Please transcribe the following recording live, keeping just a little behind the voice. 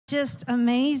just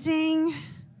amazing.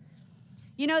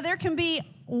 You know, there can be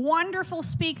wonderful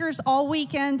speakers all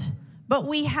weekend, but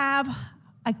we have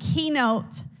a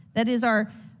keynote that is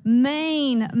our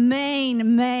main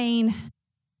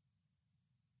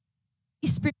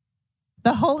Spirit,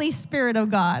 the Holy Spirit of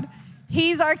God.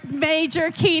 He's our major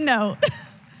keynote.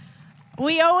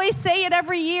 We always say it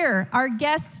every year. Our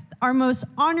guest, our most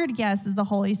honored guest, is the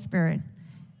Holy Spirit.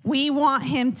 We want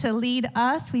him to lead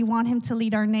us. We want him to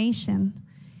lead our nation.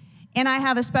 And I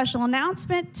have a special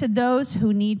announcement to those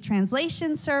who need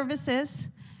translation services.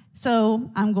 So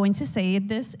I'm going to say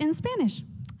this in Spanish.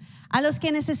 A los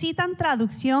que necesitan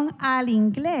traducción al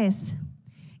inglés,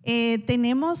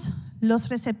 tenemos los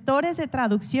receptores de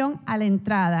traducción a la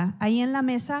entrada. Ahí en la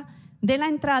mesa de la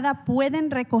entrada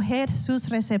pueden recoger sus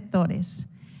receptores.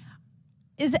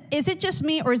 Is it just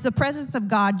me, or is the presence of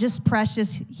God just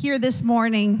precious here this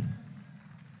morning?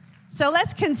 So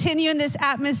let's continue in this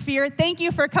atmosphere. Thank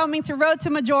you for coming to Road to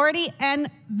Majority,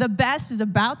 and the best is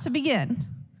about to begin.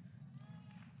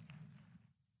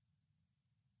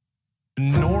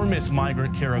 Enormous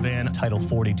migrant caravan. Title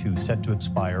 42 set to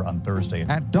expire on Thursday.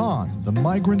 At dawn, the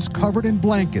migrants covered in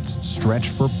blankets stretch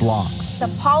for blocks.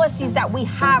 The policies that we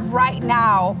have right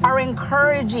now are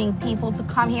encouraging people to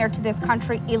come here to this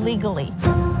country illegally.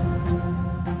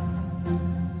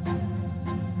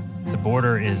 The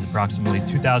border is approximately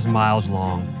 2,000 miles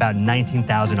long, about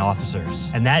 19,000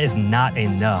 officers, and that is not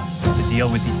enough to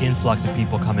deal with the influx of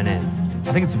people coming in.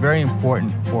 I think it's very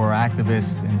important for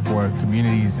activists and for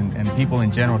communities and people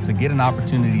in general to get an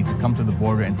opportunity to come to the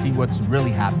border and see what's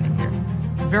really happening here.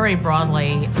 Very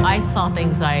broadly, I saw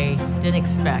things I didn't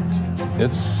expect.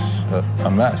 It's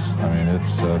a mess. I mean,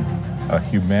 it's a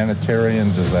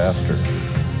humanitarian disaster.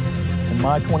 In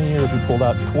my 20 years, we pulled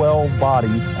out 12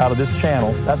 bodies out of this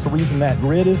channel. That's the reason that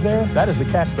grid is there. That is to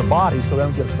catch the bodies so they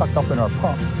don't get sucked up in our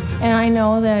pumps. And I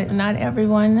know that not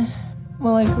everyone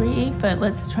will agree, but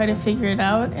let's try to figure it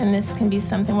out. And this can be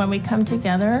something where we come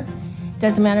together. It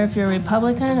doesn't matter if you're a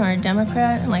Republican or a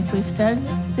Democrat. And like we've said,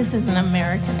 this is an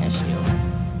American issue.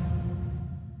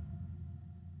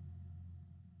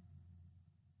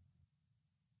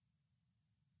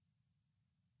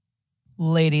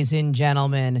 Ladies and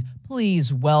gentlemen,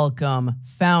 please welcome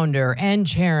founder and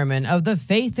chairman of the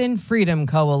Faith and Freedom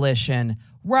Coalition,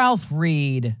 Ralph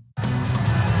Reed.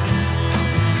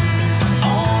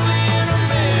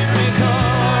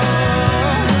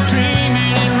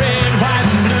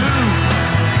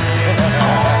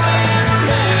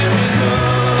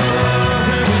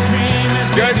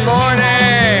 Good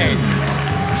morning.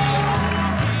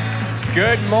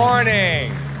 Good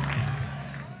morning.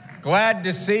 Glad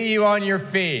to see you on your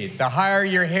feet. The higher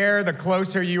your hair, the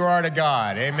closer you are to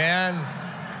God. Amen.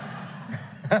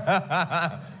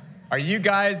 Are you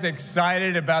guys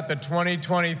excited about the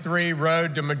 2023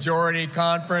 Road to Majority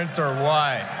Conference or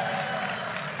what?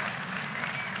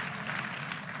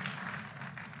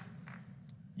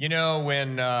 You know,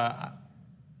 when the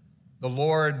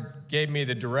Lord gave me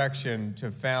the direction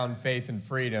to found Faith and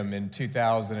Freedom in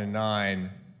 2009,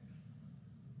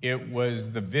 it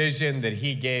was the vision that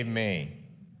he gave me,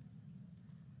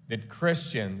 that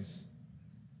Christians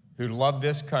who love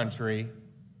this country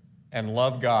and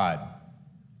love God,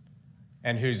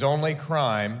 and whose only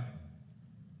crime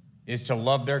is to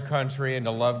love their country and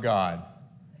to love God,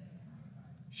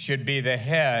 should be the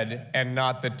head and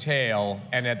not the tail,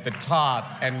 and at the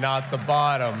top and not the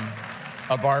bottom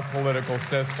of our political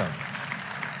system.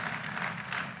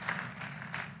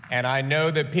 And I know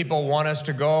that people want us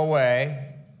to go away,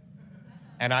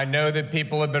 and I know that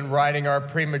people have been writing our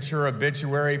premature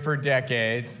obituary for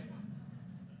decades,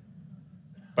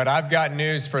 but I've got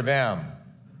news for them.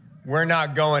 We're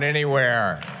not going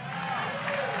anywhere.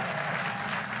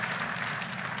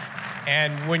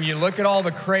 And when you look at all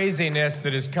the craziness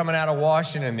that is coming out of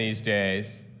Washington these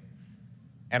days,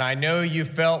 and I know you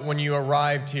felt when you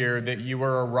arrived here that you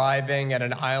were arriving at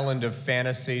an island of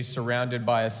fantasy surrounded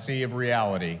by a sea of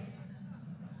reality,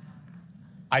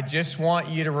 I just want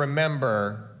you to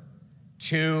remember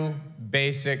two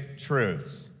basic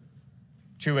truths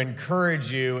to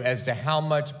encourage you as to how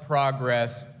much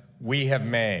progress we have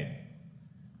made.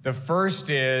 The first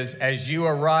is, as you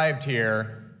arrived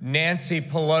here, Nancy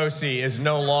Pelosi is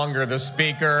no longer the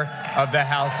Speaker of the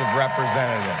House of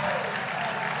Representatives.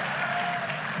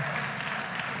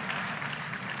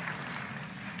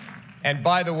 And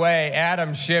by the way,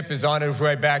 Adam Schiff is on his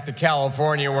way back to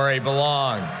California where he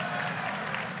belongs.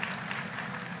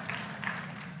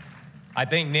 I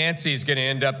think Nancy's going to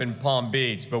end up in Palm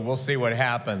Beach, but we'll see what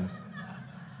happens.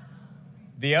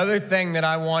 The other thing that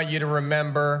I want you to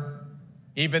remember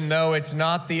even though it's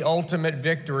not the ultimate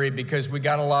victory because we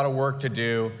got a lot of work to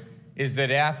do, is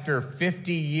that after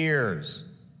 50 years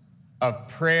of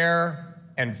prayer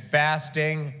and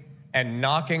fasting and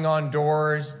knocking on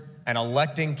doors and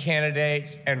electing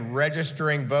candidates and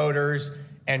registering voters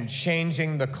and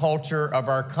changing the culture of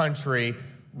our country,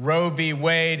 Roe v.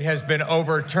 Wade has been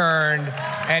overturned,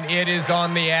 and it is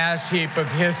on the ash heap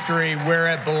of history where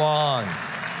it belongs.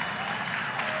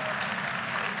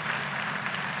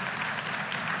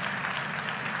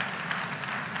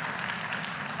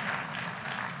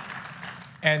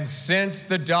 And since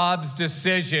the Dobbs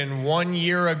decision 1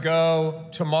 year ago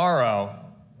tomorrow,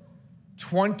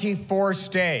 24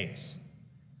 states,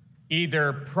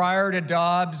 either prior to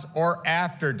Dobbs or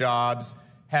after Dobbs,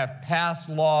 have passed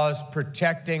laws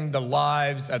protecting the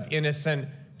lives of innocent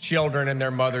children in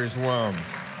their mother's wombs.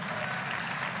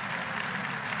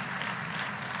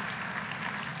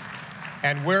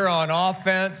 And we're on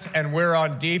offense and we're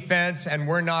on defense, and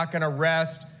we're not going to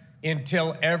rest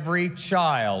until every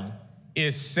child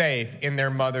is safe in their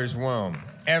mother's womb.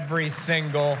 Every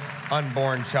single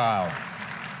unborn child.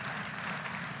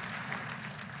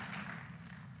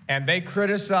 And they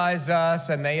criticize us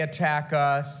and they attack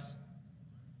us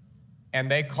and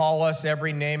they call us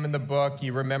every name in the book.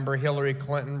 You remember Hillary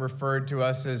Clinton referred to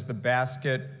us as the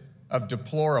basket of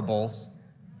deplorables,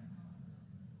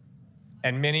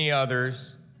 and many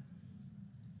others.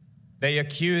 They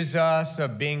accuse us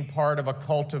of being part of a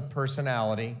cult of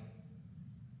personality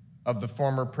of the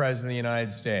former President of the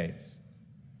United States.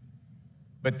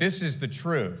 But this is the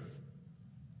truth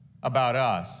about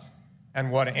us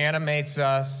and what animates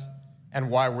us and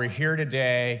why we're here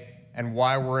today and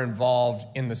why we're involved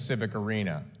in the civic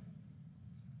arena.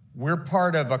 We're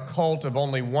part of a cult of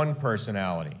only one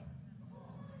personality.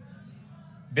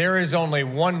 There is only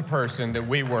one person that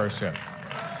we worship,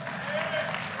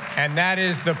 and that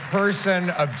is the person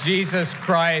of Jesus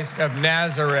Christ of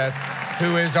Nazareth,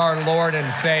 who is our Lord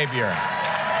and Savior.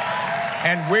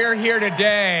 And we're here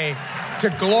today to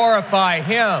glorify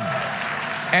Him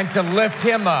and to lift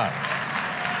Him up.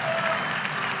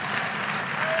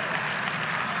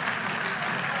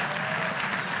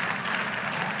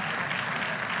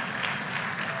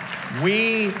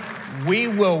 We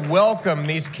will welcome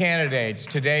these candidates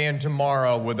today and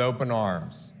tomorrow with open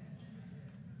arms.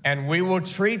 And we will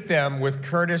treat them with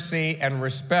courtesy and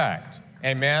respect.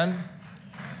 Amen?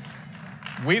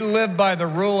 We live by the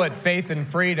rule at Faith and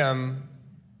Freedom,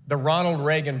 the Ronald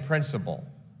Reagan principle,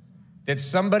 that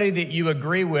somebody that you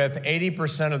agree with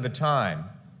 80% of the time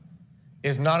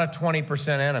is not a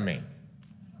 20% enemy.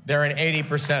 They're an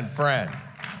 80% friend.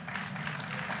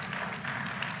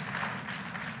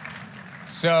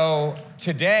 So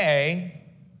today,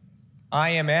 I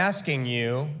am asking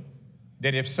you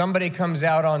that if somebody comes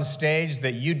out on stage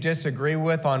that you disagree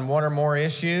with on one or more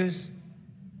issues,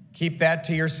 keep that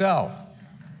to yourself.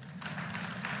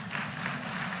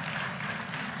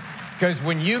 Because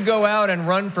when you go out and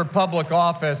run for public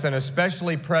office, and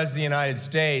especially President of the United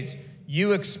States,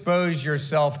 you expose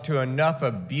yourself to enough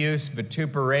abuse,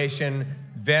 vituperation,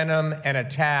 venom, and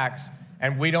attacks,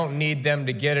 and we don't need them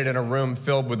to get it in a room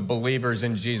filled with believers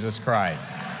in Jesus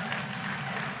Christ.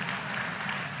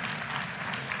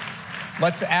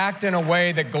 Let's act in a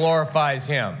way that glorifies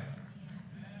Him.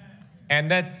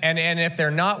 And if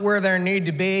they're not where they need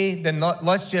to be, then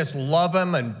let's just love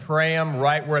them and pray them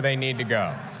right where they need to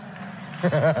go.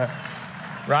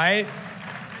 Right?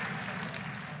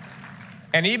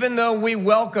 And even though we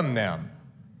welcome them,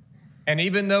 and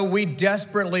even though we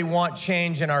desperately want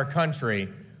change in our country,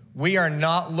 we are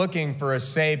not looking for a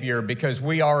savior because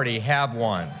we already have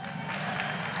one.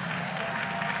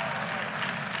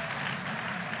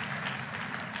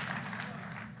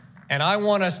 And I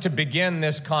want us to begin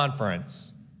this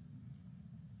conference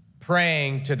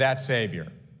praying to that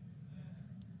Savior.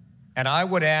 And I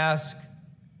would ask,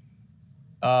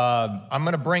 I'm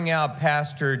going to bring out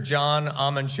Pastor John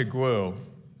Amanchagwu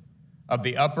of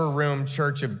the Upper Room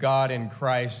Church of God in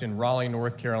Christ in Raleigh,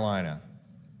 North Carolina,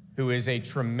 who is a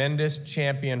tremendous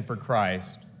champion for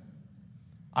Christ.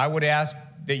 I would ask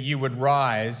that you would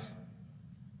rise,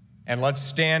 and let's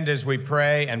stand as we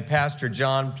pray, and Pastor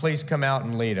John, please come out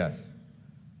and lead us.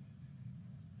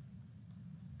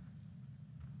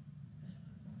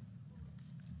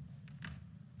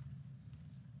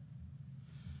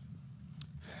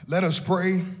 Let us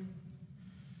pray.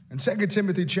 In 2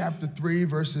 Timothy chapter 3,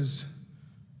 verses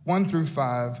 1 through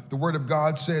 5, the word of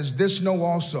God says, "This know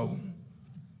also,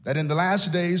 that in the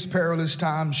last days perilous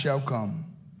times shall come.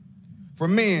 For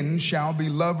men shall be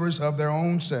lovers of their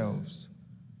own selves,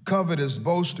 covetous,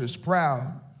 boasters,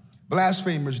 proud,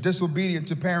 blasphemers, disobedient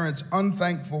to parents,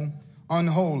 unthankful,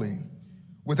 unholy,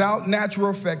 without natural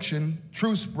affection,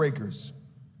 truce breakers,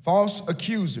 false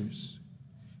accusers,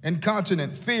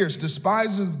 incontinent, fierce,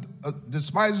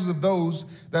 despisers of those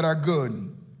that are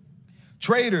good,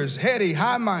 traitors, heady,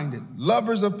 high-minded,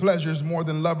 lovers of pleasures more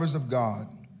than lovers of God,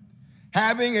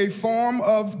 having a form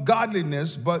of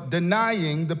godliness, but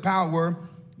denying the power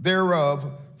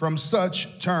thereof, from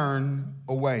such turn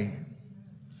away.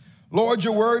 Lord,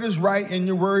 your word is right and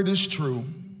your word is true.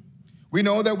 We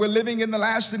know that we're living in the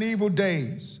last and evil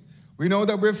days. We know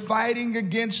that we're fighting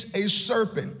against a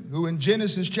serpent who in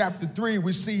Genesis chapter 3,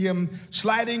 we see him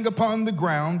sliding upon the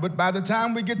ground, but by the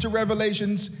time we get to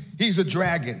Revelations, he's a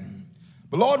dragon.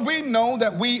 But Lord, we know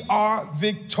that we are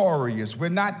victorious. We're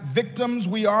not victims,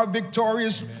 we are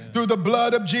victorious through the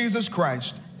blood of Jesus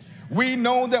Christ. We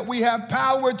know that we have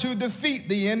power to defeat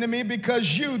the enemy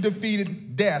because you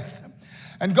defeated death.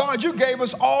 And God, you gave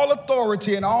us all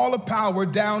authority and all the power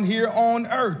down here on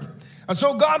earth. And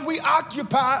so, God, we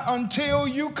occupy until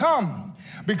you come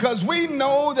because we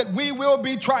know that we will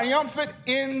be triumphant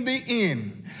in the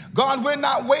end. God, we're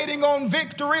not waiting on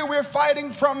victory. We're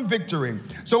fighting from victory.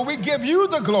 So we give you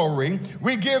the glory,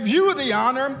 we give you the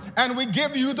honor, and we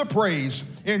give you the praise.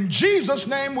 In Jesus'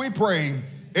 name we pray.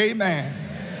 Amen.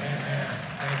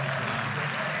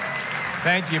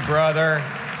 Thank you, brother.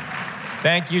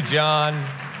 Thank you, John.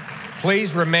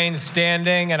 Please remain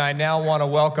standing, and I now want to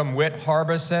welcome Whit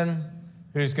Harbison,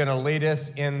 who's going to lead us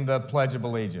in the Pledge of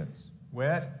Allegiance.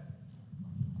 Whit?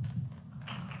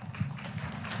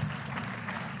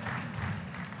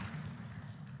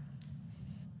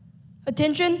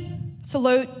 Attention,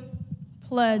 salute,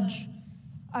 pledge.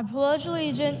 I pledge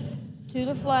allegiance to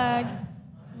the flag of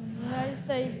the United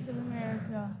States of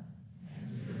America.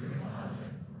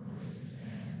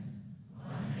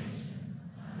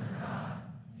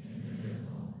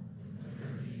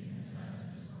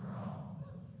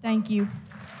 Thank you.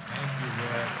 Thank you,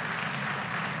 Whit.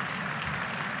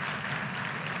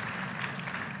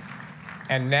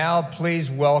 And now please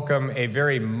welcome a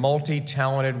very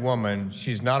multi-talented woman.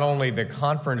 She's not only the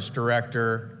conference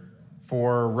director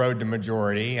for Road to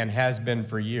Majority and has been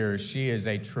for years, she is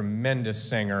a tremendous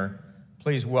singer.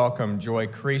 Please welcome Joy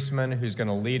Creasman, who's going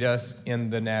to lead us in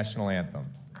the national anthem.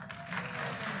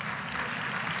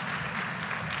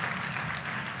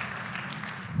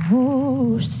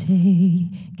 Oh, say,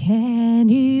 can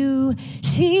you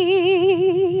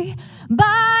see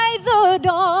by the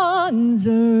dawn's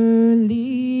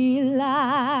early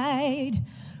light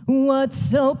what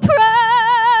so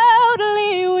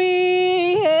proudly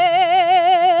we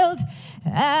hailed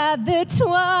at the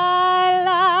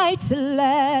twilight's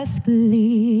last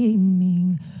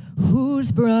gleaming,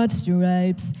 whose broad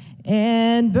stripes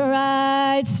and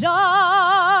bright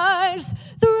stars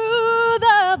through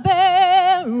the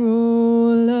perilous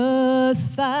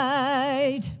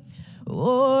fight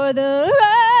o'er the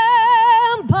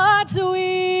ramparts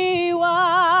we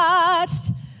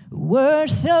watched were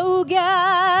so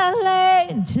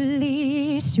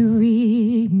gallantly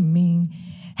streaming,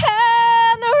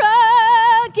 and the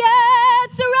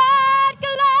rocket's red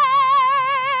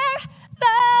glare,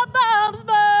 the bombs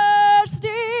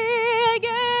bursting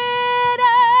in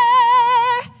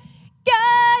air,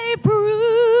 gave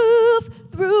proof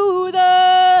through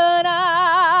the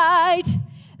night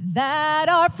that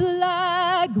our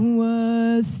flag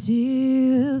was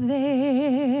still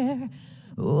there.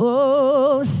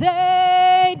 Oh,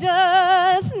 say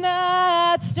does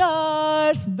that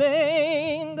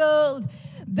star-spangled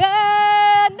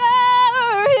banner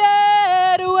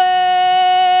yet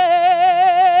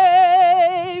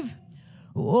wave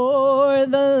o'er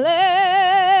the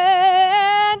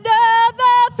land of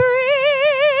the free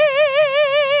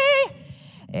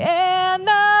and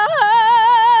the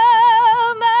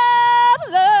home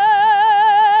of the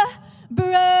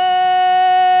brave?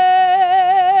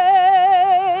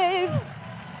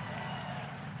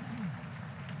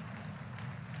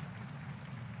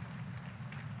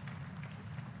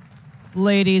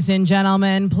 Ladies and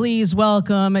gentlemen, please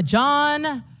welcome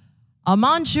John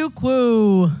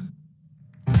Amanchukwu.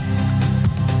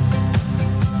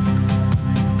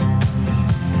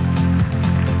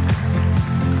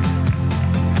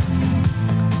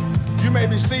 You may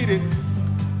be seated.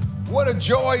 What a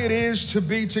joy it is to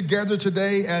be together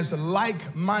today as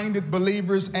like-minded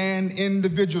believers and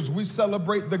individuals. We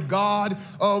celebrate the God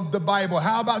of the Bible.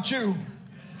 How about you?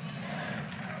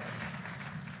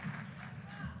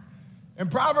 In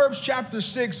Proverbs chapter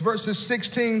 6, verses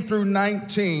 16 through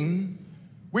 19,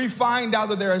 we find out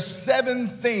that there are 7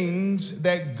 things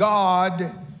that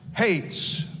God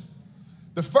hates.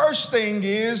 The first thing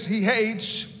is he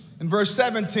hates, in verse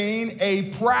 17, a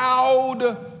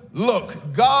proud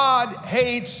look. God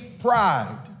hates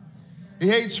pride. He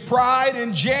hates pride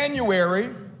in January,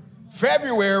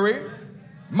 February,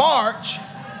 March,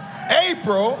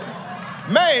 April,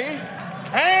 May,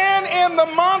 and in the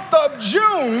month of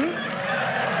June.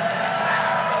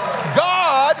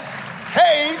 God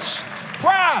hates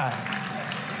pride.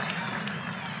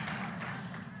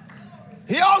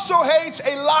 He also hates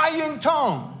a lying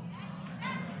tongue.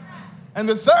 And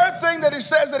the third thing that he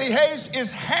says that he hates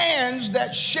is hands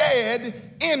that shed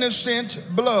innocent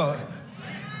blood.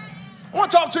 I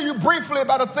want to talk to you briefly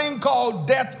about a thing called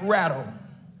death rattle.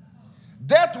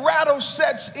 Death rattle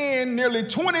sets in nearly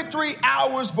 23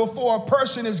 hours before a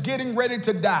person is getting ready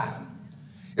to die.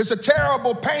 It's a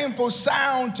terrible, painful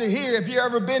sound to hear. If you've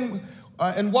ever been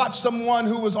and watched someone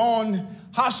who was on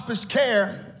hospice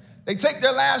care, they take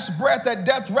their last breath at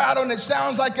death rattle, and it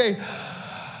sounds like a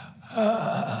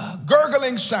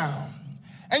gurgling sound.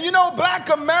 And you know, Black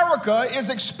America is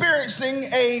experiencing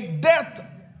a death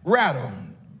rattle.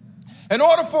 In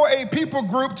order for a people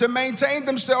group to maintain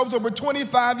themselves over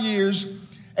 25 years,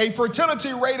 a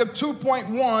fertility rate of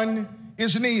 2.1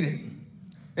 is needed.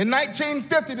 In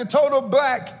 1950, the total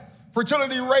Black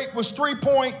fertility rate was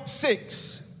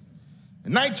 3.6.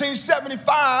 In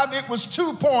 1975, it was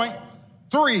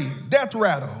 2.3, death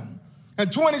rattle. In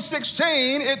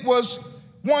 2016, it was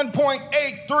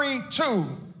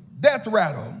 1.832, death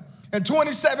rattle. In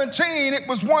 2017, it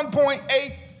was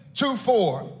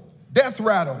 1.824, death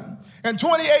rattle. In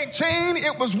 2018,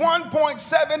 it was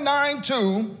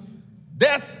 1.792,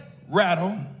 death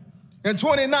rattle. In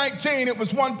 2019, it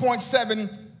was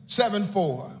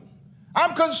 1.774.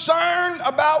 I'm concerned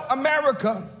about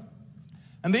America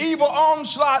and the evil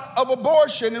onslaught of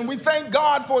abortion, and we thank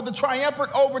God for the triumphant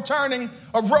overturning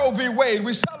of Roe v. Wade.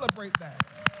 We celebrate that.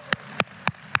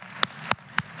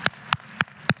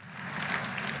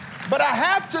 But I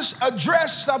have to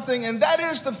address something, and that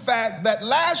is the fact that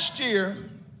last year,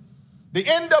 the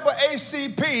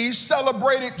NAACP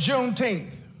celebrated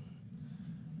Juneteenth.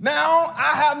 Now,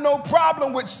 I have no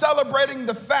problem with celebrating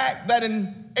the fact that in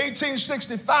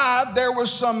 1865, there were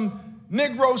some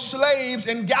Negro slaves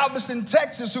in Galveston,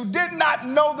 Texas, who did not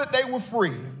know that they were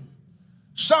free.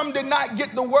 Some did not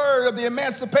get the word of the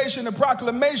Emancipation and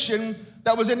Proclamation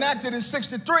that was enacted in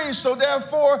 63, so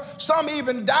therefore, some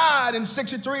even died in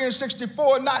 63 and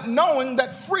 64, not knowing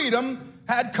that freedom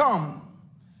had come.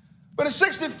 But in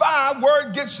 65,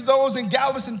 word gets to those in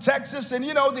Galveston, Texas, and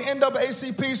you know, the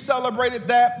NAACP celebrated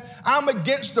that. I'm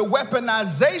against the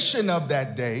weaponization of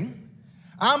that day.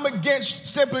 I'm against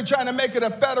simply trying to make it a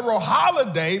federal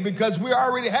holiday because we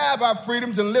already have our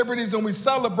freedoms and liberties and we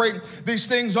celebrate these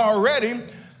things already.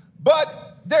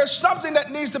 But there's something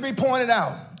that needs to be pointed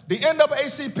out. The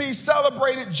NAACP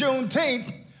celebrated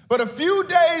Juneteenth, but a few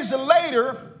days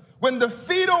later, when the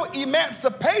Fetal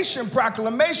Emancipation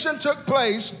Proclamation took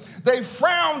place, they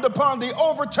frowned upon the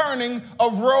overturning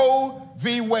of Roe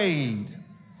v. Wade.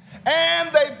 And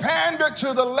they pandered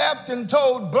to the left and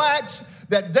told blacks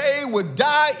that they would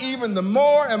die even the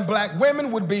more and black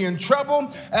women would be in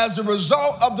trouble as a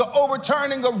result of the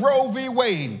overturning of Roe v.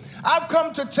 Wade. I've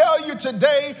come to tell you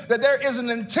today that there is an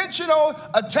intentional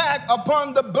attack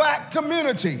upon the black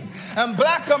community. And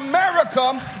Black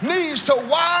America needs to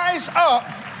wise up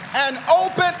and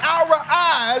open our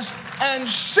eyes and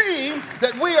see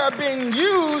that we are being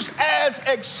used as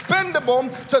expendable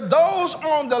to those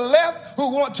on the left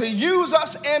who want to use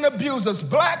us and abuse us.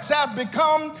 Blacks have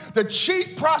become the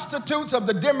cheap prostitutes of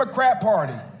the Democrat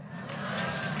Party.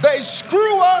 They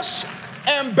screw us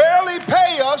and barely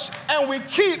pay us, and we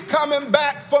keep coming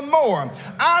back for more.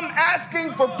 I'm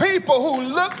asking for people who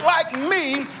look like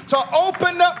me to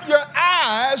open up your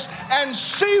eyes and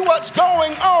see what's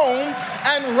going on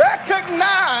and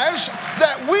recognize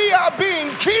that we are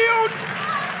being killed,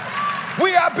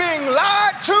 we are being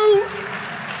lied to,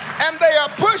 and they are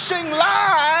pushing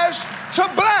lies to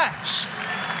blacks.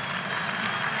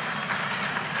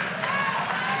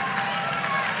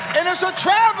 And it's a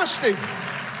travesty.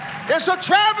 It's a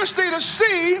travesty to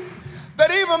see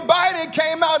that even Biden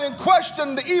came out and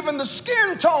questioned even the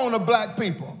skin tone of black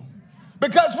people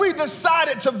because we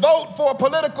decided to vote for a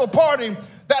political party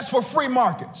that's for free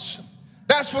markets,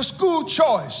 that's for school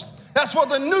choice, that's for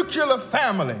the nuclear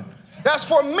family, that's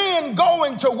for men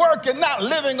going to work and not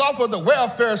living off of the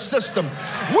welfare system.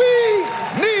 We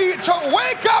need to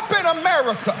wake up in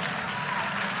America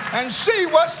and see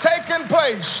what's taking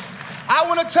place. I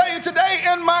want to tell you today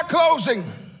in my closing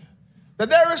that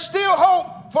there is still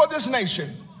hope for this nation.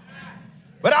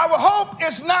 But our hope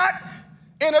is not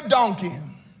in a donkey.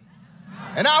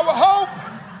 And our hope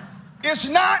is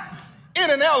not in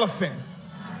an elephant.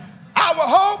 Our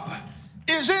hope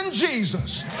is in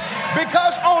Jesus.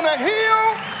 Because on a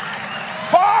hill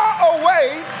far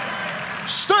away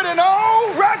stood an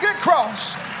old rugged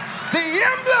cross, the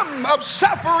emblem of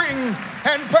suffering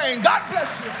and pain. God bless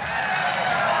you.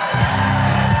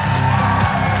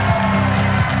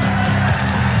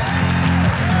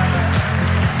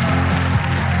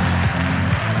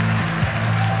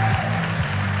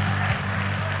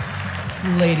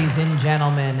 Ladies and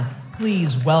gentlemen,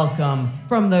 please welcome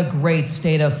from the great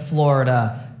state of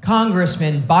Florida,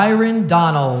 Congressman Byron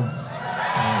Donalds.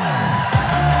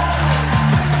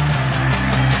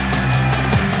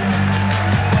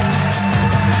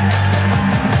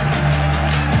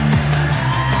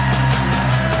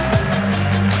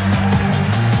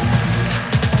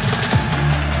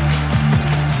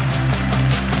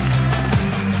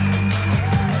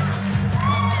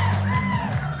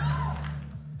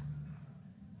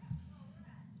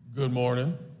 Good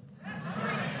morning.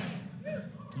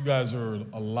 You guys are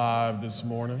alive this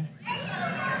morning.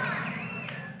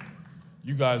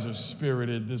 You guys are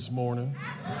spirited this morning.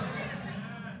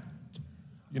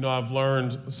 You know, I've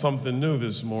learned something new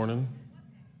this morning.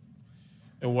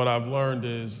 And what I've learned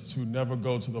is to never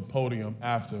go to the podium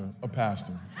after a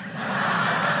pastor.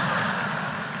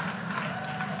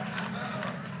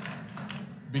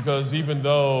 Because even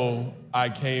though I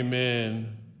came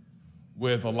in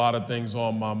with a lot of things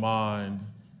on my mind,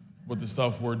 with the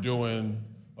stuff we're doing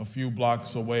a few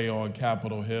blocks away on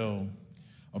Capitol Hill,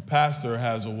 a pastor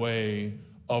has a way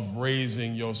of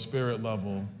raising your spirit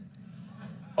level,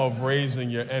 of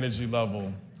raising your energy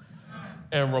level,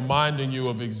 and reminding you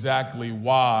of exactly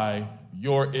why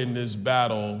you're in this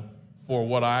battle for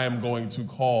what I am going to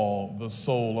call the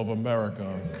soul of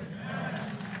America.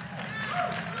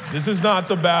 This is not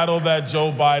the battle that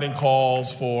Joe Biden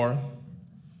calls for,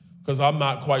 because I'm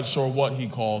not quite sure what he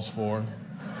calls for.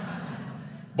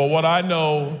 But what I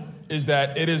know is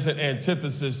that it is an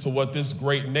antithesis to what this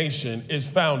great nation is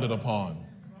founded upon.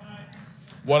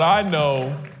 What I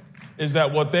know is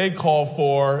that what they call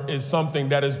for is something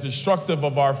that is destructive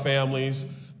of our families,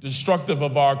 destructive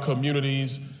of our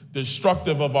communities,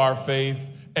 destructive of our faith,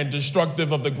 and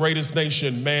destructive of the greatest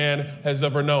nation man has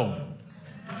ever known.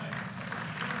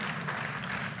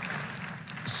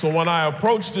 So when I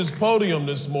approached this podium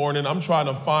this morning, I'm trying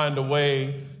to find a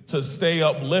way to stay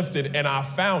uplifted, and I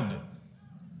found it.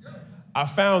 I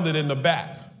found it in the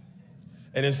back.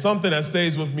 And it's something that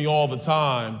stays with me all the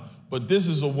time, but this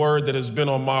is a word that has been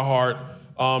on my heart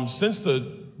since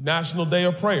the National Day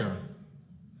of Prayer.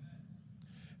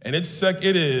 And it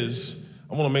is,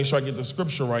 I want to make sure I get the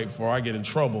scripture right before I get in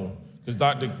trouble, because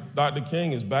Dr.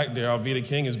 King is back there, Alveda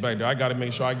King is back there. I got to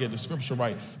make sure I get the scripture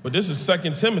right. But this is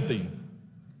 2 Timothy.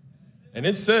 And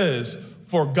it says,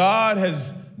 for God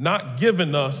has not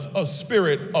given us a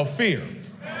spirit of fear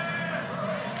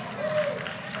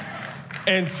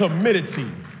and timidity,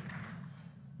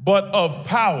 but of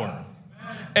power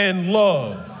and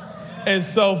love and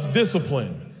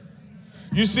self-discipline.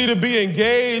 You see, to be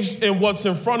engaged in what's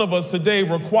in front of us today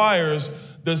requires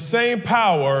the same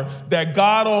power that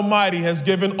God Almighty has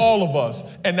given all of us.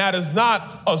 And that is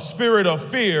not a spirit of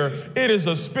fear, it is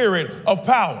a spirit of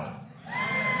power.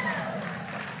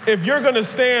 If you're going to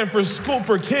stand for school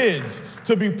for kids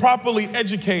to be properly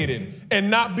educated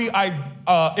and not be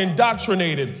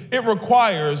indoctrinated, it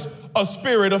requires a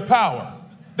spirit of power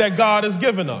that God has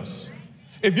given us.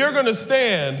 If you're going to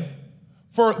stand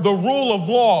for the rule of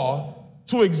law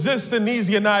to exist in these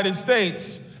United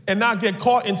States and not get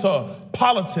caught into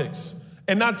politics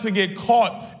and not to get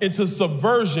caught into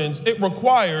subversions, it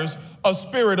requires a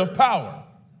spirit of power.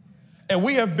 And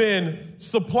we have been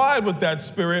supplied with that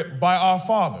spirit by our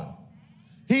Father.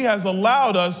 He has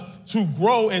allowed us to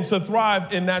grow and to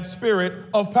thrive in that spirit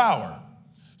of power.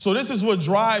 So this is what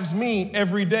drives me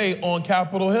every day on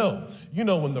Capitol Hill. You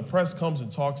know, when the press comes and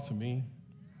talks to me,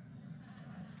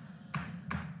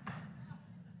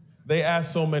 they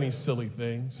ask so many silly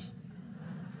things.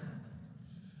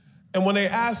 And when they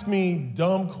ask me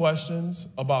dumb questions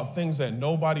about things that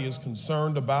nobody is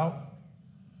concerned about,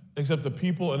 except the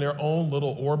people in their own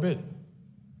little orbit,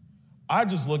 I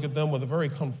just look at them with a very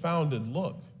confounded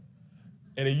look.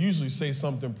 And they usually say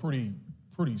something pretty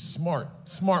smart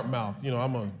mouth. You know,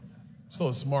 I'm still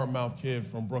a smart mouth kid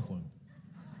from Brooklyn.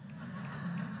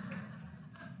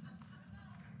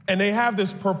 And they have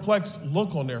this perplexed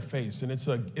look on their face, and it's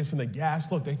an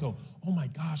aghast look. They go, oh my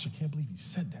gosh, I can't believe he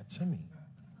said that to me.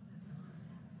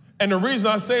 And the reason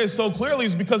I say it so clearly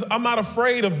is because I'm not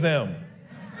afraid of them.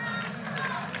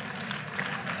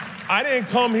 I didn't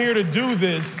come here to do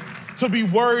this to be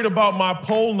worried about my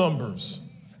poll numbers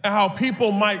and how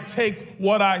people might take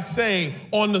what I say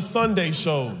on the Sunday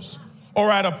shows,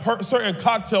 or at a certain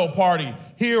cocktail party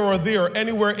here or there,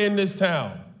 anywhere in this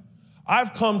town.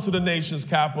 I've come to the nation's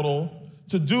capital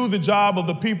to do the job of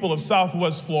the people of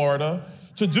Southwest Florida,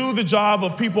 to do the job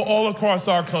of people all across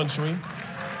our country.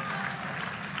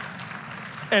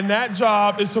 And that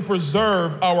job is to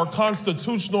preserve our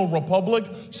constitutional republic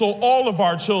so all of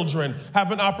our children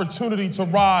have an opportunity to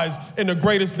rise in the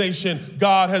greatest nation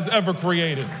God has ever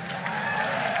created.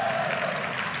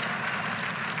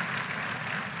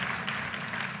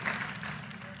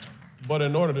 But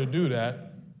in order to do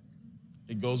that,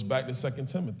 it goes back to 2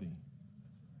 Timothy.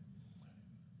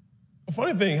 A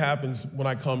funny thing happens when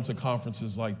I come to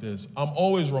conferences like this. I'm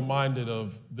always reminded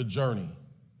of the journey.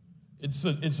 It's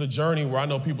a journey where I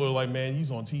know people are like, man,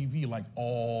 he's on TV like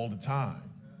all the time.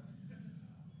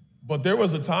 But there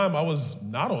was a time I was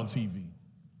not on TV.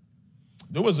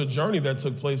 There was a journey that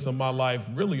took place in my life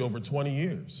really over 20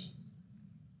 years.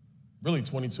 Really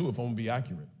 22 if I'm gonna be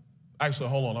accurate. Actually,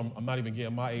 hold on, I'm not even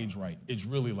getting my age right. It's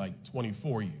really like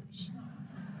 24 years.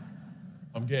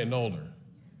 I'm getting older.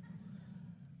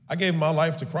 I gave my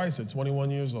life to Christ at 21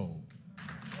 years old.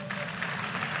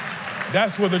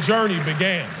 That's where the journey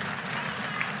began.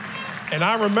 And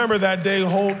I remember that day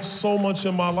holds so much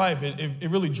in my life. It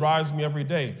really drives me every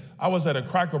day. I was at a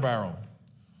Cracker Barrel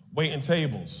waiting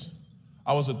tables.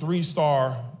 I was a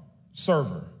 3-star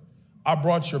server. I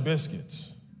brought your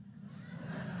biscuits.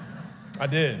 I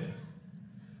did.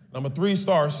 I'm a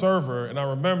 3-star server, and I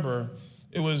remember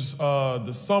it was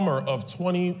the summer of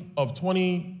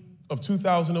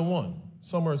 2001,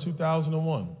 summer of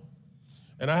 2001.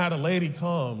 And I had a lady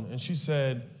come, and she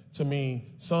said to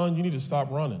me, son, you need to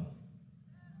stop running.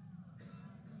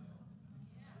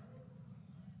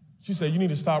 She said, you need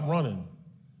to stop running.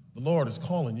 The Lord is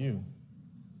calling you.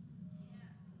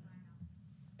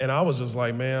 And I was just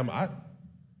like, ma'am,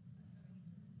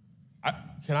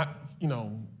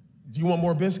 do you want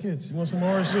more biscuits? You want some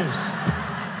orange juice?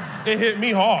 It hit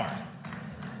me hard.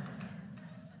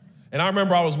 And I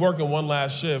remember I was working one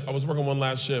last shift, and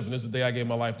this is the day I gave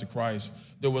my life to Christ.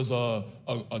 There was a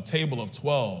table of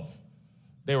 12.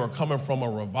 They were coming from a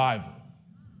revival.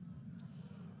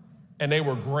 And they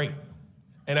were great.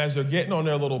 And as they're getting on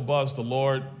their little bus, the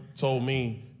Lord told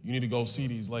me, you need to go see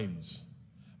these ladies.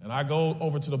 And I go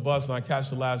over to the bus and I catch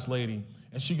the last lady,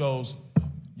 and she goes,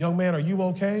 young man, are you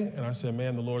okay? And I said,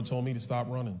 man, the Lord told me to stop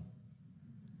running.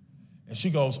 And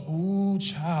she goes, ooh,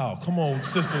 child, come on,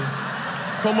 sisters.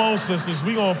 Come on, sisters.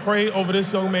 We're going to pray over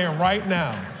this young man right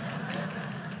now.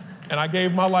 And I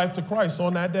gave my life to Christ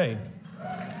on that day.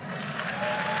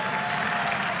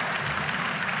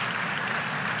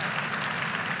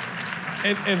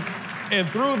 And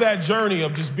through that journey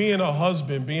of just being a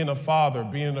husband, being a father,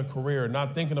 being in a career,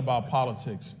 not thinking about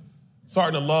politics,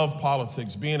 starting to love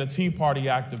politics, being a Tea Party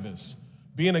activist,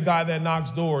 being a guy that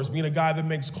knocks doors, being a guy that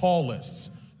makes call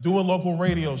lists, doing local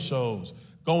radio shows,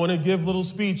 going to give little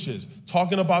speeches,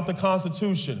 talking about the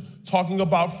Constitution, talking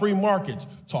about free markets,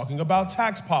 talking about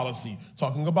tax policy,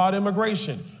 talking about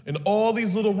immigration, in all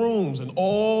these little rooms and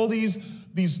all these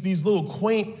little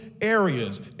quaint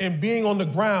areas, and being on the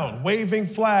ground, waving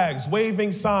flags,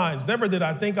 waving signs. Never did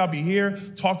I think I'd be here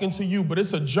talking to you, but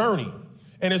it's a journey.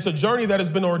 And it's a journey that has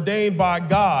been ordained by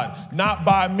God, not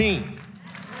by me.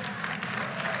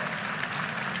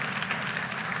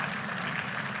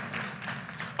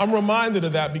 I'm reminded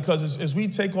of that because as we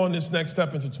take on this next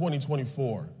step into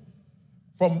 2024,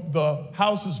 from the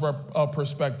House's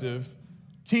perspective,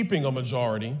 keeping a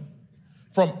majority,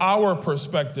 from our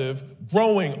perspective,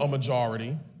 growing a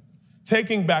majority,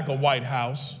 taking back a White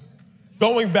House,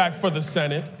 going back for the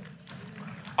Senate,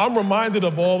 I'm reminded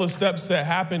of all the steps that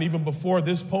happened even before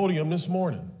this podium this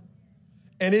morning.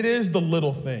 And it is the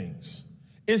little things.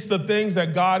 It's the things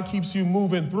that God keeps you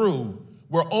moving through,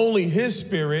 where only His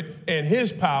Spirit and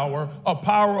His power, a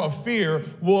power of fear,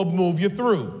 will move you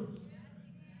through.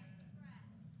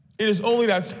 It is only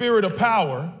that spirit of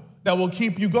power that will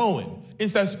keep you going.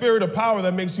 It's that spirit of power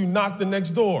that makes you knock the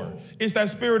next door. It's that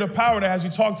spirit of power that has you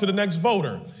talk to the next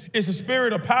voter. It's the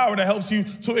spirit of power that helps you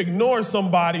to ignore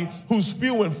somebody who's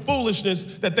spewing foolishness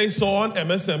that they saw on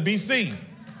MSNBC.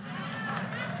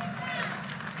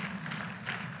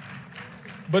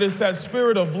 But it's that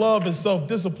spirit of love and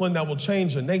self-discipline that will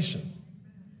change a nation.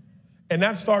 And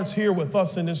that starts here with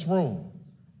us in this room.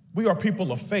 We are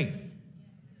people of faith.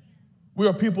 We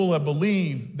are people that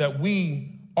believe that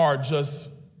we are just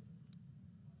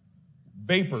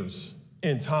vapors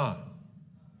in time,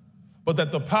 but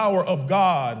that the power of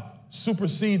God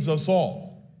supersedes us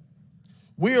all.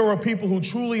 We are a people who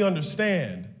truly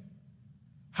understand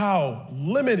how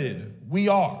limited we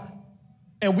are,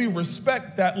 and we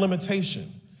respect that limitation.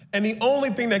 And the only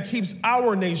thing that keeps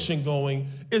our nation going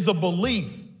is a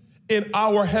belief in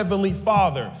our Heavenly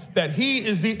Father, that He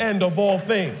is the end of all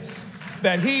things,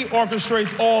 that He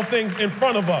orchestrates all things in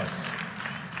front of us.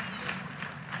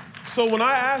 So when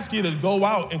I ask you to go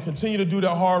out and continue to do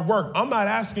that hard work, I'm not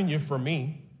asking you for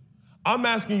me. I'm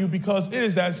asking you because it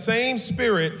is that same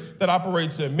spirit that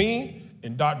operates in me,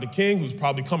 in Dr. King, who's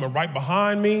probably coming right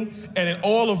behind me, and in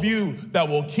all of you that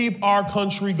will keep our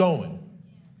country going.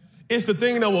 It's the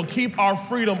thing that will keep our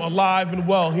freedom alive and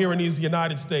well here in these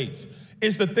United States.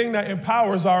 It's the thing that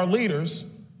empowers our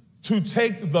leaders to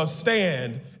take the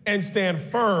stand and stand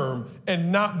firm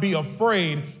and not be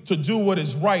afraid to do what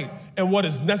is right and what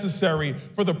is necessary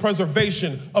for the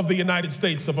preservation of the United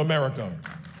States of America.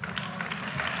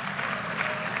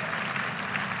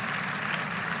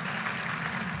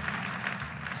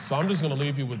 So I'm just going to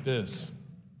leave you with this.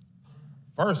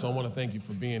 First, I want to thank you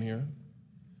for being here.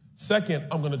 Second,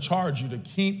 I'm going to charge you to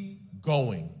keep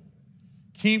going,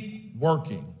 keep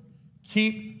working,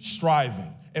 keep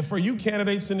striving. And for you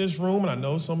candidates in this room, and I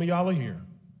know some of y'all are here,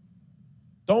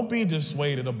 don't be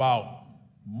dissuaded about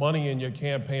money in your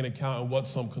campaign account and what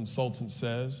some consultant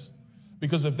says.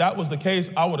 Because if that was the case,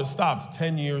 I would have stopped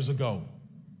 10 years ago.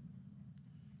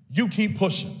 You keep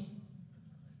pushing.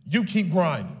 You keep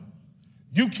grinding.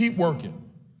 You keep working.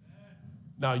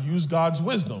 Now use God's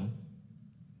wisdom.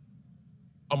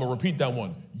 I'm going to repeat that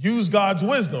one. Use God's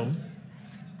wisdom,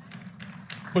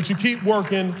 but you keep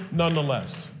working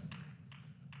nonetheless.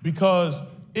 Because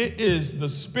it is the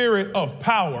spirit of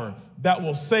power that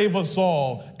will save us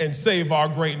all and save our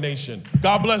great nation.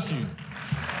 God bless you.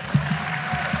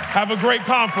 Have a great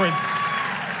conference.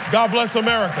 God bless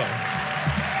America.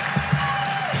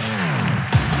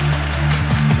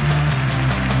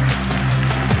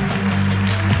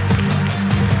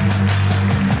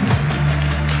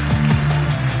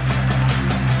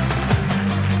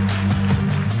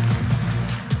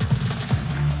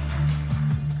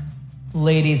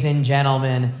 Ladies and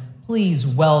gentlemen, please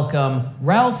welcome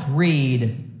Ralph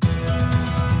Reed.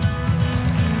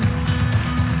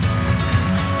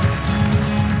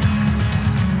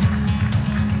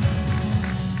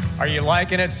 Are you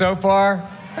liking it so far?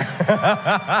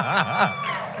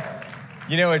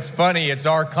 You know, it's funny, it's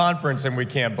our conference and we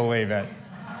can't believe it.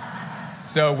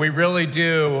 So we really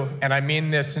do, and I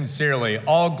mean this sincerely,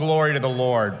 all glory to the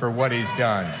Lord for what He's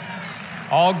done.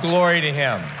 All glory to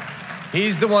Him.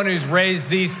 He's the one who's raised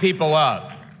these people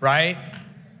up, right?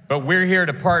 But we're here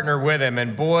to partner with Him,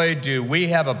 and boy, do we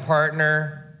have a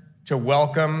partner to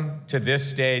welcome to this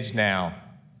stage now.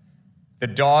 The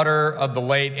daughter of the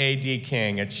late A.D.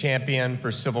 King, a champion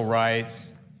for civil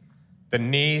rights, the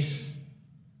niece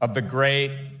of the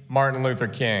great Martin Luther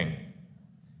King,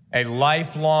 a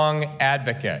lifelong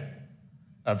advocate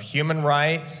of human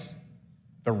rights,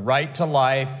 the right to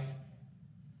life,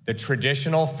 the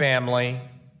traditional family,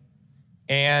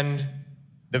 and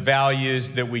the values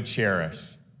that we cherish.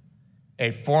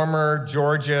 A former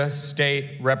Georgia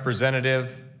state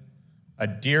representative, a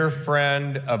dear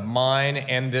friend of mine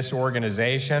and this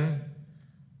organization,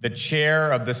 the chair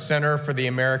of the Center for the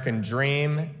American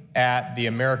Dream at the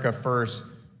America First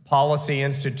Policy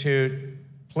Institute.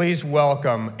 Please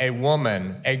welcome a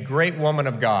woman, a great woman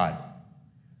of God,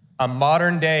 a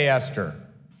modern-day Esther,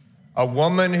 a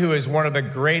woman who is one of the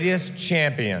greatest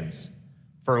champions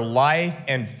for life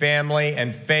and family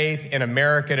and faith in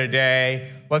America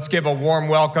today. Let's give a warm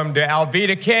welcome to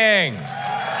Alveda King.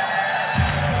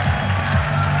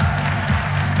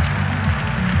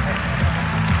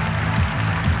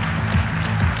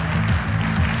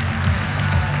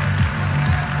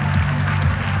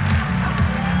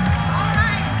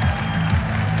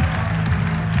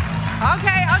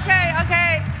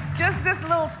 Okay. Just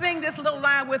sing this little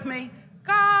line with me.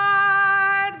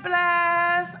 God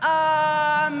bless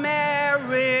America,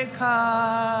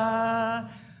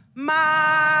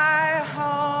 my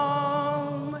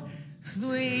home,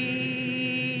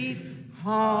 sweet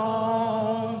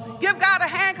home. Give God a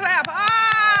hand clap.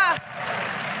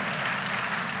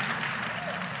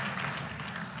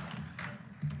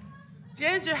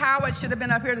 Ginger Howard should have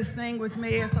been up here to sing with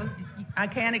me, so I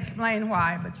can't explain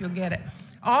why, but you'll get it.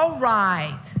 All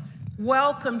right,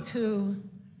 welcome to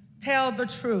Tell the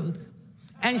Truth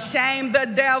and Shame the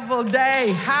Devil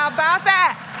Day. How about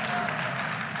that?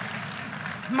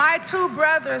 My two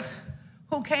brothers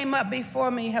who came up before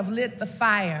me have lit the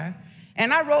fire,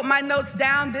 and I wrote my notes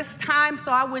down this time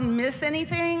so I wouldn't miss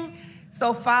anything,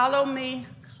 so follow me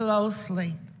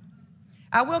closely.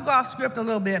 I will go off script a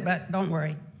little bit, but don't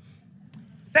worry.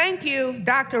 Thank you,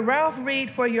 Dr. Ralph Reed,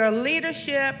 for your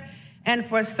leadership and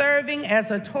for serving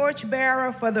as a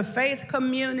torchbearer for the faith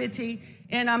community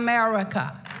in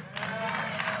America.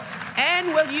 And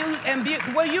will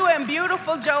you and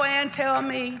beautiful Joanne tell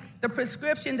me the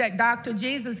prescription that Dr.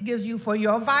 Jesus gives you for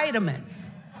your vitamins?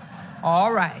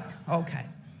 All right, okay.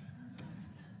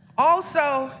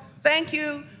 Also, thank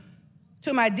you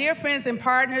to my dear friends and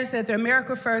partners at the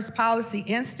America First Policy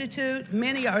Institute.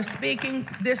 Many are speaking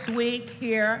this week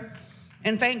here,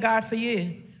 and thank God for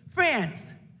you.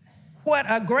 Friends, what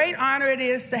a great honor it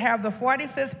is to have the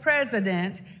 45th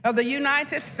President of the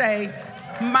United States,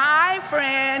 my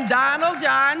friend Donald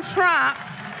John Trump,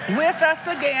 with us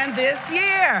again this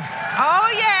year. Oh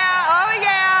yeah, oh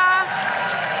yeah.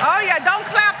 Oh yeah, don't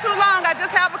clap too long, I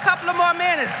just have a couple of more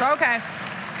minutes, okay.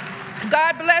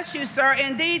 God bless you, sir.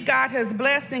 Indeed, God has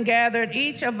blessed and gathered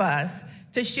each of us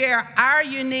to share our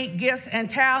unique gifts and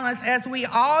talents as we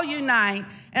all unite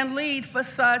and lead for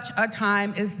such a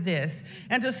time as this,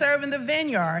 and to serve in the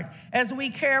vineyard as we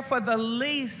care for the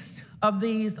least of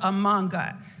these among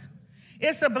us.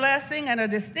 It's a blessing and a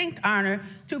distinct honor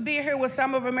to be here with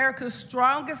some of America's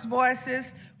strongest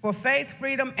voices for faith,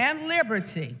 freedom, and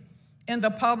liberty in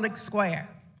the public square.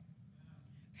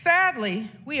 Sadly,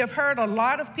 we have heard a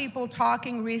lot of people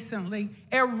talking recently,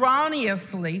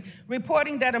 erroneously,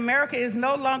 reporting that America is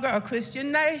no longer a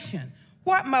Christian nation.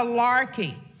 What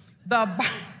malarkey. The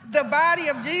body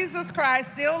of Jesus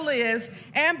Christ still lives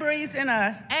and breathes in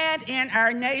us and in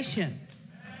our nation.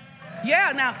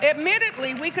 Yeah, now,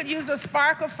 admittedly, we could use a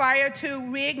spark of fire to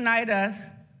reignite us.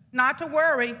 Not to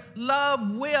worry,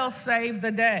 love will save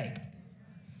the day.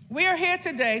 We are here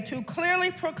today to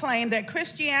clearly proclaim that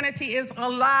Christianity is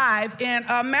alive in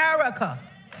America.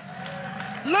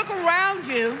 Look around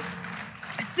you,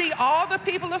 see all the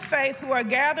people of faith who are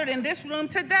gathered in this room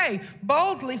today,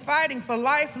 boldly fighting for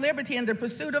life, liberty, and the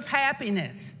pursuit of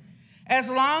happiness. As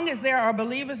long as there are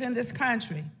believers in this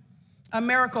country,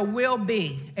 America will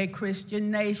be a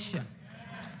Christian nation.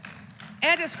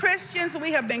 And as Christians,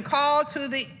 we have been called to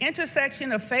the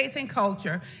intersection of faith and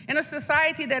culture in a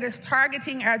society that is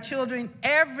targeting our children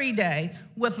every day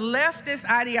with leftist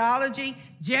ideology,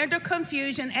 gender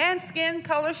confusion, and skin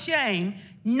color shame.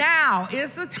 Now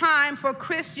is the time for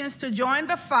Christians to join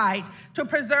the fight to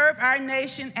preserve our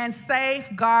nation and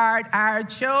safeguard our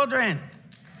children.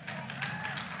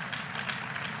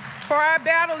 For our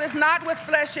battle is not with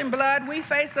flesh and blood. We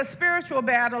face a spiritual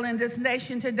battle in this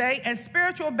nation today, and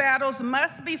spiritual battles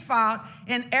must be fought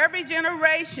in every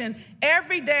generation,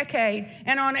 every decade,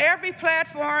 and on every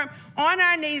platform, on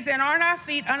our knees and on our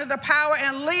feet under the power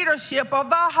and leadership of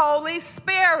the Holy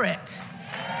Spirit.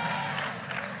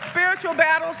 Spiritual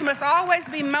battles must always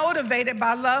be motivated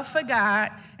by love for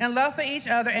God and love for each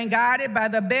other and guided by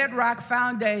the bedrock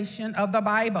foundation of the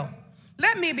Bible.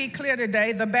 Let me be clear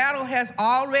today, the battle has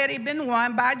already been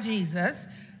won by Jesus.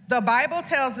 The Bible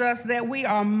tells us that we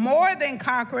are more than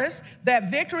conquerors, that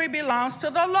victory belongs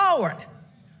to the Lord.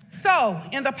 So,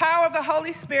 in the power of the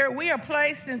Holy Spirit, we are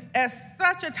placed at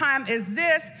such a time as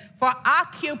this for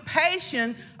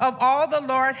occupation of all the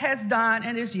Lord has done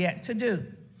and is yet to do.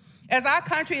 As our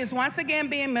country is once again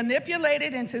being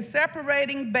manipulated into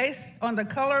separating based on the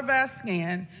color of our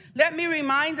skin, let me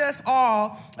remind us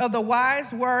all of the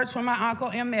wise words from my Uncle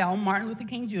ML, Martin Luther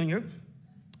King Jr.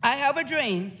 I have a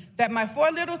dream that my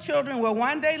 4 little children will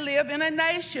one day live in a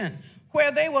nation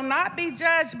where they will not be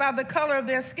judged by the color of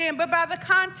their skin, but by the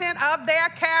content of their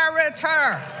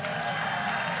character.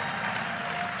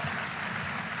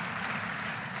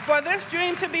 For this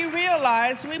dream to be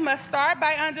realized, we must start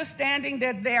by understanding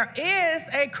that there is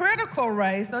a critical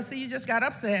race. Let's see, you just got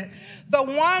upset. The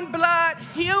one blood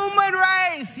human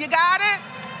race. You got it?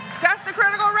 That's the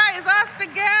critical race, us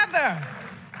together.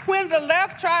 When the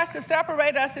left tries to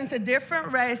separate us into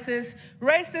different races,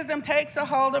 racism takes a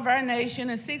hold of our nation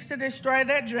and seeks to destroy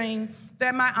that dream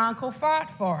that my uncle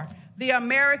fought for, the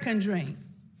American dream.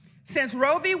 Since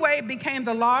Roe v. Wade became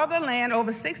the law of the land,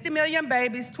 over 60 million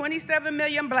babies, 27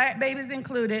 million black babies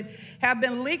included, have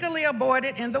been legally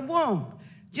aborted in the womb.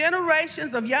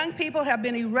 Generations of young people have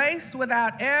been erased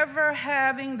without ever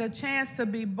having the chance to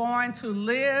be born to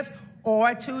live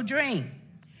or to dream.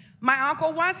 My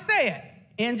uncle once said,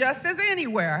 injustice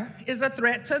anywhere is a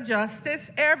threat to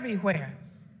justice everywhere.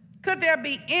 Could there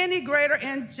be any greater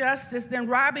injustice than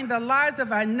robbing the lives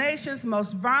of our nation's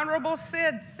most vulnerable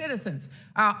citizens,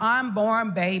 our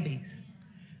unborn babies?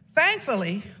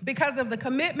 Thankfully, because of the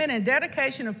commitment and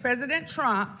dedication of President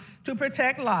Trump to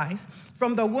protect life,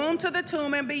 from the womb to the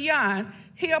tomb and beyond,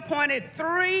 he appointed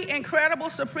 3 incredible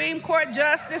Supreme Court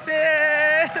justices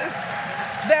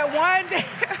that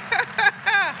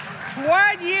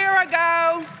one year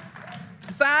ago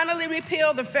finally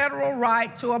repealed the federal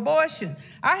right to abortion.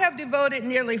 I have devoted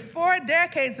nearly 4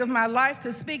 decades of my life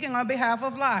to speaking on behalf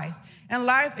of life, and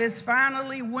life is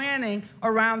finally winning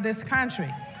around this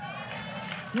country.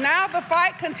 Now the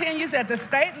fight continues at the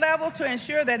state level to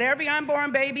ensure that every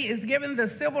unborn baby is given the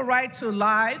civil right to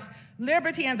life,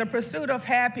 liberty, and the pursuit of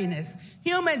happiness.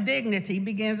 Human dignity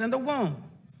begins in the womb.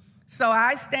 So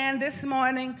I stand this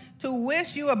morning to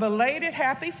wish you a belated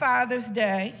happy Father's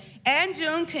Day and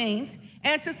Juneteenth,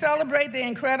 and to celebrate the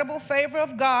incredible favor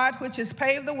of God, which has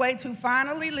paved the way to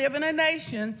finally live in a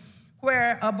nation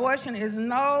where abortion is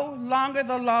no longer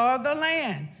the law of the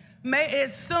land. May it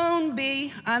soon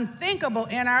be unthinkable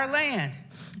in our land.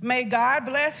 May God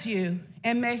bless you,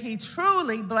 and may he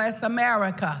truly bless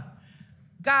America.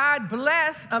 God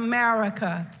bless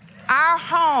America, our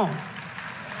home,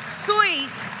 sweet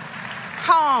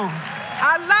home.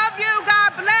 I love you.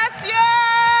 God bless you.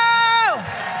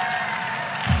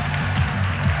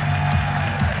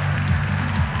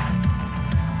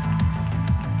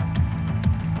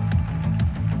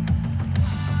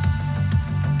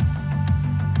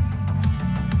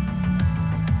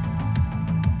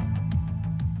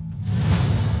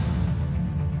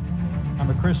 I'm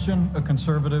a Christian, a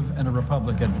conservative, and a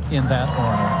Republican in that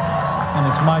order. And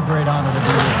it's my great honor to be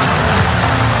with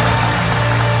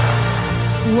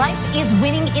you. Life is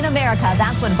winning in America.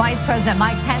 That's what Vice President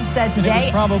Mike Pence said today. It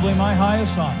was probably my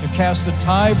highest honor to cast the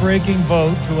tie-breaking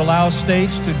vote to allow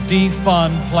states to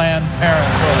defund Planned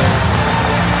Parenthood.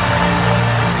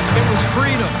 It was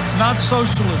freedom, not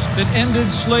socialism, that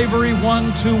ended slavery,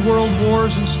 won 2 world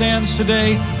wars, and stands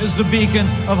today as the beacon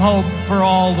of hope for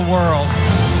all the world.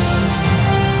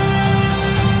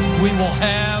 We will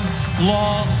have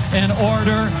law and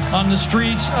order on the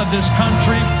streets of this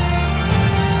country.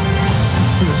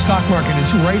 The stock market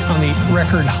is right on the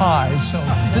record high. So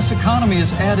this economy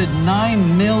has added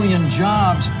 9 million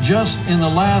jobs just in the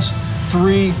last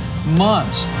 3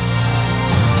 months.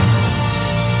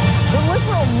 The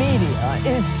liberal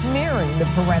media is smearing the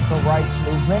parental rights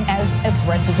movement as a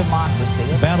threat to democracy.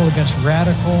 The battle against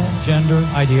radical gender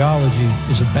ideology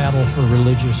is a battle for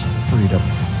religious freedom,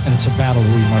 and it's a battle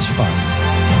we must fight.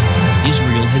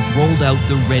 Israel has rolled out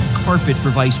the red carpet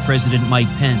for Vice President Mike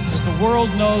Pence. If the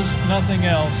world knows nothing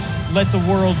else, let the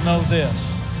world know this.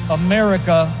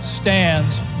 America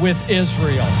stands with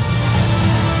Israel.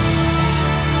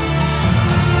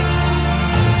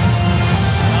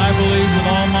 And I believe with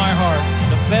all my heart,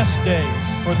 the best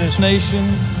days for this nation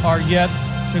are yet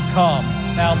to come.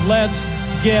 Now let's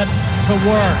get to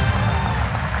work.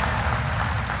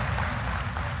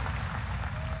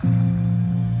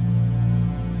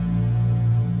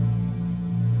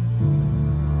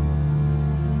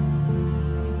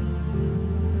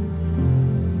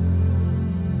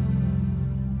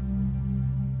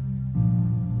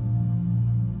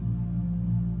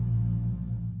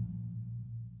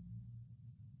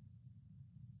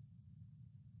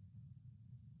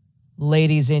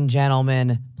 Ladies and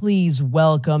gentlemen, please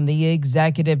welcome the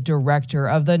Executive Director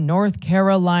of the North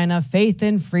Carolina Faith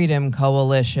and Freedom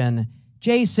Coalition,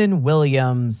 Jason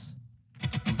Williams.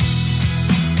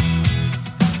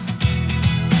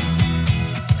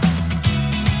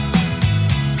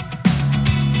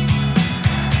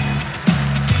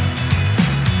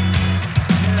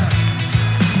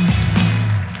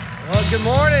 Well, good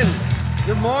morning.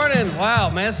 Good morning.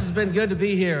 Wow, man, this has been good to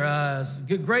be here. It's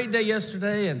a great day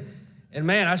yesterday, and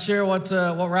man, I share what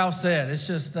Ralph said. It's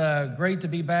just great to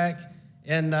be back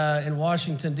in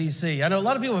Washington, D.C. I know a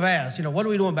lot of people have asked, what are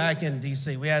we doing back in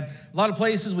D.C.? We had a lot of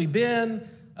places we've been,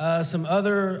 some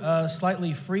other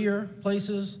slightly freer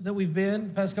places that we've been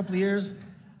the past couple of years.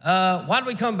 Why did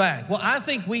we come back? Well, I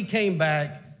think we came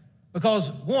back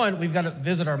because, one, we've got to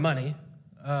visit our money.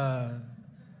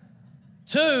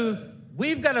 Two,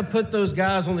 we've got to put those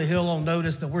guys on the Hill on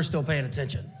notice that we're still paying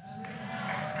attention.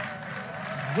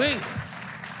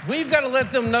 We've got to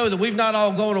let them know that we've not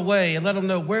all gone away and let them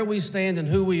know where we stand and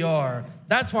who we are.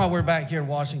 That's why we're back here in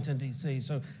Washington, D.C.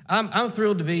 So I'm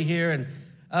thrilled to be here. And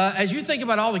as you think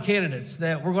about all the candidates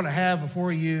that we're going to have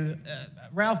before you,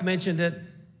 Ralph mentioned it,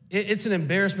 it's an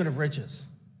embarrassment of riches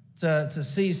to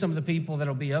see some of the people that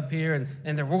will be up here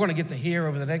and that we're going to get to hear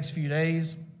over the next few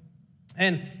days.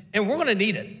 And we're going to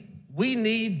need it. We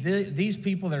need these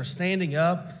people that are standing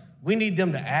up. We need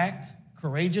them to act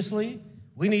courageously.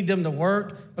 We need them to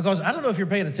work, because I don't know if you're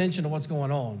paying attention to what's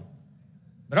going on,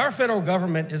 but our federal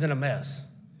government is in a mess.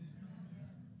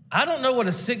 I don't know what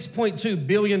a $6.2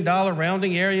 billion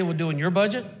rounding area would do in your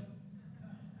budget,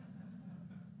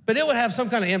 but it would have some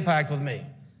kind of impact with me.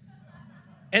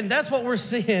 And that's what we're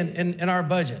seeing in our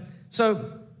budget.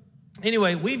 So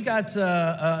anyway, we've got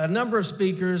a number of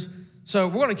speakers. So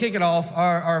we're going to kick it off.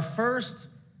 Our first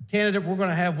candidate we're going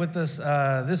to have with us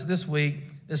this week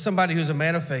is somebody who's a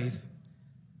man of faith.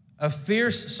 a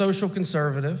fierce social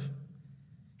conservative.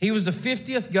 He was the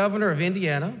 50th governor of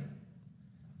Indiana,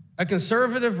 a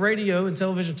conservative radio and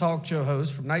television talk show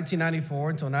host from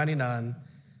 1994 until 99,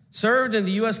 served in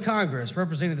the U.S. Congress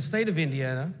representing the state of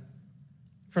Indiana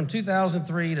from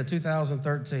 2003 to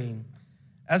 2013.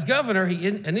 As governor, he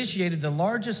initiated the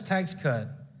largest tax cut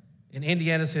in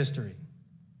Indiana's history.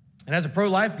 And as a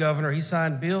pro-life governor, he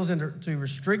signed bills to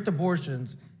restrict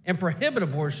abortions and prohibit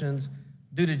abortions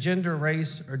due to gender,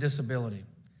 race, or disability.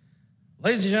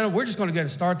 Ladies and gentlemen, we're just going to go ahead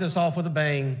and start this off with a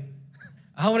bang.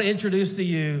 I want to introduce to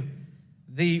you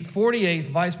the 48th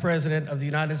Vice President of the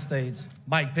United States,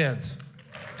 Mike Pence.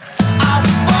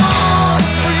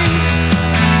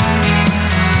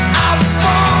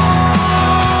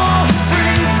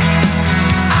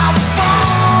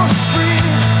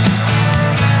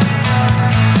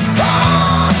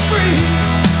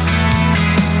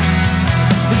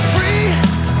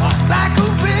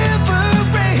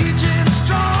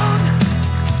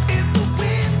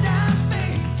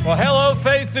 Well, hello,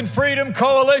 Faith and Freedom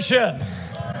Coalition.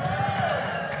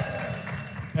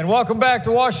 And welcome back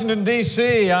to Washington,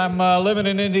 D.C. I'm living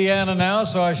in Indiana now,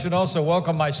 so I should also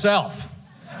welcome myself.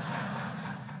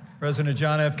 President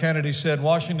John F. Kennedy said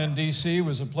Washington, D.C.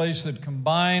 was a place that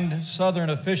combined Southern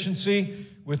efficiency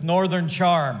with Northern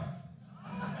charm.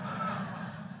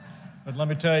 But let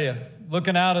me tell you,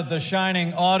 looking out at the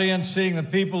shining audience, seeing the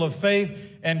people of faith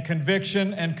and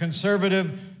conviction and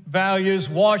conservative values,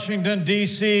 Washington,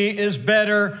 D.C. is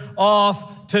better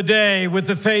off today with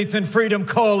the Faith and Freedom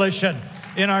Coalition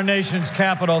in our nation's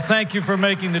capital. Thank you for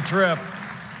making the trip.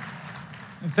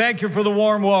 And thank you for the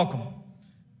warm welcome.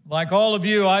 Like all of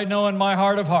you, I know in my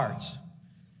heart of hearts,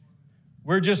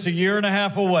 we're just a year and a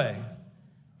half away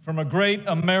from a great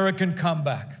American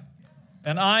comeback.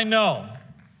 And I know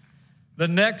the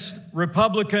next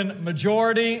Republican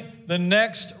majority, the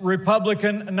next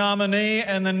Republican nominee,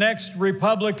 and the next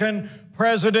Republican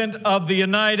President of the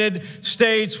United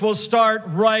States will start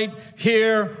right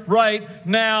here, right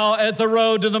now, at the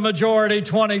road to the majority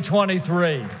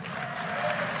 2023.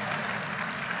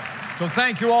 So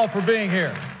thank you all for being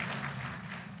here.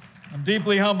 I'm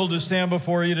deeply humbled to stand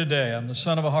before you today. I'm the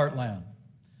son of a heartland,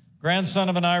 grandson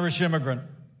of an Irish immigrant.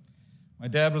 My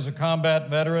dad was a combat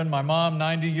veteran, my mom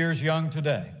 90 years young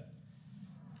today.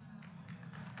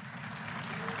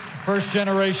 First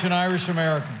generation Irish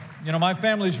American. You know, my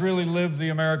family's really lived the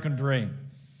American dream.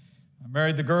 I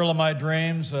married the girl of my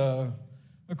dreams, a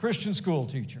Christian school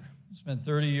teacher. Spent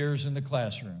 30 years in the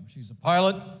classroom. She's a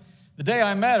pilot. The day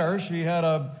I met her, she had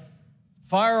a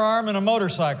firearm and a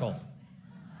motorcycle.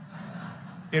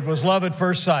 It was love at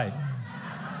first sight.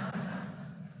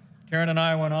 Karen and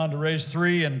I went on to raise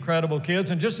 3 incredible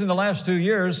kids, and just in the last 2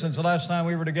 years, since the last time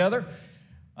we were together,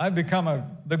 I've become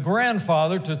the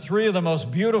grandfather to 3 of the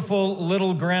most beautiful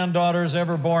little granddaughters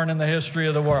ever born in the history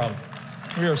of the world.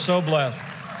 We are so blessed.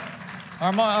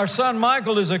 Our son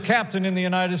Michael is a captain in the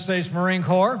United States Marine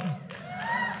Corps.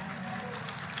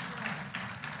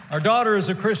 Our daughter is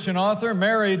a Christian author,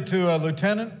 married to a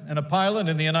lieutenant and a pilot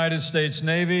in the United States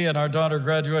Navy, and our daughter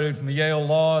graduated from Yale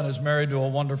Law and is married to a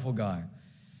wonderful guy.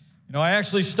 You know, I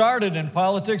actually started in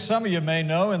politics, some of you may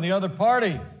know, in the other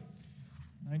party.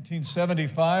 In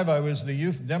 1975, I was the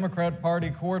Youth Democrat Party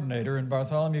coordinator in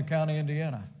Bartholomew County,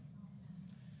 Indiana.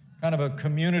 Kind of a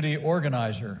community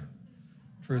organizer,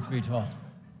 truth be told.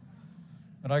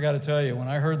 But I got to tell you, when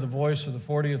I heard the voice of the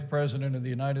 40th President of the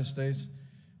United States,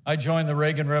 I joined the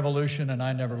Reagan Revolution and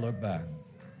I never looked back.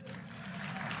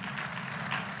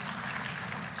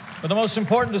 But the most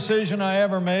important decision I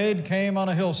ever made came on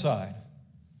a hillside.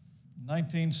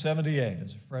 1978,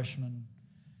 as a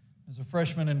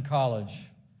freshman in college.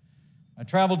 I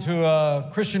traveled to a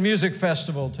Christian music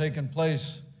festival taking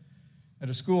place at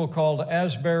a school called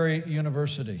Asbury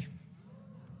University.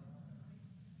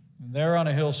 And there on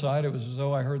a hillside, it was as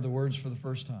though I heard the words for the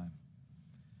first time.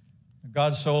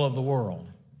 God so loved the world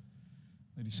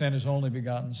that he sent his only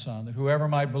begotten Son, that whoever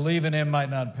might believe in him might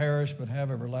not perish but have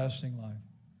everlasting life.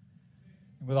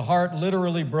 And with a heart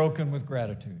literally broken with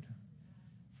gratitude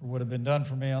for what had been done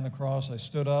for me on the cross, I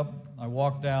stood up, I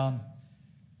walked down,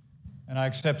 and I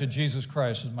accepted Jesus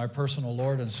Christ as my personal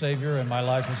Lord and Savior, and my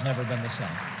life has never been the same.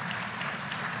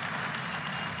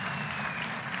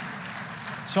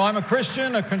 So I'm a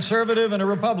Christian, a conservative, and a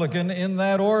Republican in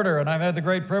that order, and I've had the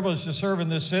great privilege to serve in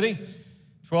this city.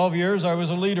 12 years I was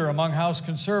a leader among House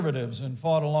conservatives and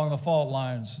fought along the fault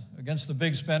lines against the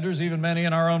big spenders, even many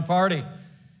in our own party.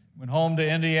 Went home to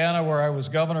Indiana, where I was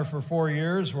governor for 4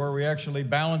 years, where we actually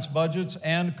balanced budgets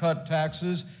and cut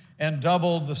taxes and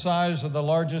doubled the size of the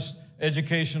largest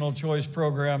educational choice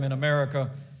program in America.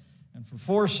 And And for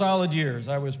 4 solid years,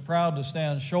 I was proud to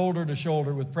stand shoulder to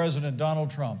shoulder with President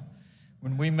Donald Trump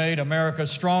when we made America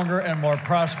stronger and more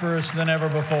prosperous than ever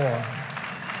before.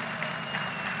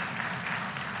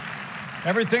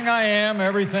 Everything I am,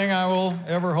 everything I will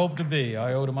ever hope to be,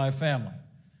 I owe to my family,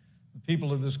 the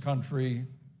people of this country,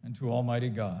 and to Almighty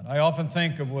God. I often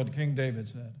think of what King David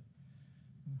said.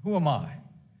 Who am I?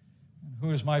 And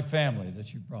who is my family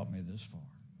that you brought me this far?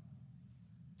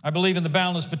 I believe in the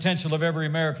boundless potential of every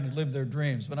American to live their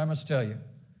dreams, but I must tell you,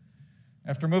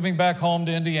 after moving back home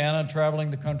to Indiana and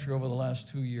traveling the country over the last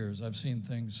 2 years, I've seen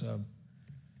things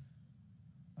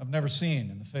I've never seen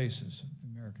in the faces of the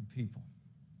American people.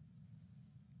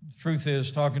 The truth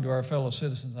is, talking to our fellow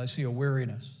citizens, I see a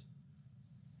weariness,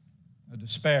 a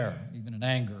despair, even an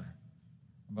anger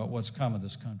about what's come of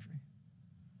this country.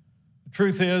 The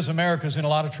truth is, America's in a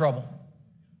lot of trouble.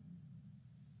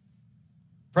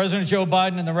 President Joe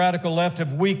Biden and the radical left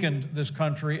have weakened this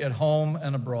country at home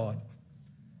and abroad.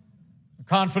 The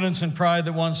confidence and pride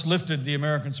that once lifted the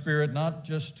American spirit not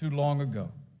just too long ago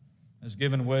has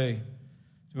given way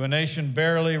to a nation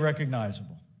barely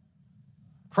recognizable.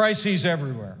 Crises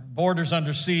everywhere, borders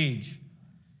under siege,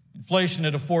 inflation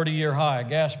at a 40-year high,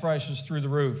 gas prices through the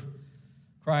roof,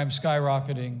 crime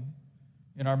skyrocketing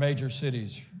in our major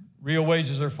cities. Real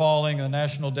wages are falling, and the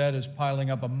national debt is piling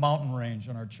up a mountain range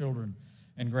on our children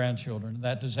and grandchildren. And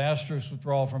that disastrous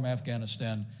withdrawal from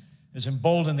Afghanistan has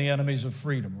emboldened the enemies of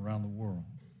freedom around the world.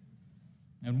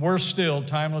 And worse still,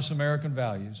 timeless American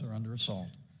values are under assault.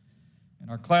 In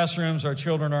our classrooms, our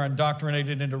children are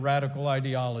indoctrinated into radical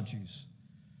ideologies,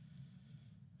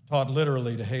 taught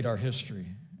literally to hate our history.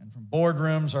 And from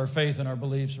boardrooms, our faith and our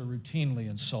beliefs are routinely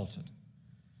insulted,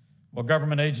 while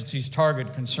government agencies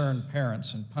target concerned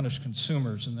parents and punish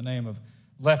consumers in the name of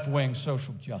left-wing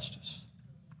social justice.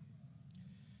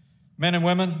 Men and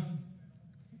women,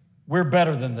 we're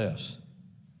better than this.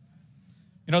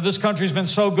 You know, this country's been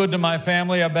so good to my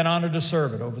family, I've been honored to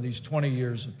serve it over these 20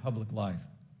 years of public life.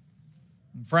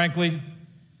 And frankly,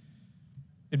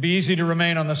 it'd be easy to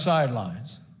remain on the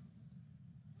sidelines.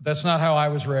 That's not how I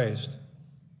was raised.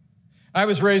 I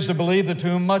was raised to believe that to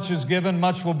whom much is given,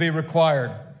 much will be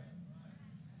required.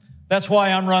 That's why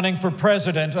I'm running for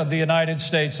President of the United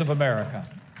States of America.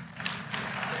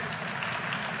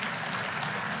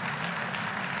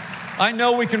 I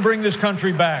know we can bring this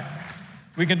country back.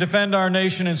 We can defend our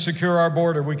nation and secure our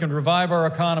border. We can revive our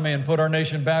economy and put our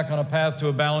nation back on a path to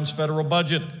a balanced federal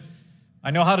budget. I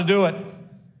know how to do it.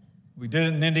 We did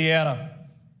it in Indiana.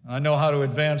 I know how to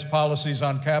advance policies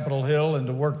on Capitol Hill and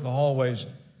to work the hallways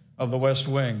of the West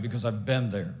Wing because I've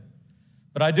been there.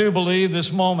 But I do believe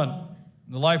this moment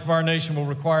in the life of our nation will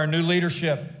require new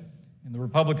leadership in the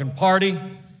Republican Party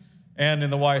and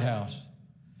in the White House.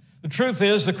 The truth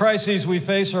is, the crises we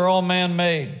face are all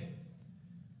man-made,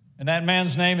 and that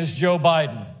man's name is Joe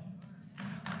Biden.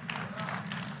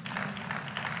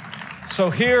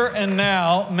 So here and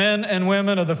now, men and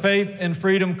women of the Faith and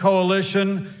Freedom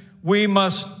Coalition, we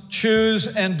must choose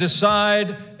and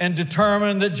decide and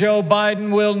determine that Joe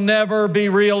Biden will never be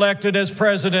reelected as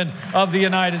President of the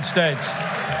United States.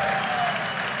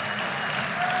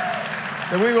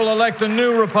 That we will elect a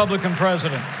new Republican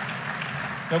president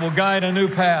that will guide a new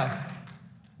path,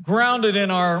 grounded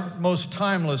in our most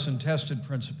timeless and tested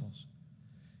principles.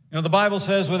 You know, the Bible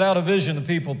says, without a vision, the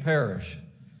people perish.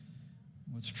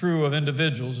 What's true of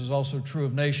individuals is also true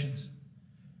of nations.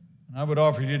 And I would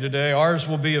offer you today, ours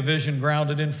will be a vision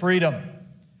grounded in freedom,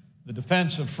 the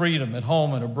defense of freedom at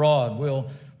home and abroad. We'll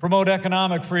promote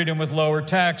economic freedom with lower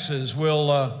taxes.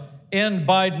 We'll end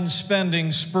Biden's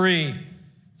spending spree,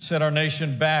 set our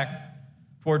nation back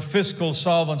toward fiscal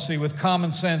solvency with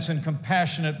common sense and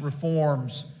compassionate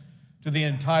reforms to the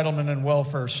entitlement and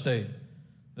welfare state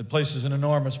that places an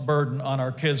enormous burden on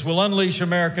our kids. We'll unleash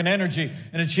American energy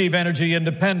and achieve energy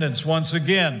independence once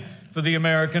again for the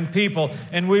American people.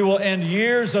 And we will end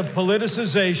years of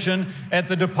politicization at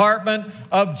the Department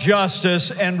of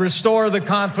Justice and restore the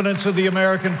confidence of the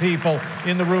American people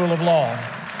in the rule of law.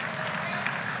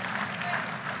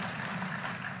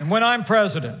 And when I'm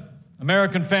president,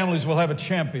 American families will have a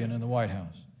champion in the White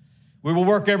House. We will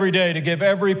work every day to give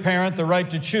every parent the right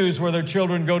to choose where their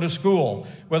children go to school,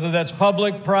 whether that's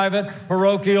public, private,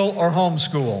 parochial, or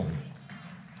homeschool.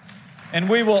 And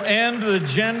we will end the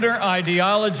gender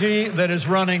ideology that is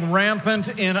running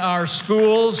rampant in our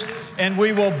schools, and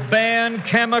we will ban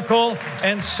chemical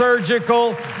and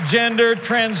surgical gender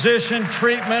transition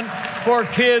treatment for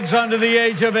kids under the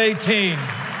age of 18.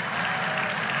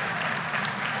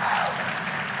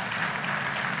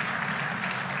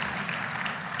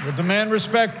 We'll demand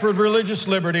respect for religious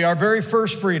liberty, our very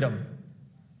first freedom,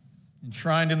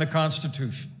 enshrined in the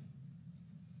Constitution.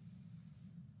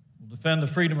 defend the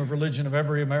freedom of religion of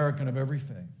every American of every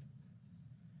faith.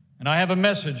 And I have a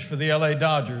message for the LA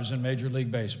Dodgers in Major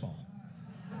League Baseball.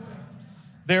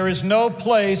 There is no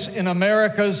place in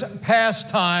America's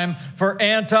pastime for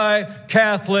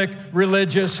anti-Catholic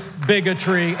religious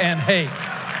bigotry and hate.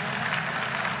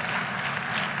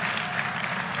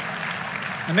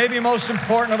 And maybe most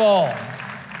important of all,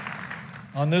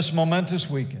 on this momentous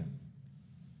weekend,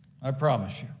 I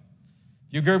promise you,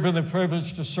 if you're given the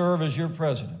privilege to serve as your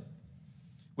president,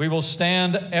 we will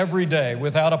stand every day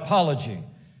without apology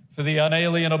for the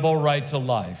unalienable right to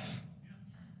life.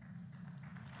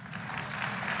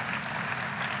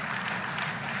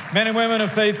 Men and women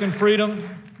of faith and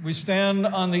freedom, we stand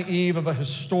on the eve of a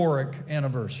historic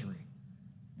anniversary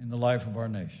in the life of our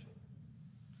nation.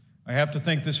 I have to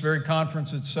think this very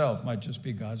conference itself might just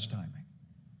be God's timing.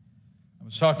 I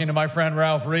was talking to my friend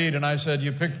Ralph Reed, and I said,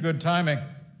 you picked good timing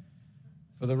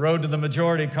for the Road to the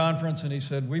Majority Conference, and he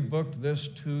said, we booked this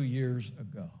 2 years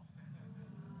ago.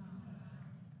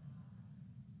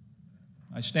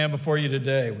 I stand before you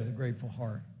today with a grateful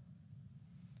heart.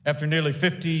 After nearly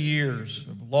 50 years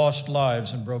of lost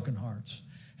lives and broken hearts,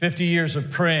 50 years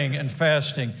of praying and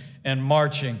fasting and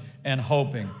marching and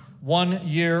hoping, 1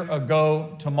 year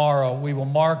ago tomorrow, we will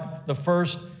mark the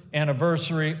first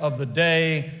anniversary of the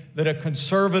day that a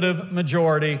conservative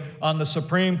majority on the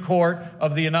Supreme Court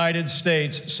of the United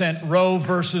States sent Roe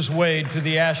versus Wade to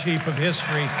the ash heap of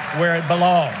history where it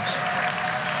belongs.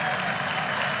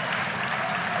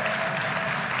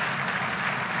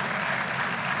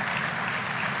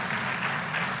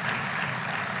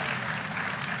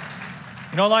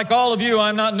 You know, like all of you,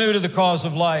 I'm not new to the cause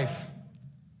of life.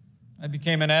 I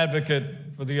became an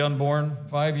advocate for the unborn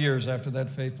 5 years after that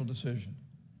fateful decision,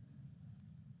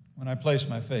 when I placed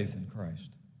my faith in Christ.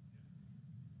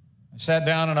 I sat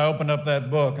down and I opened up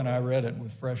that book and I read it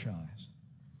with fresh eyes.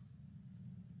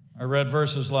 I read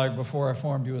verses like, before I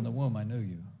formed you in the womb, I knew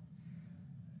you.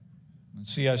 And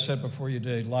see, I set before you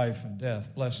today life and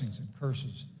death, blessings and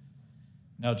curses.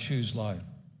 Now choose life.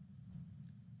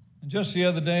 And just the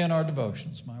other day in our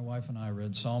devotions, my wife and I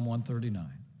read Psalm 139.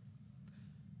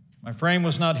 My frame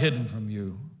was not hidden from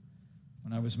you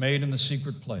when I was made in the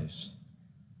secret place,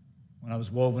 when I was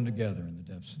woven together in the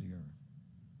depths of the earth.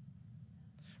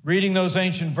 Reading those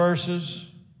ancient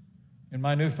verses in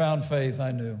my newfound faith,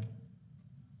 I knew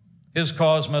his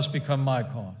cause must become my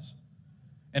cause.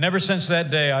 And ever since that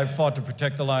day, I've fought to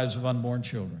protect the lives of unborn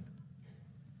children.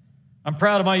 I'm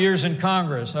proud of my years in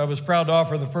Congress. I was proud to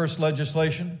offer the first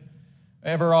legislation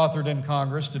ever authored in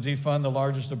Congress to defund the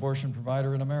largest abortion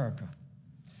provider in America.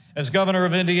 As governor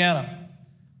of Indiana,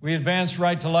 we advanced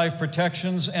right-to-life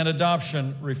protections and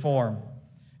adoption reform.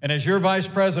 And as your vice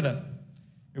president,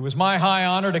 it was my high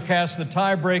honor to cast the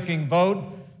tie-breaking vote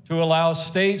to allow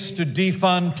states to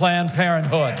defund Planned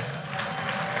Parenthood.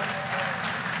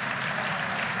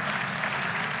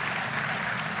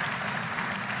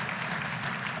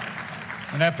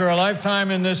 And after a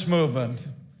lifetime in this movement,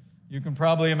 you can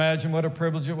probably imagine what a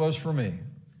privilege it was for me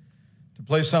to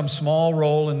play some small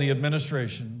role in the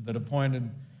administration that appointed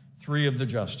 3 of the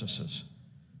justices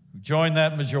who joined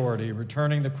that majority,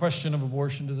 returning the question of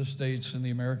abortion to the states and the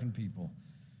American people,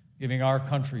 giving our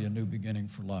country a new beginning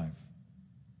for life.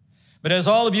 But as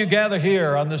all of you gather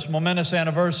here on this momentous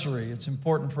anniversary, it's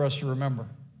important for us to remember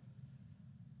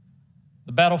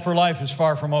the battle for life is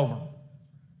far from over.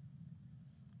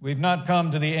 We've not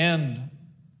come to the end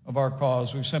of our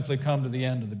cause. We've simply come to the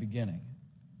end of the beginning.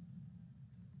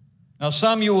 Now,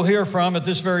 some you will hear from at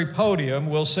this very podium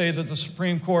will say that the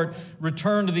Supreme Court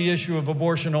returned the issue of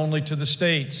abortion only to the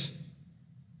states,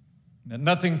 that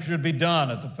nothing should be done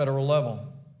at the federal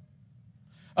level.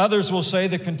 Others will say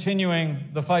that continuing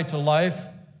the fight to life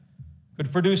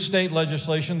could produce state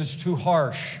legislation that's too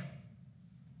harsh.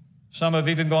 Some have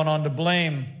even gone on to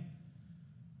blame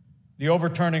the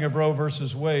overturning of Roe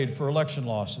versus Wade for election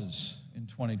losses in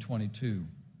 2022.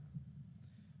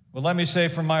 Well, let me say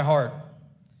from my heart,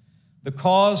 the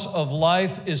cause of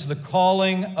life is the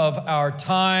calling of our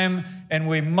time, and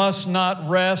we must not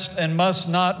rest and must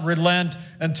not relent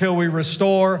until we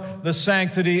restore the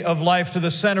sanctity of life to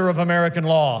the center of American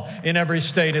law in every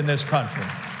state in this country.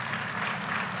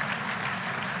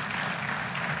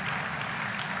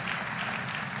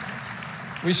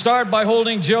 We start by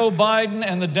holding Joe Biden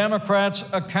and the Democrats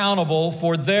accountable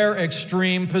for their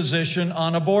extreme position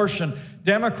on abortion.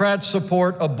 Democrats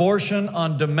support abortion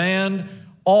on demand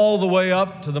all the way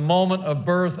up to the moment of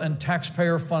birth and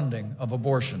taxpayer funding of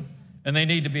abortion, and they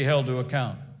need to be held to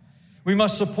account. We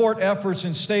must support efforts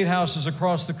in state houses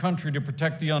across the country to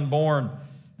protect the unborn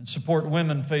and support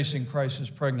women facing crisis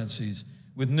pregnancies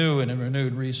with new and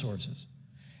renewed resources.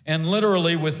 and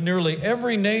literally with nearly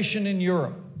every nation in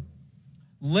Europe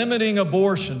limiting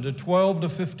abortion to 12 to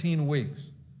 15 weeks.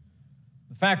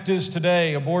 The fact is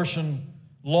today, abortion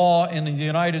law in the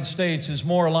United States is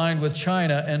more aligned with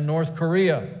China and North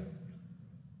Korea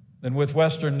than with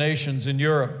Western nations in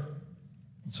Europe.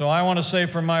 So I want to say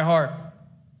from my heart,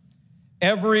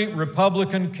 every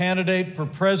Republican candidate for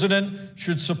president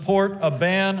should support a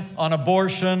ban on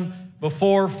abortion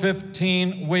before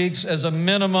 15 weeks as a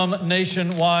minimum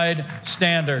nationwide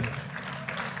standard.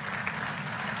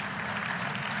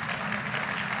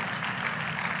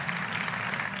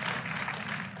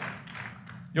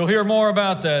 You'll hear more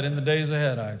about that in the days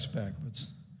ahead, I expect.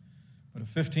 But a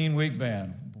 15-week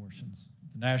ban of abortions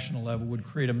at the national level would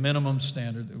create a minimum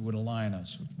standard that would align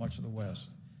us with much of the West,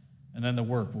 and then the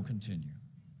work will continue.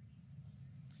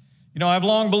 You know, I've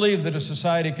long believed that a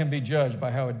society can be judged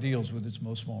by how it deals with its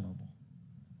most vulnerable: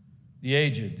 the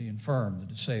aged, the infirm, the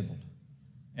disabled,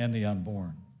 and the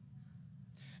unborn.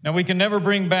 Now, we can never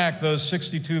bring back those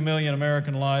 62 million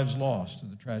American lives lost to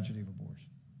the tragedy of abortion.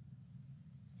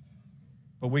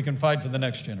 But we can fight for the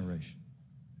next generation.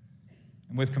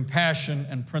 And with compassion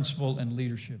and principle and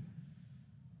leadership,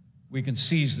 we can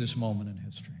seize this moment in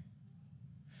history.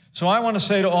 So I want to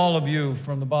say to all of you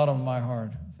from the bottom of my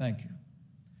heart, thank you.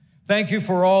 Thank you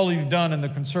for all you've done in the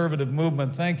conservative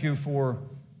movement. Thank you for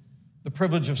the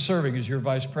privilege of serving as your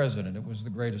vice president. It was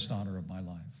the greatest honor of my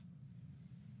life.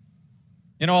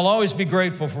 You know, I'll always be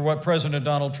grateful for what President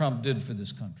Donald Trump did for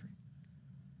this country.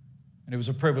 And it was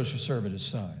a privilege to serve at his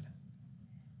side.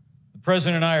 The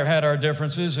President and I have had our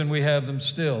differences, and we have them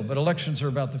still, but elections are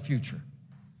about the future.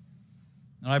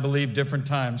 And I believe different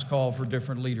times call for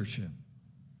different leadership.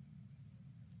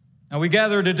 Now, we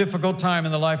gather at a difficult time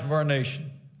in the life of our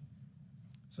nation.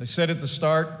 As I said at the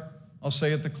start, I'll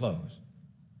say at the close.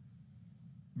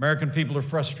 American people are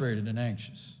frustrated and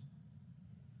anxious.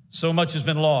 So much has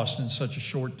been lost in such a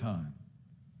short time.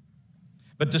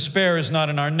 But despair is not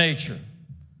in our nature.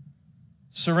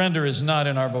 Surrender is not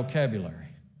in our vocabulary.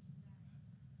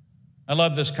 I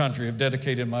love this country. I've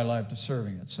dedicated my life to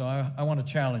serving it. So I want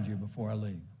to challenge you before I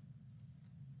leave.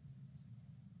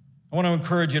 I want to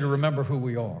encourage you to remember who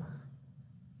we are.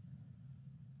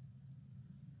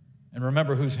 And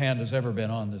remember whose hand has ever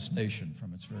been on this nation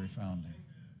from its very founding.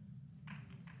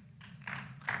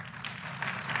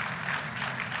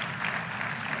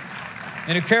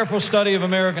 And a careful study of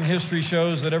American history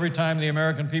shows that every time the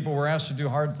American people were asked to do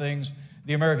hard things,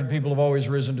 the American people have always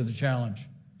risen to the challenge.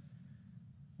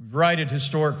 We've righted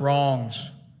historic wrongs.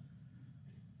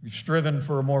 We've striven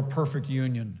for a more perfect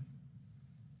union.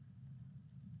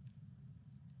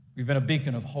 We've been a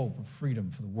beacon of hope, of freedom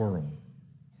for the world.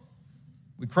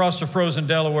 We crossed the frozen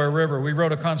Delaware River. We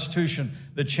wrote a constitution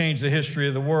that changed the history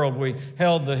of the world. We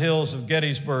held the hills of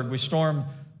Gettysburg. We stormed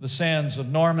the sands of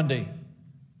Normandy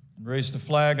and raised a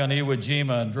flag on Iwo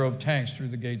Jima and drove tanks through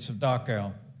the gates of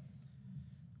Dachau.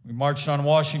 We marched on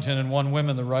Washington and won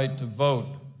women the right to vote,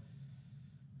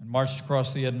 and marched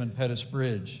across the Edmund Pettus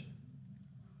Bridge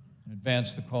and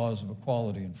advanced the cause of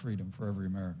equality and freedom for every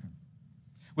American.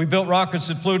 We built rockets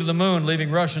that flew to the moon, leaving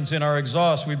Russians in our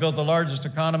exhaust. We built the largest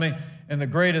economy and the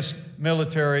greatest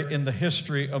military in the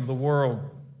history of the world.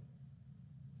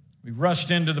 We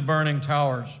rushed into the burning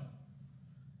towers,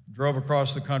 drove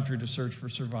across the country to search for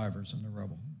survivors in the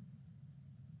rubble.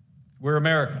 We're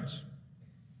Americans.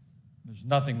 There's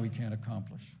nothing we can't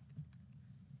accomplish.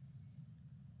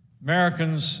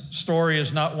 Americans' story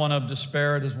is not one of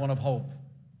despair, it is one of hope.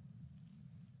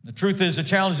 The truth is, the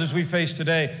challenges we face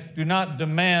today do not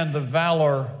demand the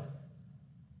valor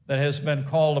that has been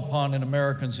called upon in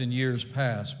Americans in years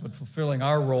past, but fulfilling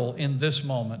our role in this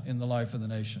moment in the life of the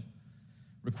nation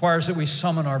requires that we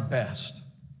summon our best,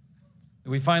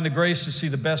 that we find the grace to see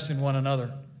the best in one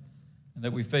another, and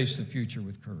that we face the future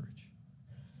with courage.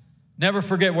 Never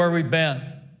forget where we've been.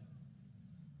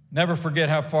 Never forget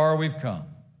how far we've come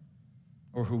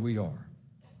or who we are.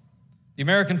 The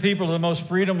American people are the most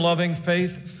freedom-loving,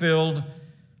 faith-filled,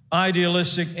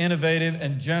 idealistic, innovative,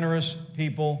 and generous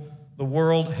people the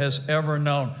world has ever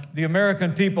known. The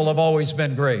American people have always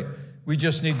been great. We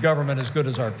just need government as good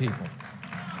as our people.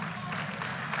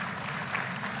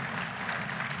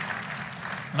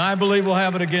 And I believe we'll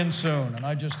have it again soon, and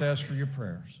I just ask for your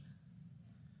prayers.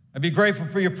 I'd be grateful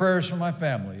for your prayers for my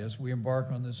family as we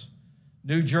embark on this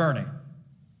new journey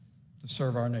to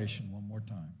serve our nation one more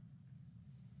time.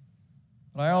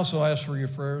 But I also ask for your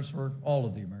prayers for all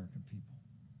of the American people.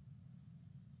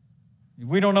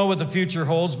 We don't know what the future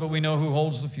holds, but we know who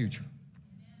holds the future.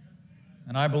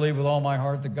 And I believe with all my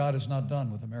heart that God is not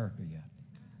done with America yet.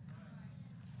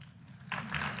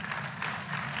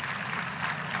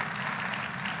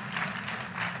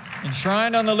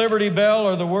 Enshrined on the Liberty Bell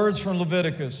are the words from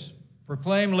Leviticus,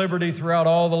 proclaim liberty throughout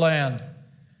all the land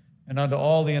and unto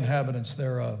all the inhabitants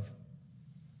thereof.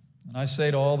 And I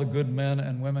say to all the good men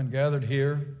and women gathered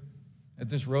here at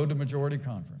this Road to Majority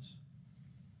Conference,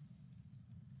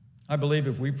 I believe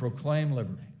if we proclaim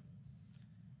liberty,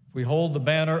 if we hold the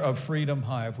banner of freedom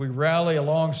high, if we rally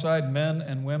alongside men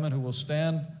and women who will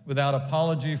stand without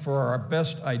apology for our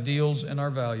best ideals and our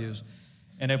values,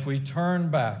 and if we turn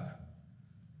back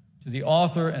to the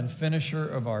author and finisher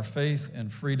of our faith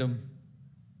and freedom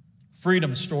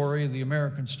story, the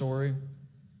American story,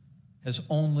 has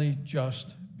only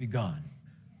just begun.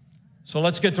 So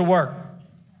let's get to work.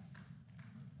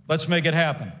 Let's make it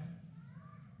happen.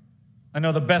 I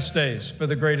know the best days for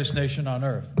the greatest nation on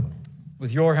earth,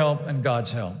 with your help and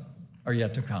God's help, are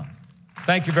yet to come.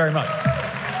 Thank you very much.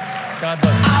 God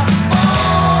bless you. God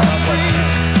bless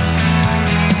you.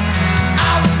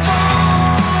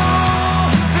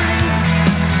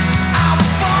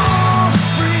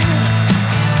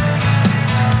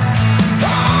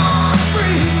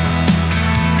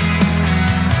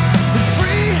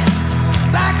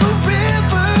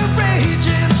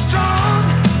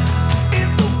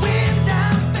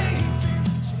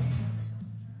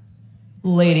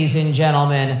 Ladies and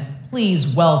gentlemen,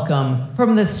 please welcome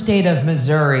from the state of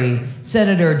Missouri,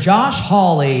 Senator Josh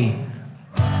Hawley.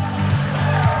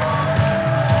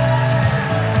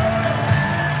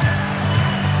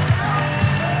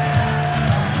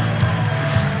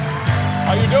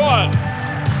 How you doing?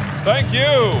 Thank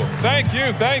you, thank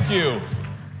you, thank you.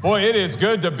 Boy, it is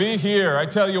good to be here. I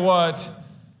tell you what,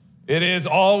 it is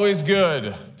always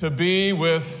good to be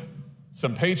with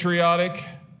some patriotic,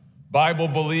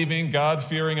 Bible-believing,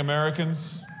 God-fearing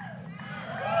Americans,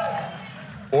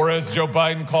 or as Joe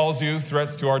Biden calls you,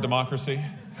 threats to our democracy.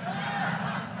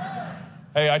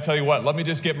 Hey, I tell you what, let me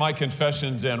just get my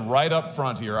confessions in right up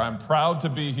front here. I'm proud to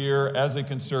be here as a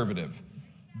conservative,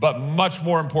 but much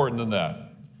more important than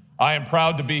that, I am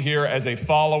proud to be here as a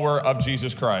follower of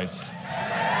Jesus Christ.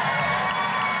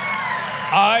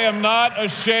 I am not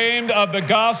ashamed of the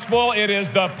gospel. It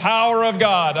is the power of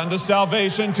God unto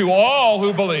salvation to all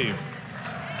who believe.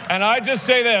 And I just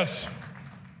say this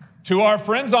to our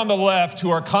friends on the left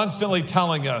who are constantly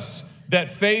telling us that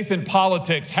faith and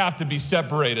politics have to be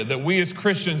separated, that we as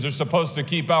Christians are supposed to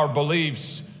keep our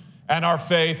beliefs and our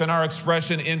faith and our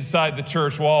expression inside the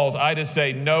church walls. I just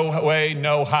say no way,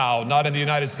 no how, not in the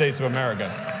United States of America.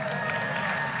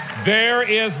 There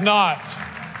is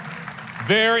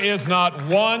not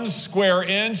 1 square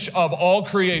inch of all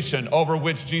creation over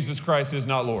which Jesus Christ is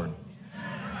not Lord.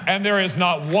 And there is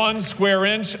not 1 square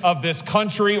inch of this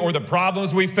country or the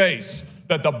problems we face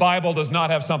that the Bible does not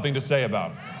have something to say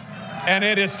about. And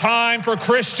it is time for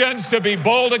Christians to be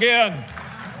bold again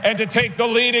and to take the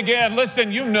lead again.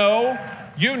 Listen, you know,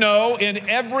 in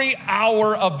every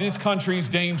hour of this country's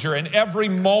danger, in every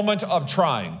moment of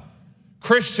trying,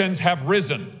 Christians have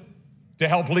risen to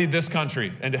help lead this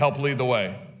country and to help lead the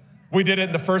way. We did it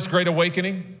in the First Great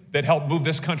Awakening that helped move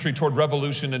this country toward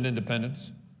revolution and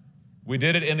independence. We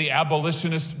did it in the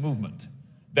abolitionist movement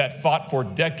that fought for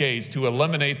decades to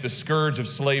eliminate the scourge of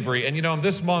slavery. And you know, in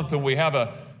this month, when we have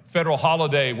a federal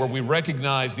holiday where we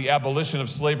recognize the abolition of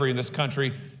slavery in this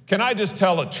country, can I just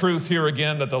tell a truth here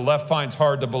again that the left finds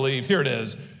hard to believe? Here it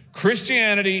is.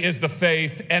 Christianity is the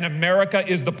faith and America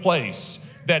is the place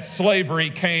that slavery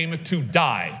came to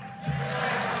die.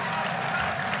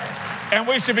 And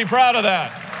we should be proud of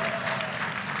that.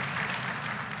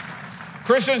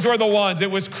 Christians were the ones.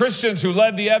 It was Christians who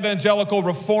led the evangelical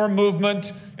reform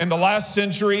movement in the last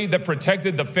century that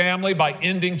protected the family by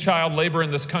ending child labor in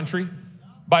this country,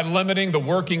 by limiting the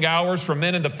working hours for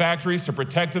men in the factories to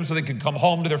protect them so they could come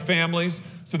home to their families,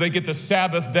 so they get the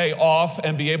Sabbath day off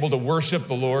and be able to worship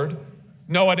the Lord.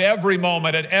 No, at every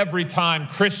moment, at every time,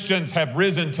 Christians have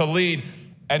risen to lead,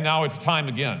 and now it's time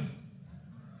again.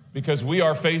 Because we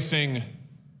are facing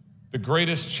the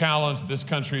greatest challenge this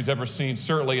country has ever seen,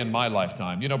 certainly in my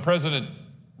lifetime. You know, President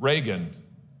Reagan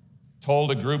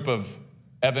told a group of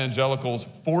evangelicals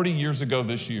 40 years ago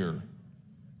this year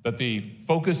that the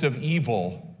focus of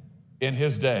evil in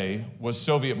his day was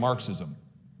Soviet Marxism.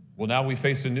 Well, now we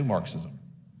face a new Marxism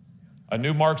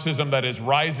that is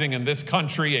rising in this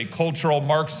country, a cultural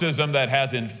Marxism that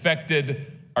has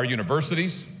infected our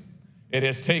universities. It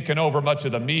has taken over much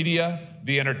of the media,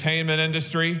 the entertainment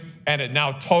industry, and it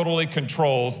now totally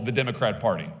controls the Democrat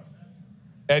Party.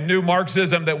 A new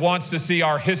Marxism that wants to see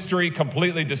our history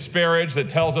completely disparaged, that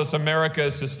tells us America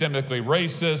is systemically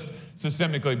racist,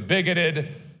 systemically bigoted,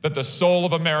 that the soul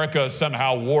of America is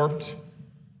somehow warped.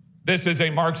 This is a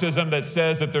Marxism that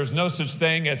says that there's no such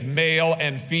thing as male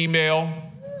and female,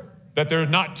 that there's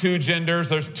not two genders,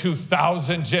 there's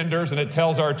 2,000 genders, and it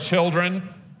tells our children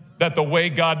that the way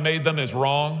God made them is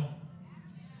wrong.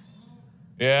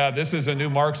 Yeah, this is a new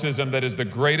Marxism that is the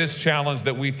greatest challenge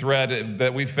that we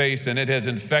face, and it has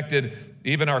infected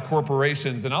even our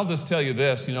corporations. And I'll just tell you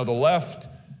this, the left,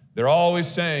 they're always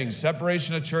saying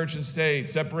separation of church and state,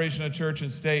 separation of church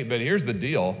and state. But here's the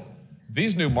deal.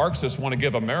 These new Marxists want to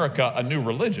give America a new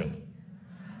religion.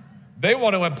 They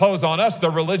want to impose on us the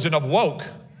religion of woke.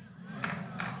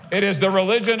 It is the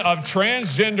religion of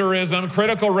transgenderism,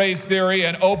 critical race theory,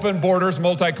 and open borders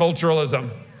multiculturalism.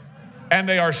 And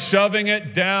they are shoving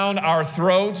it down our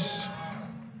throats.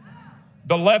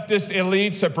 The leftist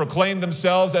elites have proclaimed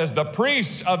themselves as the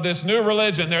priests of this new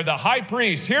religion. They're the high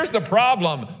priests. Here's the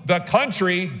problem. The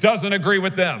country doesn't agree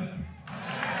with them.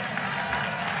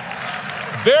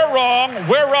 They're wrong,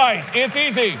 we're right. It's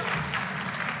easy.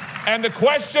 And the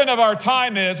question of our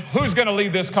time is, who's going to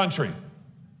lead this country?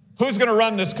 Who's going to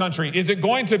run this country? Is it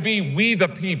going to be we the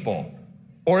people?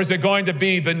 Or is it going to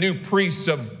be the new priests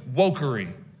of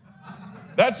wokery?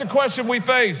 That's the question we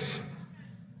face.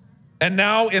 And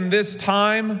now in this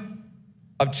time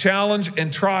of challenge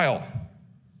and trial,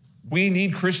 we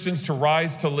need Christians to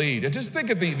rise to lead. And just think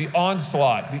of the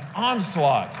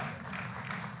onslaught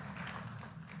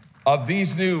of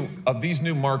these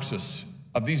new Marxists,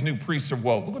 of these new priests of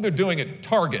woke. Look what they're doing at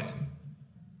Target,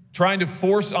 trying to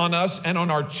force on us and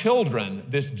on our children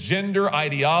this gender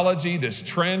ideology, this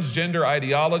transgender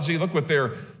ideology. Look what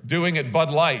they're doing at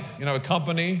Bud Light, a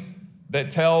company that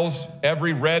tells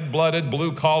every red-blooded,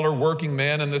 blue-collar working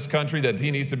man in this country that he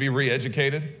needs to be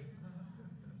re-educated.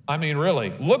 I mean,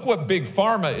 really, look what Big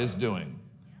Pharma is doing.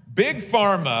 Big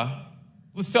Pharma,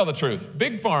 let's tell the truth,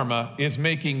 Big Pharma is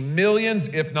making millions,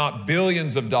 if not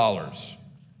billions of dollars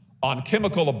on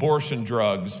chemical abortion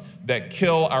drugs that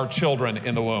kill our children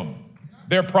in the womb.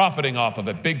 They're profiting off of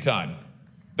it big time.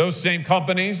 Those same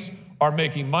companies are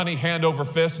making money hand over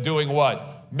fist doing what?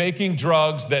 Making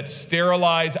drugs that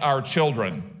sterilize our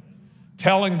children,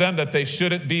 telling them that they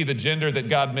shouldn't be the gender that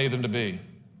God made them to be.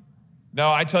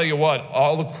 Now, I tell you what,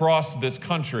 all across this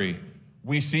country,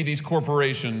 we see these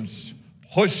corporations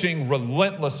pushing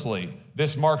relentlessly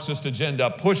this Marxist agenda,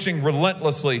 pushing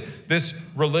relentlessly this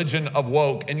religion of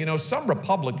woke. And some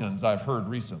Republicans I've heard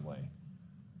recently,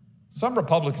 some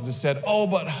Republicans have said, oh,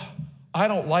 but I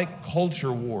don't like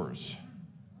culture wars.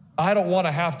 I don't want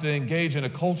to have to engage in a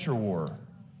culture war.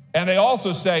 And they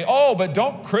also say, oh, but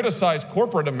don't criticize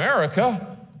corporate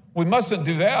America. We mustn't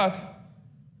do that.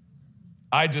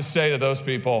 I just say to those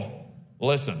people,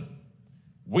 listen,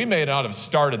 we may not have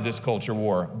started this culture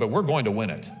war, but we're going to win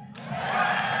it.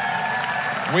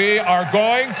 We are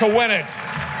going to win it.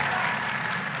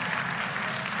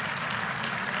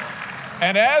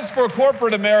 And as for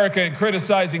corporate America and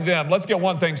criticizing them, let's get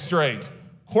one thing straight.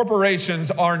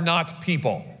 Corporations are not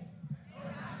people.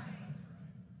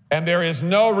 And there is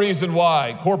no reason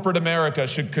why corporate America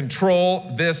should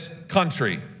control this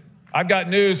country. I've got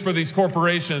news for these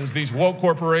corporations, these woke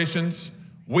corporations.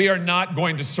 We are not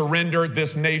going to surrender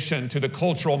this nation to the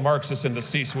cultural Marxists in the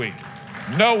C-suite.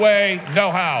 No way, no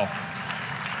how.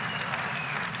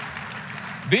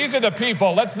 These are the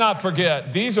people, let's not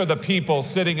forget, these are the people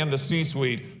sitting in the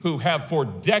C-suite who have for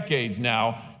decades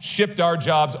now shipped our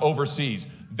jobs overseas.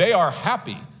 They are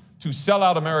happy to sell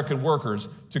out American workers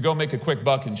to go make a quick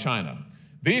buck in China.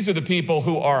 These are the people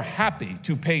who are happy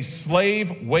to pay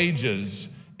slave wages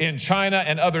in China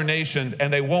and other nations,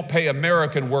 and they won't pay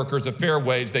American workers a fair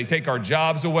wage. They take our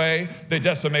jobs away, they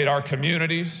decimate our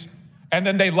communities, and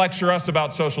then they lecture us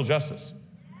about social justice.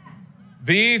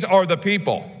 These are the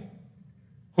people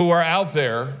who are out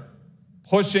there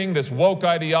pushing this woke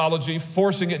ideology,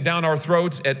 forcing it down our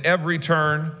throats at every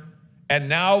turn, and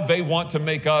now they want to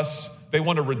make us, they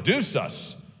want to reduce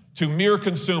us to mere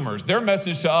consumers. Their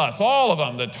message to us, all of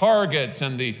them, the Targets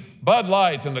and the Bud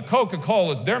Lights and the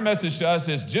Coca-Colas, their message to us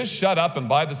is just shut up and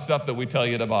buy the stuff that we tell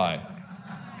you to buy.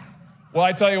 Well,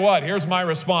 I tell you what, here's my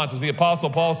response. As the Apostle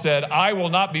Paul said, I will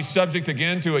not be subject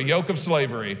again to a yoke of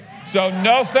slavery. So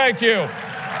no, thank you.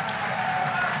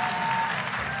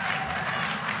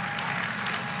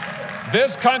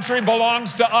 This country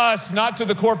belongs to us, not to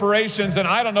the corporations, and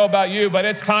I don't know about you, but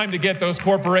it's time to get those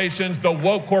corporations, the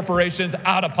woke corporations,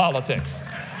 out of politics.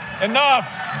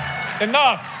 Enough,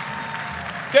 enough.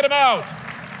 Get them out.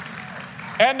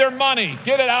 And their money,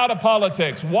 get it out of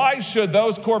politics. Why should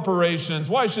those corporations,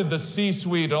 why should the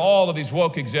C-suite and all of these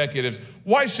woke executives,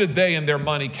 why should they and their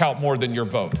money count more than your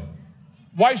vote?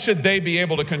 Why should they be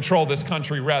able to control this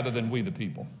country rather than we the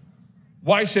people?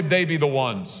 Why should they be the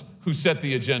ones who set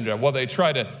the agenda? Well, they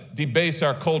try to debase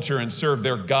our culture and serve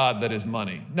their God that is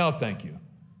money. No, thank you.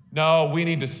 No, we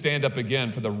need to stand up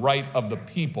again for the right of the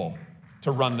people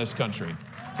to run this country,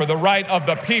 for the right of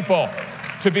the people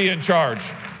to be in charge.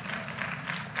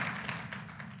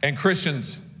 And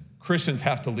Christians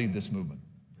have to lead this movement.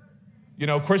 You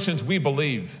know, Christians, we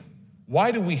believe.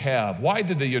 Why did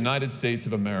the United States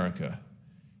of America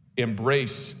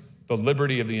embrace the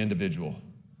liberty of the individual?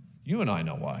 You and I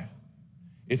know why.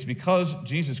 It's because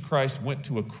Jesus Christ went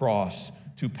to a cross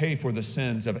to pay for the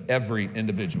sins of every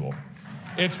individual.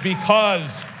 It's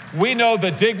because we know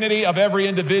the dignity of every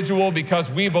individual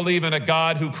because we believe in a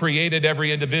God who created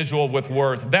every individual with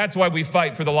worth. That's why we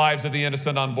fight for the lives of the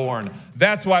innocent unborn.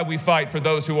 That's why we fight for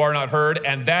those who are not heard,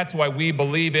 and that's why we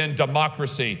believe in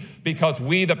democracy, because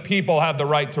we the people have the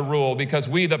right to rule, because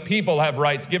we the people have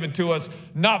rights given to us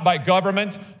not by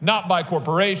government, not by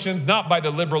corporations, not by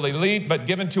the liberal elite, but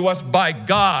given to us by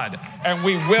God, and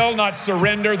we will not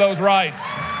surrender those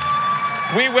rights.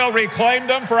 We will reclaim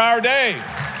them for our day.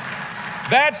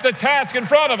 That's the task in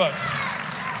front of us.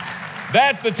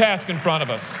 That's the task in front of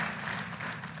us.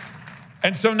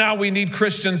 And so now we need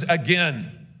Christians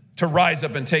again to rise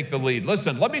up and take the lead.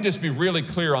 Listen, let me just be really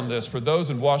clear on this for those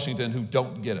in Washington who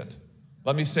don't get it.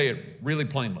 Let me say it really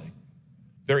plainly.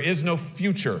 There is no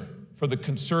future for the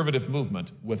conservative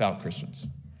movement without Christians.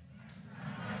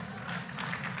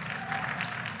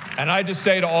 And I just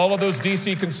say to all of those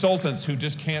DC consultants who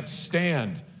just can't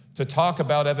stand to talk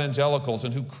about evangelicals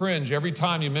and who cringe every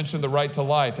time you mention the right to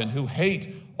life and who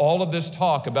hate all of this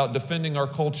talk about defending our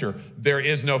culture, there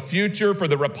is no future for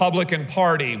the Republican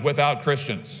Party without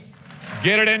Christians.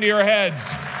 Get it into your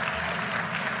heads.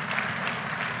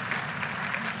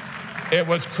 It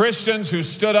was Christians who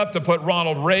stood up to put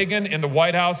Ronald Reagan in the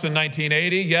White House in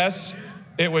 1980, yes.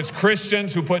 It was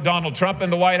Christians who put Donald Trump in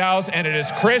the White House, and it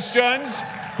is Christians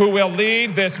who will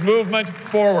lead this movement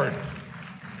forward.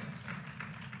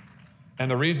 And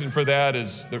the reason for that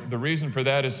is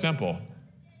simple.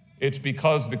 It's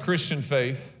because the Christian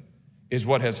faith is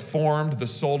what has formed the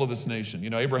soul of this nation. You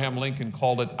know, Abraham Lincoln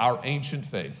called it our ancient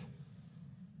faith.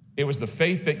 It was the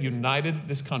faith that united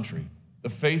this country, the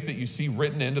faith that you see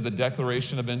written into the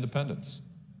Declaration of Independence,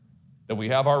 that we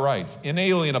have our rights,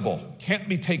 inalienable, can't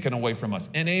be taken away from us,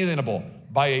 inalienable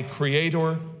by a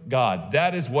creator God.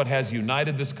 That is what has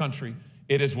united this country.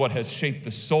 It is what has shaped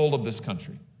the soul of this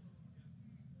country.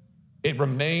 It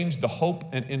remains the hope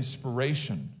and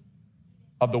inspiration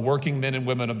of the working men and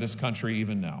women of this country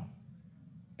even now.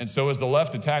 And so as the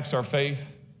left attacks our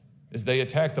faith, as they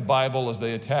attack the Bible, as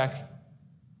they attack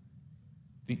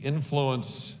the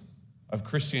influence of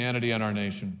Christianity in our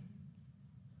nation,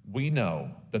 we know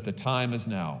that the time is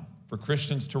now for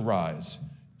Christians to rise,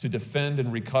 to defend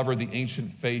and recover the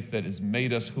ancient faith that has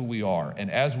made us who we are.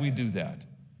 And as we do that,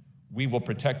 we will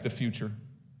protect the future,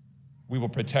 we will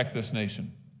protect this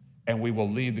nation, and we will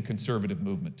lead the conservative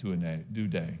movement to a new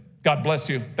day. God bless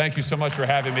you. Thank you so much for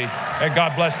having me. And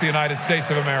God bless the United States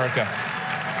of America.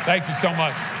 Thank you so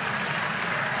much.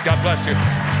 God bless you.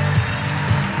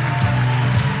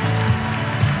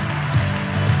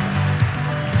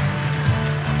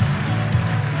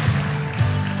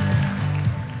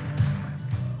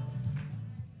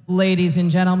 Ladies and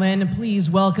gentlemen, please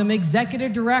welcome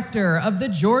Executive Director of the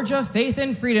Georgia Faith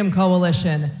and Freedom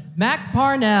Coalition, Mac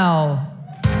Parnell.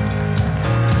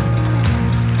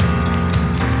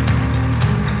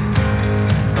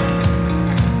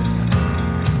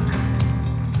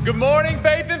 Good morning,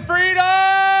 Faith and Freedom!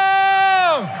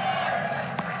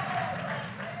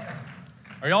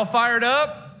 Are y'all fired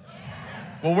up?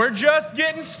 Well, we're just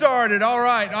getting started. All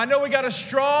right. I know we got a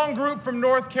strong group from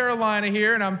North Carolina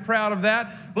here, and I'm proud of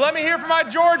that. But let me hear from my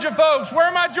Georgia folks. Where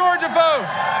are my Georgia folks?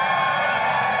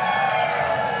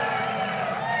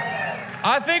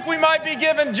 I think we might be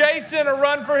giving Jason a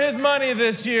run for his money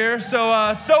this year.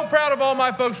 So proud of all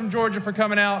my folks from Georgia for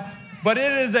coming out. But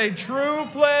it is a true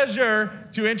pleasure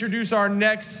to introduce our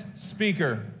next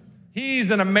speaker. He's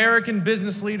an American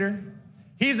business leader.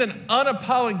 He's an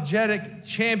unapologetic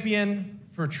champion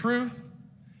for truth.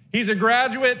 He's a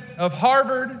graduate of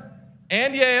Harvard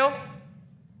and Yale,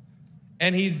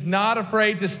 and he's not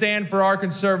afraid to stand for our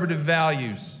conservative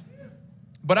values.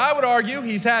 But I would argue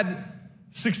he's had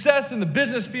success in the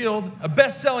business field, a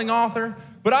best-selling author,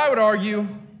 but I would argue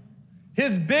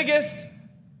his biggest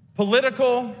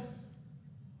political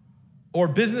or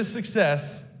business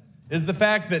success is the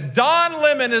fact that Don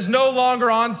Lemon is no longer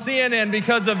on CNN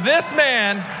because of this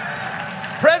man,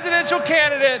 presidential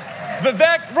candidate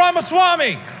Vivek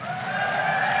Ramaswamy.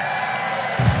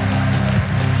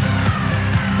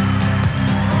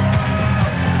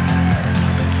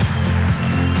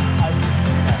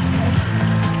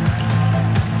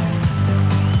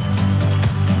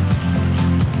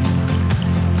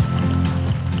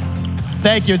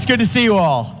 Thank you. It's good to see you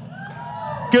all.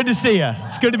 Good to see you.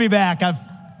 It's good to be back. I've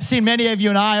seen many of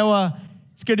you in Iowa.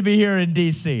 It's good to be here in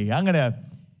D.C. I'm going to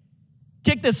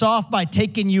kick this off by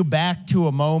taking you back to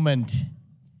a moment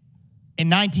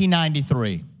in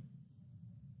 1993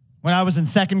 when I was in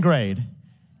second grade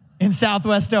in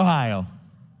Southwest Ohio.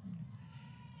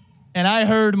 And I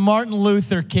heard Martin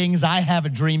Luther King's I Have a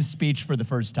Dream speech for the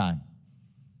first time.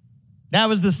 That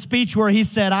was the speech where he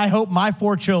said, I hope my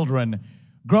 4 children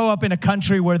grow up in a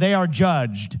country where they are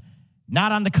judged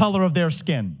not on the color of their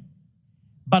skin,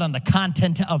 but on the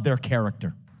content of their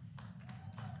character.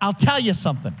 I'll tell you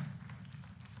something.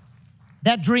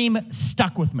 That dream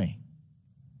stuck with me.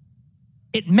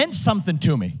 It meant something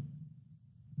to me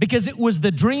because it was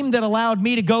the dream that allowed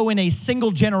me to go in a single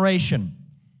generation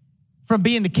from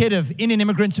being the kid of Indian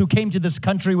immigrants who came to this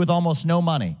country with almost no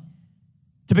money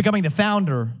to becoming the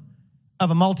founder of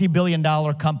a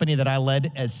multi-billion-dollar company that I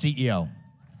led as CEO.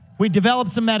 We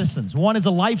developed some medicines. One is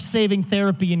a life-saving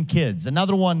therapy in kids.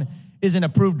 Another one is an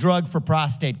approved drug for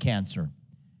prostate cancer.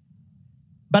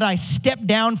 But I stepped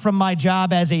down from my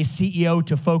job as a CEO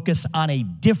to focus on a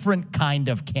different kind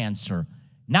of cancer.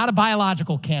 Not a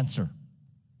biological cancer,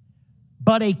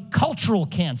 but a cultural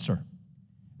cancer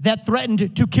that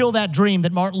threatened to kill that dream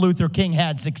that Martin Luther King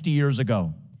had 60 years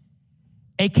ago.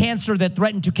 A cancer that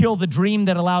threatened to kill the dream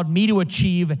that allowed me to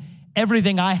achieve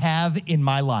everything I have in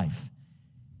my life.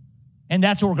 And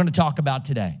that's what we're going to talk about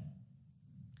today.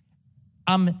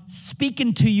 I'm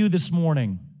speaking to you this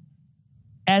morning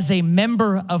as a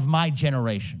member of my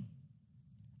generation.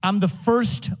 I'm the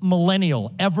first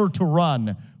millennial ever to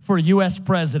run for U.S.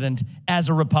 president as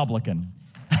a Republican.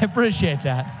 I appreciate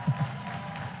that.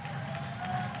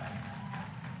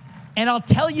 And I'll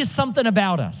tell you something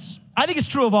about us. I think it's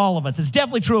true of all of us. It's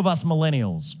definitely true of us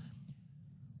millennials.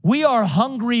 We are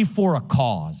hungry for a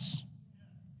cause.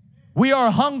 We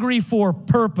are hungry for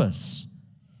purpose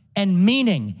and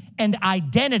meaning and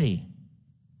identity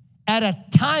at a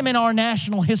time in our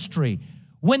national history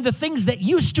when the things that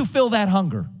used to fill that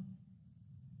hunger,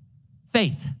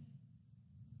 faith,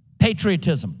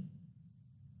 patriotism,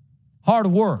 hard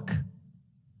work,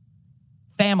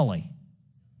 family,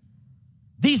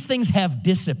 these things have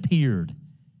disappeared.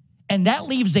 And that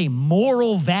leaves a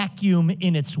moral vacuum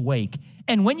in its wake.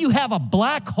 And when you have a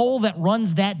black hole that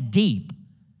runs that deep,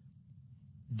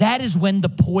 that is when the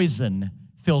poison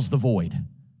fills the void.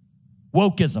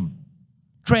 Wokeism,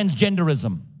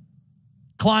 transgenderism,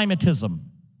 climatism,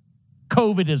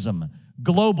 COVIDism,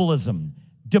 globalism,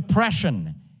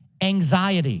 depression,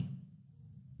 anxiety,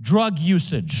 drug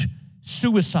usage,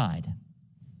 suicide.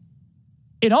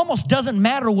 It almost doesn't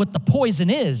matter what the poison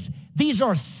is. These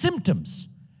are symptoms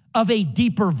of a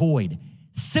deeper void,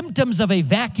 symptoms of a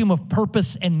vacuum of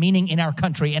purpose and meaning in our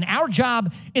country. And our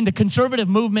job in the conservative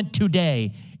movement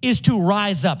today is to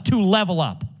rise up, to level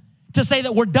up, to say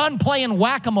that we're done playing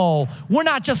whack-a-mole. We're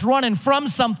not just running from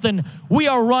something, we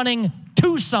are running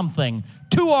to something,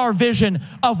 to our vision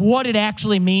of what it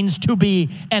actually means to be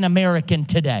an American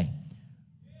today.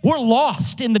 We're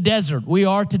lost in the desert. We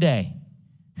are today.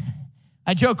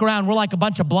 I joke around, we're like a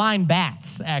bunch of blind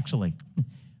bats, actually,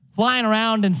 flying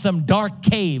around in some dark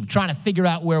cave trying to figure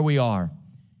out where we are.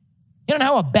 You know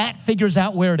how a bat figures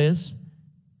out where it is?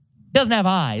 Doesn't have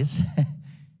eyes,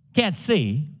 can't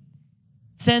see,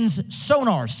 sends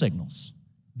sonar signals,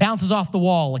 bounces off the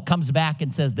wall, it comes back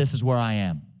and says, this is where I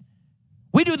am.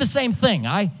 We do the same thing.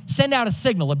 I send out a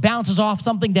signal, it bounces off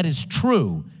something that is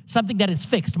true, something that is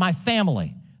fixed, my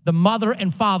family, the mother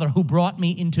and father who brought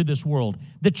me into this world,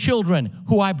 the children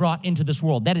who I brought into this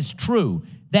world. That is true.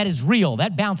 That is real.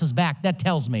 That bounces back. That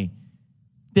tells me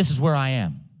this is where I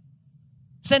am.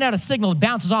 Send out a signal. It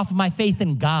bounces off of my faith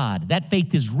in God. That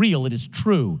faith is real. It is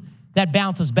true. That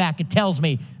bounces back. It tells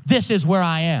me this is where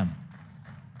I am.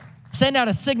 Send out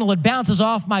a signal. It bounces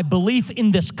off my belief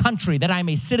in this country, that I'm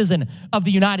a citizen of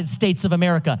the United States of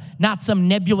America, not some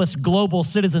nebulous global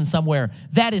citizen somewhere.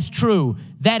 That is true.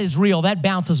 That is real. That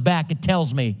bounces back. It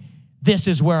tells me this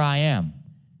is where I am.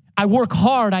 I work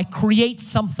hard. I create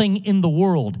something in the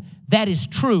world. That is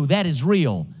true. That is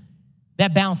real.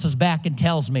 That bounces back and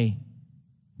tells me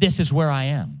this is where I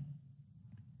am.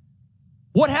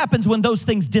 What happens when those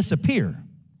things disappear?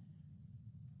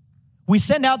 We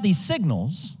send out these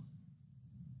signals,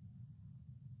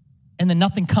 and then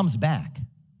nothing comes back.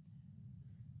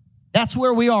 That's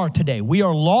where we are today. We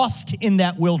are lost in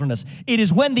that wilderness. It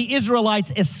is when the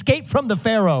Israelites escape from the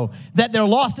Pharaoh that they're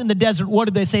lost in the desert. What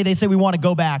did they say? They say, we want to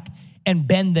go back and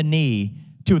bend the knee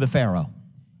to the Pharaoh.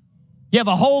 You have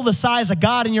a hole the size of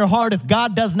God in your heart. If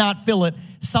God does not fill it,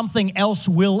 something else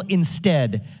will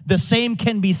instead. The same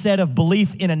can be said of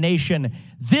belief in a nation.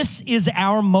 This is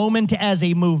our moment as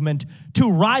a movement to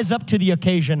rise up to the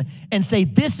occasion and say,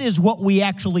 this is what we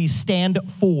actually stand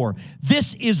for.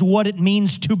 This is what it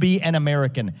means to be an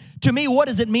American. To me, what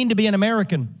does it mean to be an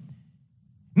American?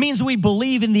 It means we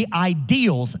believe in the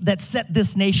ideals that set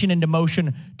this nation into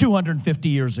motion 250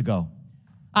 years ago.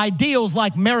 Ideals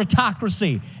like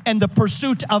meritocracy and the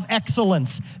pursuit of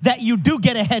excellence, that you do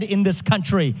get ahead in this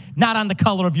country, not on the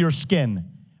color of your skin,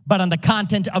 but on the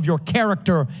content of your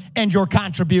character and your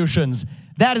contributions.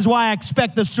 That is why I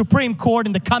expect the Supreme Court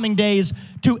in the coming days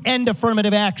to end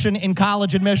affirmative action in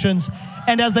college admissions.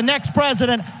 And as the next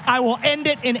president, I will end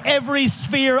it in every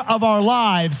sphere of our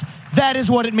lives. That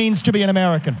is what it means to be an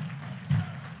American.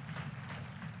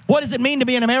 What does it mean to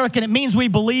be an American? It means we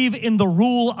believe in the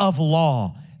rule of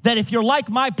law. That if you're like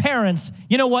my parents,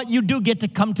 you know what? You do get to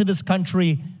come to this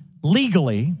country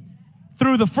legally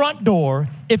through the front door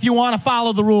if you want to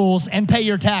follow the rules and pay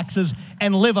your taxes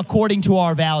and live according to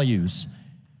our values.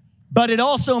 But it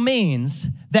also means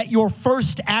that your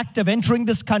first act of entering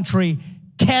this country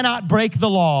cannot break the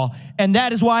law. And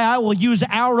that is why I will use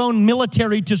our own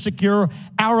military to secure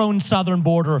our own southern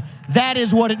border. That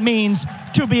is what it means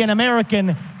to be an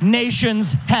American.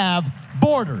 Nations have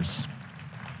borders.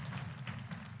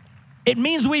 It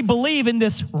means we believe in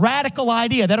this radical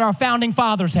idea that our founding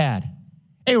fathers had,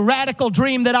 a radical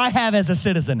dream that I have as a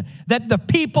citizen, that the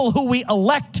people who we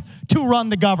elect to run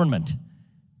the government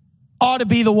ought to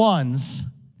be the ones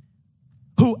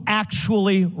who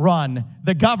actually run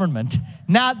the government,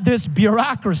 not this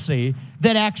bureaucracy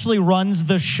that actually runs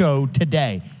the show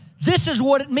today. This is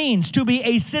what it means to be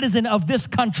a citizen of this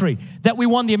country that we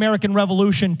won the American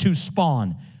Revolution to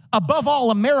spawn. Above all,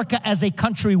 America as a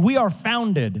country, we are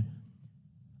founded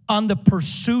on the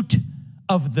pursuit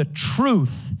of the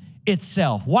truth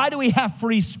itself. Why do we have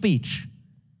free speech?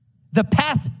 The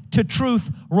path to truth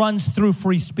runs through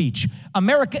free speech.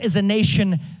 America is a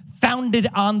nation founded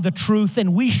on the truth,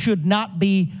 and we should not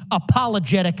be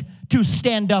apologetic to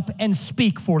stand up and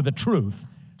speak for the truth.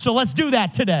 So let's do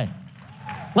that today.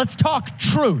 Let's talk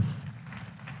truth.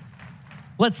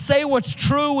 Let's say what's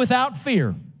true without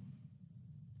fear.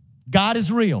 God is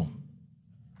real.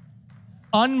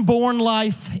 Unborn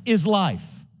life is life.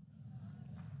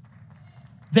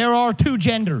 There are two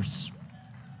genders.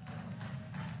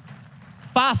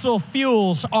 Fossil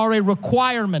fuels are a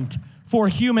requirement for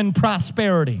human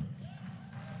prosperity.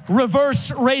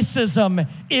 Reverse racism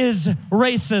is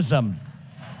racism.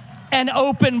 An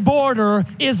open border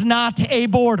is not a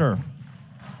border.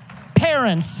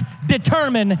 Parents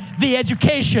determine the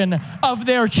education of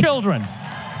their children.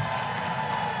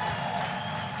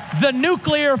 The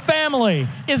nuclear family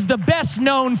is the best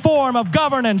known form of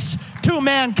governance to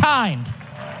mankind.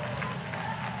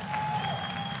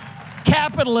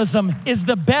 Capitalism is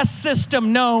the best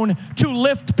system known to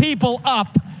lift people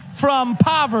up from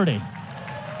poverty.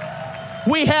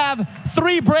 We have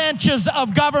 3 branches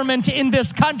of government in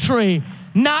this country,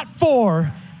 not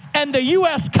 4. And the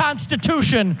U.S.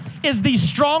 Constitution is the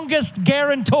strongest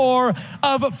guarantor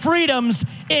of freedoms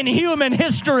in human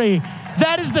history.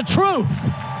 That is the truth.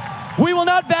 We will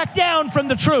not back down from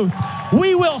the truth.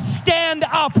 We will stand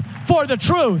up for the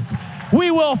truth. We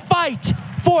will fight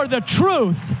for the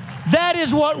truth. That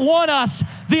is what won us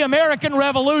the American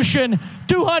Revolution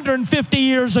 250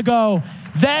 years ago.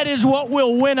 That is what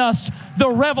will win us the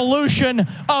revolution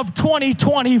of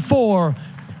 2024.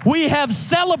 We have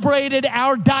celebrated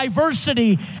our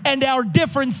diversity and our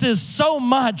differences so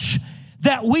much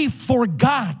that we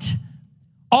forgot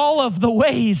all of the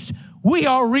ways we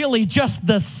are really just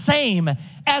the same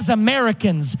as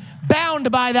Americans,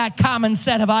 bound by that common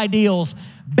set of ideals,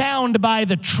 bound by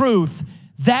the truth.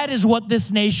 That is what this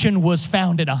nation was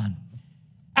founded on.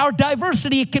 Our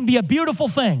diversity, it can be a beautiful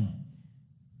thing,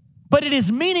 but it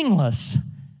is meaningless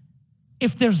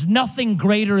if there's nothing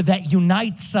greater that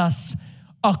unites us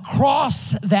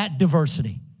across that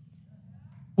diversity.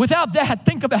 Without that,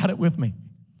 think about it with me.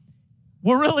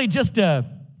 We're really just a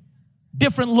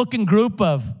different looking group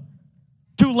of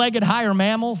 2-legged higher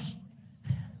mammals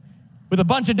with a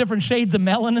bunch of different shades of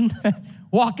melanin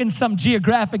walking some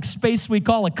geographic space we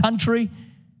call a country,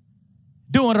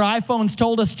 doing what our iPhones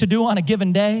told us to do on a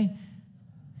given day.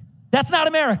 That's not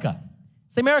America.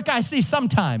 It's the America I see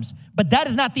sometimes, but that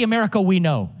is not the America we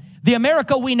know. The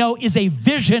America we know is a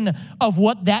vision of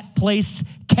what that place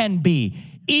can be.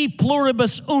 E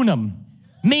pluribus unum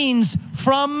means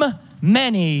from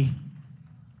many,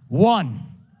 one.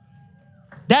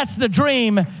 That's the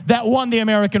dream that won the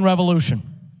American Revolution.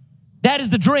 That is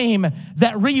the dream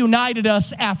that reunited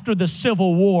us after the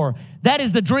Civil War. That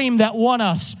is the dream that won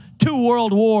us 2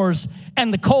 world wars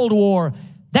and the Cold War.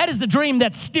 That is the dream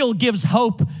that still gives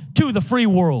hope to the free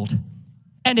world.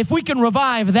 And if we can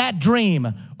revive that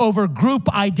dream over group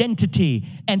identity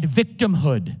and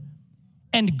victimhood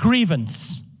and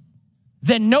grievance,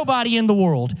 then nobody in the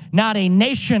world, not a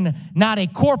nation, not a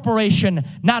corporation,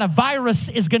 not a virus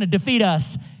is going to defeat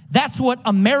us. That's what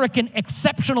American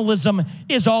exceptionalism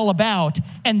is all about.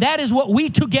 And that is what we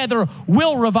together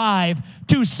will revive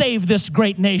to save this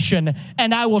great nation.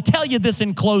 And I will tell you this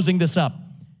in closing this up.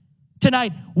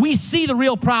 Tonight, we see the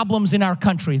real problems in our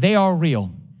country. They are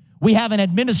real. We have an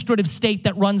administrative state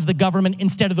that runs the government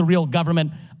instead of the real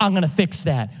government. I'm going to fix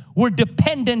that. We're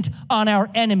dependent on our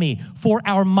enemy for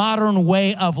our modern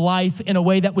way of life in a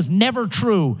way that was never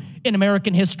true in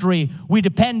American history. We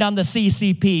depend on the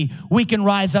CCP. We can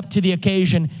rise up to the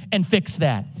occasion and fix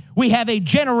that. We have a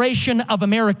generation of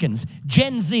Americans,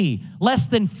 Gen Z, less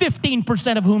than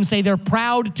 15% of whom say they're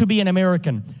proud to be an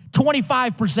American.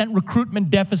 25%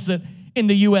 recruitment deficit in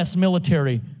the U.S.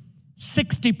 military.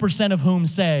 60% of whom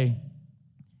say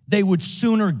they would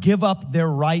sooner give up their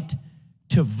right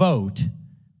to vote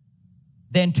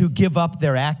than to give up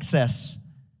their access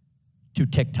to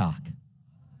TikTok.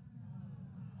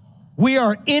 We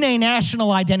are in a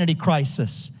national identity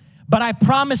crisis, but I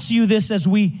promise you this as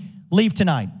we leave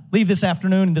tonight, leave this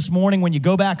afternoon and this morning when you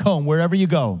go back home, wherever you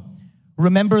go,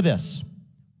 remember this.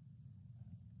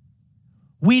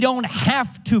 We don't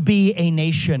have to be a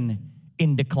nation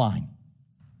in decline.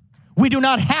 We do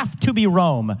not have to be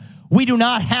Rome. We do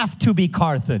not have to be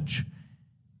Carthage.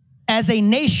 As a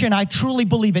nation, I truly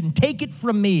believe it. And take it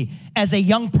from me as a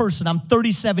young person. I'm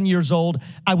 37 years old.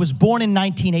 I was born in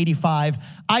 1985.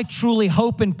 I truly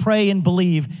hope and pray and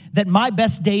believe that my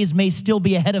best days may still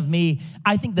be ahead of me.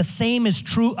 I think the same is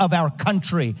true of our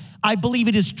country. I believe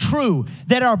it is true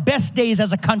that our best days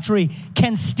as a country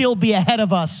can still be ahead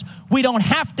of us. We don't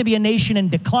have to be a nation in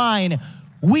decline.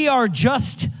 We are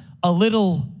just a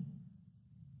little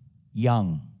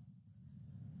young,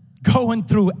 going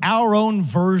through our own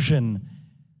version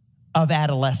of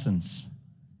adolescence,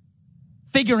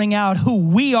 figuring out who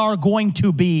we are going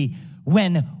to be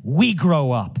when we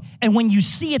grow up. And when you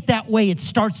see it that way, it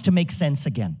starts to make sense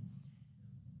again.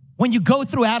 When you go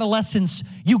through adolescence,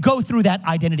 you go through that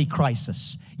identity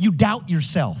crisis. You doubt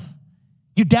yourself.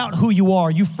 You doubt who you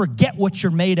are. You forget what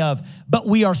you're made of. But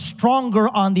we are stronger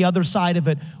on the other side of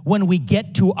it when we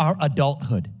get to our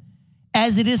adulthood.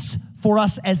 As it is for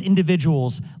us as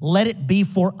individuals, let it be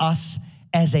for us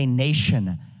as a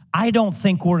nation. I don't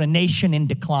think we're a nation in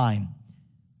decline.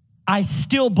 I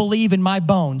still believe in my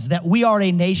bones that we are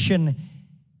a nation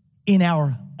in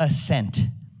our ascent.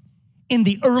 In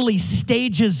the early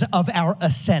stages of our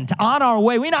ascent, on our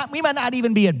way, we might not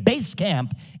even be at base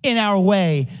camp in our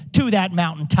way to that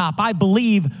mountaintop. I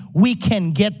believe we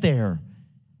can get there.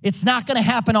 It's not going to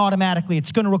happen automatically.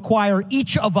 It's going to require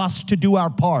each of us to do our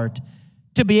part,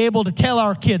 to be able to tell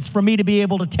our kids, for me to be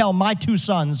able to tell my 2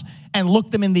 sons and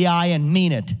look them in the eye and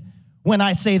mean it when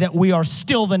I say that we are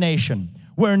still the nation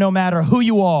where no matter who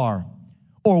you are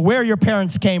or where your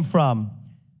parents came from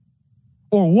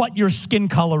or what your skin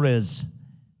color is,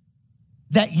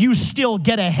 that you still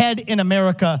get ahead in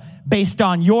America based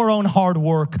on your own hard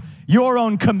work, your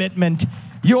own commitment,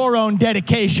 your own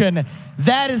dedication.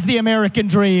 That is the American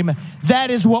dream.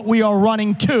 That is what we are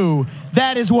running to.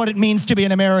 That is what it means to be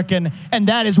an American, and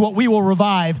that is what we will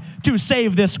revive to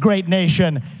save this great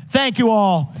nation. Thank you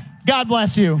all. God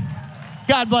bless you.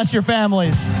 God bless your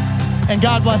families, and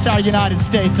God bless our United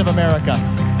States of America.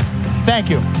 Thank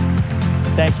you.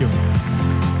 Thank you.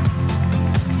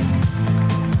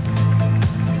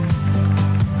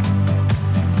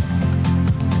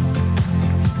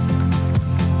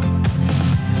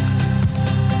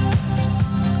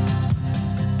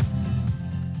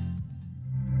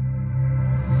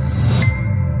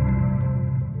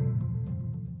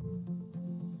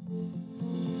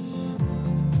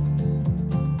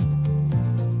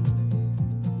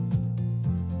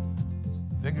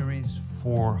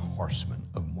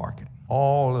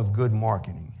 All of good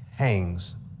marketing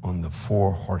hangs on the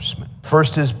 4 horsemen.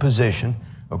 First is position,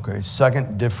 okay.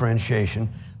 Second, differentiation.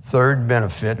 Third,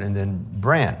 benefit, and then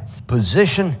brand.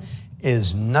 Position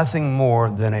is nothing more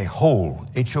than a hole,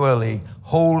 H-O-L-E,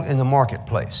 hole in the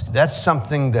marketplace. That's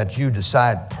something that you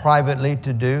decide privately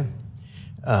to do,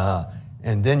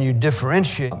 and then you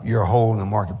differentiate your hole in the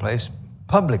marketplace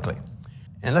publicly.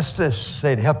 And let's just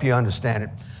say, to help you understand it,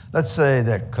 let's say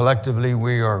that collectively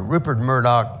we are Rupert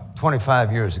Murdoch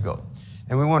 25 years ago,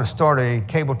 and we want to start a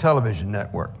cable television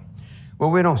network. Well,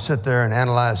 we don't sit there and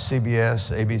analyze CBS,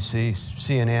 ABC,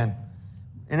 CNN.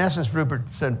 In essence, Rupert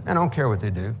said, I don't care what they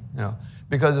do,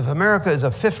 because if America is a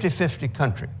 50-50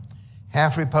 country,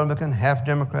 half Republican, half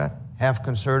Democrat, half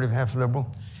conservative, half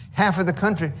liberal. Half of the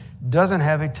country doesn't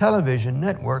have a television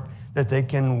network that they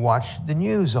can watch the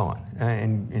news on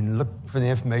and look for the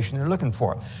information they're looking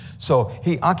for. So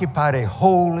he occupied a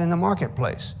hole in the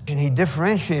marketplace. And he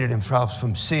differentiated himself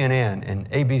from CNN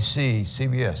and ABC,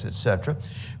 CBS, etc.,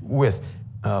 with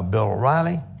Bill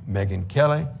O'Reilly, Megyn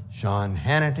Kelly, Sean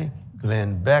Hannity,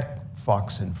 Glenn Beck,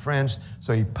 Fox and Friends.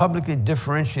 So he publicly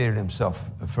differentiated himself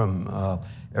from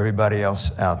everybody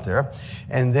else out there.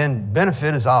 And then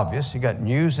benefit is obvious. You got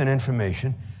news and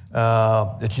information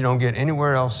that you don't get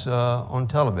anywhere else on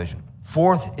television.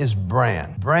 Fourth is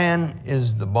brand. Brand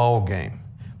is the ball game.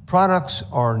 Products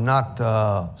are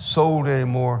not sold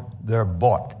anymore, they're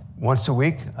bought. Once a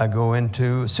week, I go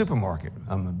into a supermarket.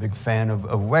 I'm a big fan of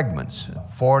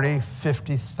Wegmans. 40,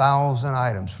 50,000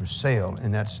 items for sale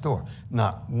in that store.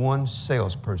 Not one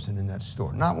salesperson in that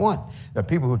store, not one. There are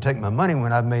people who take my money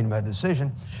when I've made my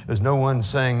decision. There's no one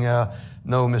saying,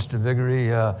 no, Mr. Viggory,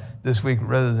 this week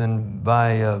rather than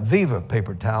buy Viva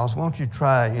paper towels, won't you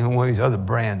try one of these other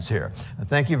brands here?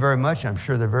 Thank you very much. I'm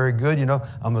sure they're very good. You know,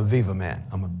 I'm a Viva man.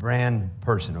 I'm a brand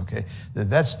person, okay?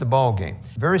 That's the ball game.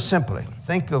 Very simply,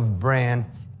 think of brand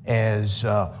as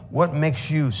what makes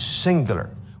you singular,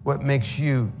 what makes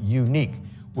you unique,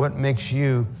 what makes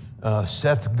you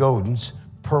Seth Godin's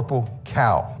purple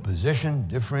cow. Position,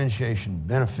 differentiation,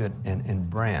 benefit, and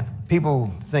brand.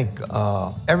 People think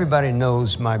everybody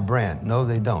knows my brand. No,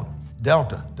 they don't.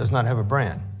 Delta does not have a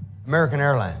brand. American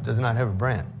Airlines does not have a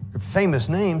brand. They're famous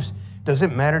names. Does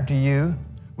it matter to you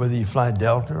whether you fly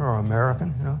Delta or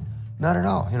American? You know, not at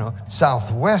all. You know,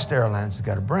 Southwest Airlines has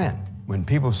got a brand. When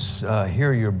people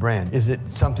hear your brand, is it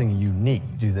something unique?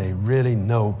 Do they really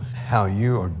know how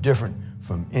you are different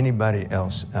from anybody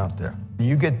else out there?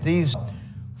 You get these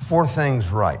 4 things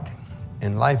right,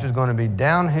 and life is going to be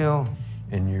downhill,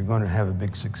 and you're going to have a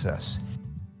big success.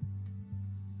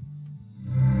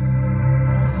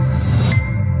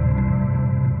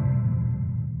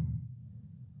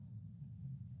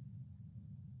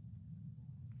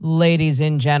 Ladies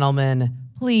and gentlemen,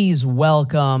 please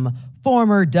welcome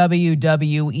former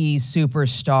WWE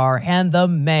superstar and the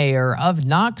mayor of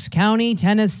Knox County,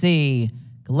 Tennessee,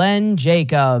 Glenn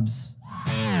Jacobs.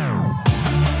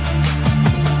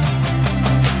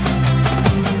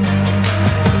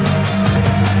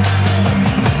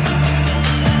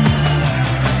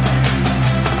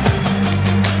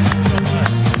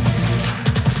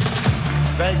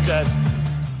 Thanks, guys.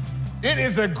 It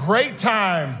is a great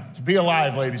time to be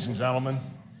alive, ladies and gentlemen.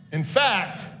 In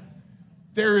fact,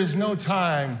 there is no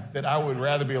time that I would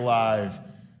rather be alive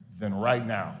than right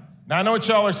now. Now, I know what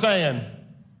y'all are saying.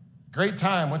 Great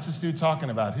time, what's this dude talking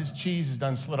about? His cheese is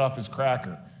done slid off his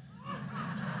cracker.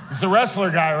 He's a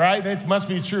wrestler guy, right? It must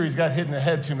be true. He's got hit in the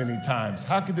head too many times.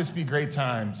 How could this be great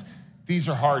times? These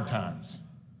are hard times.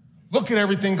 Look at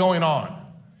everything going on.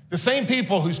 The same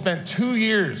people who spent 2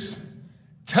 years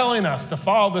telling us to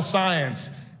follow the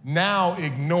science now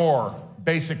ignore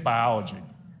basic biology.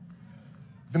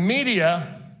 The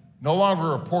media no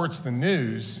longer reports the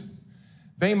news.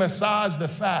 They massage the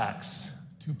facts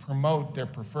to promote their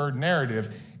preferred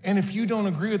narrative. And if you don't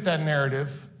agree with that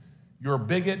narrative, you're a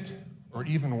bigot or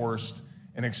even worse,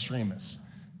 an extremist.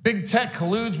 Big tech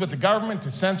colludes with the government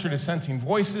to censor dissenting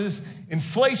voices.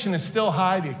 Inflation is still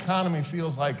high. The economy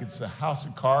feels like it's a house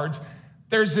of cards.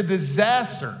 There's a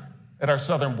disaster at our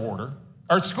southern border.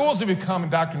 Our schools have become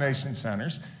indoctrination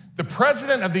centers. The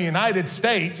president of the United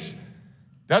States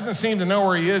doesn't seem to know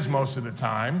where he is most of the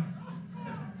time.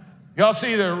 Y'all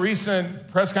see the recent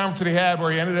press conference that he had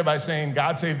where he ended it by saying,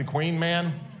 "God save the Queen,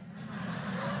 man."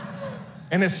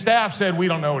 And his staff said, "We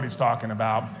don't know what he's talking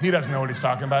about." He doesn't know what he's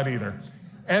talking about either.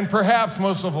 And perhaps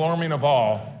most alarming of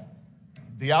all,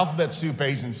 the alphabet soup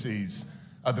agencies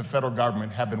of the federal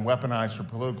government have been weaponized for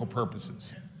political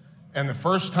purposes. And the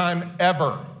first time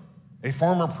ever, a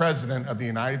former president of the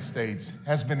United States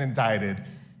has been indicted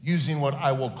using what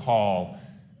I will call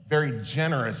very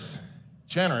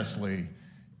generously,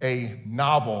 a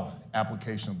novel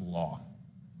application of the law.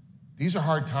 These are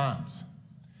hard times.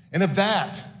 And of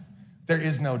that, there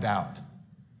is no doubt.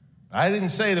 I didn't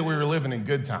say that we were living in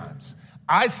good times.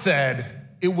 I said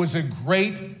it was a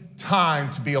great time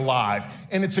to be alive.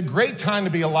 And it's a great time to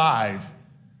be alive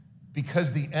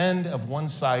because the end of one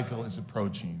cycle is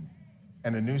approaching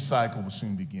and a new cycle will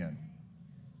soon begin.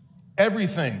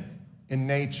 Everything in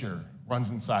nature runs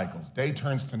in cycles. Day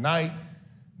turns to night,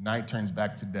 night turns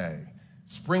back to day.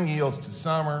 Spring yields to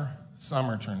summer,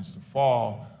 summer turns to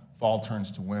fall, fall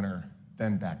turns to winter,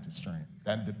 then back to spring.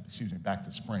 Back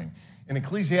to spring. In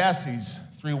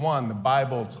Ecclesiastes 3:1, the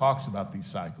Bible talks about these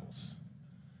cycles.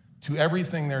 To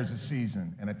everything there's a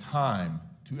season and a time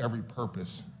to every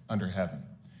purpose under heaven.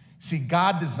 See,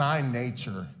 God designed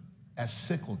nature as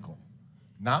cyclical,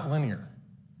 not linear.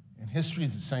 And history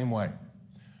is the same way.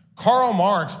 Karl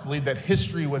Marx believed that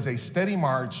history was a steady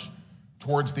march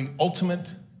towards the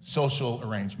ultimate social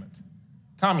arrangement,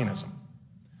 communism.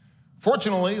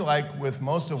 Fortunately, like with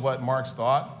most of what Marx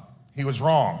thought, he was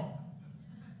wrong.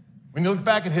 When you look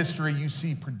back at history, you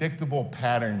see predictable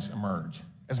patterns emerge.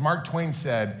 As Mark Twain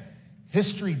said,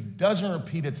 history doesn't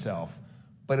repeat itself,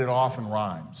 but it often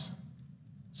rhymes.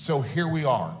 So here we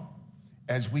are,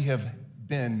 as we have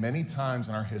been many times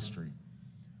in our history.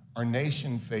 Our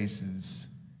nation faces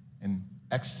an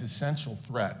existential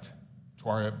threat to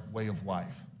our way of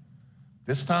life.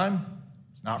 This time,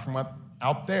 it's not from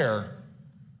out there,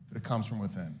 but it comes from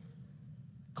within.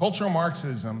 Cultural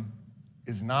Marxism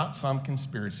is not some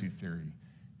conspiracy theory,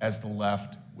 as the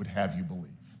left would have you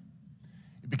believe.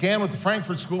 It began with the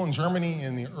Frankfurt School in Germany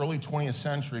in the early 20th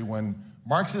century when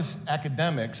Marxist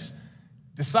academics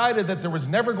decided that there was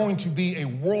never going to be a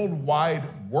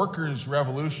worldwide workers'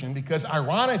 revolution because,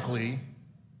 ironically,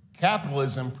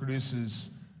 capitalism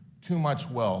produces too much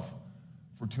wealth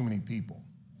for too many people.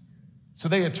 So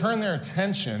they had turned their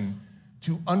attention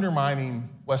to undermining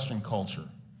Western culture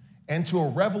and to a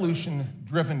revolution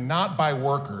driven not by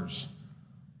workers,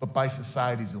 but by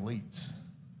society's elites.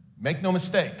 Make no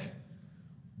mistake,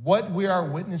 what we are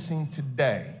witnessing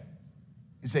today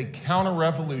is a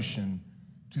counter-revolution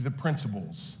to the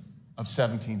principles of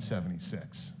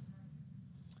 1776.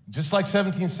 Just like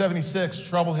 1776,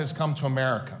 trouble has come to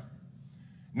America.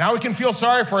 Now we can feel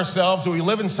sorry for ourselves that we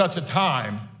live in such a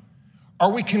time,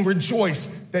 or we can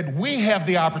rejoice that we have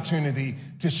the opportunity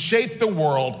to shape the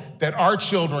world that our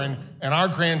children and our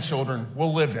grandchildren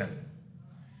will live in.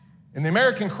 In the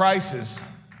American crisis,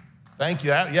 thank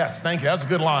you, yes, thank you, that's a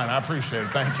good line, I appreciate it,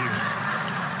 thank you.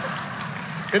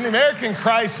 In the American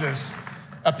crisis,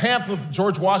 a pamphlet that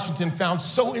George Washington found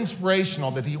so inspirational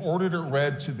that he ordered it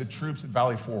read to the troops at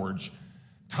Valley Forge.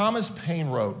 Thomas Paine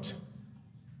wrote,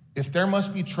 "If there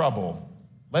must be trouble,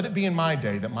 let it be in my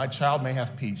day that my child may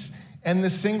have peace." And the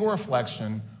single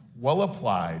reflection, well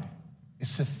applied, is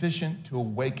sufficient to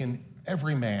awaken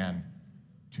every man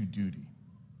to duty.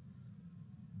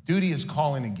 Duty is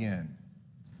calling again.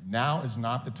 Now is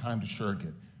not the time to shirk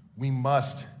it. We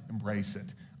must embrace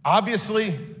it.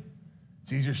 Obviously,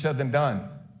 it's easier said than done.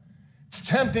 It's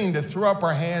tempting to throw up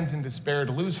our hands in despair,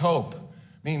 to lose hope.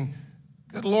 I mean,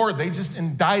 good Lord, they just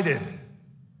indicted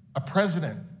a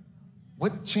president.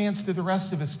 What chance do the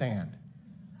rest of us stand?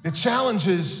 The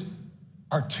challenges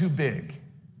are too big.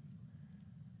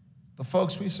 But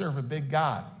folks, we serve a big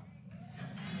God.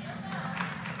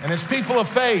 And as people of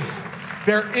faith,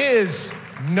 there is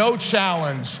no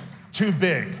challenge too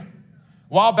big.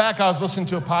 A while back, I was listening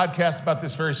to a podcast about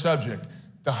this very subject.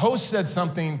 The host said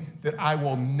something that I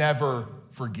will never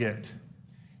forget.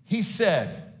 He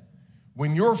said,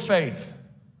 when your faith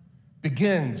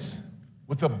begins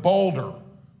with a boulder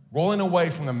rolling away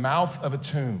from the mouth of a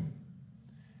tomb,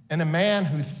 and a man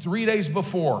who 3 days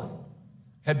before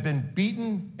had been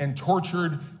beaten and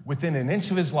tortured within an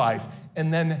inch of his life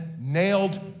and then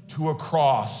nailed to a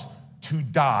cross to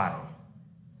die.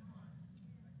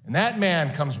 And that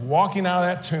man comes walking out of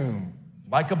that tomb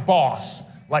like a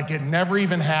boss, like it never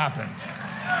even happened.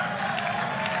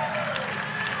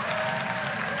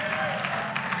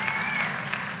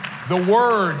 The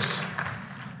words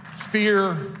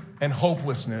fear and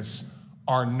hopelessness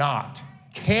are not,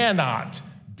 cannot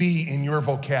be in your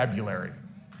vocabulary.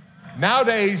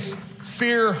 Nowadays,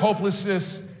 fear,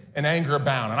 hopelessness, and anger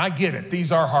abound. And I get it,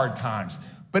 these are hard times.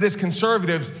 But as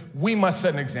conservatives, we must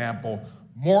set an example.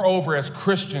 Moreover, as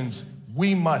Christians,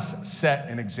 we must set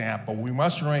an example. We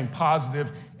must remain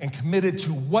positive and committed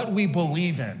to what we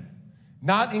believe in,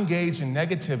 not engage in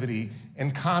negativity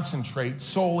and concentrate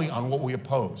solely on what we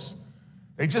oppose.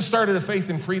 They just started a Faith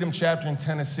and Freedom chapter in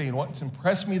Tennessee, and what's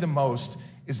impressed me the most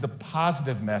is the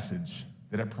positive message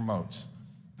that it promotes.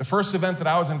 The first event that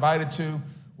I was invited to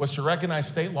was to recognize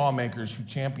state lawmakers who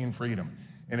champion freedom.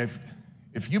 And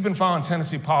if you've been following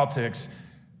Tennessee politics,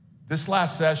 this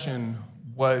last session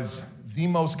was the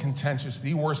most contentious,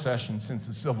 the worst session since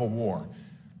the Civil War.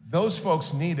 Those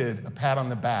folks needed a pat on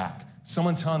the back,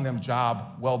 someone telling them,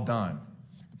 job well done.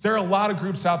 There are a lot of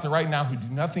groups out there right now who do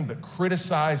nothing but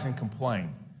criticize and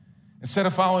complain. Instead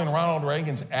of following Ronald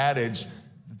Reagan's adage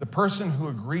that the person who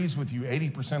agrees with you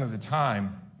 80% of the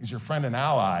time is your friend and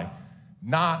ally,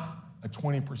 not a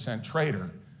 20% traitor,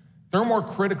 they're more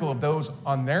critical of those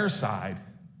on their side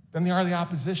than they are the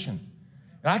opposition.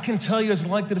 And I can tell you as an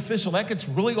elected official, that gets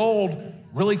really old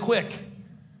really quick.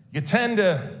 You tend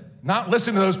to not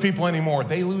listen to those people anymore.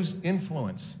 They lose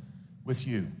influence with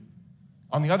you.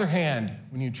 On the other hand,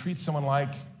 when you treat someone like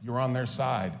you're on their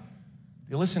side,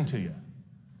 they listen to you.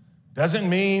 Doesn't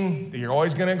mean that you're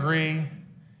always going to agree,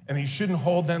 and that you shouldn't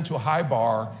hold them to a high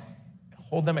bar,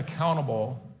 hold them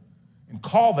accountable, and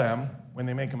call them when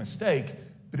they make a mistake.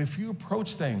 But if you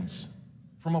approach things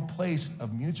from a place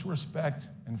of mutual respect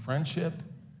and friendship,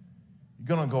 you're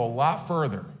going to go a lot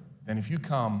further than if you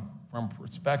come from a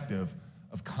perspective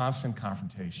of constant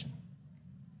confrontation.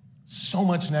 So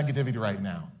much negativity right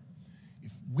now.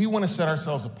 If we want to set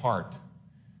ourselves apart,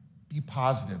 be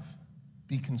positive,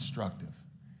 be constructive,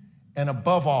 and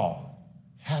above all,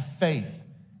 have faith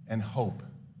and hope.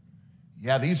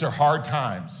 Yeah, these are hard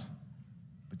times,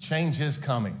 but change is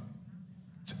coming.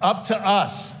 It's up to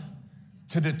us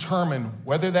to determine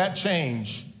whether that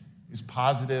change is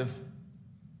positive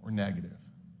or negative.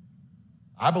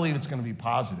 I believe it's going to be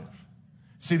positive.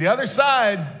 See, the other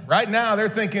side, right now, they're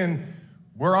thinking,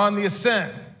 we're on the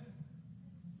ascent.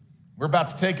 We're about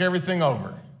to take everything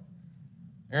over.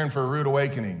 They're in for a rude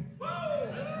awakening.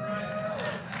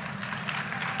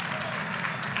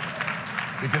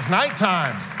 Because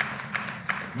nighttime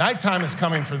is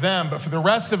coming for them, but for the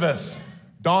rest of us,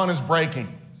 dawn is breaking.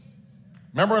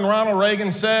 Remember when Ronald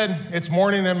Reagan said, it's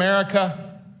morning in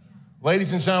America?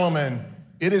 Ladies and gentlemen,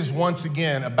 it is once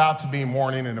again about to be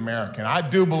morning in America. And I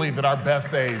do believe that our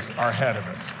best days are ahead of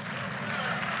us.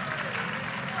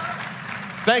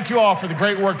 Thank you all for the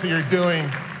great work that you're doing.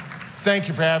 Thank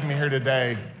you for having me here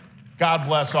today. God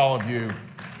bless all of you,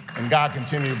 and God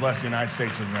continue to bless the United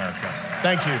States of America.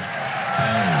 Thank you.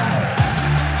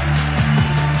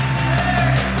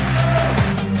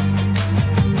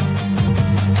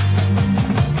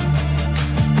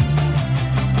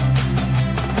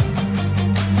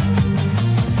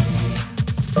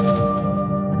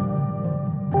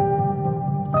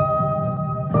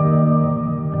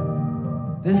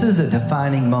 This is a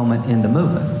defining moment in the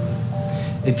movement.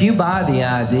 If you buy the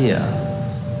idea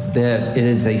that it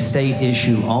is a state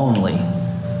issue only,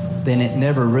 then it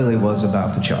never really was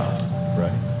about the child.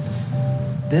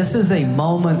 Right. This is a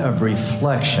moment of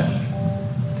reflection.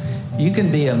 You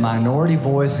can be a minority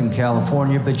voice in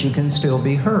California, but you can still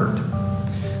be heard.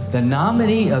 The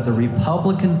nominee of the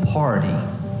Republican Party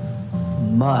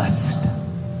must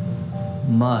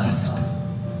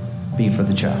be for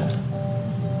the child,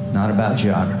 not about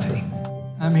geography.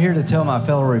 I'm here to tell my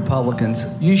fellow Republicans,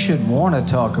 you should want to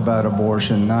talk about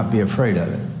abortion, not be afraid of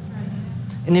it.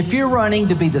 And if you're running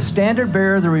to be the standard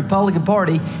bearer of the Republican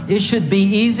Party, it should be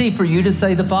easy for you to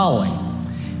say the following.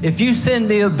 If you send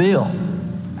me a bill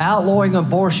outlawing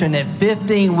abortion at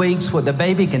 15 weeks where the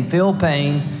baby can feel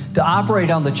pain, to operate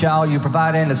on the child, you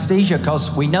provide anesthesia because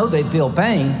we know they feel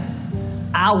pain,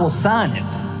 I will sign it.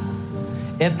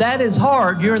 If that is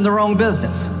hard, you're in the wrong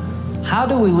business. How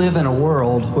do we live in a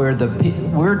world where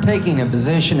we're taking a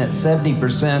position that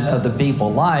 70% of the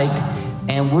people like,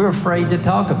 and we're afraid to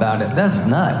talk about it? That's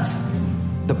nuts.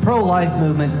 The pro-life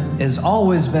movement has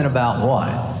always been about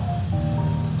what?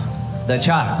 The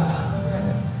child.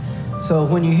 So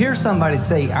when you hear somebody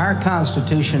say our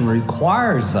Constitution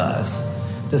requires us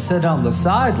to sit on the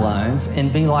sidelines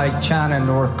and be like China and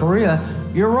North Korea,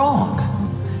 you're wrong.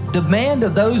 Demand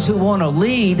of those who want to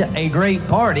lead a great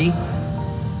party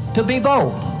to be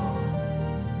bold.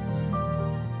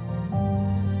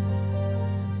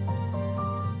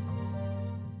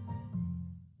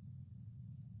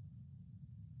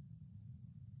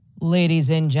 Ladies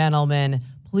and gentlemen,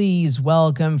 please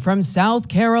welcome from South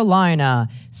Carolina,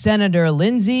 Senator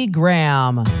Lindsey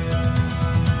Graham.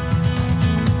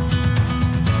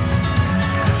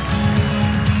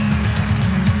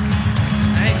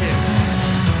 Thank you.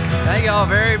 Thank y'all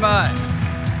very much.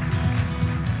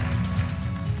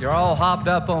 You're all hopped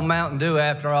up on Mountain Dew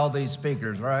after all these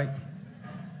speakers, right?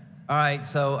 All right,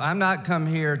 so I'm not come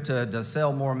here to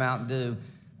sell more Mountain Dew.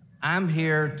 I'm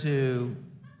here to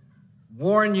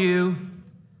warn you,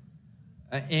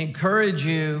 encourage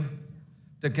you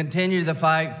to continue the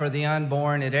fight for the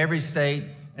unborn at every state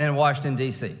and in Washington,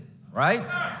 D.C., right?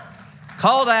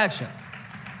 Call to action.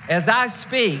 As I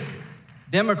speak,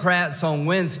 Democrats on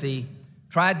Wednesday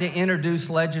tried to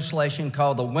introduce legislation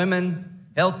called the Women's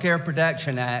Healthcare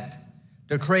Protection Act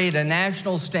to create a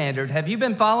national standard. Have you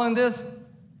been following this?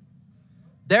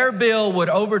 Their bill would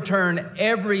overturn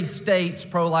every state's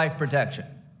pro-life protection.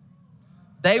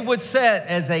 They would set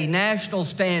as a national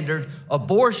standard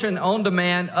abortion on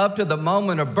demand up to the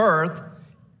moment of birth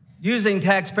using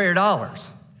taxpayer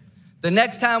dollars. The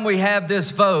next time we have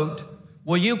this vote,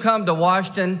 will you come to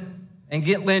Washington and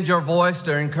lend your voice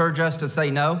to encourage us to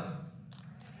say no?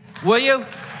 Will you?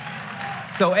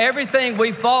 So everything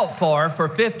we fought for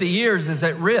 50 years is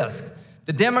at risk.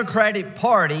 The Democratic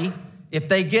Party, if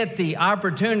they get the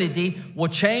opportunity, will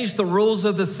change the rules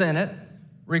of the Senate,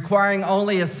 requiring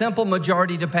only a simple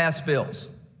majority to pass bills.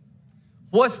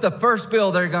 What's the first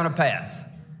bill they're going to pass?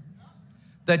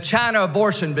 The China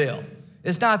abortion bill.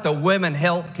 It's not the Women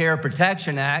Health Care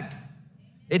Protection Act.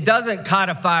 It doesn't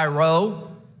codify Roe.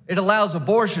 It allows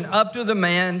abortion up to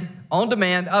demand, on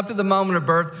demand, up to the moment of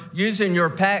birth, using your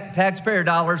taxpayer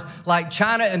dollars like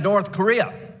China and North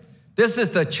Korea. This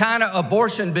is the China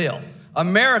abortion bill.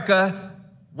 America,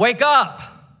 wake up.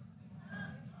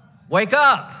 Wake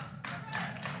up.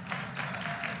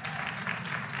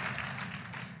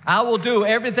 I will do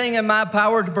everything in my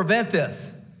power to prevent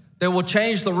this. They will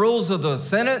change the rules of the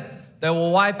Senate. They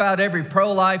will wipe out every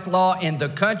pro-life law in the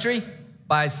country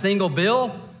by a single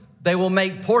bill. They will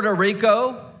make Puerto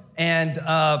Rico and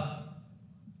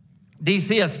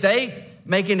D.C. a state,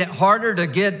 making it harder to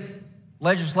get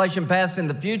legislation passed in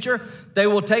the future. They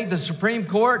will take the Supreme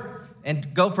Court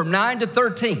and go from 9 to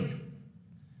 13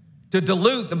 to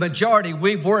dilute the majority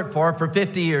we've worked for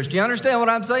 50 years. Do you understand what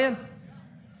I'm saying?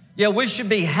 Yeah, we should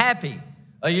be happy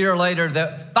a year later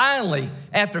that finally,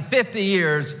 after 50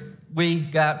 years, we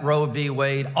got Roe v.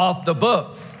 Wade off the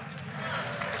books.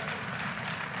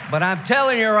 But I'm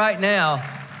telling you right now,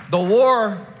 the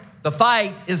war, the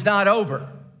fight is not over.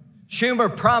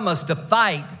 Schumer promised to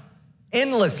fight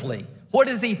endlessly. What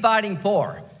is he fighting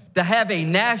for? To have a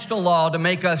national law to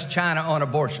make us China on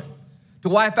abortion, to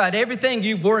wipe out everything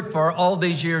you've worked for all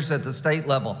these years at the state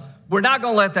level. We're not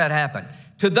going to let that happen.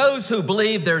 To those who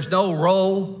believe there's no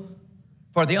role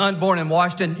for the unborn in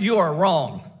Washington, you are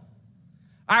wrong.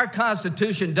 Our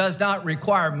Constitution does not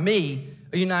require me,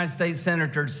 a United States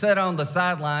Senator, to sit on the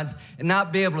sidelines and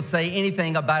not be able to say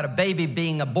anything about a baby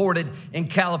being aborted in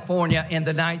California in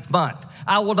the 9th month.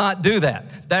 I will not do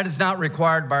that. That is not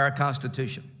required by our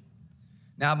Constitution.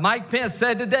 Now, Mike Pence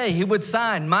said today he would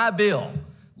sign my bill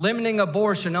limiting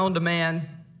abortion on demand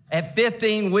at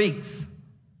 15 weeks.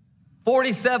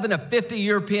 47 of 50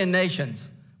 European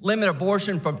nations limit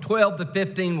abortion from 12 to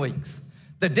 15 weeks.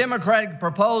 The Democratic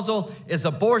proposal is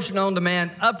abortion on demand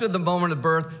up to the moment of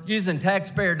birth using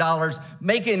taxpayer dollars,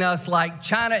 making us like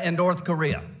China and North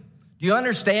Korea. Do you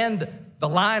understand the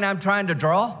line I'm trying to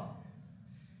draw?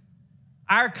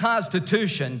 Our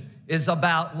Constitution is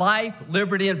about life,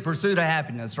 liberty, and pursuit of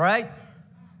happiness, right?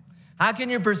 How can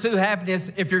you pursue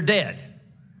happiness if you're dead?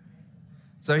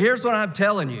 So here's what I'm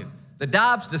telling you. The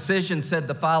Dobbs decision said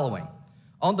the following: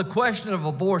 on the question of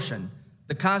abortion,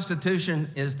 the Constitution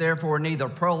is therefore neither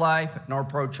pro-life nor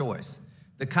pro-choice.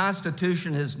 The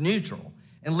Constitution is neutral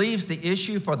and leaves the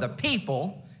issue for the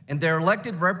people and their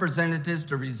elected representatives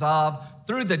to resolve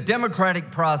through the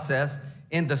democratic process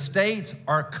in the states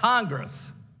or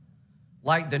Congress,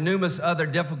 like the numerous other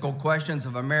difficult questions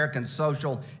of American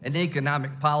social and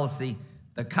economic policy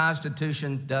the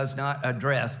Constitution does not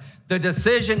address. The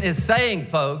decision is saying,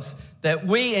 folks, that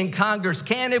we in Congress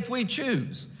can if we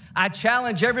choose. I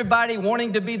challenge everybody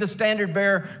wanting to be the standard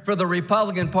bearer for the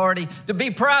Republican Party to be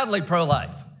proudly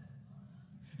pro-life.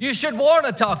 You should want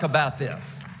to talk about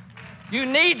this. You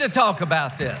need to talk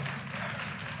about this.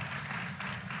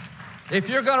 If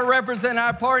you're going to represent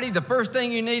our party, the first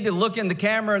thing you need to look in the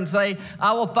camera and say,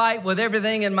 I will fight with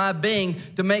everything in my being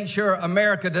to make sure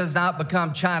America does not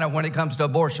become China when it comes to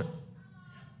abortion.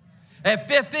 At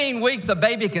 15 weeks, a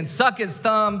baby can suck its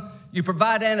thumb. You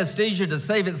provide anesthesia to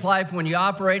save its life when you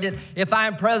operate it. If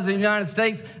I'm president of the United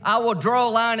States, I will draw a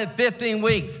line at 15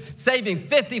 weeks, saving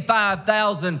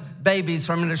 55,000 babies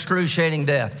from an excruciating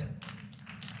death.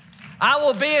 I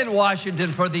will be in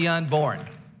Washington for the unborn.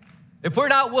 If we're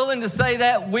not willing to say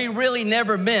that, we really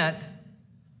never meant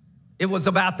it was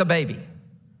about the baby.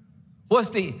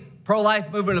 What's the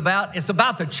pro-life movement about? It's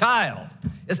about the child.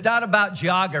 It's not about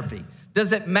geography.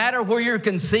 Does it matter where you're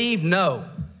conceived? No.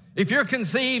 If you're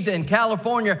conceived in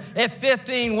California at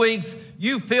 15 weeks,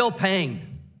 you feel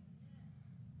pain.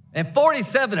 And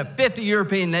 47 of 50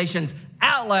 European nations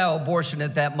outlaw abortion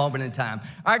at that moment in time.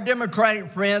 Our Democratic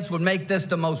friends would make this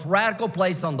the most radical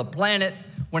place on the planet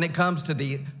when it comes to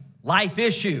the life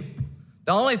issue.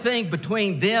 The only thing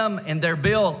between them and their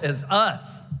bill is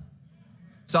us.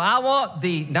 So I want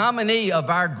the nominee of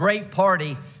our great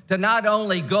party to not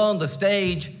only go on the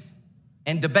stage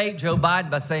and debate Joe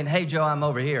Biden by saying, hey, Joe, I'm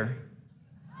over here.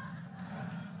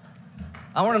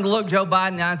 I want him to look Joe Biden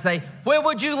in the eye and say, where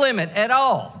would you limit at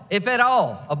all, if at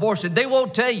all, abortion? They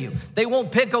won't tell you. They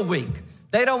won't pick a week.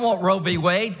 They don't want Roe v.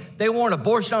 Wade. They want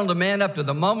abortion on demand up to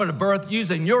the moment of birth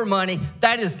using your money.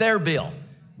 That is their bill.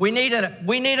 We need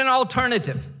an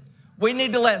alternative. We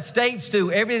need to let states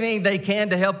do everything they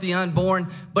can to help the unborn,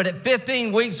 but at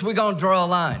 15 weeks, we're going to draw a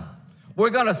line.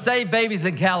 We're going to save babies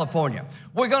in California.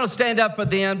 We're going to stand up for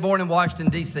the unborn in Washington,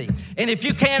 D.C. And if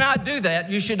you cannot do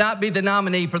that, you should not be the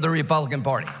nominee for the Republican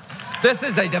Party. This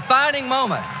is a defining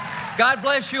moment. God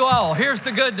bless you all. Here's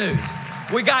the good news.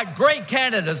 We got great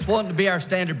candidates wanting to be our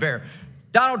standard bearer.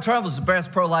 Donald Trump was the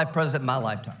best pro-life president in my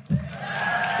lifetime.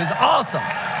 He's awesome.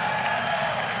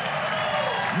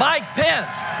 Mike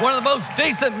Pence, one of the most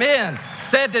decent men,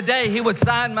 said today he would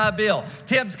sign my bill.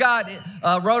 Tim Scott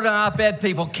wrote an op-ed,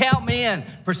 people, count me in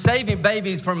for saving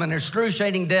babies from an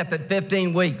excruciating death at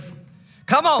 15 weeks.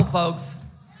 Come on, folks.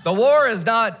 The war is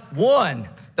not won.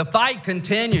 The fight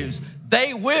continues.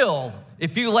 They will,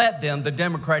 if you let them, the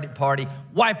Democratic Party,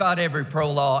 wipe out every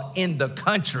pro-law in the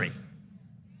country.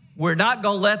 We're not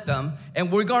going to let them,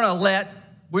 and we're going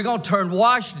to turn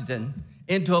Washington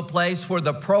into a place where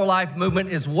the pro-life movement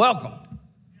is welcomed.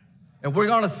 And we're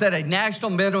going to set a national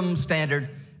minimum standard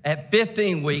at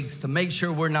 15 weeks to make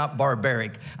sure we're not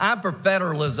barbaric. I'm for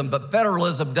federalism, but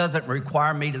federalism doesn't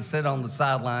require me to sit on the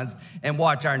sidelines and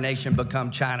watch our nation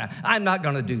become China. I'm not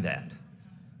going to do that.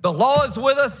 The law is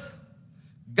with us.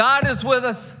 God is with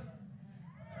us.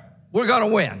 We're going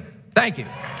to win. Thank you.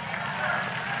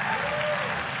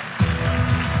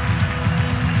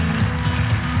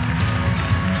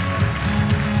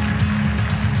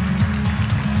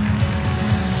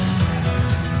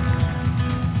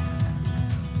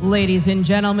 Ladies and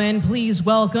gentlemen, please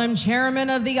welcome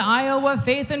Chairman of the Iowa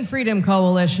Faith and Freedom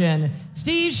Coalition,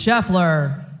 Steve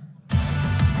Scheffler.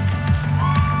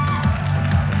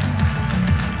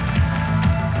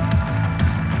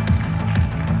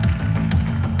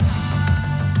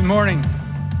 Good morning.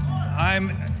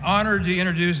 I'm honored to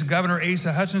introduce Governor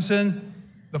Asa Hutchinson,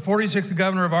 the 46th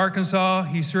governor of Arkansas.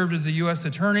 He served as the U.S.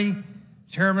 Attorney,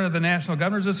 Chairman of the National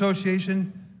Governors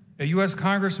Association, a U.S.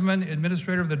 Congressman,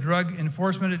 Administrator of the Drug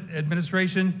Enforcement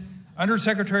Administration,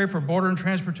 Undersecretary for Border and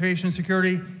Transportation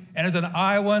Security, and as an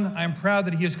Iowan, I'm proud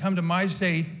that he has come to my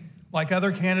state, like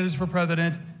other candidates for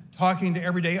president, talking to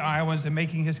everyday Iowans and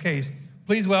making his case.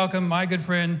 Please welcome my good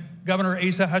friend, Governor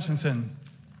Asa Hutchinson.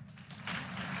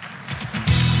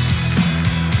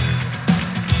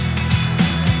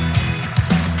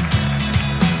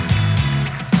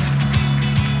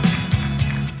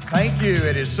 Thank you.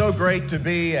 It is so great to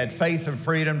be at Faith and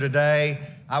Freedom today.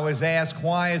 I was asked,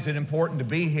 why is it important to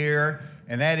be here?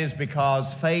 And that is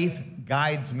because faith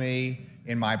guides me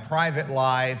in my private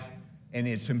life, and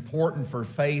it's important for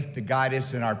faith to guide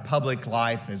us in our public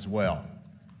life as well.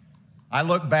 I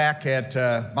look back at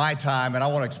my time, and I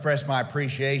want to express my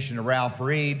appreciation to Ralph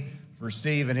Reed for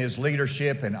Steve and his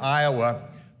leadership in Iowa,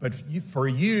 but for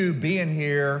you being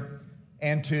here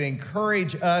and to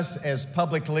encourage us as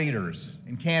public leaders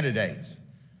and candidates.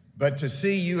 But to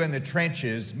see you in the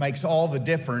trenches makes all the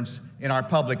difference in our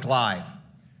public life.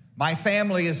 My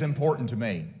family is important to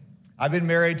me. I've been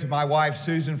married to my wife,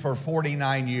 Susan, for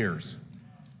 49 years.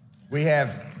 We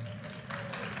have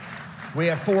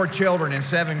 4 children and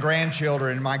 7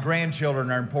 grandchildren, and my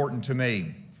grandchildren are important to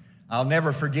me. I'll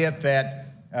never forget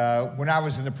that when I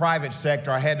was in the private sector,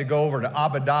 I had to go over to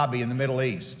Abu Dhabi in the Middle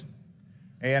East.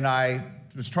 And I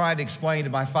was trying to explain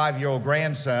to my 5-year-old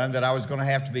grandson that I was going to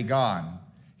have to be gone.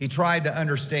 He tried to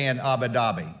understand Abu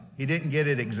Dhabi. He didn't get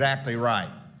it exactly right.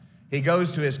 He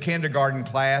goes to his kindergarten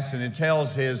class and he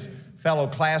tells his fellow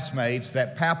classmates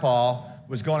that Papa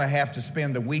was going to have to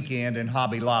spend the weekend in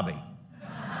Hobby Lobby.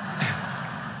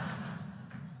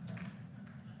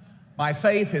 My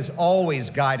faith has always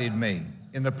guided me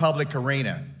in the public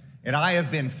arena, and I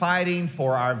have been fighting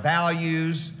for our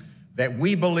values that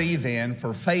we believe in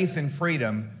for faith and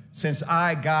freedom since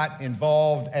I got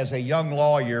involved as a young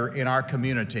lawyer in our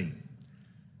community.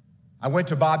 I went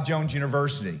to Bob Jones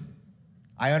University.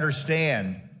 I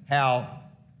understand how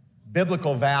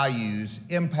biblical values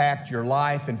impact your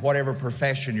life in whatever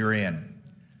profession you're in.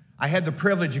 I had the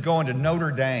privilege of going to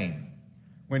Notre Dame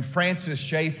when Francis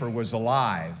Schaeffer was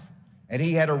alive, and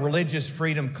he had a religious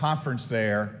freedom conference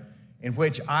there in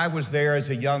which I was there as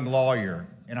a young lawyer,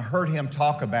 and I heard him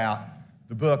talk about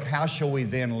the book, How Shall We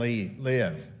Then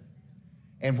Live?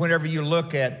 And whenever you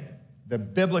look at the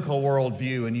biblical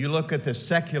worldview and you look at the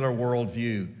secular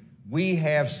worldview, we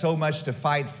have so much to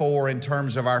fight for in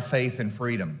terms of our faith and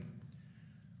freedom.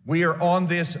 We are on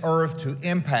this earth to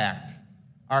impact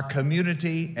our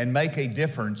community and make a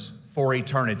difference for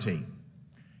eternity.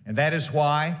 And that is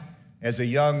why, as a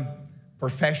young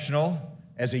professional,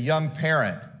 as a young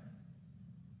parent,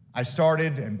 I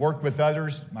started and worked with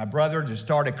others, my brother, to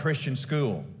start a Christian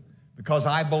school because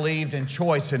I believed in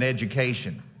choice in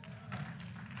education.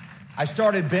 I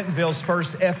started Bentonville's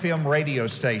first FM radio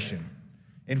station.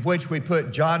 in which we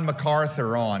put John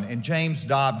MacArthur on and James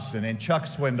Dobson and Chuck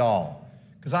Swindoll,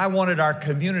 because I wanted our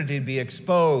community to be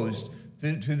exposed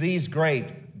to these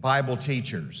great Bible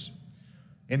teachers.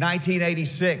 In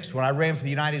 1986, when I ran for the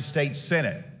United States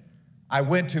Senate, I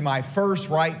went to my first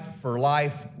Right for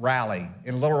Life rally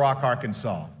in Little Rock,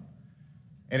 Arkansas.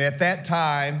 And at that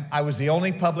time, I was the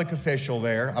only public official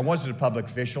there. I wasn't a public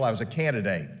official, I was a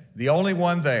candidate, the only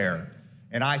one there.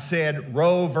 And I said,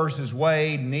 Roe versus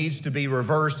Wade needs to be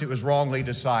reversed. It was wrongly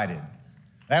decided.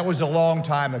 That was a long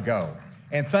time ago.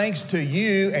 And thanks to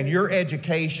you and your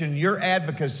education, your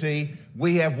advocacy,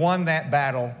 we have won that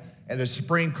battle, and the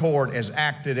Supreme Court has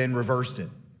acted and reversed it.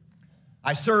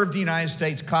 I served the United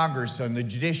States Congress on the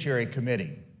Judiciary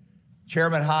Committee.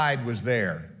 Chairman Hyde was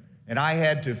there, and I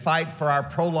had to fight for our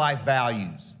pro-life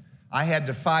values. I had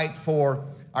to fight for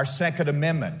our Second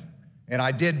Amendment, and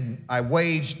I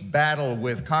waged battle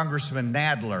with Congressman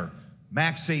Nadler,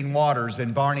 Maxine Waters,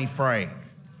 and Barney Frank.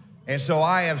 And so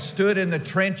I have stood in the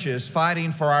trenches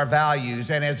fighting for our values,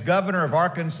 and as governor of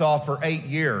Arkansas for 8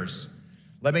 years,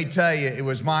 let me tell you, it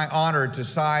was my honor to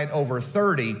sign over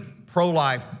 30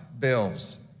 pro-life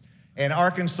bills. And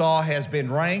Arkansas has been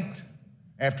ranked,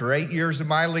 after 8 years of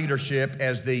my leadership,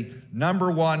 as the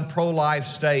 #1 pro-life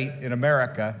state in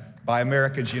America by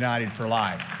Americans United for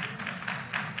Life.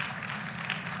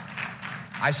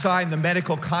 I signed the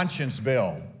medical conscience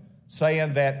bill,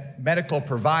 saying that medical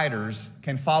providers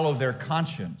can follow their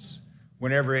conscience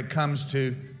whenever it comes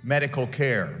to medical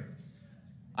care.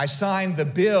 I signed the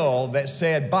bill that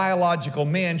said biological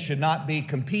men should not be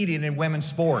competing in women's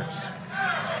sports.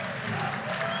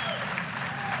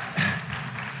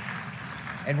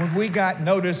 And when we got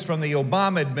notice from the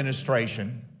Obama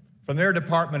administration, from their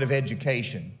Department of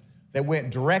Education, that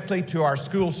went directly to our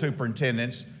school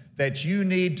superintendents, that you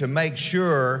need to make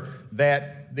sure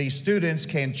that the students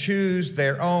can choose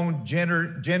their own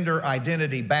gender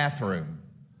identity bathroom.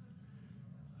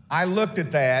 I looked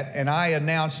at that and I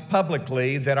announced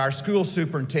publicly that our school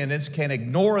superintendents can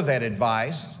ignore that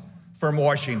advice from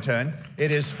Washington.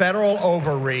 It is federal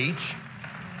overreach.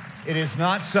 It is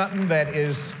not something that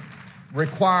is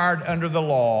required under the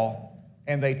law,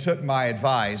 and they took my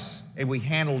advice and we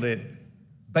handled it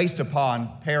based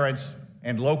upon parents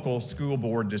and local school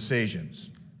board decisions.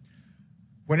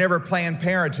 Whenever Planned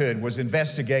Parenthood was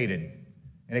investigated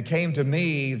and it came to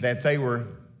me that they were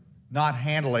not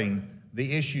handling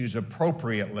the issues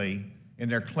appropriately in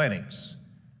their clinics,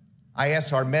 I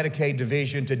asked our Medicaid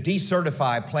division to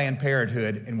decertify Planned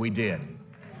Parenthood, and we did.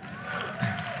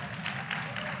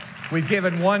 We've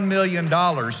given $1 million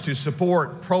to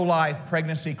support pro-life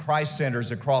pregnancy crisis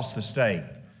centers across the state.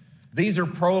 These are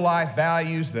pro-life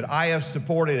values that I have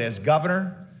supported as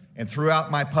governor and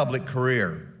throughout my public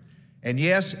career. And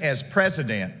yes, as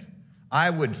president, I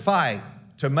would fight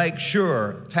to make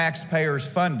sure taxpayer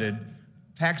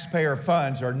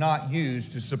funds are not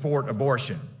used to support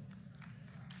abortion.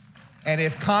 And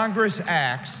if Congress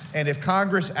acts,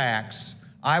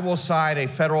 I will sign a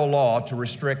federal law to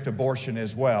restrict abortion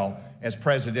as well as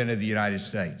President of the United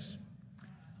States.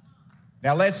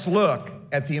 Now let's look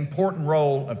at the important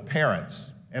role of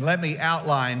parents, and let me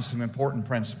outline some important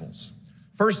principles.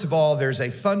 First of all, there's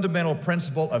a fundamental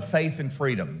principle of faith and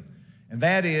freedom, and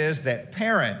that is that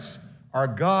parents are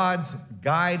God's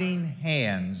guiding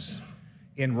hands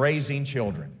in raising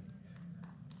children.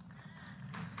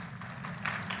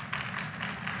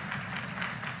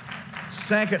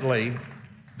 Secondly,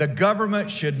 the government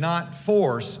should not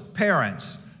force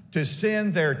parents to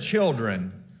send their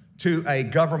children to a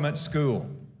government school.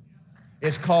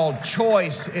 It's called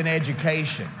choice in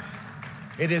education.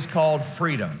 It is called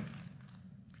freedom.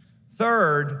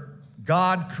 Third,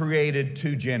 God created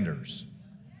two genders,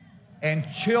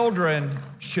 and children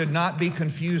should not be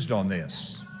confused on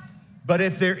this. But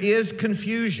if there is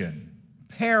confusion,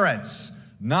 parents,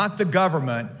 not the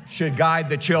government, should guide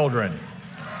the children.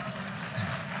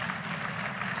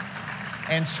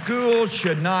 And schools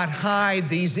should not hide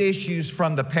these issues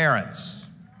from the parents.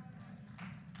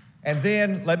 And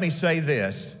then let me say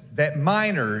this, that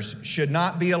minors should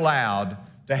not be allowed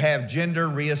to have gender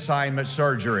reassignment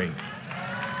surgery.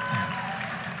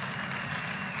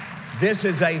 This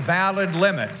is a valid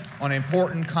limit on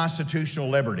important constitutional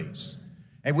liberties.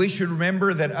 And we should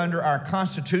remember that under our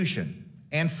Constitution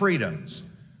and freedoms,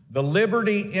 the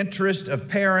liberty interest of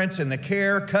parents in the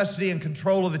care, custody, and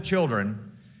control of the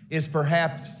children is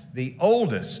perhaps the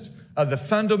oldest of the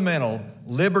fundamental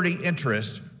liberty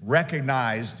interests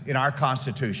recognized in our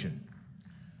Constitution.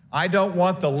 I don't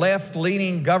want the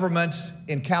left-leaning governments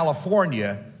in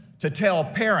California to tell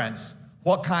parents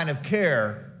what kind of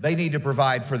care they need to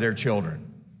provide for their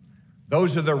children.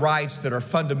 Those are the rights that are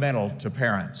fundamental to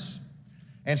parents.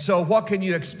 And so what can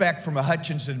you expect from a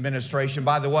Hutchinson administration?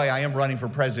 By the way, I am running for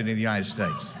president of the United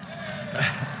States.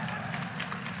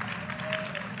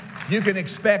 You can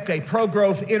expect a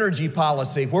pro-growth energy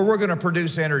policy where we're going to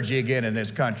produce energy again in this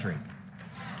country.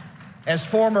 As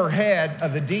former head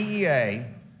of the DEA,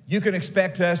 you can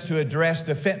expect us to address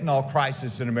the fentanyl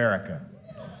crisis in America.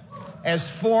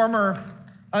 As former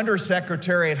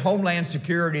Undersecretary at Homeland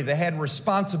Security that had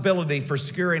responsibility for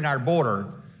securing our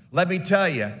border, let me tell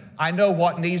you, I know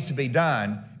what needs to be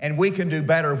done, and we can do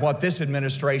better what this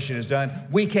administration has done.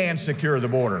 We can secure the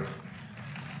border.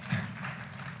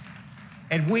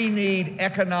 And we need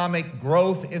economic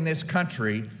growth in this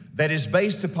country that is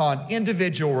based upon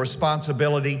individual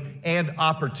responsibility and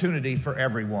opportunity for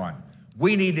everyone.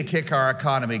 We need to kick our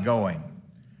economy going.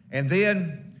 And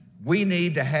then we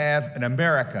need to have an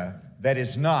America that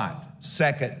is not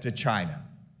second to China.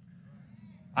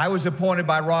 I was appointed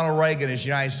by Ronald Reagan as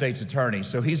United States Attorney,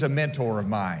 so he's a mentor of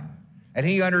mine. And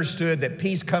he understood that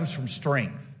peace comes from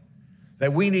strength,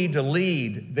 that we need to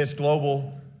lead this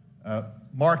global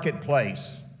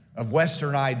marketplace of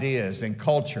Western ideas and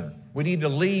culture. We need to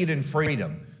lead in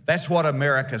freedom. That's what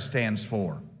America stands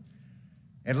for.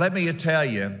 And let me tell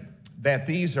you that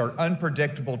these are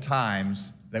unpredictable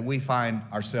times that we find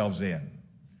ourselves in.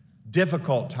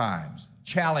 Difficult times,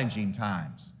 challenging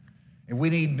times. And we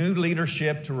need new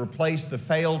leadership to replace the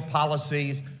failed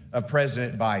policies of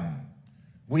President Biden.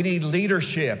 We need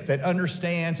leadership that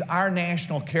understands our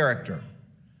national character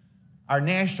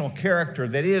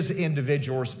that is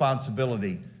individual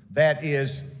responsibility, that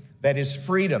is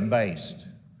freedom-based,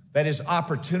 that is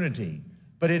opportunity,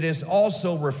 but it is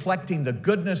also reflecting the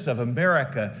goodness of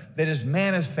America that is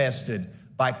manifested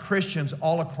by Christians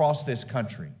all across this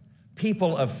country,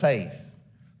 people of faith.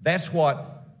 That's what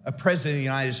a president of the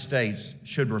United States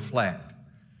should reflect.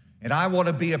 And I want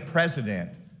to be a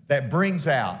president that brings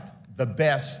out the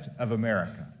best of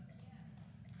America.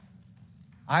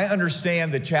 I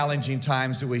understand the challenging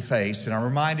times that we face, and I'm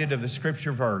reminded of the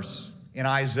scripture verse in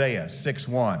Isaiah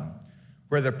 6:1,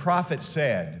 where the prophet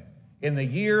said, "In the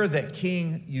year that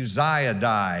King Uzziah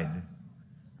died,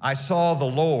 I saw the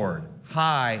Lord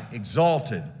high,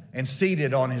 exalted, and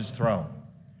seated on his throne."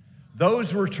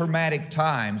 Those were traumatic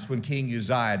times when King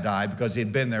Uzziah died because he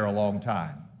had been there a long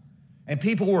time. And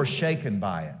people were shaken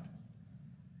by it.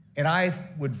 And I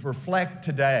would reflect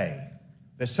today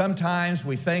that sometimes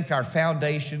we think our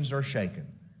foundations are shaken.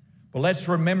 But let's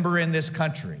remember in this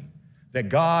country that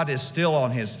God is still on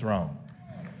his throne,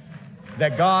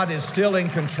 that God is still in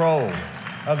control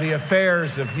of the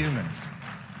affairs of humans.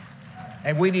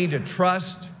 And we need to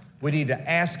trust, we need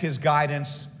to ask his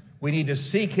guidance, we need to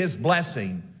seek his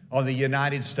blessing on the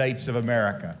United States of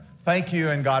America. Thank you,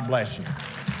 and God bless you.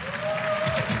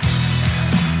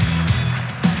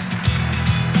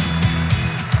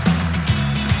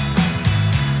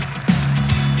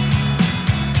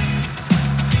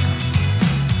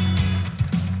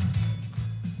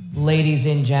 Ladies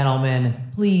and gentlemen,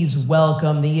 please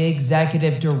welcome the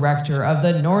Executive Director of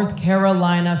the North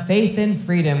Carolina Faith and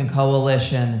Freedom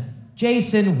Coalition,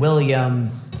 Jason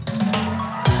Williams.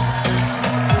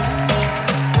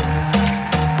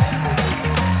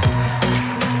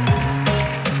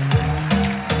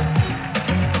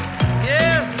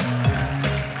 Yes!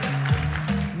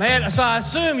 Man, so I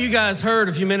assume you guys heard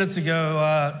a few minutes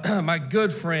ago my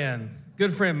good friend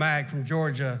Mac from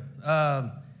Georgia.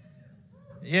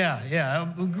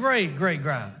 Great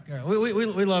guy.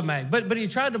 We love Mac. But he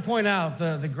tried to point out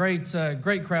the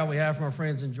great crowd we have from our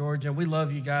friends in Georgia. We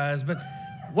love you guys. But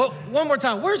one more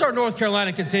time, where's our North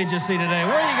Carolina contingency today?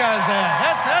 Where are you guys at?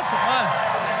 That's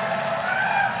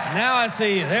now I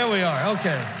see you. There we are.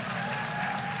 Okay.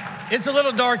 It's a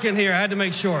little dark in here. I had to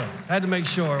make sure.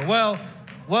 Well,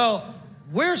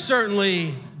 we're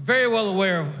certainly very well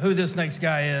aware of who this next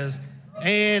guy is.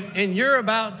 And you're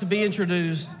about to be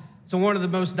introduced to one of the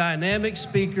most dynamic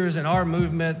speakers in our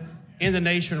movement in the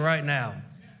nation right now.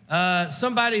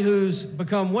 Somebody who's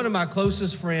become one of my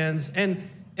closest friends. And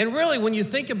really, when you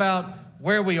think about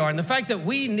where we are and the fact that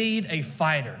we need a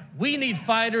fighter, we need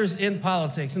fighters in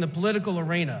politics, in the political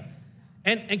arena.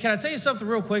 And can I tell you something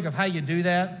real quick of how you do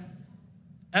that?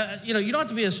 You don't have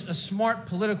to be a smart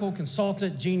political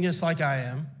consultant genius like I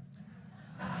am.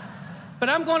 But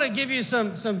I'm going to give you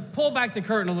some pull back the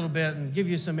curtain a little bit and give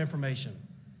you some information.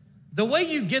 The way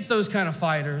you get those kind of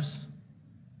fighters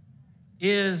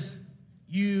is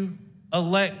you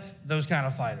elect those kind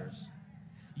of fighters.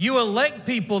 You elect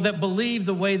people that believe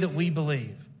the way that we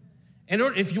believe.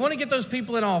 If you want to get those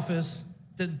people in office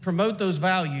that promote those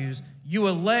values, you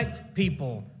elect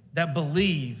people that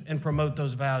believe and promote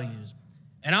those values.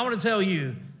 And I want to tell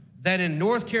you that in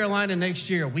North Carolina next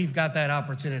year, we've got that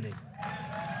opportunity.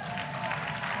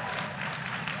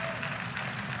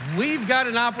 We've got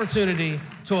an opportunity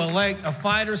to elect a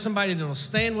fighter, somebody that will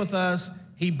stand with us,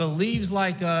 he believes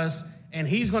like us, and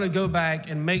he's going to go back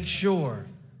and make sure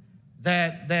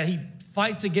that he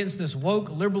fights against this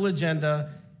woke liberal agenda,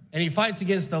 and he fights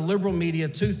against the liberal media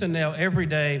tooth and nail every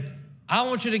day. I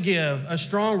want you to give a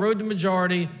strong road to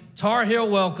majority, Tar Heel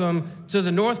welcome to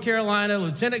the North Carolina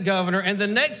Lieutenant Governor and the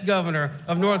next governor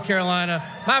of North Carolina,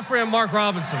 my friend Mark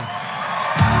Robinson.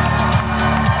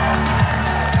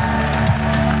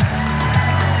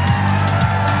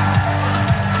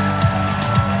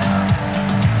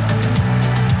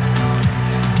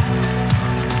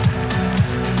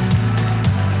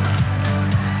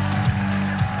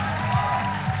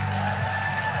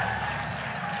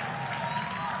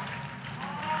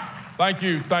 Thank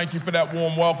you for that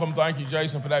warm welcome. Thank you,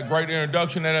 Jason, for that great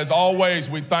introduction. And as always,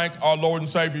 we thank our Lord and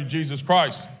Savior, Jesus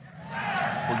Christ,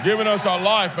 for giving us our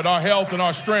life and our health and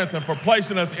our strength and for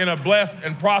placing us in a blessed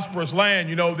and prosperous land.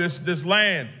 You know, this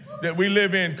land that we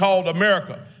live in called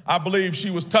America. I believe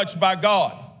she was touched by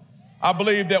God. I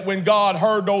believe that when God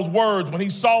heard those words, when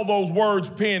he saw those words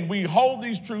penned, we hold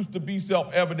these truths to be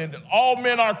self-evident, that all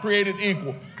men are created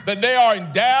equal, that they are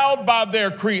endowed by their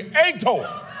Creator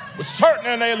with certain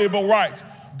inalienable rights.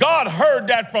 God heard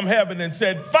that from heaven and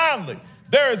said, finally,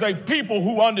 there is a people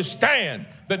who understand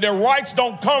that their rights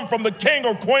don't come from the king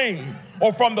or queen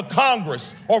or from the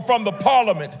Congress or from the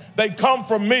parliament. They come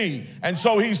from me. And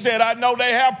so he said, I know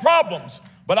they have problems,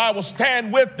 but I will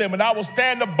stand with them and I will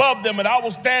stand above them and I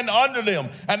will stand under them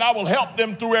and I will help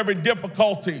them through every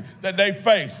difficulty that they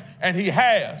face. And he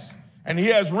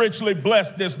has richly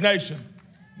blessed this nation.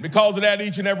 Because of that,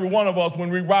 each and every one of us, when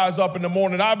we rise up in the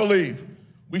morning, I believe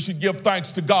we should give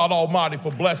thanks to God Almighty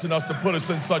for blessing us to put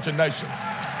us in such a nation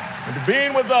and to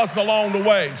being with us along the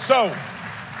way. So,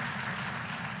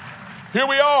 here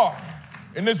we are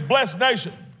in this blessed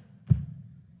nation.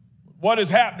 What is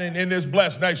happening in this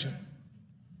blessed nation?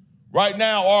 Right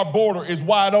now, our border is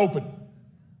wide open.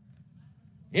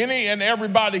 Any and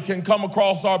everybody can come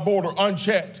across our border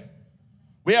unchecked.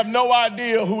 We have no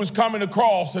idea who is coming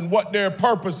across and what their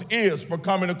purpose is for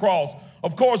coming across.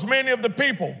 Of course, many of the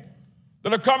people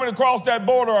that are coming across that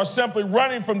border are simply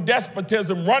running from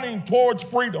despotism, running towards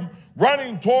freedom,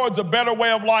 running towards a better way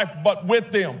of life, but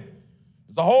with them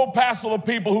is a whole passel of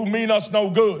people who mean us no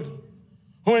good,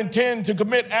 who intend to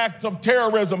commit acts of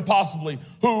terrorism possibly,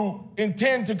 who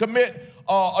intend to commit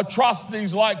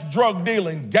atrocities like drug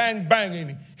dealing, gang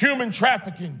banging, human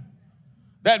trafficking.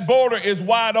 That border is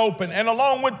wide open. And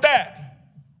along with that,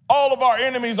 all of our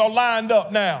enemies are lined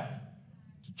up now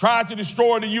to try to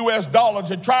destroy the U.S. dollar,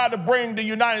 to try to bring the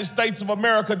United States of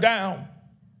America down.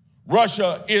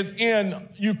 Russia is in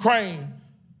Ukraine.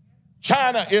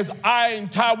 China is eyeing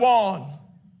Taiwan.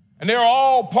 And they're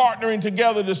all partnering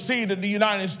together to see that the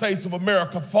United States of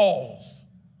America falls.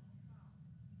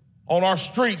 On our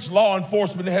streets, law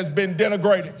enforcement has been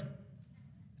denigrated,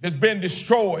 has been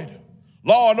destroyed.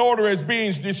 Law and order is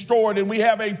being destroyed, and we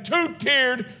have a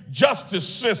two-tiered justice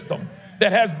system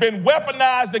that has been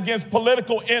weaponized against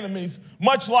political enemies,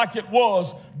 much like it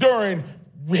was during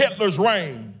Hitler's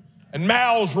reign and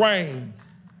Mao's reign,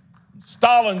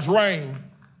 Stalin's reign.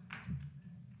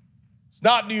 It's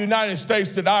not the United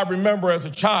States that I remember as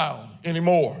a child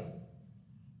anymore.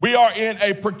 We are in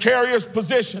a precarious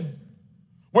position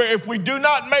where if we do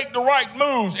not make the right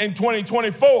moves in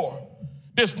 2024,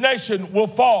 this nation will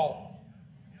fall.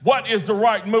 What is the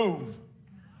right move?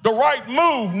 The right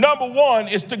move, number one,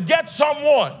 is to get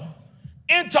someone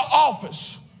into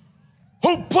office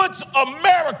who puts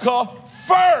America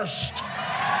first.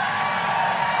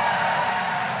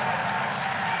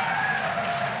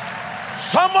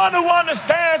 Someone who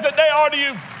understands that they are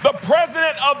the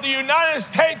president of the United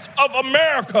States of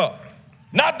America,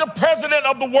 not the president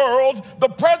of the world, the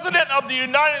president of the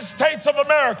United States of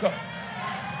America.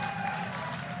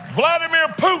 Vladimir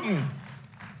Putin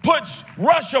puts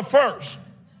Russia first.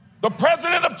 The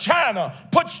president of China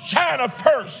puts China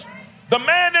first. The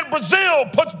man in Brazil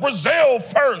puts Brazil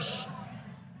first.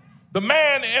 The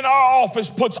man in our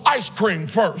office puts ice cream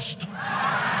first.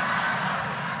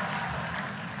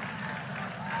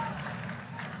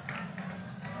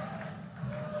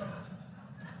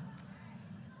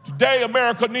 Today,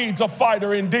 America needs a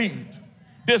fighter indeed.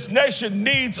 This nation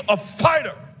needs a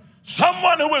fighter.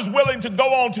 Someone who is willing to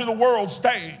go onto the world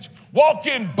stage, walk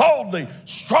in boldly,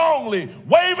 strongly,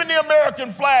 waving the American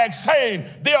flag, saying,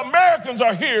 the Americans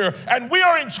are here and we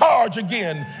are in charge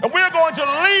again. And we're going to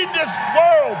lead this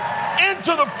world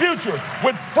into the future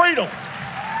with freedom,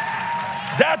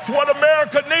 That's what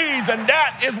America needs, and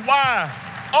that is why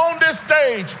on this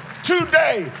stage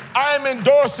today I am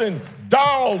endorsing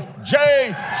Donald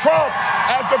J. Trump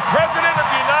as the President of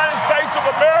the United States of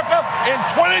America in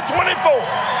 2024.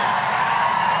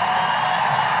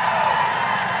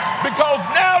 Because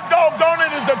now, doggone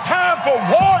it, is the time for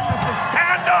warriors to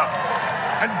stand up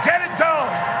and get it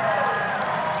done.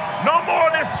 No more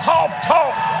of this soft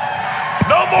talk.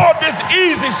 No more of this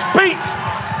easy speak.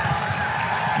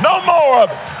 No more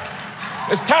of it.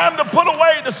 It's time to put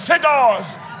away the cigars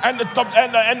and the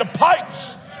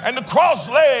pipes and the cross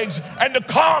legs and the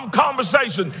calm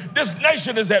conversation. This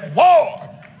nation is at war,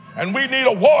 and we need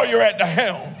a warrior at the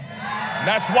helm. And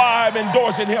that's why I'm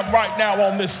endorsing him right now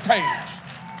on this stage.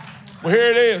 Well, here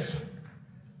it is.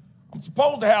 I'm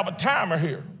supposed to have a timer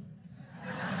here.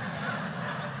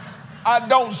 I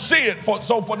don't see it,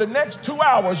 so for the next 2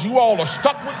 hours, you all are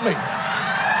stuck with me.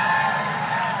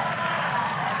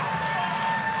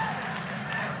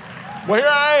 Well,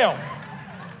 here I am.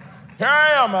 Here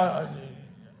I am,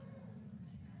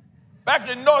 back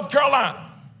in North Carolina,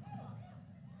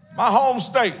 my home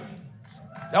state.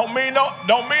 Don't mean no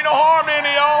harm to any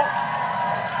of y'all.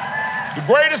 The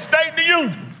greatest state in the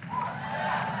union.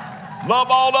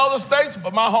 Love all the other states,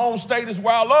 but my home state is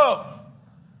where I love.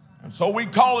 And so we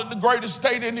call it the greatest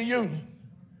state in the union.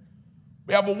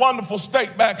 We have a wonderful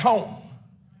state back home.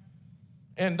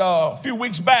 And a few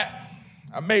weeks back,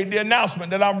 I made the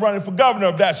announcement that I'm running for governor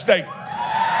of that state.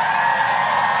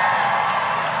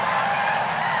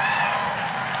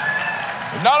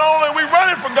 And not only are we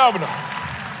running for governor,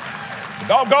 but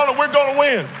doggone it, we're going to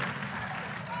win.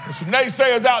 There's some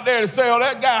naysayers out there that say, oh,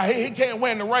 that guy, he can't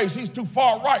win the race. He's too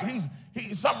far right.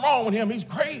 He's something wrong with him. He's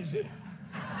crazy.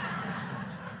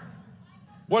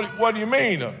 What do you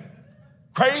mean?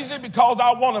 Crazy because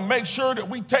I want to make sure that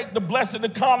we take the blessed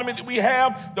economy that we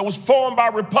have that was formed by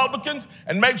Republicans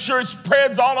and make sure it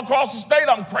spreads all across the state.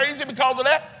 I'm crazy because of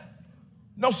that?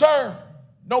 No, sir.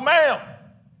 No, ma'am.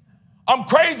 I'm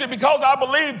crazy because I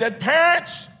believe that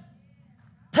parents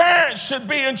should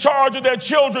be in charge of their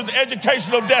children's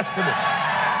educational destiny.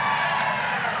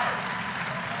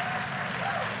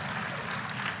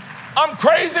 I'm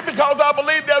crazy because I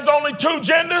believe there's only two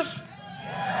genders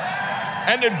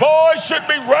and that boys should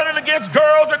be running against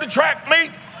girls at the track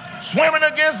meet, swimming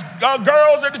against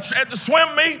girls at the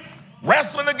swim meet,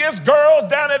 wrestling against girls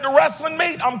down at the wrestling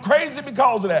meet. I'm crazy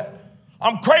because of that.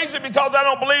 I'm crazy because I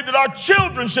don't believe that our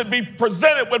children should be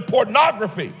presented with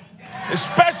pornography,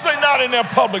 especially not in their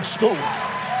public schools.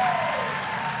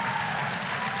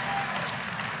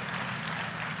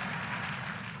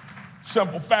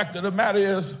 Simple fact of the matter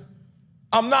is,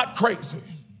 I'm not crazy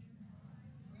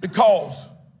because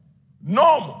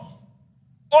normal,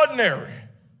 ordinary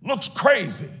looks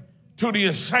crazy to the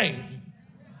insane.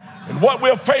 And what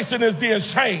we're facing is the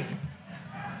insane.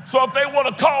 So if they want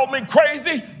to call me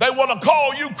crazy, they want to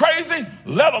call you crazy,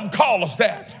 let them call us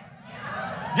that.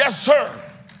 Yes, sir.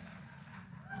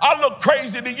 I look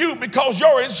crazy to you because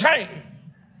you're insane.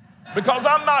 Because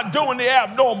I'm not doing the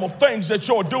abnormal things that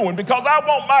you're doing. Because I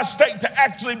want my state to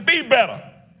actually be better.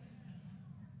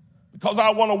 Because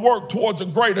I want to work towards a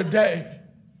greater day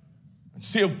and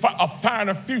see a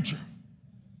finer future.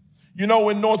 You know,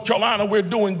 in North Carolina, we're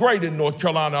doing great in North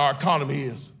Carolina, our economy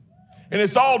is. And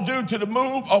it's all due to the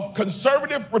move of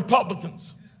conservative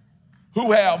Republicans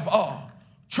who have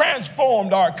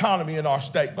transformed our economy in our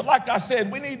state. But like I said,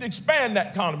 we need to expand that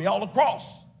economy all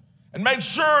across and make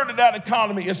sure that that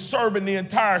economy is serving the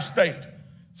entire state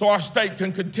so our state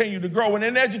can continue to grow. And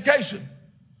in education,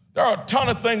 there are a ton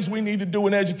of things we need to do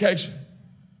in education.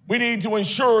 We need to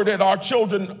ensure that our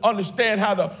children understand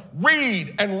how to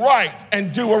read and write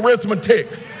and do arithmetic.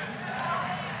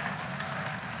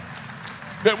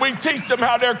 That we teach them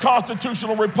how their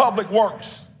constitutional republic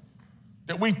works.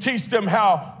 That we teach them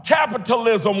how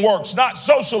capitalism works, not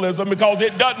socialism, because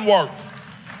it doesn't work.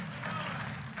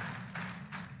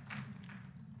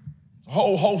 A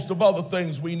whole host of other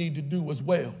things we need to do as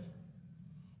well.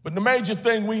 But the major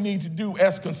thing we need to do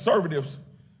as conservatives,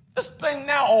 this thing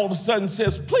now all of a sudden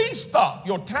says, please stop,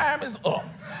 your time is up.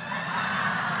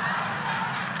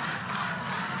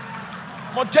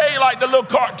 I'm gonna tell you like the little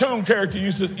cartoon character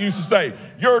used to say,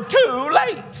 you're too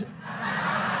late.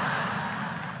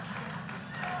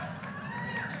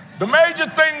 The major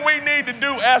thing we need to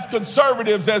do as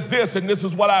conservatives is this, and this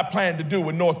is what I plan to do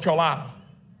in North Carolina.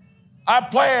 I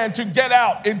plan to get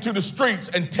out into the streets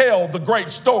and tell the great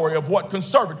story of what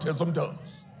conservatism does.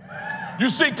 You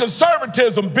see,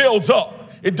 conservatism builds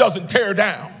up, it doesn't tear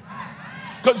down.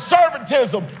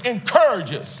 Conservatism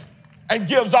encourages and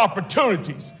gives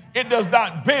opportunities. It does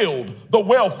not build the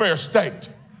welfare state.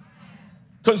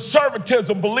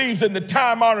 Conservatism believes in the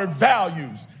time-honored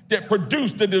values that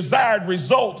produce the desired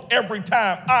result every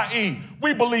time, i.e.,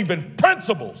 we believe in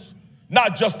principles,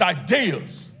 not just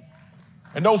ideas.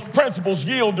 And those principles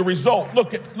yield the result.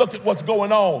 Look at what's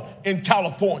going on in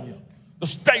California. The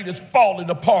state is falling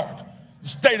apart. The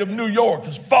state of New York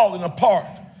is falling apart.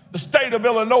 The state of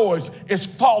Illinois is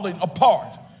falling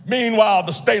apart. Meanwhile,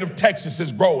 the state of Texas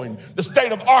is growing. The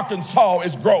state of Arkansas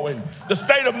is growing. The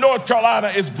state of North Carolina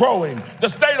is growing. The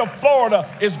state of Florida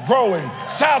is growing.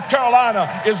 South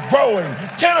Carolina is growing.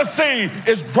 Tennessee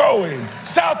is growing.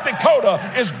 South Dakota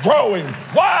is growing.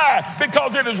 Why?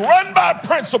 Because it is run by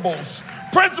principles.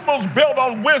 Principles built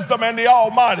on wisdom and the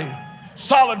Almighty.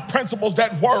 Solid principles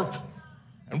that work.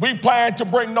 And we plan to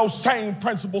bring those same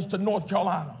principles to North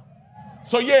Carolina.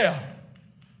 So yeah,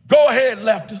 go ahead,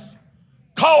 leftists.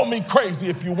 Call me crazy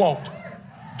if you want.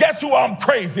 Guess who I'm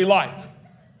crazy like?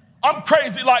 I'm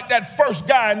crazy like that first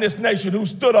guy in this nation who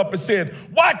stood up and said,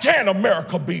 why can't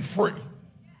America be free?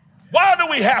 Why do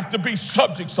we have to be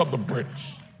subjects of the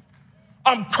British?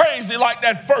 I'm crazy like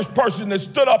that first person that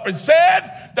stood up and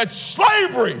said that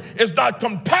slavery is not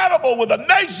compatible with a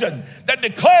nation that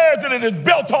declares that it is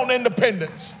built on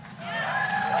independence.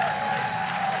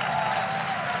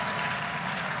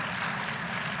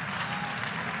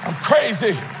 I'm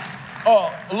crazy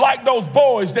like those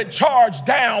boys that charged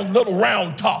down Little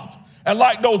Round Top, and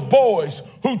like those boys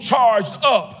who charged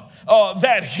up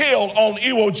that hill on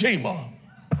Iwo Jima.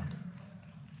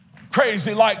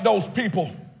 Crazy like those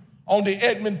people on the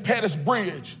Edmund Pettus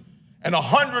Bridge and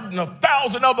 100 and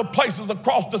 1,000 other places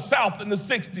across the South in the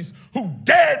 60s who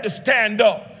dared to stand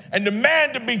up and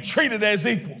demand to be treated as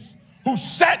equals, who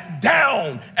sat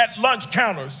down at lunch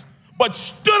counters but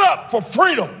stood up for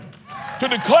freedom, to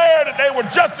declare that they were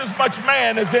just as much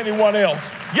man as anyone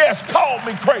else. Yes, call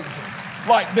me crazy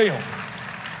like them.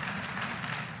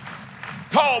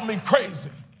 Call me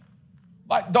crazy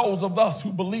like those of us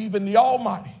who believe in the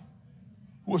Almighty,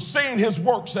 who have seen his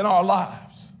works in our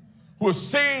lives, who have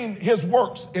seen his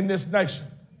works in this nation,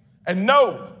 and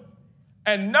know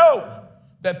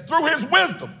that through his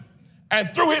wisdom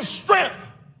and through his strength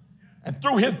and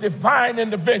through his divine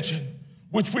intervention,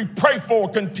 which we pray for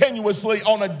continuously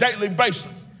on a daily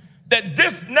basis, that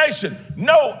this nation,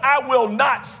 no, I will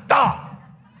not stop.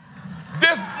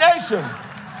 This nation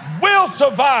will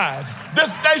survive.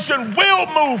 This nation will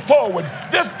move forward.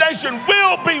 This nation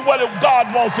will be what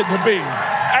God wants it to be.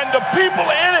 And the people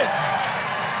in it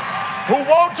who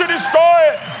want to destroy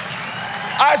it,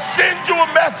 I send you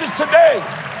a message today.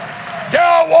 There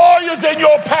are warriors in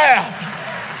your path,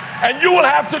 and you will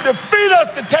have to defeat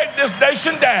us to take this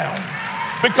nation down.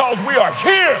 Because we are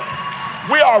here,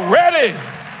 we are ready,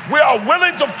 we are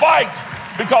willing to fight,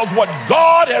 because what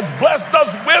God has blessed us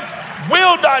with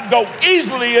will not go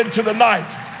easily into the night.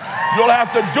 You'll have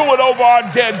to do it over our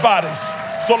dead bodies.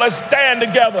 So let's stand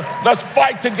together, let's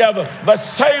fight together, let's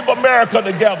save America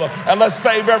together, and let's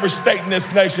save every state in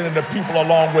this nation and the people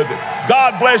along with it.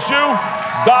 God bless you,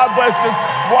 God bless this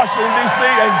Washington, D.C.,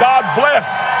 and God bless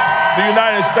the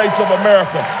United States of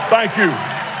America. Thank you.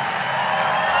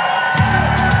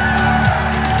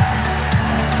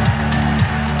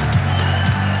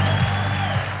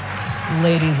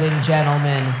 Ladies and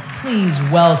gentlemen, please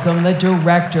welcome the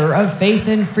Director of Faith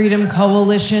and Freedom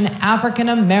Coalition African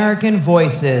American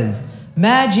Voices,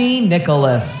 Maggie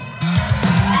Nicholas.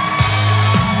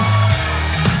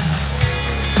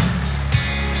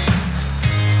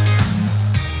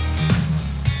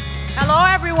 Hello,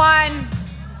 everyone.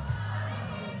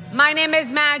 My name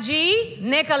is Maggie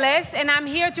Nicholas, and I'm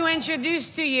here to introduce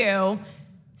to you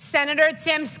Senator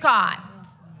Tim Scott,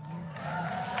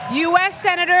 U.S.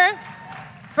 Senator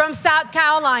from South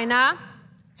Carolina,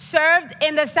 served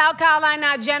in the South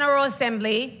Carolina General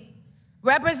Assembly,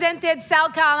 represented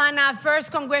South Carolina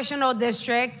 1st Congressional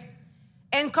District.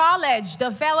 In college,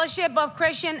 the Fellowship of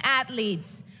Christian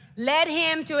Athletes led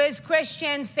him to his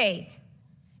Christian faith.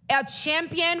 A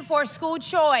champion for school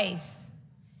choice,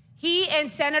 he and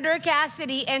Senator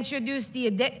Cassidy introduced the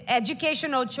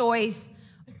Educational Choice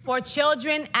for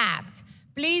Children Act.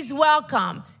 Please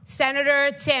welcome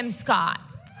Senator Tim Scott.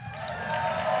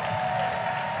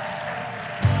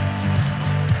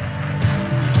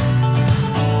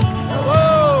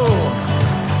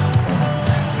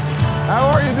 How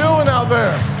are you doing out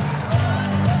there?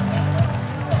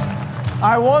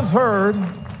 I once heard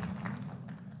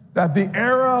that the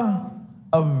era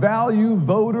of value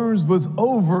voters was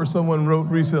over, someone wrote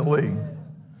recently.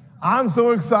 I'm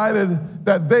so excited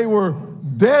that they were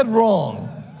dead wrong.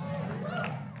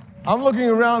 I'm looking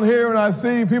around here and I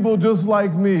see people just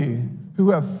like me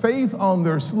who have faith on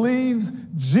their sleeves,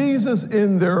 Jesus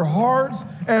in their hearts,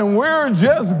 and we're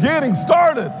just getting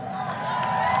started.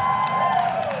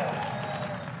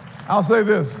 I'll say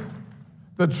this.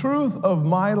 The truth of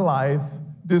my life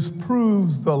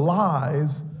disproves the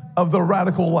lies of the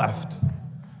radical left.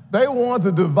 They want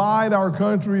to divide our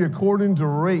country according to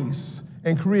race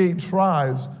and create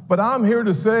tribes. But I'm here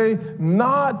to say,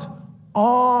 not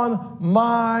on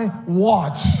my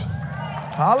watch.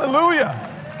 Hallelujah.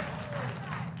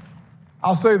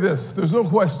 I'll say this, there's no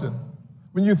question.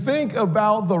 When you think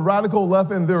about the radical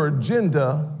left and their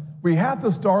agenda, we have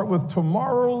to start with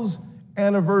tomorrow's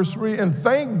anniversary and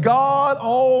thank God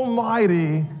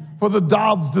Almighty for the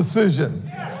Dobbs decision.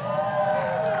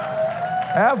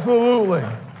 Absolutely.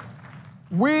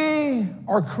 We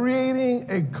are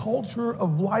creating a culture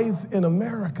of life in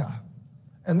America,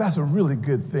 and that's a really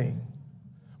good thing.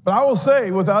 But I will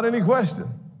say, without any question,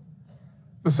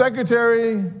 the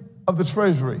Secretary of the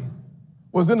Treasury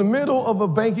was in the middle of a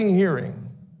banking hearing,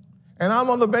 and I'm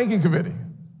on the banking committee.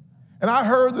 And I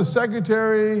heard the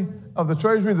Secretary of the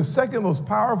Treasury, the second most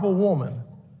powerful woman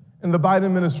in the Biden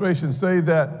administration, say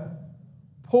that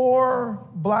poor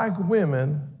black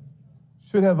women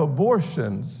should have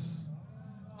abortions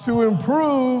to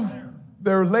improve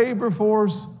their labor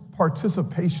force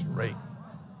participation rate.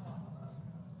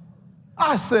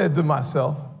 I said to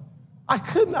myself, I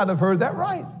could not have heard that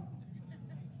right.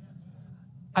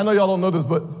 I know y'all don't know this,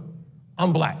 but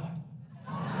I'm black.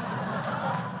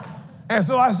 And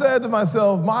so I said to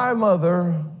myself, my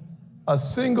mother, a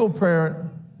single parent,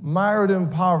 mired in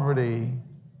poverty,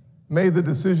 made the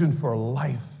decision for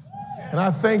life. And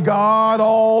I thank God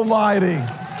Almighty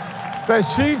that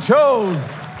she chose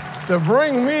to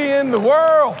bring me in the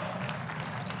world.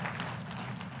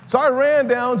 So I ran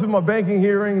down to my banking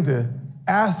hearing to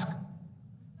ask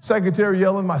Secretary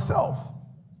Yellen myself,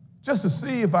 just to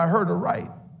see if I heard her right.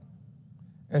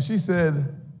 And she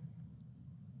said,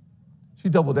 she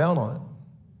doubled down on it.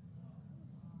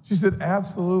 She said,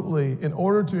 absolutely, in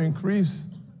order to increase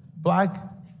black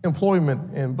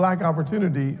employment and black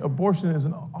opportunity, abortion is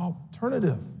an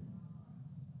alternative.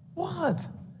 What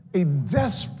a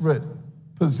desperate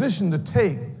position to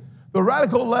take. The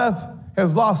radical left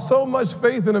has lost so much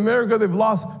faith in America, they've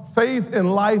lost faith in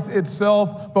life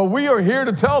itself, but we are here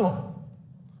to tell them,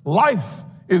 life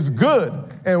is good,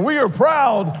 and we are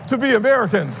proud to be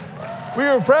Americans. We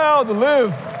are proud to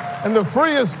live in the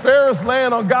freest, fairest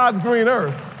land on God's green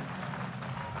earth.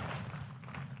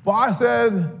 Well, I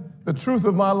said the truth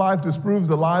of my life disproves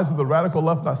the lies of the radical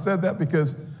left, and I said that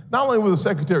because not only was the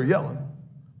Secretary yelling,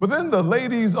 but then the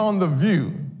ladies on The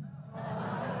View,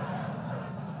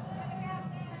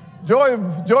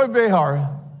 Joy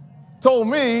Behar, told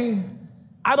me,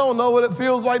 I don't know what it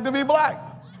feels like to be black.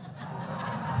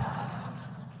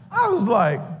 I was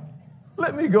like,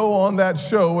 let me go on that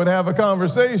show and have a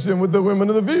conversation with the women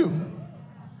of The View.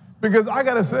 Because I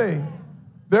gotta say,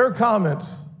 their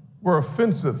comments were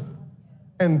offensive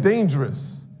and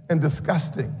dangerous and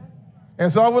disgusting.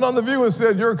 And so I went on The View and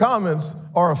said, your comments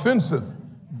are offensive,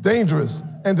 dangerous,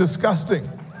 and disgusting.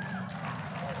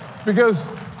 Because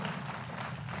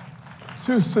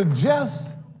to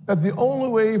suggest that the only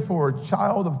way for a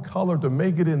child of color to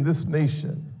make it in this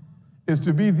nation is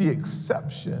to be the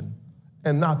exception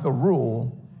and not the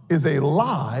rule is a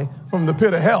lie from the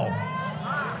pit of hell.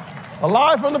 A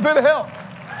lie from the pit of hell.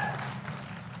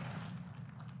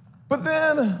 But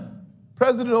then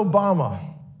President Obama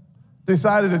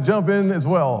decided to jump in as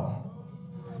well.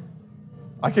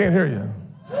 I can't hear you.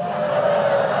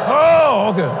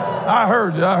 Oh, okay. I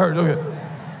heard you, okay.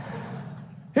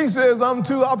 He says, I'm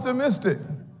too optimistic.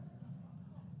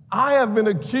 I have been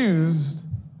accused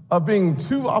of being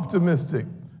too optimistic,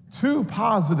 too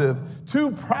positive,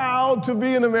 too proud to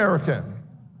be an American.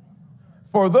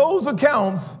 For those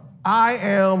accounts, I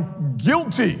am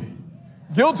guilty.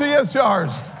 Guilty as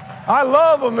charged. I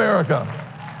love America.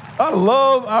 I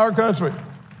love our country.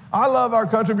 I love our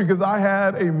country because I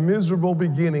had a miserable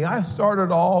beginning. I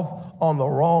started off on the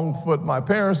wrong foot. My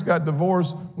parents got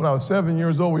divorced when I was 7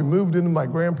 years old. We moved into my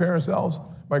grandparents' house.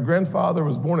 My grandfather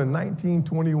was born in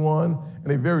 1921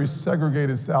 in a very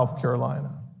segregated South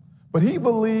Carolina. But he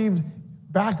believed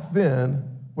back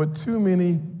then what too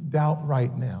many doubt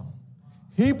right now.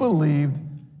 He believed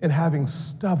in having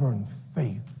stubborn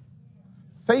faith.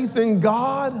 Faith in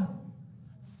God,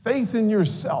 faith in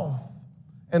yourself,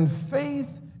 and faith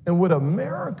in what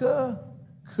America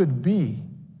could be.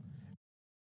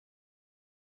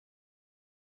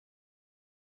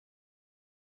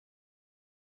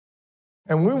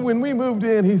 And when we moved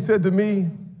in, he said to me,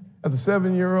 as a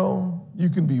 7-year-old, you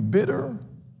can be bitter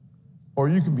or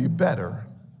you can be better,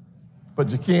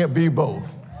 but you can't be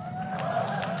both.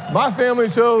 My family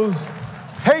chose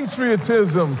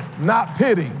patriotism, not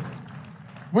pity.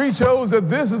 We chose that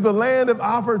this is the land of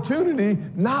opportunity,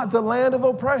 not the land of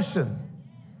oppression.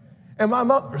 And my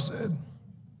mother said,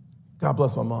 God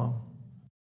bless my mom.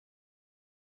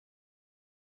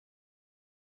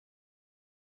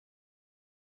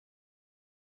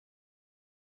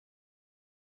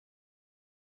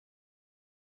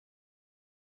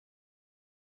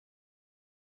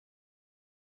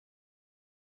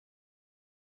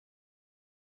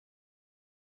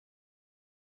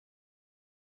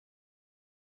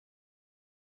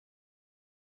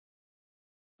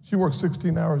 She worked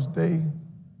 16 hours a day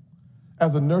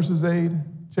as a nurse's aide,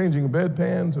 changing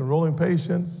bedpans and rolling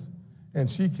patients. And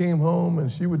she came home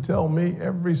and she would tell me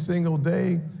every single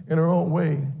day in her own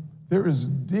way, there is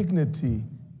dignity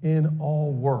in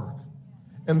all work.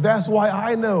 And that's why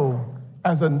I know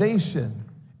as a nation,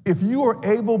 if you are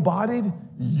able-bodied,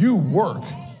 you work.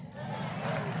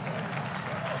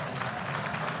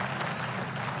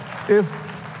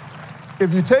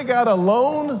 If you take out a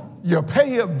loan, you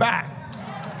pay it back.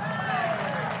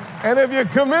 And if you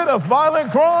commit a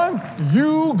violent crime,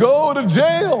 you go to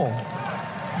jail.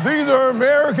 These are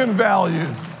American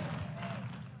values.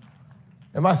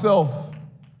 And myself,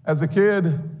 as a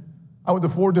kid, I went to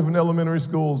 4 different elementary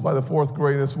schools by the 4th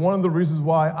grade. It's one of the reasons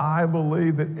why I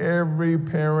believe that every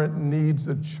parent needs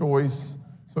a choice,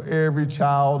 so every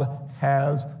child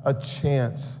has a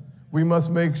chance. We must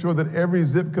make sure that every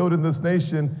zip code in this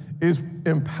nation is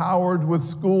empowered with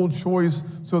school choice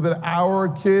so that our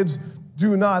kids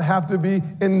do not have to be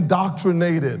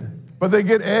indoctrinated, but they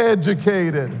get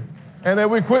educated. And then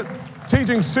we quit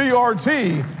teaching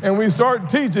CRT and we start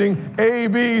teaching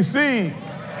ABC.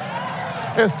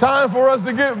 It's time for us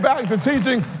to get back to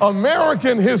teaching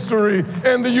American history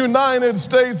in the United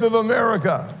States of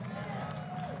America.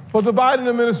 But the Biden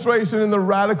administration and the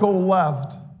radical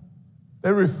left,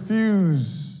 they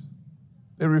refuse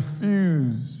to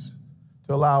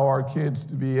allow our kids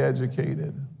to be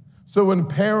educated. So when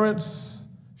parents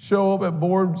show up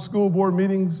at school board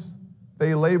meetings,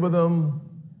 they label them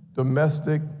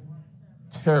domestic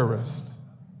terrorists.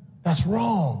 That's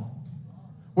wrong.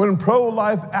 When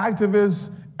pro-life activists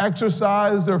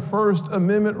exercise their First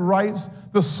Amendment rights,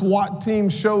 the SWAT team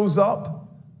shows up,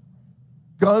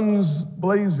 guns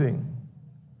blazing,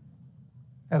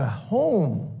 at a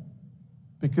home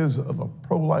because of a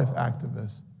pro-life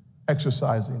activist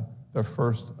exercising their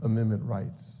First Amendment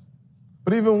rights.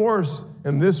 But even worse,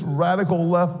 in this radical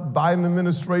left Biden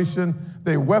administration,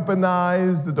 they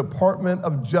weaponize the Department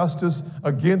of Justice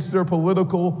against their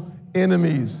political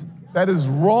enemies. That is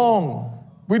wrong.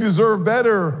 We deserve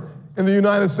better in the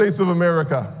United States of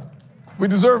America. We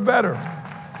deserve better.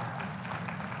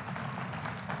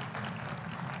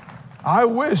 I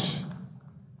wish,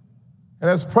 and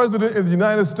as president of the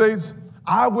United States,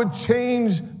 I would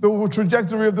change the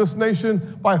trajectory of this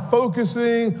nation by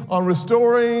focusing on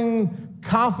restoring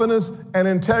confidence and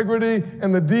integrity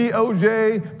in the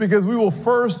DOJ, because we will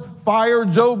first fire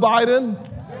Joe Biden,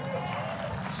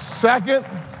 second,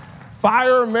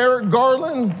 fire Merrick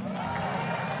Garland,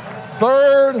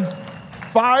 third,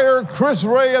 fire Chris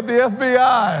Wray at the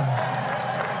FBI.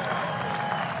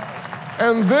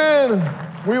 And then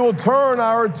we will turn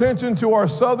our attention to our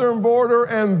southern border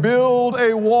and build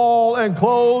a wall and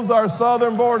close our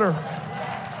southern border.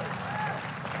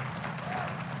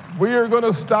 We are going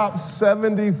to stop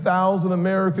 70,000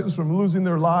 Americans from losing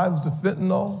their lives to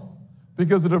fentanyl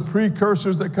because of the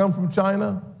precursors that come from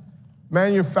China,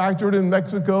 manufactured in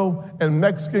Mexico, and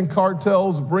Mexican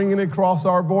cartels bringing it across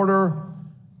our border.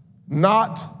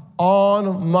 Not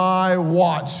on my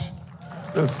watch.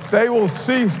 They will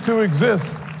cease to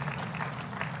exist.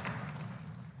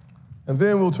 And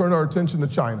then we'll turn our attention to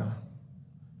China.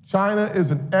 China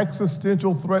is an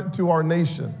existential threat to our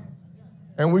nation,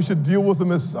 and we should deal with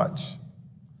them as such.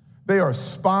 They are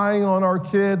spying on our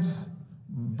kids,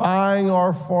 buying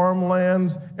our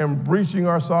farmlands, and breaching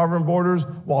our sovereign borders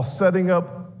while setting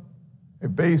up a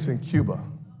base in Cuba.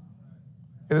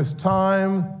 It is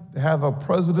time to have a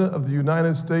president of the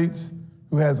United States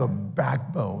who has a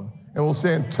backbone and will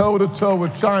stand toe-to-toe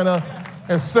with China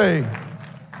and say,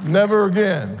 never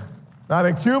again. Not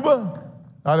in Cuba,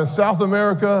 not in South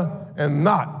America, and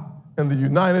not in the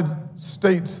United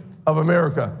States of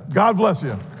America. God bless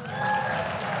you.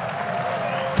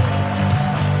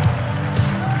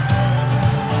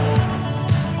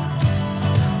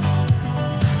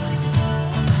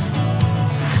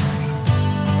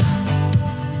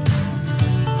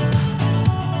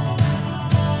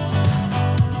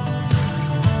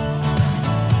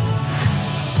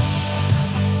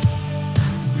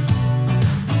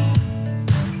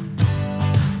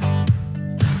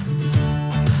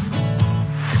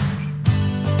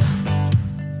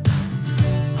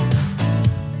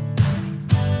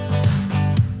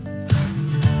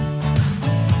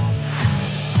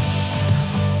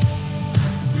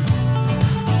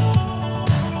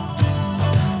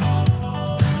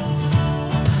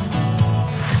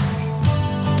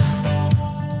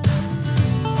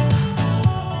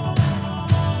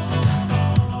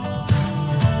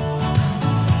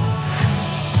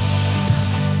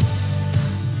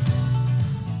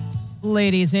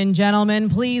 Ladies and gentlemen,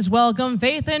 please welcome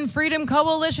Faith and Freedom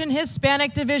Coalition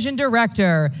Hispanic Division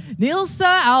Director, Nilsa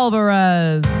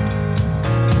Alvarez.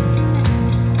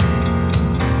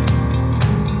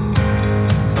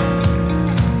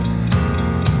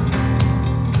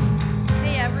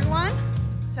 Hey everyone.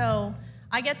 So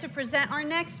I get to present our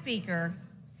next speaker.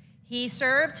 He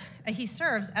serves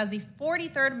as the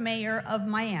 43rd mayor of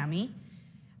Miami,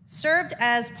 served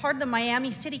as part of the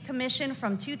Miami City Commission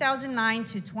from 2009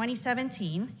 to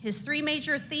 2017. His three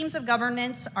major themes of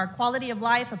governance are quality of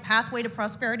life, a pathway to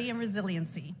prosperity, and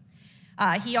resiliency.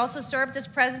 He also served as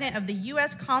president of the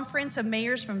U.S. Conference of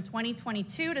Mayors from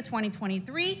 2022 to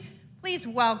 2023. Please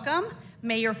welcome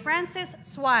Mayor Francis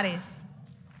Suarez.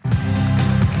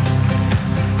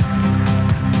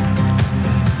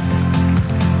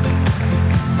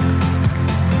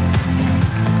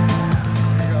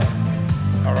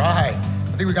 All right,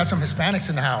 I think we got some Hispanics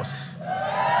in the house.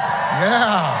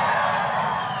 Yeah.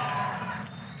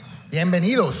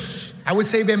 Bienvenidos. I would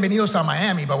say bienvenidos a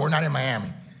Miami, but we're not in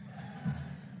Miami.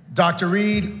 Dr.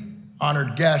 Reed,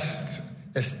 honored guests,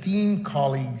 esteemed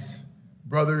colleagues,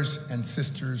 brothers and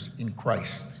sisters in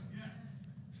Christ.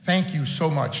 Thank you so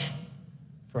much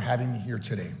for having me here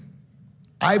today.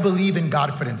 I believe in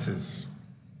Godfidences.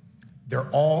 They're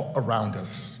all around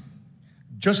us.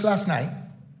 Just last night,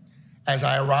 as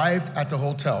I arrived at the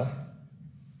hotel,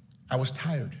 I was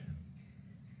tired,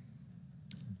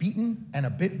 beaten, and a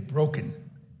bit broken.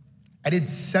 I did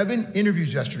 7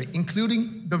 interviews yesterday,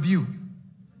 including The View.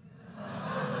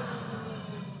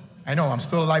 I know, I'm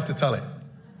still alive to tell it.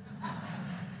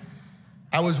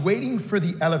 I was waiting for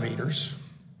the elevators,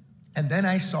 and then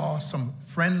I saw some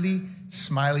friendly,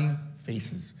 smiling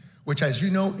faces, which, as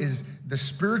you know, is the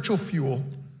spiritual fuel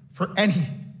for any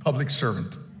public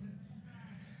servant.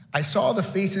 I saw the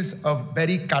faces of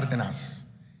Betty Cardenas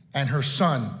and her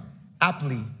son,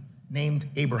 aptly named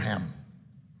Abraham.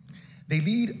 They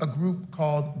lead a group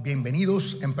called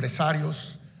Bienvenidos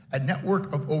Empresarios, a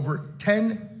network of over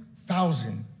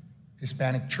 10,000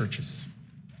 Hispanic churches.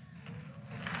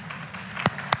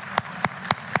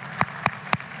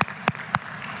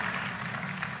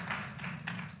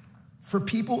 For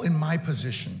people in my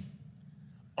position,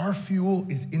 our fuel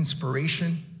is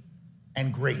inspiration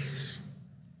and grace.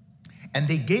 And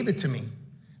they gave it to me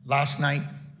last night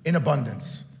in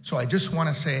abundance. So I just want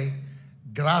to say,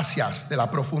 gracias de la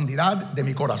profundidad de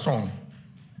mi corazón.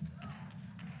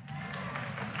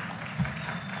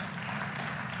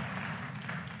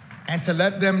 And to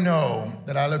let them know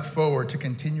that I look forward to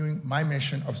continuing my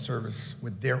mission of service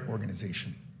with their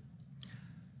organization.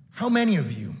 How many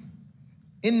of you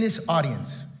in this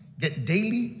audience get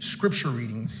daily scripture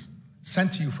readings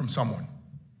sent to you from someone?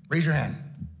 Raise your hand.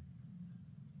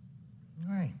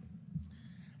 All right.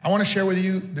 I want to share with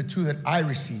you the 2 that I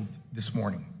received this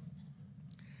morning.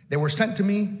 They were sent to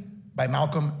me by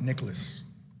Malcolm Nicholas.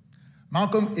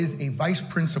 Malcolm is a vice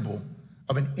principal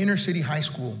of an inner city high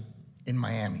school in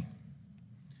Miami.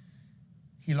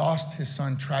 He lost his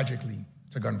son tragically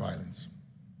to gun violence.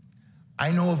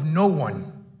 I know of no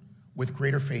one with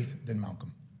greater faith than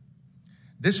Malcolm.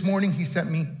 This morning, he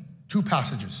sent me 2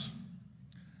 passages.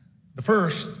 The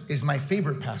first is my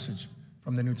favorite passage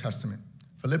from the New Testament,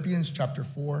 Philippians chapter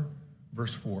 4,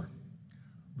 verse 4.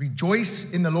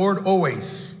 Rejoice in the Lord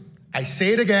always. I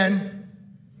say it again,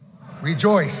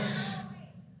 rejoice.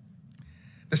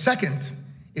 The second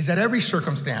is that every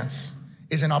circumstance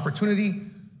is an opportunity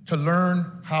to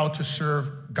learn how to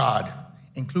serve God,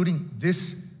 including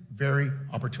this very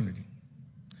opportunity.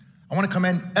 I want to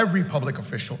commend every public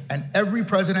official and every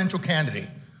presidential candidate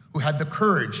who had the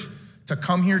courage to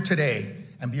come here today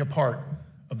and be a part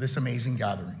of this amazing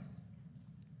gathering.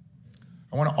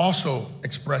 I want to also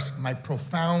express my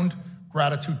profound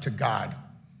gratitude to God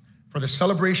for the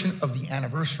celebration of the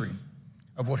anniversary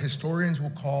of what historians will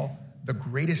call the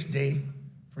greatest day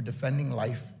for defending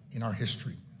life in our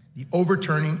history, the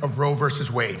overturning of Roe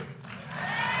versus Wade.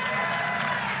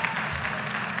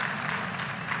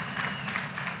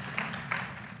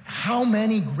 How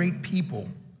many great people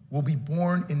will be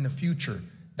born in the future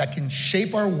that can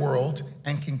shape our world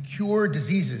and can cure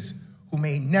diseases who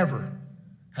may never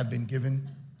have been given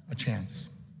a chance?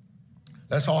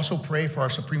 Let's also pray for our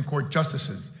Supreme Court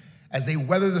justices as they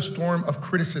weather the storm of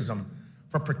criticism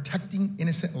for protecting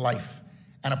innocent life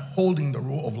and upholding the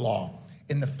rule of law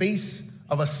in the face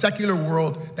of a secular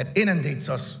world that inundates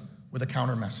us with a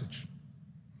counter message.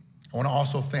 I want to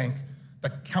also thank the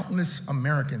countless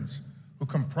Americans who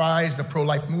comprise the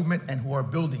pro-life movement and who are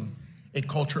building a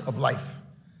culture of life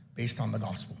based on the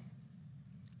gospel.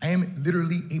 I am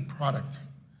literally a product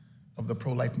of the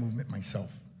pro-life movement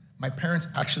myself. My parents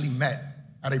actually met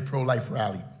at a pro-life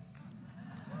rally.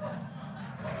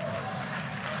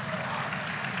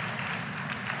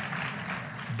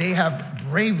 They have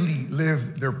bravely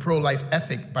lived their pro-life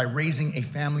ethic by raising a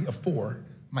family of 4,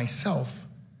 myself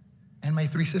and my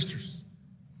 3 sisters.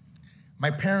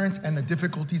 My parents and the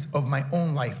difficulties of my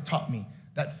own life taught me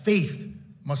that faith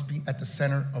must be at the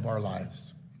center of our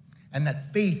lives, and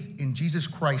that faith in Jesus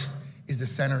Christ is the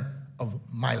center of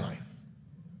my life.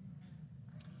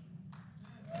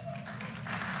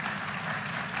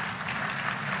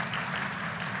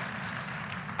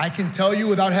 I can tell you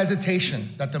without hesitation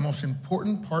that the most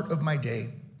important part of my day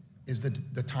is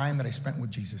the time that I spent with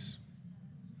Jesus.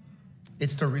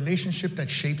 It's the relationship that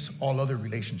shapes all other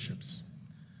relationships.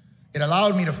 It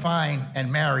allowed me to find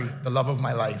and marry the love of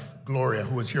my life, Gloria,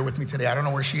 who is here with me today. I don't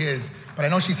know where she is, but I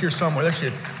know she's here somewhere. There she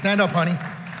is. Stand up, honey.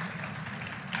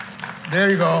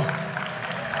 There you go.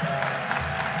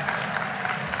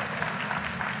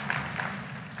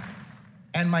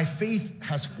 And my faith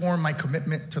has formed my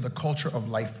commitment to the culture of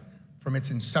life from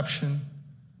its inception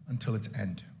until its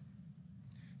end.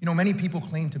 You know, many people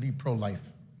claim to be pro-life,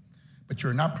 but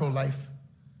you're not pro-life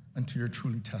until you're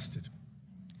truly tested.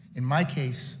 In my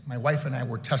case, my wife and I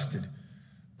were tested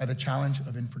by the challenge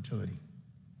of infertility.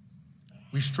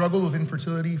 We struggled with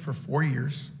infertility for 4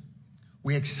 years.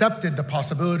 We accepted the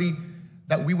possibility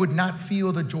that we would not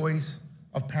feel the joys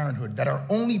of parenthood, that our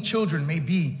only children may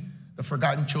be the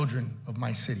forgotten children of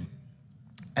my city.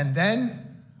 And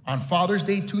then on Father's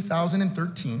Day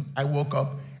 2013, I woke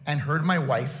up and heard my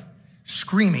wife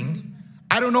screaming,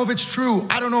 "I don't know if it's true,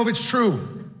 I don't know if it's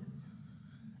true."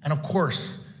 And of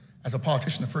course, as a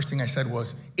politician, the first thing I said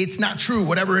was, "It's not true,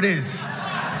 whatever it is."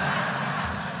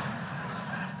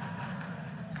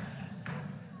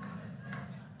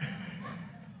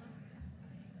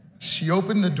 She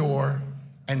opened the door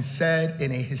and said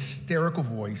in a hysterical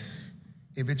voice,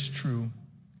 "If it's true,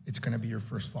 it's gonna be your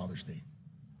first Father's Day."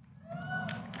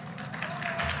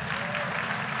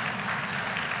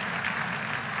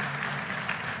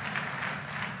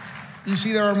 You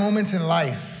see, there are moments in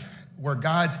life where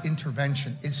God's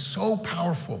intervention is so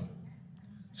powerful,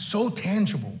 so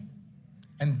tangible,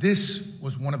 and this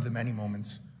was one of the many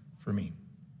moments for me.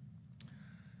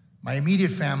 My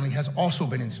immediate family has also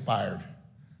been inspired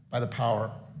by the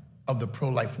power of the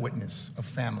pro-life witness of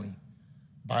family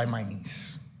by my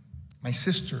niece. My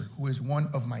sister, who is one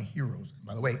of my heroes.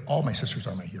 By the way, all my sisters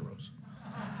are my heroes.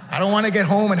 I don't want to get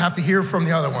home and have to hear from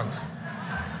the other ones.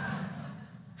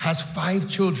 Has 5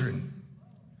 children.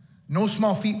 No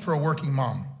small feat for a working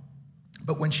mom.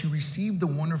 But when she received the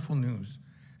wonderful news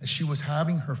that she was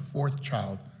having her 4th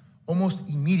child, almost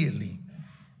immediately,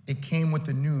 it came with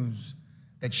the news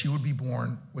that she would be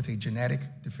born with a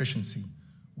genetic deficiency,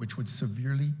 which would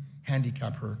severely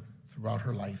handicap her throughout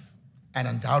her life and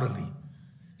undoubtedly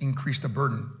increase the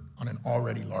burden on an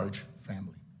already large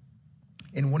family.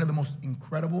 In one of the most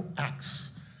incredible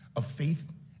acts of faith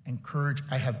and courage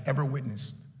I have ever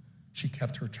witnessed, she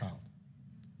kept her child,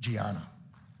 Gianna.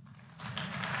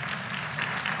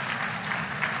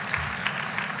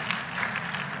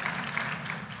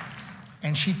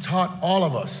 And she taught all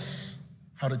of us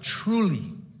how to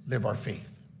truly live our faith.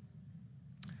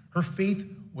 Her faith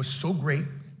was so great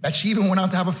that she even went on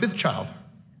to have a 5th child,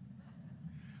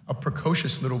 a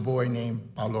precocious little boy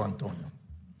named Pablo Antonio.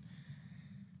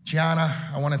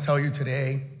 Gianna, I want to tell you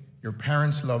today, your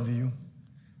parents love you,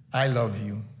 I love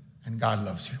you, and God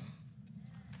loves you.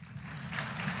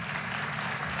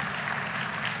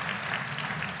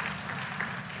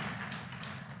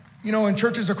 You know, in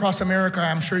churches across America,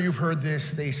 I'm sure you've heard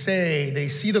this, they say they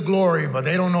see the glory, but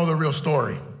they don't know the real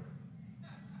story.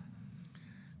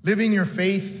 Living your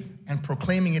faith and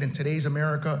proclaiming it in today's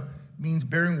America means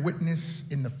bearing witness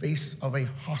in the face of a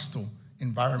hostile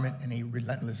environment and a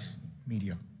relentless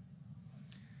media.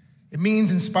 It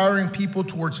means inspiring people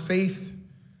towards faith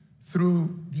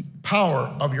through the power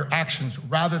of your actions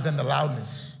rather than the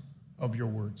loudness of your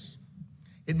words.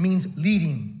 It means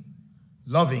leading,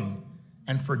 loving,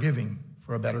 and forgiving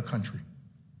for a better country.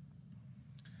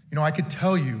 You know, I could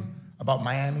tell you about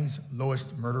Miami's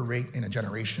lowest murder rate in a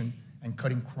generation and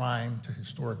cutting crime to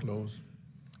historic lows.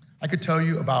 I could tell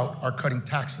you about our cutting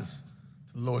taxes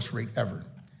to the lowest rate ever.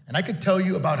 And I could tell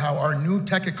you about how our new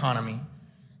tech economy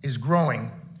is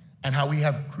growing and how we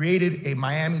have created a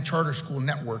Miami charter school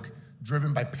network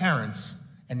driven by parents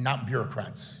and not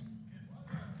bureaucrats.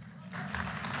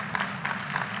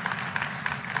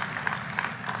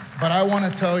 But I want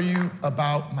to tell you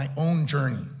about my own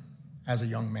journey as a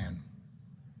young man.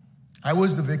 I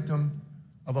was the victim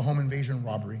of a home invasion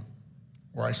robbery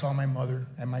where I saw my mother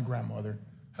and my grandmother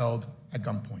held at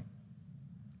gunpoint.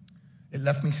 It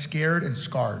left me scared and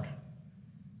scarred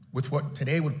with what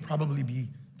today would probably be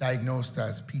diagnosed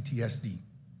as PTSD.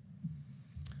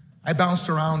 I bounced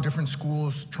around different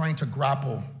schools trying to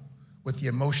grapple with the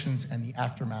emotions and the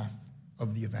aftermath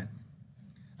of the event.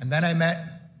 And then I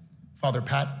met Father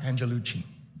Pat Angelucci.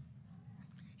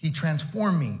 He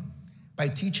transformed me by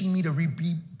teaching me to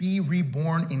be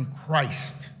reborn in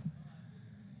Christ,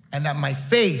 and that my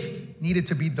faith needed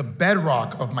to be the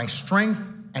bedrock of my strength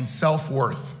and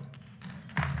self-worth.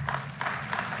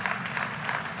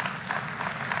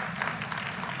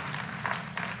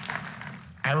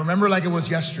 I remember like it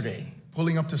was yesterday,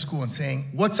 pulling up to school and saying,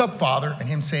 "What's up, Father?" And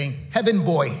him saying, "Heaven,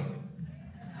 boy."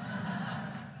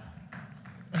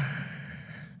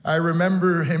 I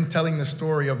remember him telling the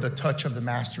story of the touch of the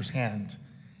Master's hand,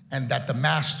 and that the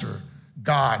Master,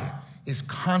 God, is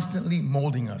constantly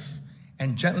molding us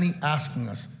and gently asking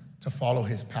us to follow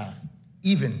his path,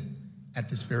 even at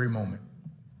this very moment.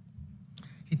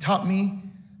 He taught me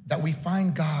that we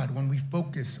find God when we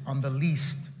focus on the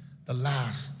least, the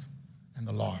last, and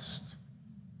the lost.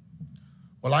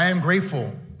 Well, I am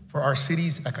grateful for our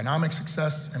city's economic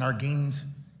success and our gains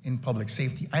in public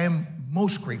safety. I am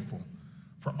most grateful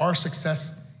for our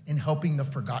success in helping the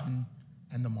forgotten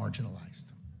and the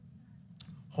marginalized.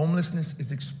 Homelessness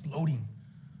is exploding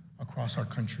across our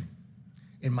country.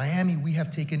 In Miami, we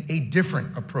have taken a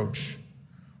different approach.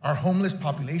 Our homeless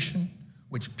population,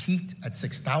 which peaked at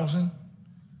 6,000,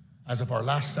 as of our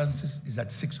last census, is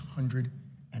at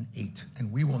 608,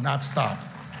 and we will not stop.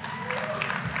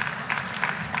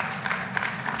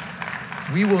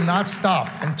 We will not stop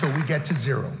until we get to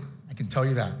zero, I can tell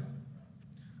you that.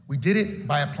 We did it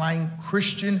by applying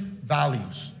Christian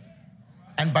values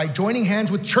and by joining hands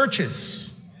with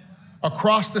churches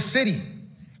across the city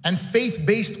and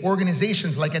faith-based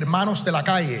organizations like Hermanos de la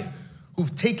Calle,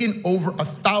 who've taken over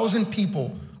 1,000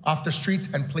 people off the streets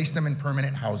and placed them in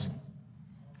permanent housing.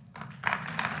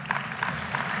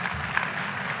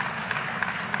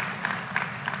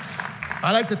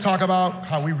 I like to talk about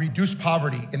how we reduced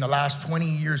poverty in the last 20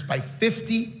 years by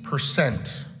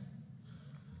 50%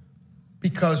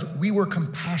 because we were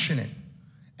compassionate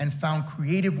and found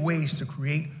creative ways to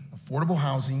create affordable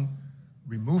housing,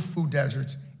 remove food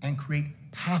deserts, and create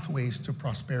pathways to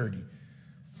prosperity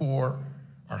for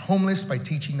our homeless by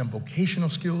teaching them vocational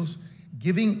skills,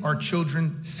 giving our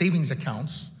children savings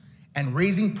accounts, and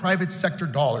raising private sector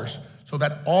dollars so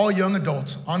that all young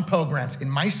adults on Pell Grants in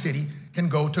my city can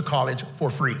go to college for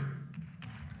free.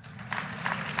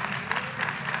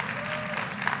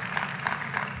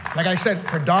 Like I said,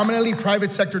 predominantly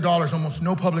private sector dollars, almost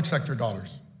no public sector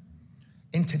dollars.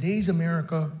 In today's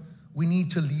America, we need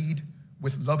to lead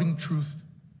with loving truth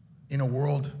in a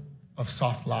world of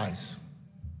soft lies.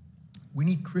 We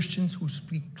need Christians who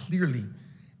speak clearly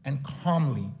and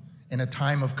calmly in a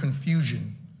time of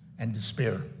confusion and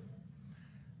despair.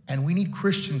 And we need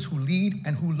Christians who lead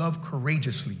and who love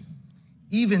courageously,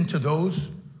 even to those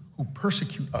who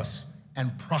persecute us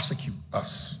and prosecute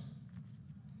us.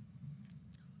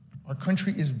 Our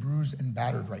country is bruised and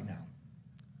battered right now,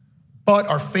 but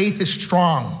our faith is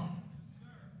strong.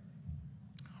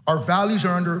 Our values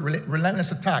are under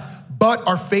relentless attack, but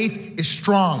our faith is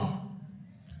strong.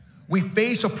 We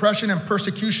face oppression and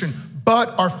persecution,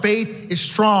 but our faith is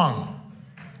strong.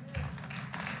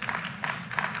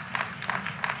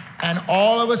 And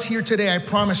all of us here today, I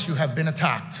promise you, have been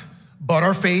attacked, but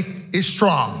our faith is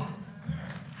strong.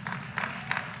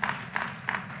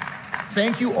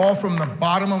 Thank you all from the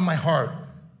bottom of my heart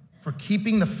for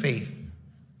keeping the faith,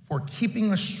 for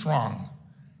keeping us strong.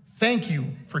 Thank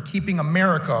you for keeping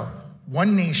America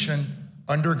one nation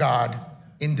under God,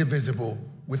 indivisible,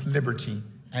 with liberty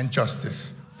and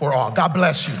justice for all. God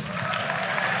bless you.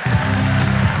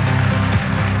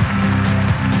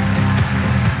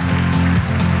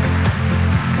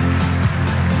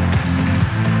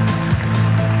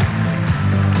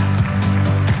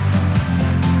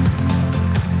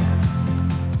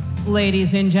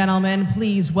 Ladies and gentlemen,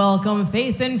 please welcome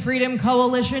Faith and Freedom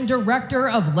Coalition Director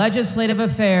of Legislative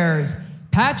Affairs,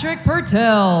 Patrick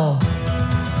Pertell.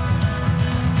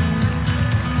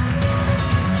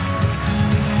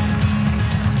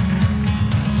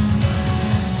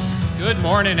 Good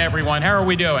morning, everyone. How are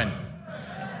we doing?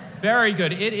 Very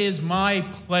good. It is my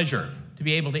pleasure to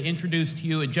be able to introduce to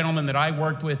you a gentleman that I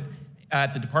worked with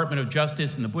at the Department of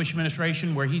Justice in the Bush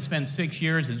administration, where he spent 6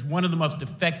 years as one of the most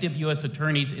effective U.S.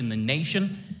 attorneys in the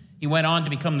nation. He went on to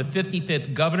become the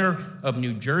 55th governor of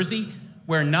New Jersey,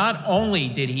 where not only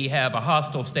did he have a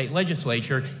hostile state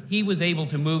legislature, he was able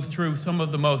to move through some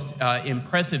of the most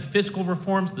impressive fiscal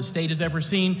reforms the state has ever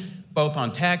seen, both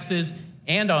on taxes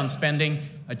and on spending.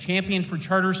 A champion for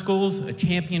charter schools, a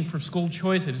champion for school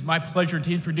choice. It is my pleasure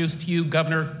to introduce to you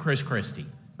Governor Chris Christie.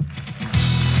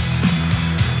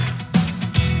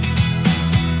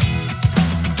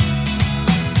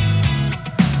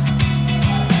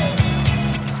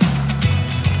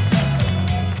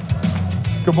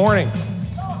 Good morning.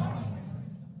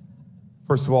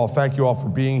 First of all, thank you all for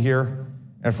being here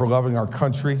and for loving our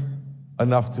country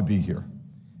enough to be here.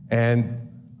 And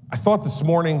I thought this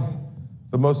morning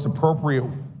the most appropriate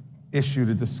issue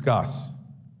to discuss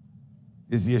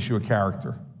is the issue of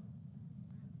character.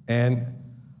 And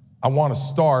I want to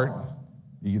start,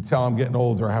 you can tell I'm getting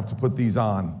older, I have to put these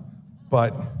on,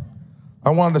 but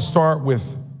I wanted to start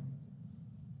with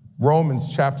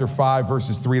Romans chapter 5,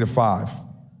 verses 3-5.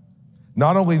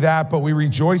 Not only that, but we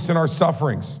rejoice in our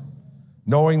sufferings,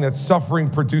 knowing that suffering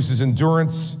produces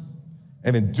endurance,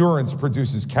 and endurance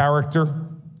produces character,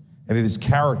 and it is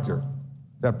character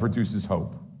that produces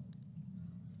hope.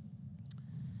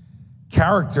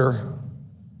 Character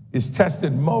is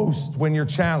tested most when you're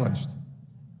challenged,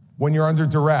 when you're under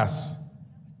duress.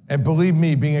 And believe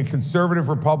me, being a conservative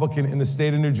Republican in the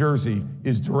state of New Jersey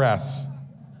is duress.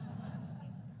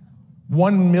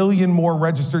 1 million more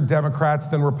registered Democrats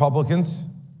than Republicans,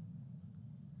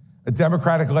 a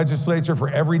Democratic legislature for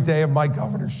every day of my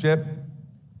governorship,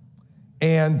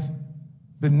 and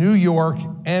the New York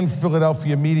and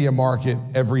Philadelphia media market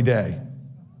every day.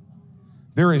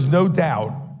 There is no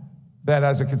doubt that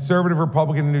as a conservative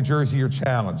Republican in New Jersey, you're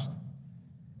challenged.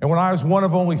 And when I was one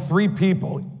of only 3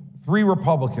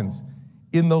 Republicans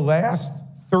in the last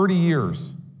 30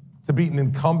 years to beat an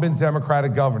incumbent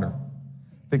Democratic governor,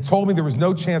 they told me there was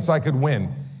no chance I could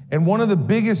win. And one of the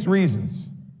biggest reasons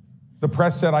the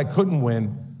press said I couldn't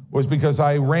win was because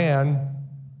I ran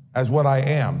as what I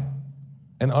am,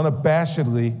 an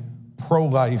unabashedly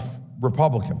pro-life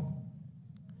Republican.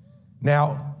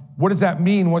 Now, what does that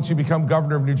mean once you become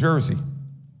governor of New Jersey?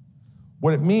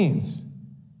 What it means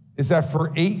is that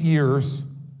for 8 years,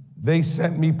 they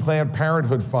sent me Planned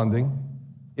Parenthood funding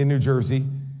in New Jersey,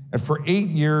 and for 8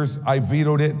 years, I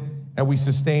vetoed it, and we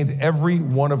sustained every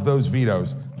one of those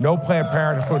vetoes. No Planned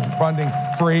Parenthood funding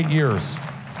for 8 years.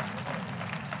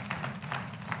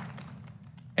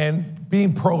 And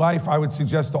being pro-life, I would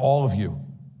suggest to all of you,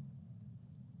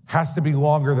 has to be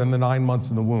longer than the 9 months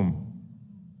in the womb.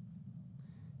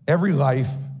 Every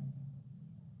life,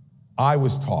 I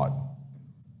was taught,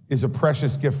 is a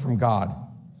precious gift from God.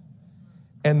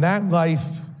 And that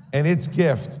life and its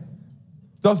gift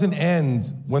doesn't end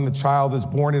when the child is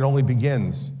born, it only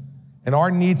begins. And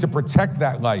our need to protect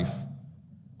that life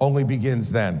only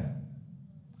begins then.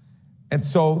 And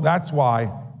so that's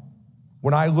why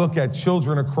when I look at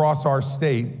children across our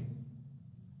state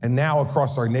and now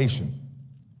across our nation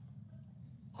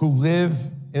who live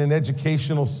in an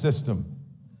educational system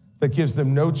that gives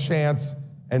them no chance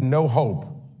and no hope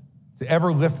to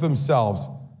ever lift themselves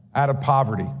out of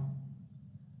poverty,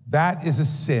 that is a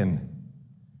sin.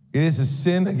 It is a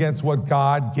sin against what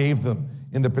God gave them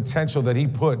in the potential that he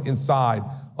put inside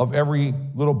of every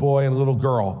little boy and little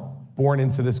girl born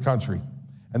into this country.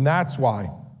 And that's why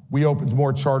we opened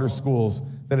more charter schools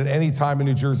than at any time in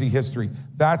New Jersey history.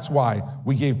 That's why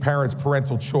we gave parents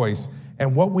parental choice.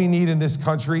 And what we need in this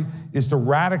country is to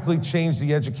radically change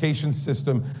the education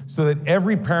system so that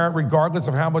every parent, regardless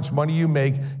of how much money you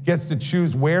make, gets to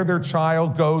choose where their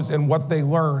child goes and what they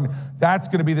learn. That's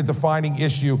going to be the defining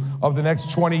issue of the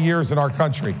next 20 years in our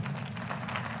country.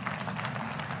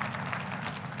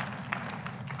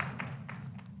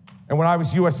 And when I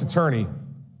was U.S. Attorney,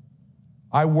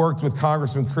 I worked with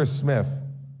Congressman Chris Smith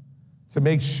to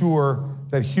make sure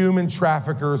that human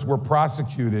traffickers were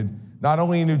prosecuted, not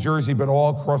only in New Jersey, but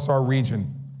all across our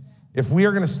region. If we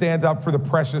are going to stand up for the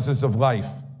preciousness of life,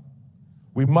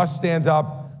 we must stand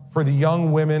up for the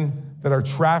young women that are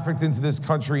trafficked into this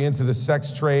country, into the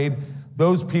sex trade.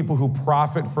 Those people who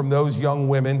profit from those young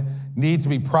women need to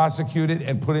be prosecuted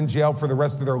and put in jail for the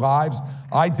rest of their lives.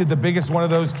 I did the biggest one of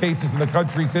those cases in the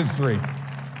country's history.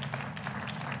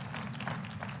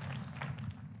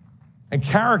 And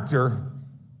character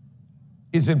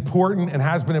is important and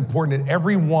has been important at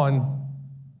every one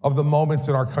of the moments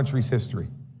in our country's history.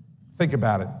 Think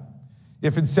about it.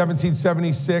 If in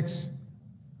 1776,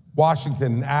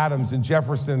 Washington and Adams and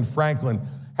Jefferson and Franklin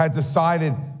had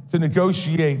decided to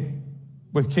negotiate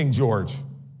with King George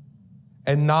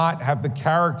and not have the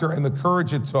character and the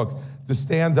courage it took to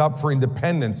stand up for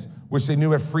independence, which they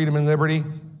knew had freedom and liberty,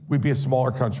 we'd be a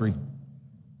smaller country.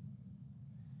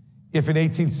 If in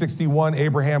 1861,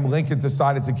 Abraham Lincoln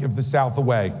decided to give the South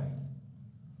away,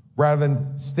 rather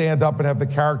than stand up and have the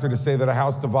character to say that a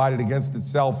house divided against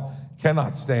itself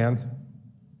cannot stand,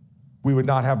 we would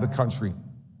not have the country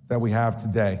that we have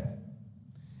today.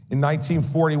 In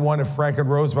 1941, if Franklin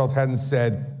Roosevelt hadn't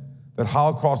said that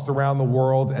Holocaust around the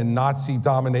world and Nazi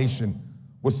domination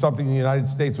was something the United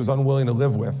States was unwilling to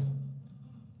live with,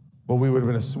 well, we would have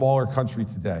been a smaller country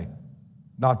today,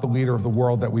 not the leader of the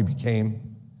world that we became.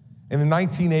 And in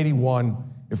 1981,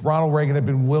 if Ronald Reagan had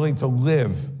been willing to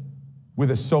live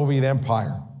with a Soviet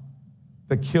empire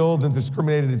that killed and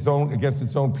discriminated against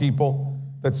its own people,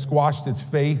 that squashed its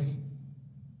faith,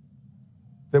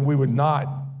 then we would not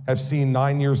have seen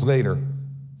 9 years later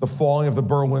the falling of the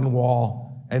Berlin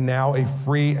Wall and now a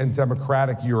free and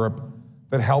democratic Europe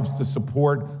that helps to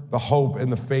support the hope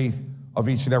and the faith of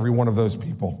each and every one of those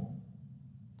people.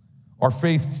 Our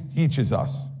faith teaches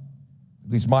us,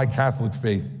 at least my Catholic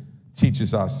faith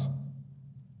teaches us,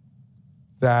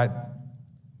 that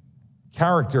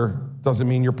character doesn't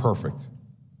mean you're perfect.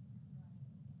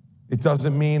 It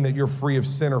doesn't mean that you're free of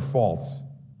sin or faults.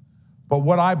 But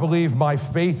what I believe my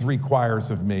faith requires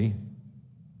of me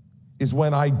is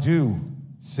when I do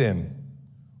sin,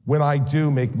 when I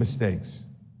do make mistakes,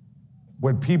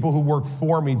 when people who work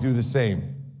for me do the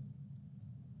same,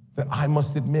 that I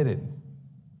must admit it,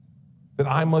 that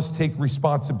I must take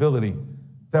responsibility,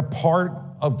 that part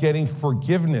of getting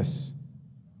forgiveness,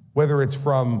 whether it's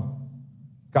from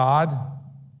God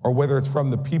or whether it's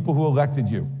from the people who elected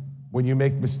you when you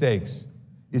make mistakes,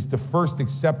 is to first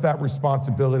accept that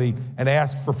responsibility and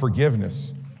ask for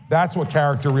forgiveness. That's what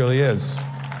character really is.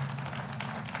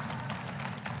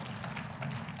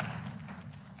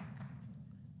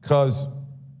 Because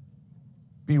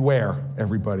beware,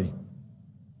 everybody,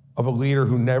 of a leader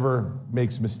who never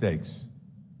makes mistakes.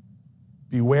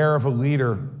 Beware of a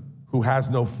leader who has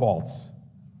no faults.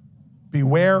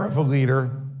 Beware of a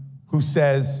leader who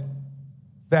says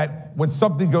that when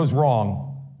something goes wrong,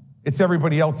 it's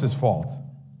everybody else's fault.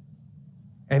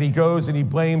 And he goes and he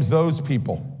blames those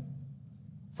people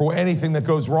for anything that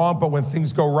goes wrong, but when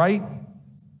things go right,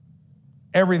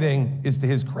 everything is to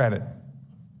his credit.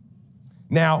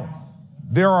 Now,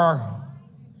 there are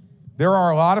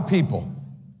a lot of people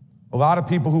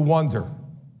who wonder,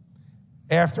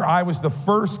 after I was the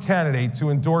first candidate to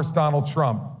endorse Donald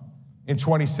Trump in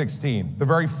 2016, the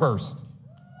very first,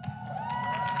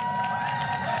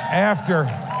 after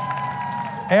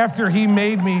he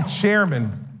made me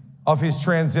chairman of his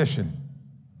transition,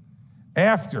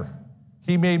 after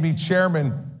he made me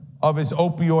chairman of his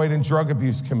opioid and drug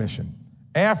abuse commission,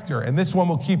 after, and this one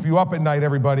will keep you up at night,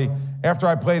 everybody, after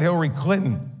I played Hillary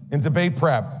Clinton in debate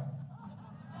prep.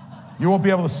 You won't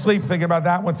be able to sleep thinking about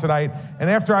that one tonight. And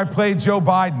after I played Joe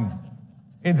Biden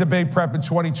in debate prep in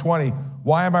 2020,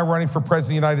 why am I running for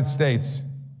president of the United States?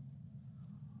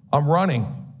 I'm running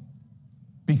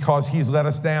because he's let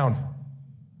us down.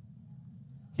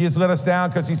 He has let us down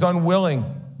because he's unwilling.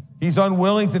 He's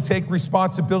unwilling to take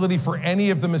responsibility for any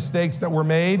of the mistakes that were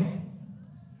made,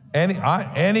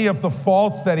 any of the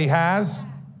faults that he has,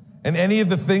 and any of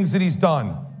the things that he's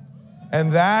done.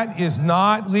 And that is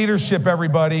not leadership,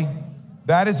 everybody.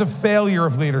 That is a failure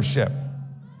of leadership.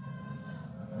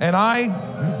 And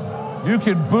you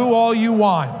can boo all you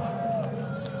want.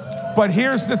 But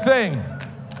here's the thing.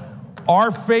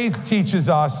 Our faith teaches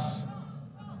us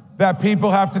that people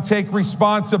have to take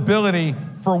responsibility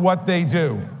for what they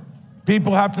do.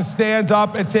 People have to stand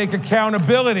up and take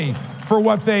accountability for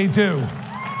what they do.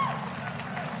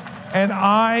 And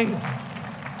I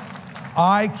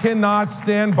cannot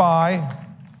stand by,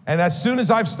 and as soon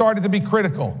as I've started to be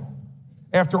critical,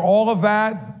 after all of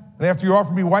that, and after you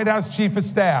offered me White House Chief of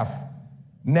Staff,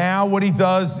 now what he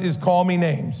does is call me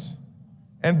names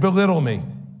and belittle me.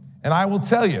 And I will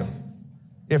tell you,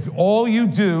 if all you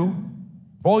do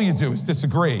is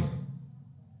disagree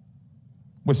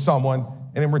with someone,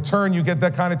 and in return you get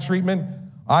that kind of treatment,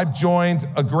 I've joined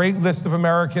a great list of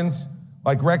Americans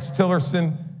like Rex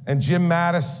Tillerson and Jim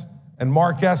Mattis and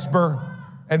Mark Esper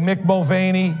and Mick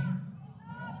Mulvaney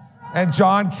and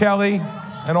John Kelly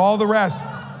and all the rest.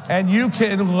 And you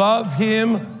can love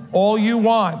him all you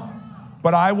want,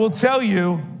 but I will tell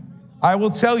you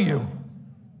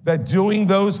that doing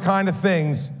those kind of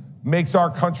things makes our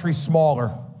country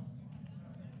smaller.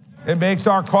 It makes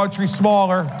our country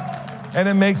smaller, and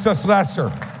it makes us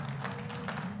lesser.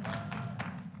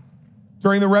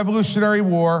 During the Revolutionary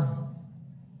War,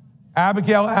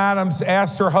 Abigail Adams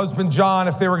asked her husband John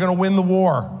if they were going to win the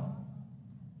war.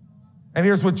 And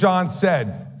here's what John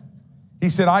said. He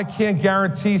said, I can't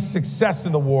guarantee success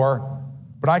in the war,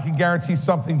 but I can guarantee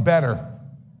something better,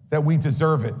 that we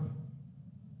deserve it.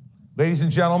 Ladies and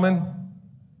gentlemen,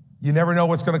 you never know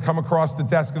what's going to come across the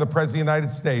desk of the President of the United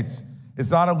States.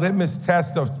 It's not a litmus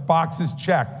test of boxes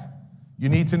checked. You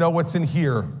need to know what's in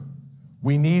here.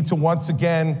 We need to once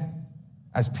again,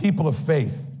 as people of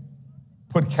faith,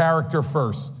 put character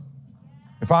first.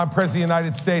 If I'm President of the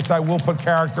United States, I will put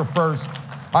character first.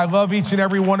 I love each and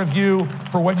every one of you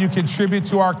for what you contribute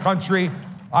to our country.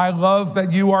 I love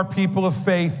that you are people of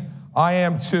faith. I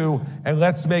am too. And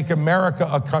let's make America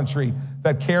a country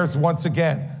that cares once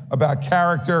again about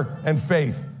character and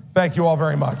faith. Thank you all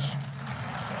very much.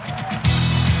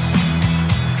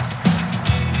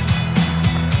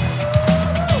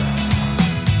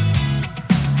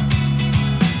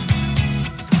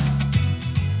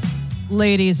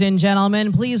 Ladies and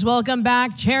gentlemen, please welcome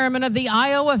back Chairman of the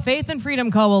Iowa Faith and Freedom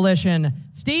Coalition,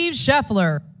 Steve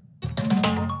Scheffler.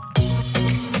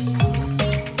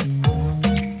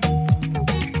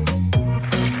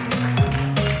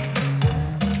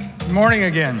 Good morning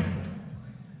again.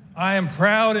 I am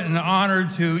proud and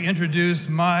honored to introduce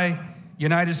my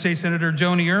United States Senator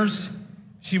Joni Ernst.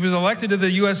 She was elected to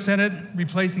the U.S. Senate,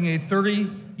 replacing a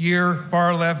 30-year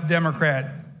far-left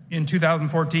Democrat in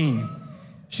 2014.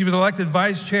 She was elected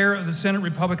vice chair of the Senate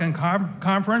Republican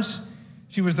Conference.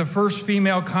 She was the first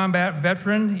female combat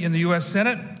veteran in the U.S.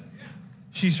 Senate.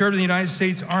 She served in the United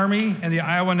States Army and the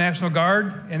Iowa National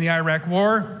Guard in the Iraq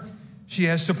War. She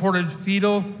has supported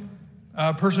fetal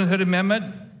personhood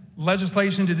amendment,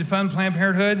 legislation to defund Planned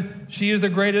Parenthood. She is the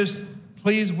greatest.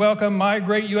 Please welcome my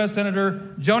great U.S.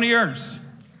 Senator, Joni Ernst.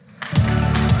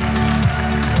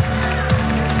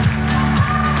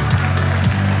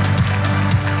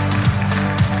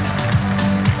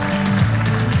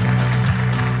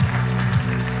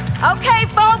 Okay,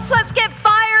 folks, let's get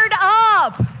fired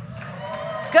up.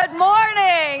 Good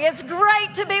morning. It's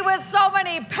great to be with so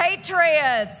many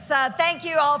patriots. Thank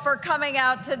you all for coming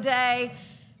out today.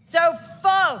 So,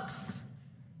 folks,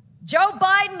 Joe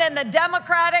Biden and the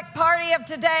Democratic Party of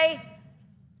today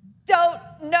don't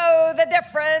know the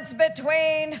difference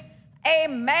between a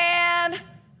man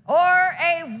or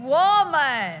a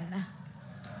woman.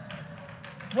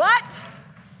 What?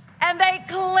 And they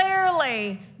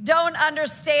clearly don't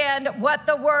understand what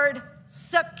the word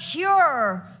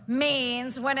secure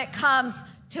means when it comes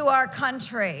to our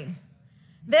country.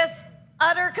 This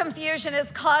utter confusion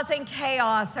is causing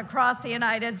chaos across the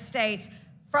United States,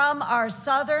 from our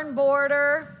southern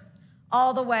border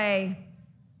all the way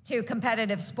to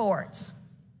competitive sports.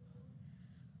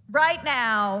 Right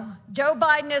now, Joe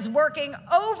Biden is working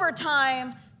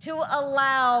overtime to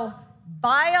allow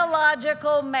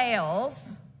biological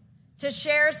males to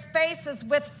share spaces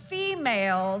with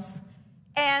females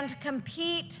and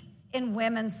compete in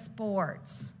women's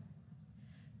sports.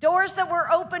 Doors that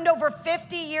were opened over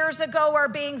 50 years ago are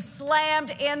being slammed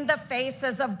in the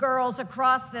faces of girls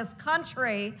across this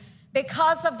country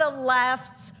because of the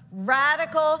left's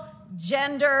radical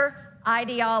gender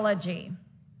ideology.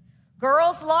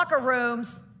 Girls' locker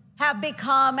rooms have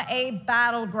become a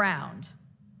battleground.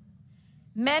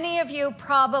 Many of you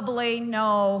probably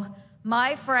know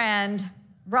my friend,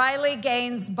 Riley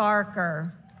Gaines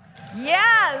Barker.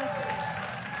 Yes!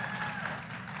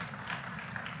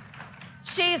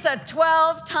 She's a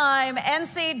 12-time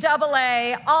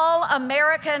NCAA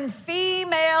All-American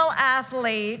female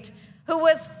athlete who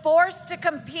was forced to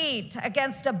compete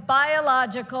against a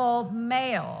biological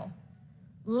male,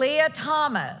 Leah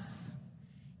Thomas,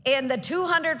 in the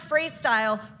 200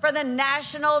 freestyle for the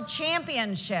national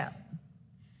championship.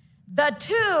 The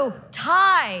two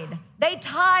tied. They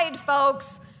tied,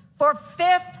 folks, for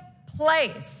 5th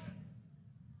place,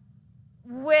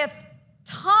 with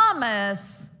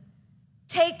Thomas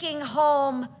taking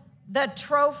home the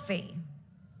trophy.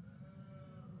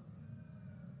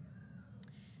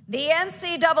 The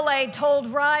NCAA told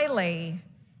Riley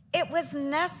it was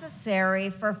necessary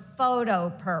for photo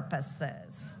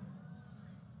purposes,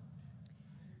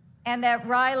 and that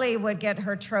Riley would get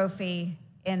her trophy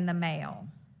in the mail.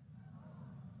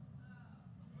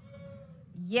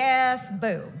 Yes,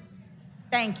 boo.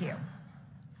 Thank you.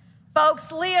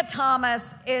 Folks, Leah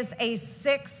Thomas is a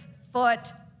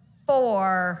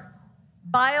 6'4"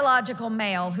 biological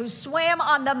male who swam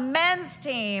on the men's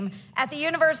team at the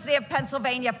University of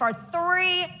Pennsylvania for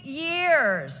 3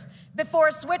 years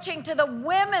before switching to the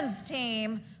women's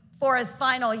team for his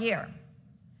final year.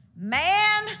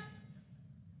 Man,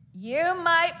 you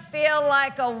might feel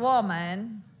like a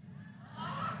woman,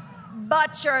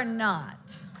 but you're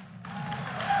not.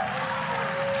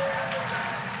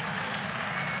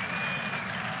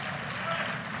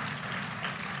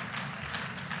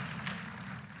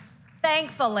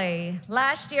 Thankfully,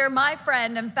 last year, my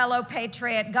friend and fellow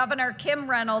patriot, Governor Kim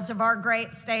Reynolds of our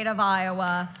great state of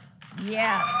Iowa,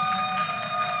 yes,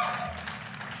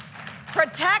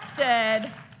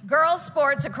 protected girls'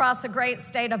 sports across the great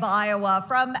state of Iowa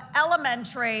from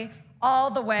elementary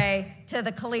all the way to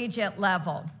the collegiate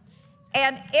level.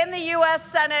 And in the U.S.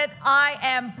 Senate, I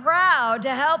am proud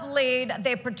to help lead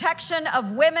the Protection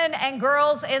of Women and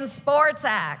Girls in Sports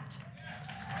Act.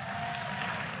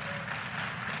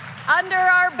 Under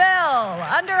our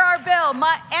bill,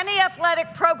 any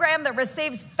athletic program that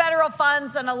receives federal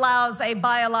funds and allows a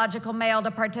biological male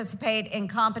to participate in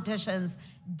competitions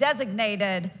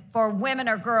designated for women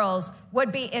or girls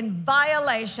would be in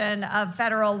violation of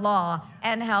federal law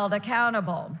and held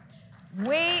accountable.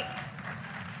 We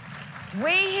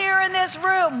here in this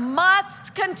room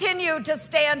must continue to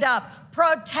stand up,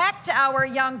 protect our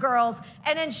young girls,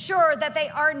 and ensure that they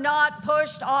are not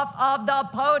pushed off of the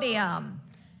podium.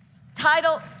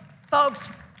 Folks,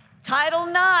 Title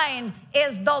IX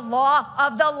is the law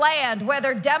of the land,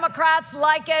 whether Democrats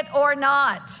like it or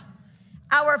not.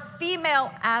 Our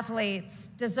female athletes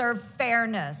deserve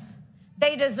fairness.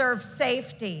 They deserve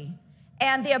safety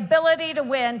and the ability to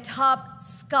win top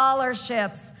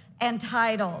scholarships and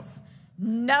titles.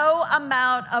 No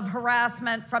amount of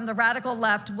harassment from the radical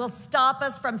left will stop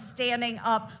us from standing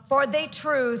up for the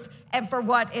truth and for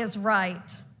what is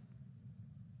right.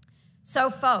 So,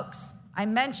 folks, I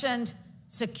mentioned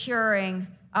securing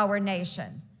our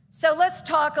nation. So let's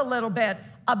talk a little bit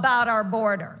about our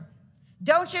border.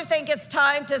 Don't you think it's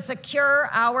time to secure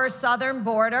our southern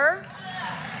border?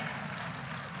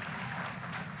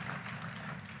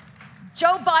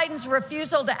 Joe Biden's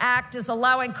refusal to act is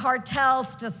allowing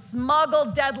cartels to smuggle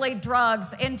deadly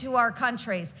drugs into our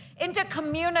countries, into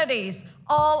communities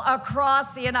all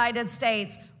across the United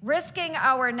States, risking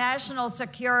our national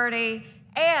security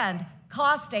and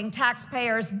costing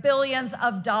taxpayers billions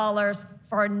of dollars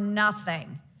for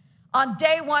nothing. On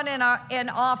day one in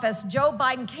office, Joe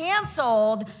Biden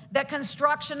canceled the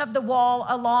construction of the wall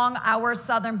along our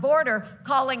southern border,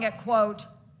 calling it, quote,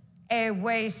 a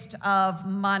waste of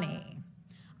money.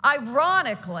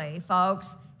 Ironically,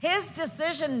 folks, his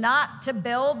decision not to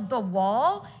build the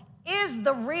wall is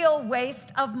the real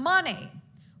waste of money.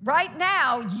 Right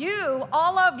now,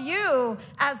 all of you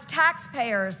as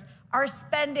taxpayers are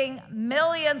spending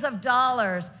millions of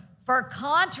dollars for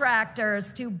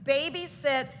contractors to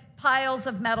babysit piles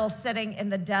of metal sitting in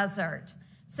the desert.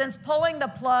 Since pulling the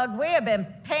plug, we have been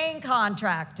paying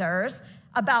contractors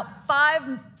about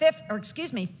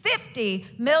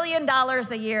 $50 million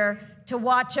a year to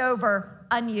watch over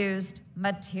unused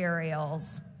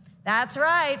materials. That's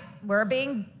right, we're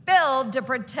being billed to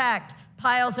protect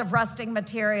piles of rusting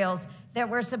materials that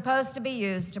were supposed to be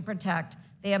used to protect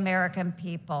the American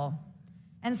people.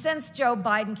 And since Joe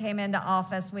Biden came into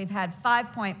office, we've had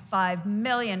 5.5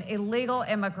 million illegal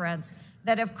immigrants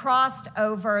that have crossed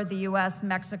over the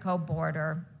US-Mexico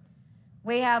border.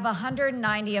 We have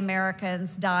 190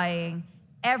 Americans dying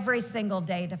every single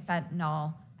day to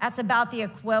fentanyl. That's about the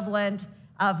equivalent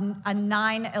of a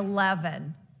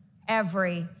 9/11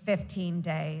 every 15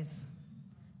 days.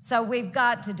 So we've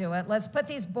got to do it. Let's put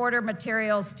these border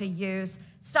materials to use,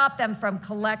 stop them from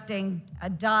collecting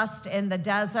dust in the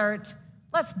desert.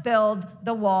 Let's build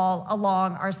the wall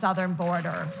along our southern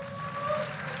border.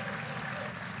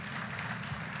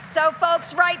 So,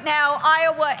 folks, right now,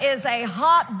 Iowa is a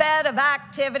hotbed of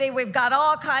activity. We've got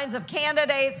all kinds of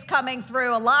candidates coming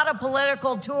through, a lot of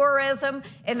political tourism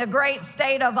in the great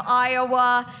state of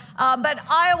Iowa. But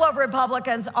Iowa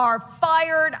Republicans are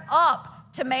fired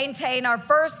up to maintain our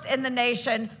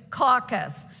first-in-the-nation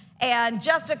caucus. And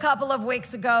just a couple of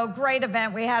weeks ago, great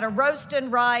event. We had a roast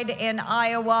and ride in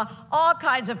Iowa, all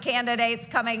kinds of candidates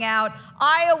coming out,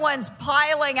 Iowans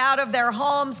piling out of their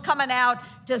homes, coming out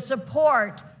to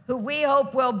support who we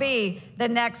hope will be the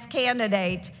next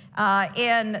candidate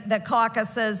in the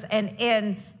caucuses and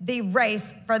in the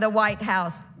race for the White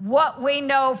House. What we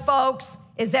know, folks,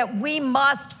 is that we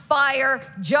must fire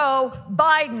Joe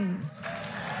Biden.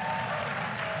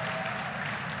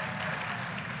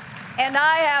 And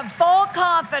I have full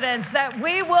confidence that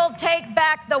we will take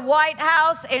back the White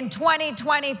House in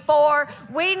 2024.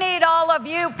 We need all of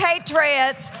you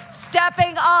patriots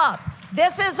stepping up.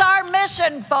 This is our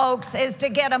mission, folks, is to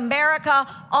get America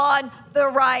on the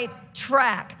right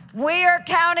track. We are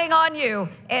counting on you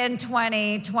in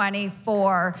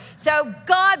 2024. So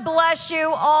God bless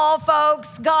you all,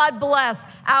 folks. God bless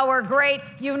our great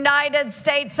United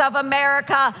States of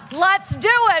America. Let's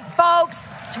do it, folks.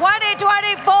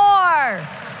 2024.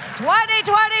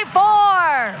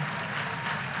 2024.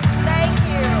 Thank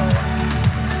you.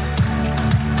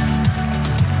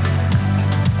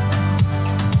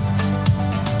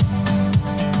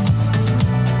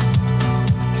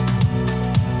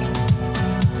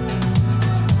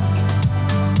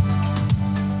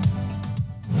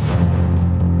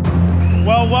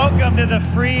 Well, welcome to the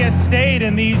freest state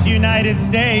in these United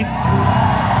States.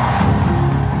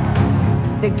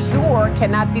 The cure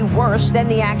cannot be worse than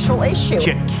the actual issue.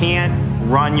 You can't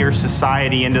run your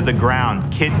society into the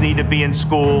ground. Kids need to be in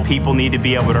school. People need to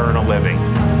be able to earn a living.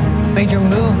 Major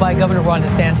move by Governor Ron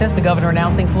DeSantis. The governor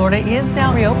announcing Florida is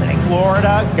now reopening.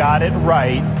 Florida got it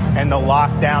right, and the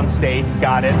lockdown states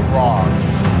got it wrong.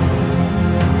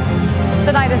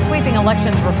 Tonight, a sweeping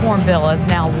elections reform bill is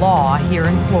now law here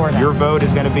in Florida. Your vote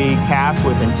is going to be cast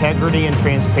with integrity and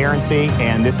transparency,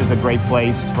 and this is a great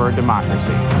place for a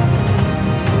democracy.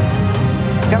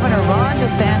 Governor Ron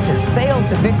DeSantis sailed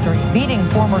to victory, beating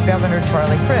former Governor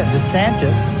Charlie Crist.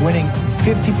 DeSantis winning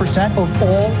 50% of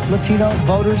all Latino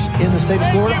voters in the state of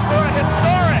Florida. For a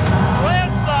historic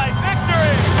landslide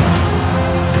victory!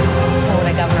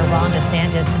 Florida Governor Ron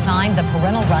DeSantis signed the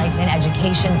Parental Rights in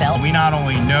Education bill. We not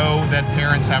only know that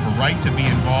parents have a right to be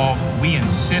involved, we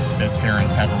insist that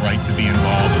parents have a right to be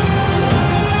involved.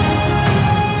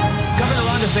 Governor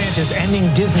Ron DeSantis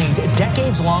ending Disney's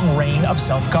decades-long reign of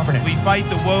self-governance. We fight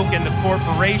the woke and the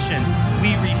corporations.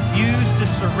 We refuse to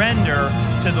surrender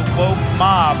to the woke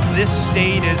mob. This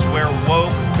state is where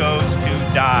woke goes to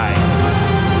die.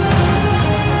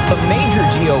 The major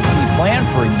GOP plan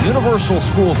for universal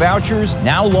school vouchers,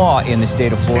 now law in the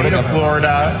state of Florida. The state of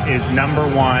Florida is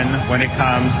 #1 when it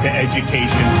comes to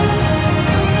education.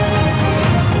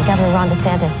 Governor Ron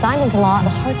DeSantis signed into law the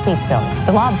heartbeat bill.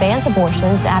 The law bans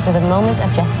abortions after the moment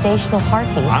of gestational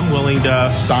heartbeat. I'm willing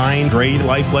to sign great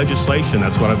life legislation.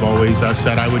 That's what I've always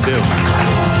said I would do.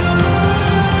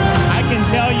 I can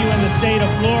tell you in the state of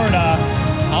Florida,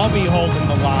 I'll be holding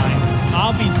the line.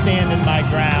 I'll be standing my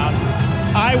ground.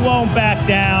 I won't back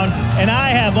down, and I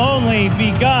have only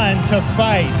begun to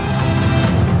fight.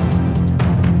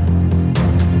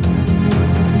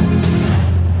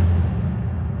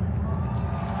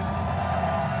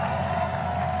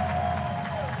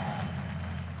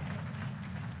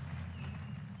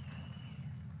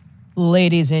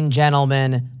 Ladies and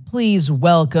gentlemen, please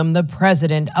welcome the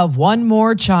president of One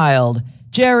More Child,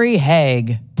 Jerry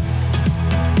Haig.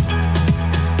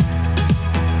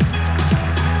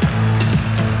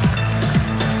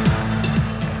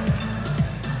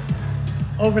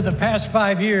 Over the past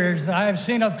 5 years, I have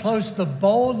seen up close the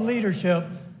bold leadership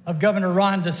of Governor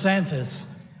Ron DeSantis.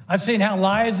 I've seen how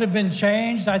lives have been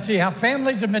changed. I see how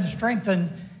families have been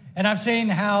strengthened, and I've seen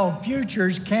how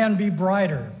futures can be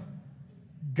brighter.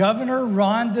 Governor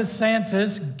Ron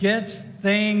DeSantis gets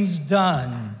things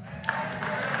done.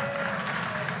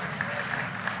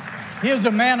 He is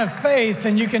a man of faith,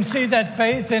 and you can see that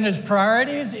faith in his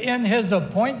priorities, in his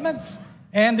appointments,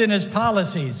 and in his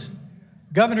policies.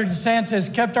 Governor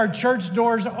DeSantis kept our church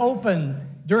doors open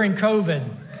during COVID.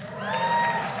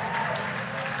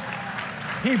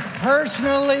 He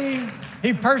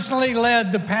personally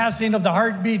led the passing of the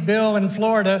heartbeat bill in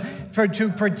Florida to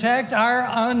protect our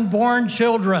unborn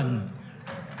children.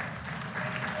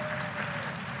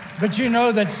 But you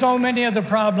know that so many of the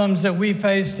problems that we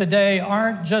face today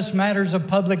aren't just matters of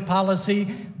public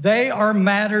policy, they are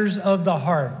matters of the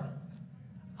heart.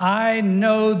 I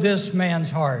know this man's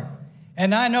heart,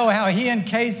 and I know how he and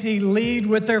Casey lead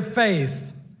with their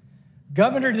faith.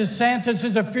 Governor DeSantis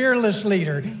is a fearless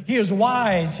leader. He is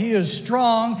wise, he is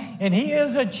strong, and he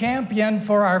is a champion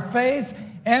for our faith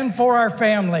and for our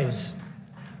families.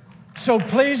 So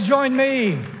please join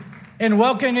me in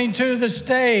welcoming to the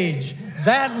stage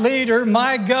that leader,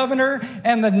 my governor,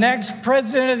 and the next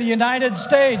president of the United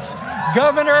States,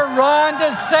 Governor Ron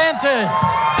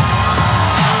DeSantis.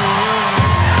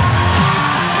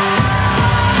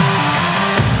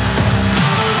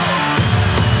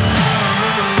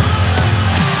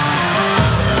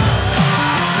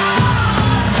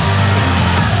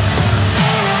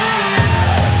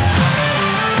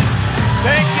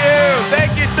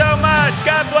 Thank you so much.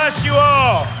 God bless you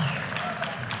all.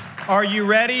 Are you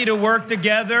ready to work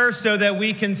together so that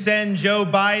we can send Joe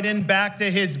Biden back to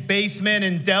his basement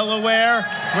in Delaware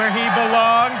where he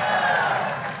belongs?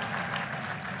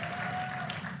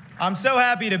 I'm so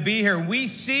happy to be here. We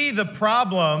see the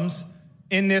problems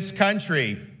in this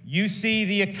country. You see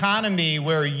the economy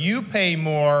where you pay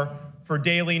more for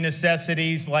daily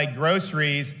necessities like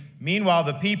groceries. Meanwhile,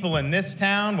 the people in this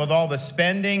town, with all the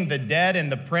spending, the debt,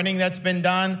 and the printing that's been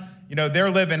done, you know,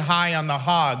 they're living high on the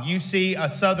hog. You see a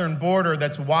southern border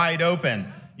that's wide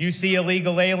open. You see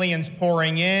illegal aliens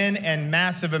pouring in and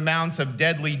massive amounts of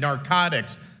deadly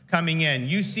narcotics coming in.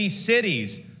 You see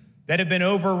cities that have been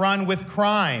overrun with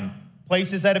crime,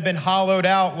 places that have been hollowed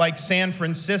out like San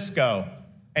Francisco.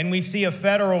 And we see a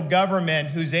federal government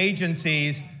whose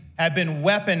agencies have been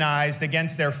weaponized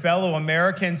against their fellow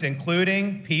Americans,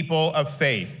 including people of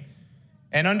faith.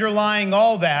 And underlying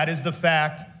all that is the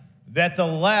fact that the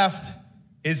left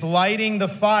is lighting the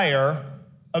fire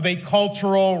of a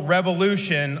cultural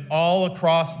revolution all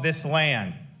across this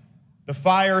land. The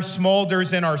fire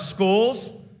smolders in our schools,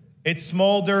 It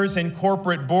smolders in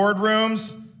corporate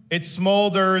boardrooms. It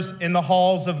smolders in the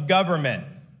halls of government.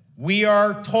 We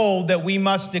are told that we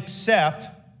must accept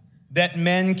that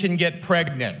men can get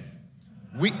pregnant.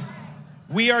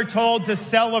 We are told to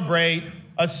celebrate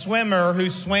a swimmer who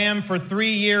swam for 3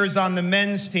 years on the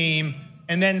men's team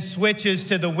and then switches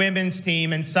to the women's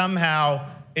team and somehow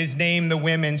is named the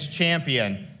women's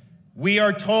champion. We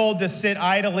are told to sit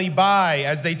idly by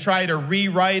as they try to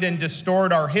rewrite and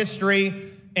distort our history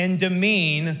and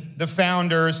demean the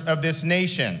founders of this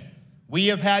nation. We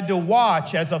have had to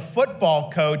watch as a football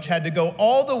coach had to go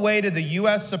all the way to the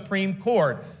U.S. Supreme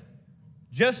Court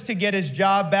just to get his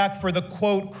job back for the,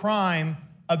 quote, crime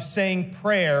of saying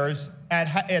prayers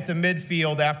at the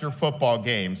midfield after football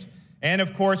games. And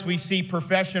of course, we see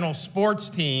professional sports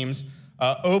teams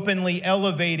openly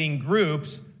elevating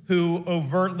groups who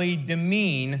overtly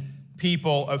demean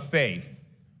people of faith.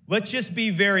 Let's just be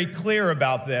very clear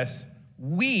about this.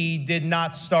 We did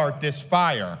not start this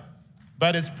fire.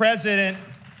 But as president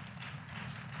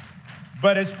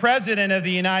of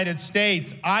the United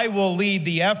States, I will lead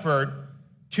the effort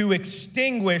to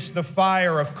extinguish the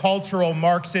fire of cultural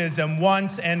Marxism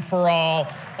once and for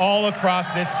all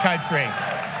across this country.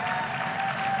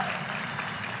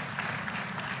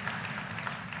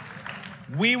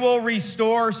 We will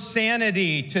restore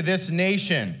sanity to this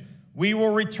nation. We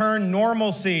will return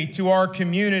normalcy to our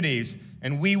communities,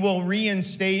 and we will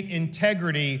reinstate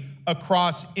integrity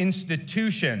across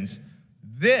institutions.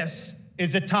 This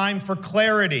is a time for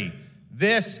clarity.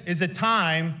 This is a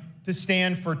time to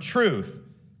stand for truth.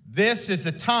 This is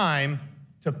a time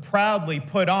to proudly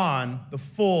put on the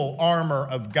full armor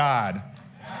of God.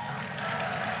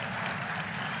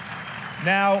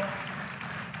 Now,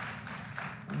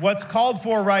 what's called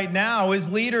for right now is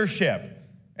leadership.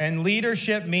 And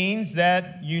leadership means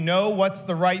that you know what's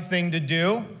the right thing to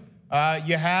do.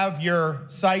 You have your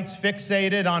sights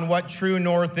fixated on what true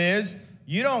north is.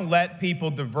 You don't let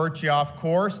people divert you off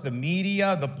course, the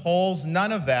media, the polls,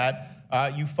 none of that.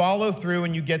 You follow through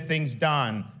and you get things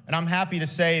done. And I'm happy to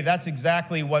say that's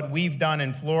exactly what we've done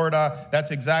in Florida.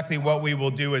 That's exactly what we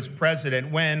will do as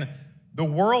president. When the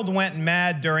world went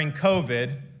mad during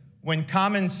COVID, when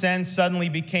common sense suddenly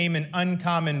became an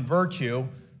uncommon virtue,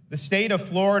 the state of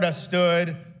Florida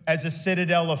stood as a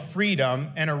citadel of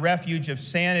freedom and a refuge of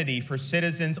sanity for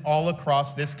citizens all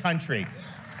across this country.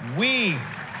 We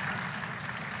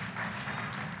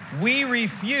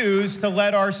refuse to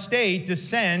let our state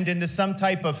descend into some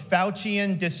type of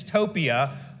Faucian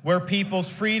dystopia where people's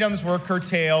freedoms were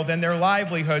curtailed and their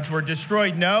livelihoods were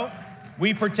destroyed. No,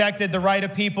 we protected the right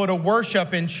of people to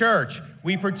worship in church.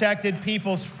 We protected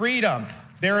people's freedom,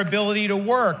 their ability to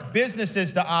work,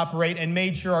 businesses to operate, and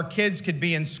made sure our kids could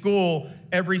be in school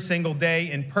every single day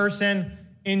in person.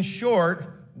 In short,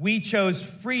 we chose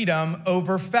freedom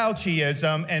over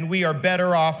Fauciism, and we are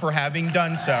better off for having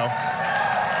done so.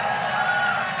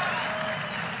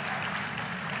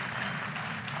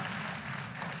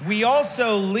 We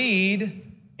also lead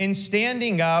in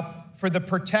standing up for the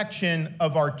protection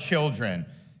of our children.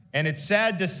 And it's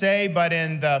sad to say, but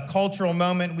in the cultural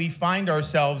moment we find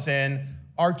ourselves in,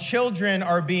 our children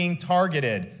are being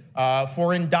targeted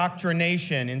for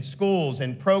indoctrination in schools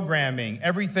and programming,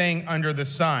 everything under the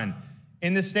sun.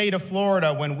 In the state of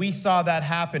Florida, when we saw that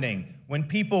happening, when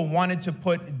people wanted to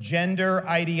put gender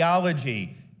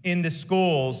ideology in the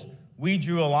schools, we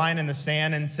drew a line in the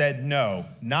sand and said, no,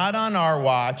 not on our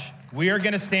watch. We are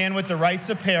going to stand with the rights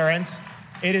of parents.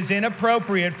 It is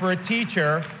inappropriate for a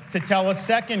teacher to tell a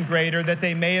second grader that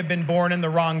they may have been born in the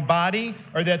wrong body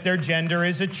or that their gender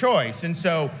is a choice. And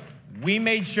so we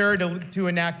made sure to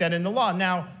enact that in the law.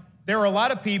 Now, there are a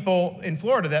lot of people in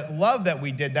Florida that love that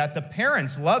we did that. The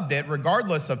parents loved it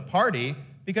regardless of party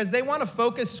because they want to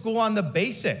focus school on the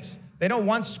basics. They don't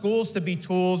want schools to be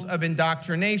tools of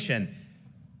indoctrination.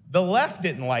 The left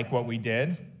didn't like what we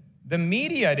did. The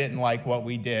media didn't like what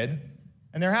we did.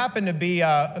 And there happened to be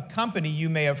a company you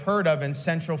may have heard of in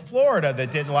Central Florida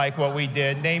that didn't like what we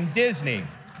did, named Disney.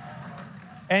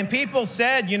 And people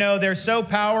said, you know, they're so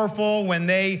powerful when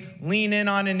they lean in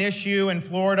on an issue in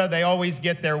Florida, they always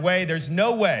get their way. There's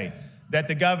no way that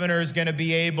the governor is going to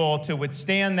be able to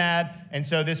withstand that. And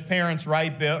so this parents'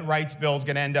 rights bill is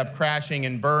going to end up crashing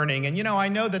and burning. And, you know, I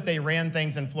know that they ran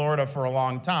things in Florida for a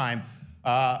long time.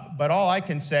 But all I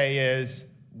can say is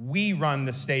we run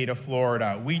the state of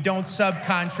Florida. We don't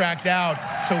subcontract out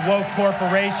to woke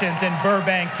corporations in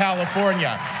Burbank,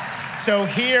 California. So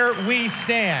here we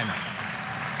stand.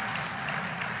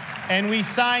 And we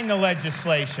signed the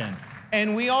legislation.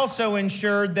 And we also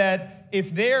ensured that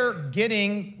if they're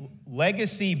getting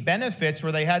legacy benefits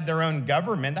where they had their own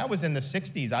government, that was in the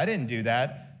 60s, I didn't do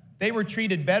that, They were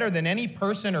treated better than any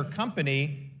person or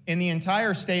company in the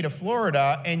entire state of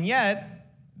Florida, and yet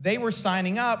they were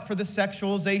signing up for the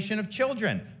sexualization of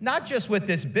children. Not just with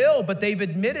this bill, but they've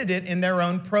admitted it in their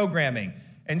own programming.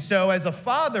 And so as a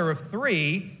father of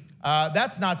 3,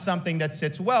 that's not something that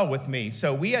sits well with me.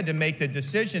 So we had to make the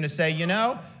decision to say, you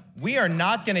know, we are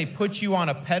not going to put you on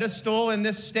a pedestal in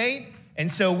this state.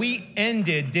 And so we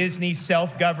ended Disney's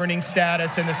self-governing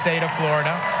status in the state of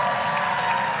Florida.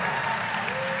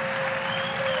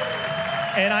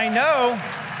 And I know,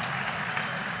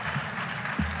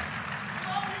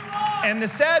 and the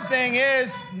sad thing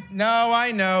is, no,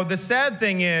 I know, the sad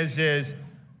thing is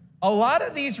a lot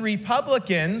of these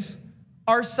Republicans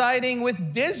are siding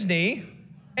with Disney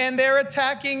and they're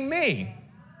attacking me.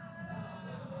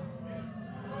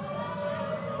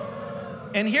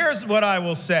 And here's what I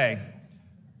will say.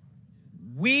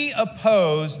 We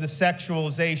oppose the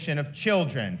sexualization of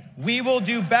children. We will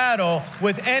do battle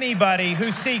with anybody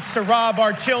who seeks to rob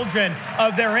our children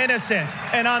of their innocence.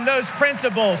 And on those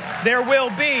principles, there will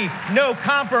be no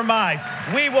compromise.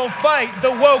 We will fight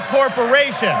the woke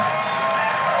corporations.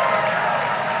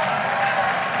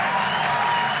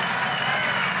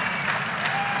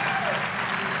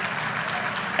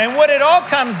 And what it all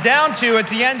comes down to at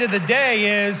the end of the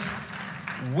day is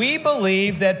we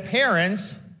believe that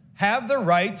parents have the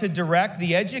right to direct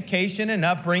the education and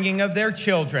upbringing of their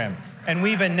children. And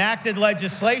we've enacted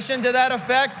legislation to that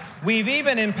effect. We've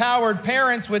even empowered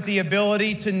parents with the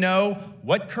ability to know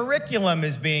what curriculum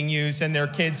is being used in their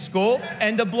kids' school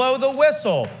and to blow the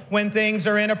whistle when things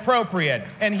are inappropriate.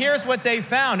 And here's what they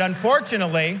found.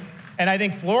 Unfortunately, and I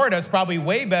think Florida is probably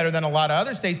way better than a lot of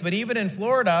other states, but even in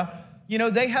Florida, you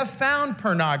know, they have found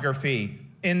pornography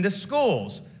in the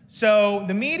schools. So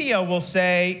the media will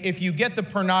say, if you get the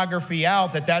pornography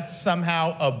out, that's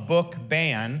somehow a book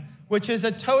ban, which is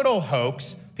a total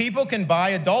hoax. People can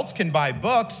buy, adults can buy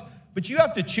books, but you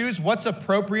have to choose what's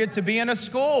appropriate to be in a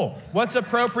school, what's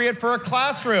appropriate for a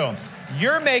classroom.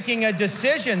 You're making a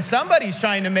decision, somebody's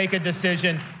trying to make a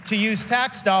decision to use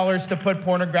tax dollars to put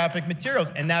pornographic materials,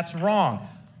 and that's wrong.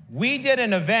 We did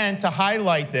an event to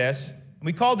highlight this.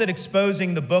 We called it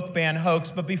Exposing the Book Ban Hoax,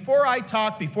 but before I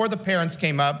talked, before the parents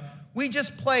came up, we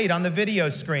just played on the video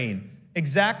screen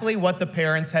exactly what the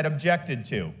parents had objected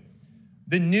to.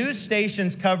 The news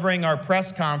stations covering our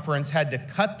press conference had to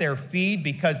cut their feed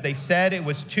because they said it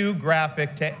was too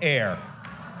graphic to air.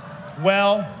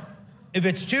 Well, if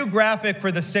it's too graphic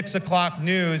for the 6 o'clock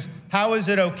news, how is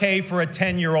it okay for a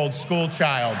 10-year-old school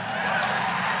child?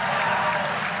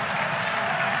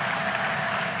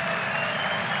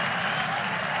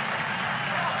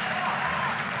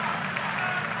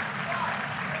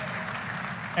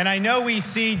 And I know we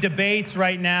see debates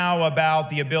right now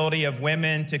about the ability of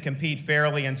women to compete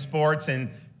fairly in sports, and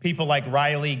people like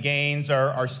Riley Gaines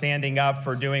are standing up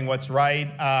for doing what's right,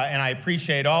 and I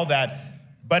appreciate all that.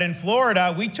 But in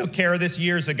Florida, we took care of this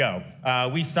years ago.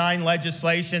 We signed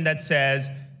legislation that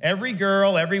says every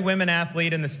girl, every women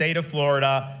athlete in the state of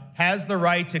Florida has the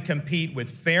right to compete with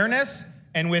fairness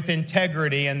and with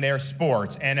integrity in their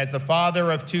sports. And as the father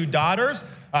of 2 daughters,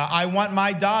 I want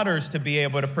my daughters to be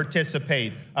able to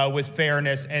participate with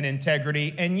fairness and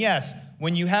integrity. And yes,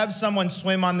 when you have someone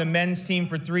swim on the men's team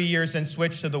for 3 years and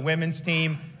switch to the women's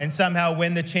team and somehow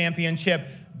win the championship,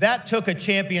 that took a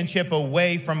championship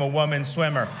away from a woman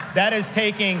swimmer. That is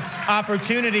taking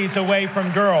opportunities away from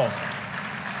girls.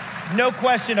 No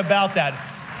question about that.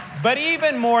 But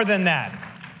even more than that,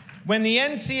 when the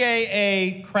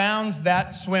NCAA crowns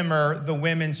that swimmer the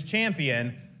women's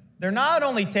champion, they're not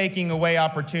only taking away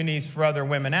opportunities for other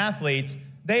women athletes,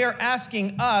 they are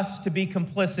asking us to be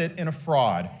complicit in a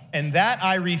fraud. And that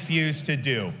I refuse to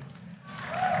do.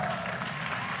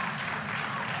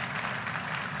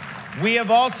 We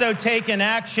have also taken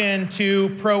action to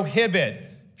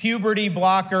prohibit puberty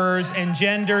blockers and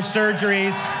gender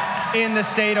surgeries in the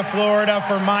state of Florida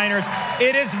for minors.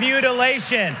 It is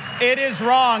mutilation. It is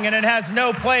wrong, and it has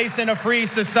no place in a free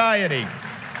society.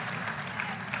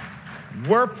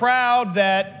 We're proud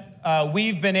that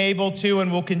we've been able to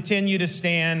and will continue to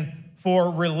stand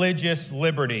for religious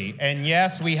liberty. And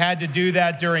yes, we had to do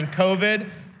that during COVID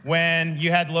when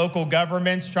you had local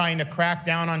governments trying to crack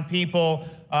down on people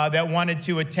that wanted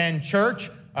to attend church.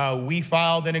 We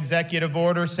filed an executive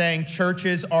order saying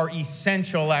churches are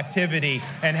essential activity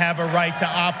and have a right to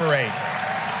operate.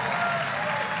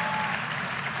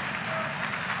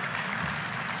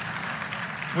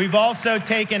 We've also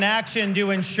taken action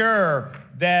to ensure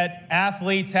that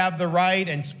athletes have the right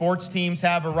and sports teams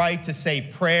have a right to say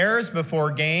prayers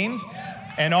before games,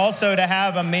 and also to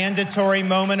have a mandatory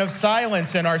moment of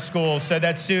silence in our schools so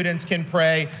that students can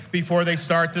pray before they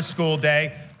start the school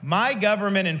day. My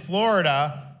government in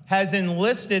Florida has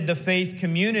enlisted the faith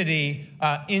community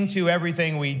into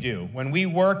everything we do. When we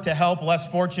work to help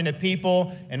less fortunate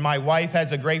people, and my wife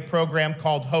has a great program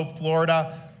called Hope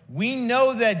Florida, we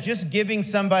know that just giving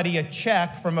somebody a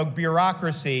check from a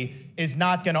bureaucracy is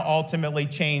not going to ultimately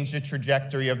change the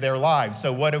trajectory of their lives.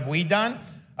 So what have we done?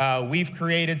 We've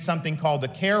created something called the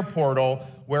Care Portal,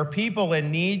 where people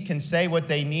in need can say what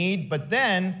they need, but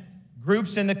then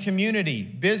groups in the community,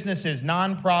 businesses,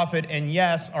 nonprofit, and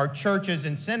yes, our churches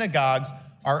and synagogues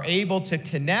are able to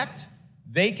connect.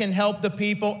 They can help the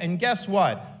people, and guess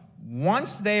what?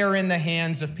 Once they are in the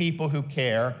hands of people who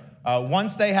care,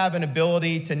 once they have an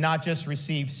ability to not just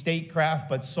receive statecraft,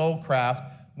 but soulcraft,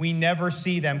 we never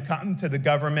see them come to the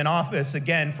government office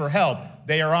again for help.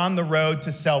 They are on the road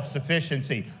to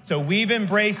self-sufficiency. So we've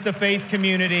embraced the faith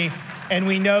community, and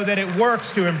we know that it works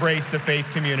to embrace the faith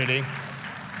community.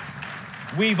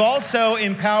 We've also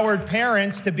empowered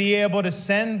parents to be able to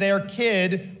send their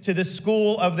kid to the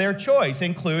school of their choice,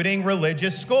 including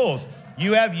religious schools.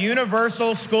 You have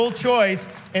universal school choice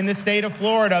in the state of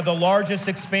Florida, the largest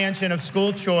expansion of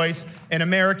school choice in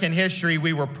American history.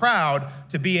 We were proud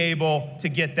to be able to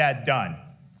get that done.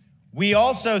 We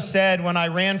also said when I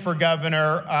ran for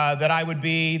governor that I would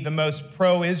be the most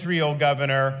pro-Israel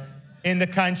governor in the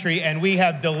country, and we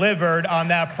have delivered on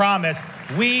that promise.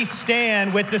 We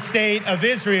stand with the state of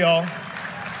Israel.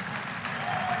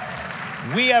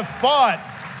 We have fought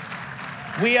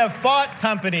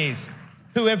companies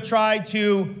who have tried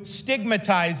to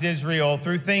stigmatize Israel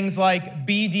through things like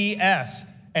BDS,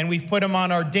 and we've put them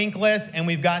on our dink list, and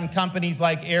we've gotten companies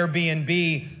like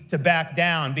Airbnb to back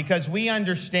down, because we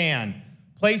understand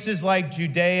places like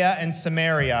Judea and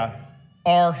Samaria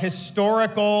are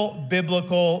historical,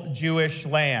 biblical Jewish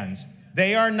lands.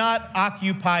 They are not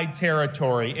occupied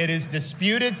territory. It is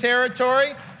disputed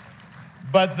territory,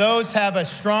 but those have a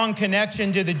strong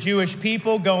connection to the Jewish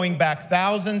people going back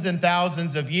thousands and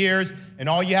thousands of years, and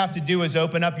all you have to do is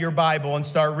open up your Bible and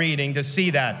start reading to see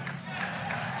that.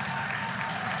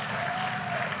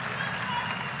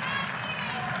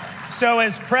 So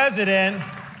as president,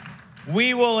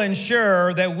 we will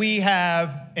ensure that we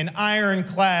have an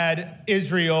ironclad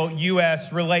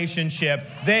Israel-U.S. relationship.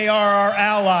 They are our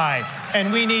ally,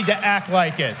 and we need to act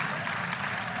like it.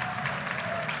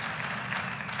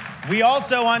 We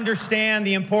also understand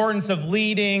the importance of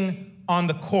leading on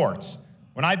the courts.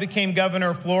 When I became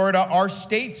governor of Florida, our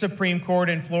state Supreme Court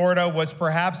in Florida was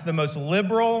perhaps the most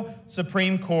liberal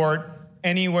Supreme Court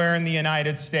anywhere in the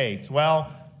United States. Well,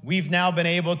 we've now been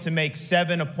able to make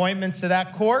 7 appointments to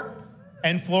that court,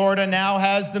 and Florida now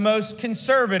has the most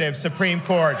conservative Supreme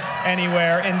Court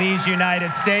anywhere in these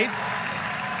United States,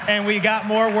 and we got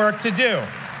more work to do.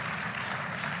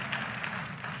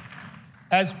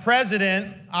 As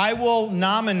president, I will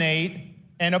nominate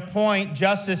and appoint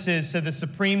justices to the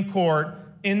Supreme Court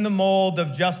in the mold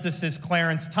of Justices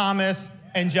Clarence Thomas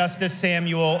and Justice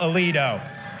Samuel Alito.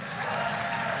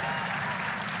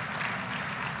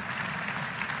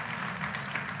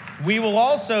 We will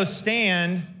also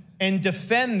stand and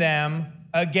defend them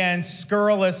against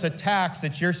scurrilous attacks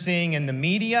that you're seeing in the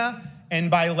media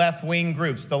and by left-wing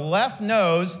groups. The left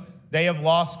knows they have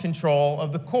lost control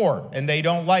of the court, and they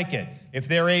don't like it. If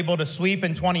they're able to sweep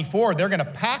in 24, they're going to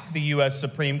pack the U.S.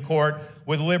 Supreme Court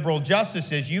with liberal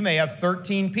justices. You may have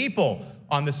 13 people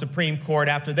on the Supreme Court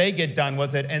after they get done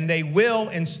with it, and they will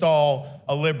install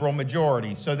a liberal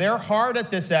majority. So they're hard at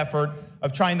this effort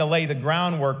of trying to lay the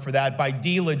groundwork for that by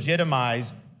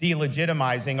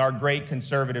delegitimizing our great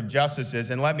conservative justices.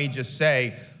 And let me just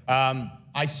say,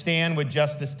 I stand with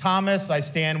Justice Thomas, I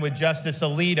stand with Justice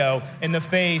Alito in the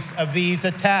face of these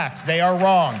attacks. They are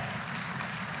wrong.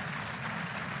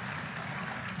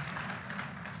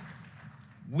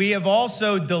 We have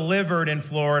also delivered in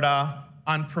Florida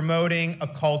on promoting a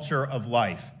culture of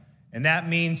life. And that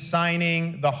means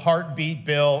signing the heartbeat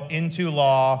bill into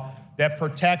law that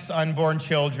protects unborn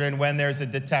children when there's a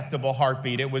detectable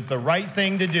heartbeat. It was the right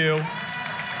thing to do.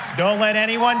 Don't let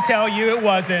anyone tell you it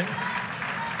wasn't.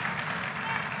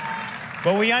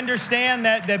 But we understand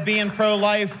that being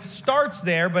pro-life starts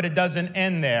there, but it doesn't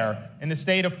end there. In the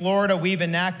state of Florida, we've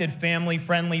enacted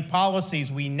family-friendly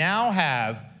policies. We now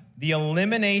have the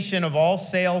elimination of all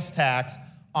sales tax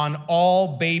on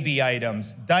all baby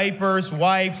items. Diapers,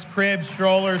 wipes, cribs,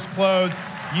 strollers, clothes,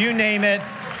 you name it,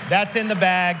 that's in the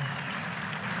bag.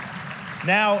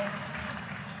 Now,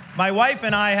 my wife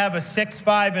and I have a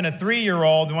 6'5" and a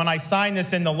 3-year-old, and when I signed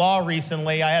this into law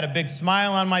recently, I had a big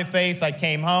smile on my face. I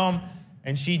came home,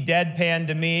 and she deadpanned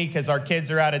to me, because our kids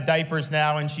are out of diapers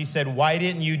now, and she said, "Why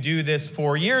didn't you do this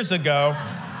 4 years ago?"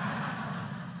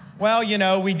 Well, you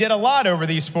know, we did a lot over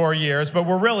these 4 years, but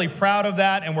we're really proud of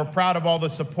that, and we're proud of all the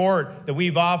support that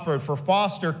we've offered for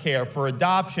foster care, for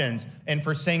adoptions, and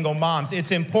for single moms.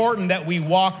 It's important that we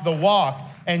walk the walk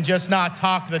and just not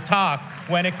talk the talk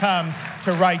when it comes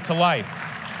to right to life.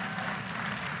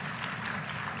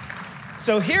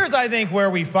 So here's, I think,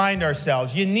 where we find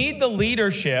ourselves. You need the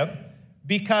leadership,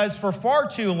 because for far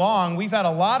too long, we've had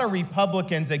a lot of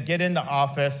Republicans that get into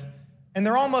office, and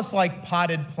they're almost like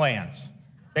potted plants.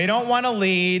 They don't want to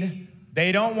lead.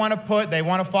 They want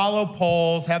to follow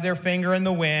polls, have their finger in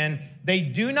the wind. They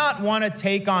do not want to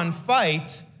take on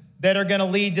fights that are going to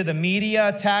lead to the media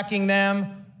attacking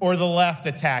them or the left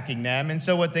attacking them. And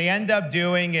so what they end up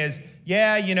doing is,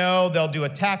 yeah, you know, they'll do a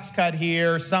tax cut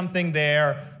here, something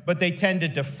there, but they tend to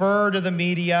defer to the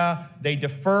media. They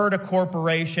defer to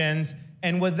corporations.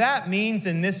 And what that means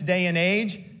in this day and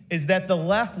age is that the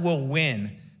left will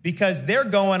win, because they're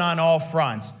going on all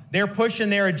fronts. They're pushing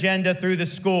their agenda through the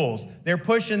schools. They're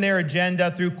pushing their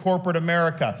agenda through corporate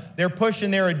America. They're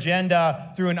pushing their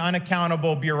agenda through an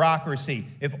unaccountable bureaucracy.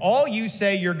 If all you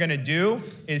say you're going to do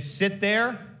is sit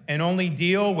there and only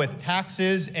deal with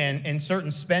taxes and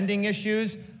certain spending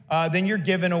issues, then you're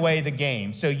giving away the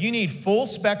game. So you need full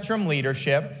spectrum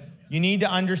leadership. You need to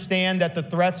understand that the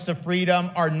threats to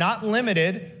freedom are not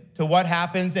limited to what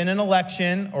happens in an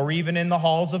election or even in the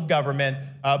halls of government,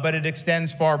 but it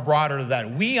extends far broader than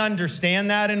that. We understand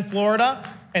that in Florida,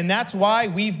 and that's why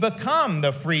we've become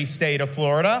the free state of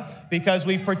Florida, because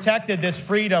we've protected this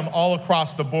freedom all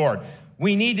across the board.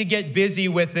 We need to get busy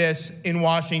with this in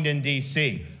Washington,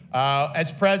 D.C. As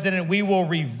president, we will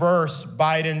reverse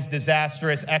Biden's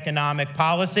disastrous economic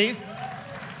policies.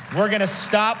 We're going to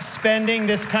stop spending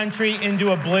this country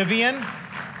into oblivion.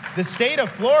 The state of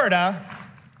Florida,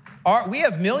 we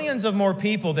have millions of more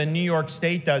people than New York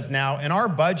State does now, and our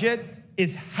budget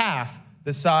is half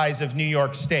the size of New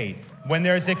York State. When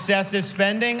there's excessive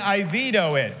spending, I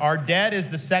veto it. Our debt is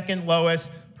the second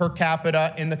lowest per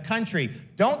capita in the country.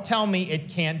 Don't tell me it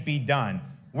can't be done.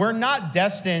 We're not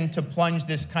destined to plunge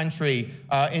this country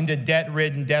into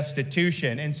debt-ridden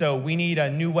destitution, and so we need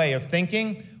a new way of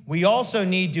thinking. We also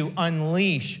need to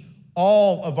unleash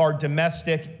all of our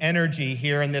domestic energy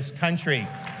here in this country.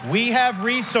 We have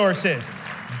resources.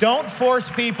 Don't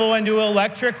force people into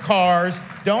electric cars.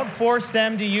 Don't force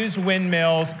them to use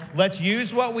windmills. Let's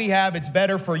use what we have. It's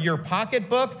better for your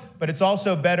pocketbook, but it's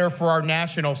also better for our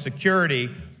national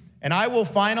security. And I will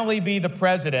finally be the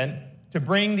president to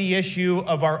bring the issue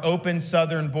of our open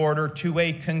southern border to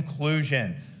a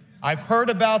conclusion. I've heard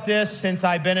about this since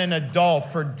I've been an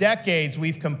adult. For decades,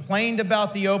 we've complained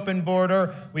about the open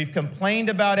border. We've complained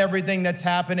about everything that's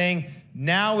happening.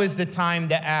 Now is the time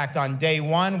to act. On day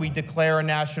one, we declare a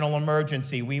national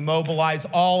emergency. We mobilize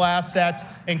all assets,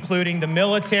 including the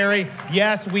military.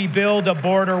 Yes, we build a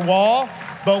border wall,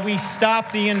 but we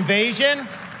stop the invasion,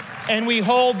 and we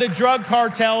hold the drug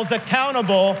cartels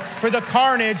accountable for the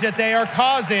carnage that they are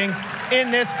causing in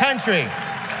this country.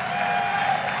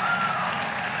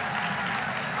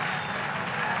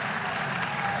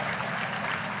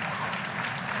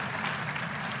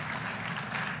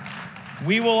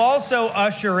 We will also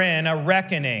usher in a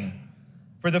reckoning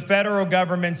for the federal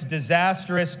government's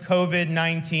disastrous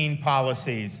COVID-19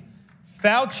 policies.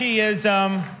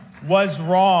 Fauciism was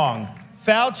wrong.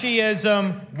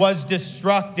 Fauciism was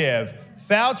destructive.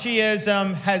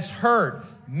 Fauciism has hurt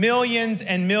millions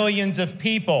and millions of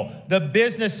people. The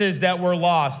businesses that were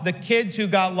lost, the kids who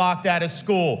got locked out of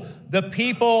school, the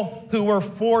people who were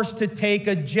forced to take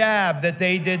a jab that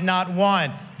they did not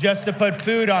want just to put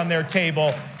food on their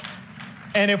table.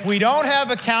 And if we don't have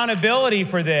accountability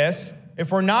for this,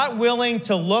 if we're not willing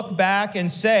to look back and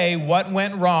say what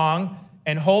went wrong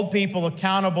and hold people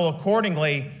accountable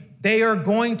accordingly, they are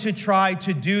going to try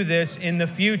to do this in the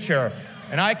future.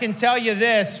 And I can tell you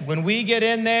this, when we get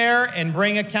in there and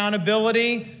bring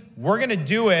accountability, we're going to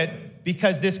do it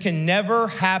because this can never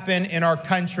happen in our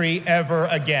country ever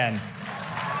again.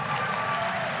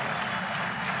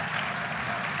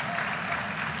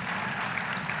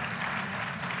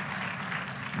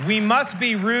 We must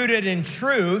be rooted in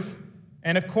truth,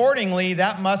 and accordingly,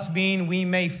 that must mean we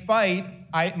must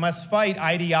fight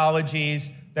ideologies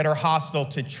that are hostile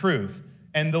to truth.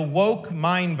 And the woke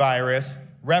mind virus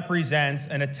represents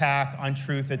an attack on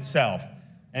truth itself.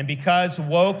 And because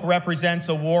woke represents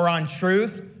a war on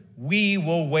truth, we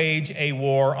will wage a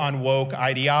war on woke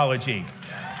ideology.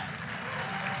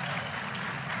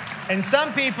 And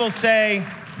some people say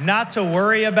not to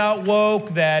worry about woke,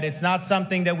 that it's not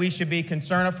something that we should be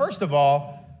concerned of. First of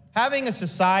all, having a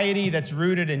society that's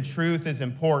rooted in truth is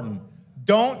important.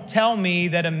 Don't tell me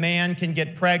that a man can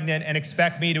get pregnant and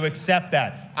expect me to accept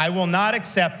that. I will not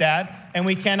accept that, and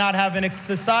we cannot have a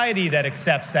society that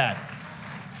accepts that.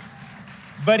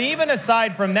 But even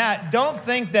aside from that, don't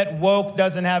think that woke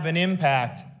doesn't have an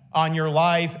impact on your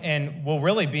life and will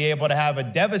really be able to have a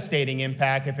devastating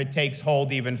impact if it takes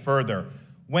hold even further.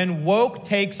 When woke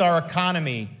takes our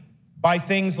economy by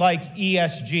things like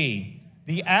ESG,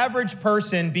 the average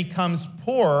person becomes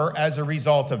poorer as a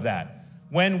result of that.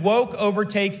 When woke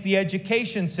overtakes the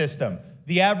education system,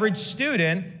 the average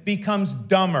student becomes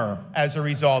dumber as a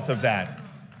result of that.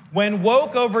 When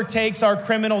woke overtakes our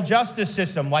criminal justice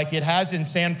system, like it has in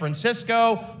San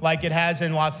Francisco, like it has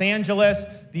in Los Angeles,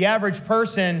 the average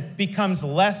person becomes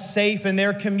less safe in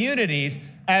their communities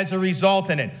as a result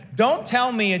in it. Don't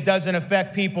tell me it doesn't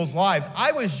affect people's lives.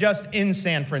 I was just in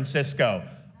San Francisco.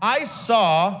 I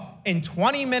saw in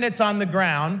 20 minutes on the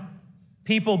ground,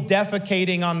 people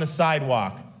defecating on the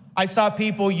sidewalk. I saw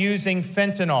people using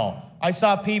fentanyl. I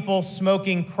saw people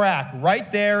smoking crack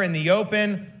right there in the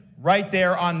open, right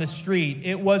there on the street.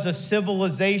 It was a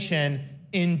civilization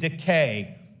in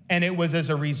decay, and it was as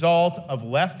a result of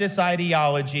leftist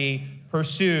ideology,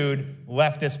 pursued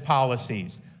leftist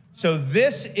policies. So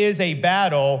this is a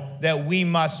battle that we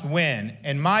must win,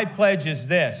 and my pledge is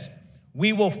this: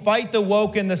 we will fight the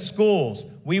woke in the schools.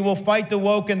 We will fight the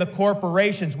woke in the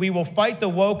corporations. We will fight the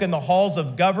woke in the halls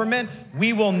of government.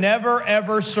 We will never,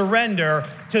 ever surrender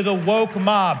to the woke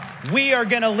mob. We are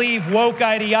going to leave woke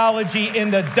ideology in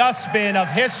the dustbin of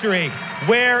history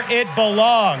where it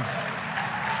belongs.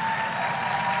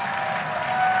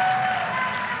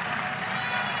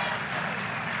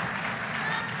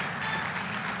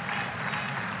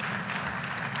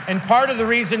 And part of the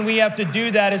reason we have to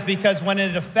do that is because when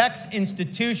it affects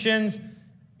institutions,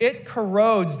 it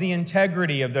corrodes the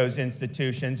integrity of those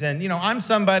institutions. And, I'm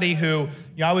somebody who,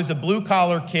 I was a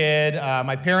blue-collar kid.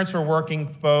 My parents were working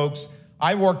folks.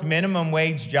 I worked minimum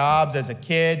wage jobs as a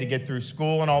kid to get through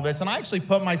school and all this. And I actually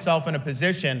put myself in a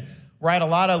position where I had a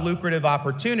lot of lucrative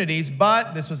opportunities,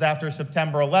 but this was after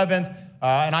September 11th.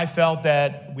 And I felt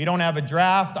that we don't have a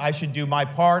draft. I should do my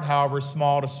part, however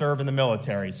small, to serve in the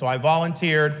military. So I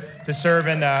volunteered to serve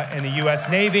in the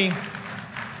U.S. Navy.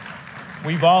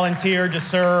 We volunteered to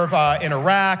serve in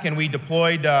Iraq, and we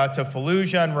deployed to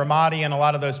Fallujah and Ramadi and a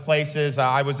lot of those places.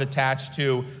 I was attached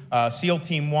to SEAL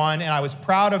Team 1, and I was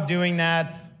proud of doing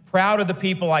that, proud of the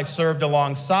people I served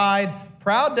alongside,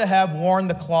 proud to have worn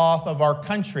the cloth of our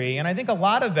country. And I think a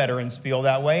lot of veterans feel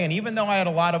that way. And even though I had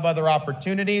a lot of other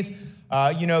opportunities,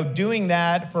 doing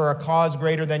that for a cause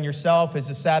greater than yourself is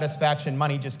a satisfaction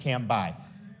money just can't buy.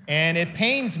 And it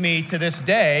pains me to this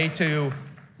day to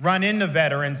run into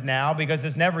veterans now, because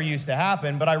this never used to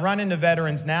happen, but I run into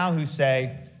veterans now who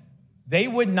say they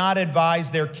would not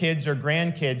advise their kids or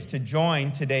grandkids to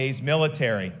join today's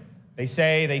military. They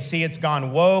say they see it's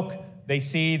gone woke, they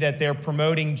see that they're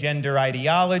promoting gender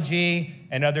ideology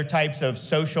and other types of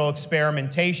social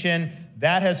experimentation.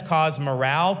 That has caused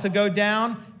morale to go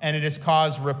down, and it has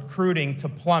caused recruiting to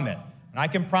plummet. And I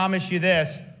can promise you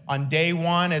this, on day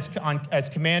one as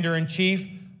Commander-in-Chief,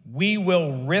 we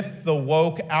will rip the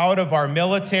woke out of our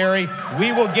military.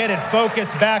 We will get it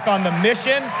focused back on the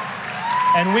mission,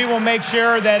 and we will make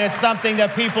sure that it's something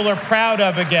that people are proud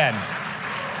of again.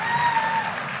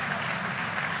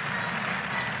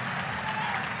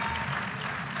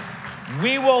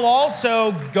 We will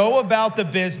also go about the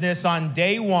business on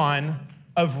day one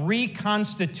of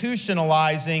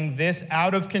reconstitutionalizing this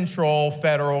out-of-control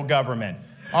federal government.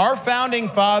 Our founding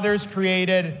fathers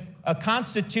created a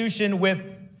constitution with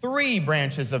 3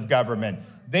 branches of government.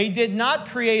 They did not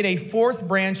create a 4th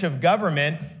branch of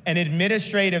government, an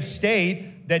administrative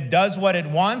state that does what it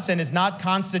wants and is not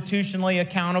constitutionally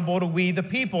accountable to we the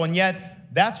people. And yet,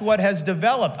 that's what has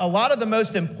developed. A lot of the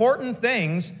most important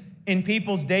things in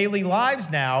people's daily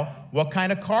lives now, what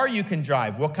kind of car you can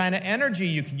drive, what kind of energy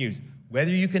you can use,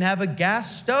 whether you can have a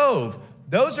gas stove,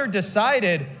 those are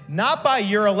decided not by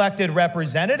your elected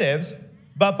representatives,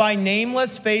 but by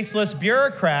nameless, faceless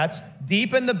bureaucrats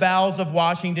deep in the bowels of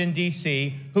Washington,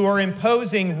 D.C., who are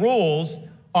imposing rules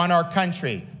on our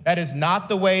country. That is not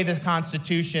the way the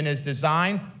Constitution is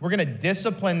designed. We're going to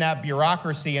discipline that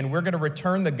bureaucracy, and we're going to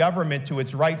return the government to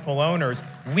its rightful owners,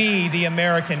 we, the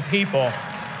American people.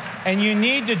 And you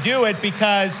need to do it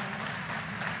because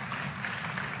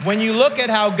when you look at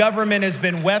how government has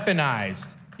been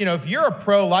weaponized, if you're a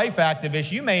pro-life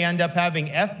activist, you may end up having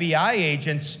FBI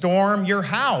agents storm your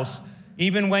house,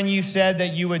 even when you said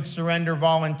that you would surrender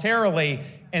voluntarily.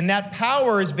 And that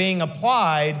power is being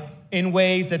applied in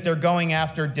ways that they're going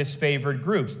after disfavored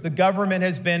groups. The government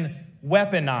has been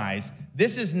weaponized.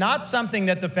 This is not something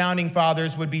that the Founding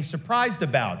Fathers would be surprised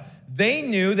about. They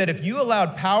knew that if you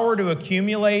allowed power to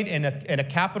accumulate in a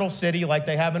capital city like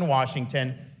they have in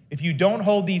Washington, if you don't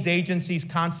hold these agencies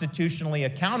constitutionally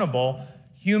accountable,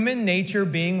 human nature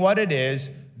being what it is,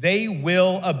 they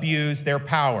will abuse their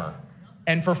power.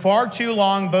 And for far too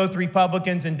long, both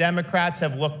Republicans and Democrats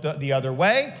have looked the other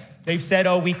way. They've said,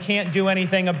 oh, we can't do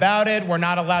anything about it. We're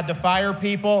not allowed to fire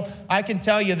people. I can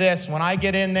tell you this, when I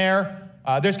get in there,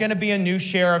 there's going to be a new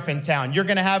sheriff in town. You're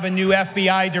going to have a new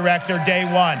FBI director day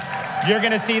one. You're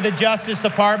going to see the Justice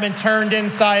Department turned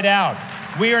inside out.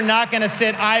 We are not going to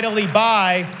sit idly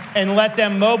by and let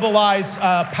them mobilize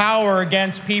power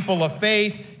against people of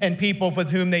faith and people with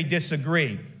whom they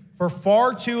disagree. For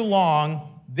far too long,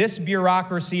 this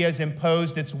bureaucracy has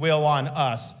imposed its will on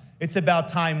us. It's about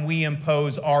time we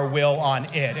impose our will on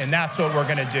it, and that's what we're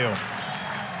going to do.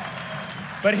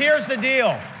 But here's the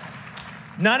deal.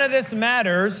 None of this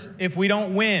matters if we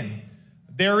don't win.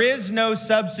 There is no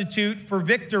substitute for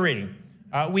victory.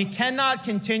 We cannot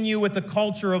continue with the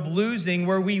culture of losing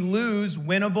where we lose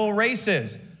winnable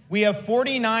races. We have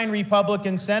 49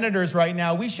 Republican senators right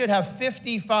now. We should have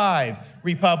 55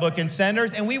 Republican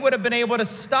senators, and we would have been able to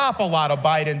stop a lot of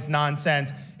Biden's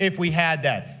nonsense if we had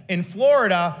that. In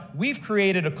Florida, we've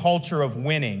created a culture of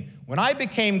winning. When I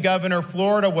became governor,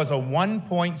 Florida was a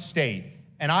 1-point state,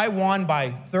 and I won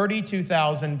by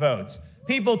 32,000 votes.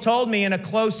 People told me in a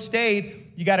close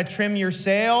state, you got to trim your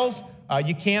sails,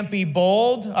 you can't be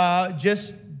bold,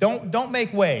 just don't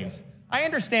make waves. I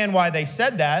understand why they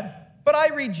said that. But I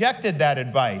rejected that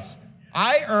advice.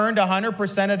 I earned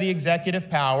 100% of the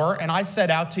executive power, and I set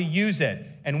out to use it.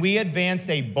 And we advanced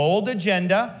a bold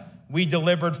agenda. We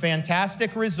delivered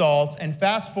fantastic results. And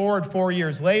fast forward 4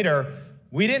 years later,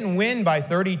 we didn't win by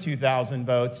 32,000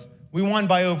 votes. We won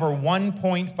by over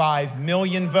 1.5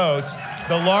 million votes,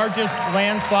 the largest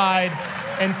landslide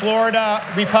in Florida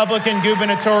Republican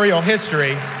gubernatorial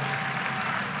history.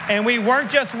 And we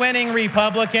weren't just winning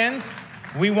Republicans.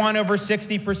 We won over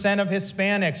 60% of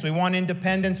Hispanics. We won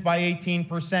independents by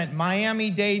 18%.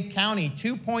 Miami-Dade County,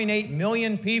 2.8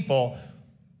 million people.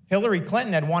 Hillary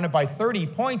Clinton had won it by 30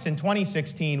 points in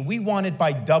 2016. We won it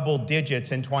by double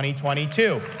digits in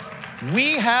 2022.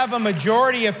 We have a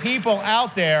majority of people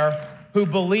out there who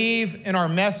believe in our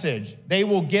message. They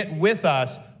will get with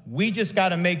us. We just got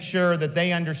to make sure that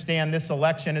they understand this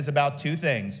election is about two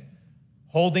things: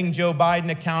 holding Joe Biden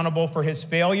accountable for his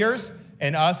failures,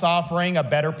 and us offering a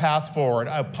better path forward,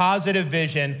 a positive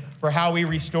vision for how we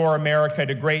restore America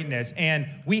to greatness. And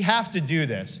we have to do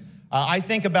this. I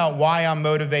think about why I'm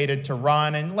motivated to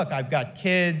run. And look, I've got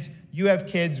kids, you have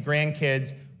kids,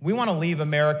 grandkids. We want to leave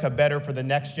America better for the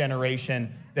next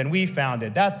generation than we found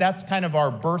it. That's kind of our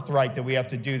birthright that we have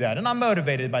to do that. And I'm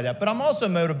motivated by that, but I'm also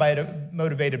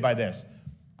motivated by this.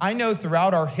 I know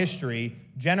throughout our history,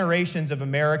 generations of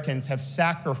Americans have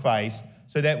sacrificed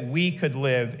so that we could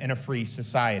live in a free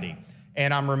society.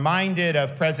 And I'm reminded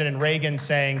of President Reagan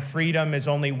saying, freedom is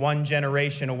only one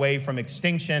generation away from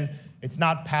extinction. It's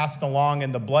not passed along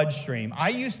in the bloodstream. I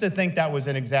used to think that was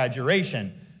an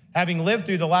exaggeration. Having lived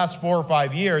through the last 4 or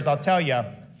 5 years, I'll tell you,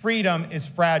 freedom is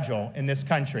fragile in this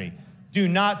country. Do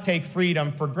not take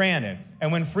freedom for granted.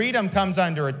 And when freedom comes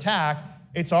under attack,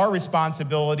 it's our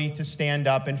responsibility to stand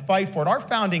up and fight for it. Our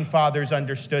founding fathers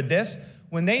understood this.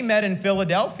 When they met in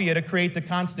Philadelphia to create the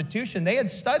Constitution, they had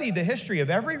studied the history of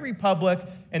every republic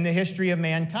and the history of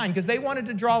mankind because they wanted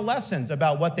to draw lessons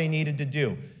about what they needed to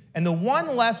do. And the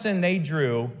one lesson they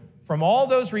drew from all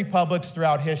those republics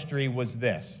throughout history was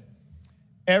this: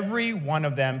 every one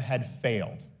of them had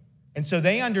failed. And so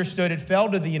they understood it fell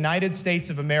to the United States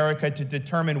of America to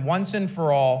determine once and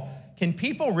for all, can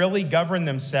people really govern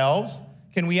themselves?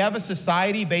 Can we have a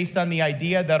society based on the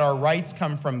idea that our rights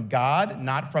come from God,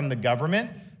 not from the government?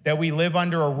 That we live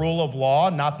under a rule of law,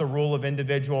 not the rule of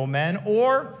individual men?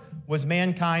 Or was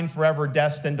mankind forever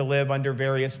destined to live under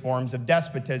various forms of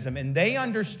despotism? And they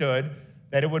understood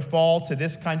that it would fall to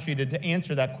this country to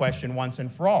answer that question once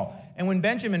and for all. And when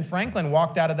Benjamin Franklin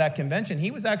walked out of that convention,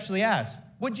 he was actually asked,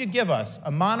 would you give us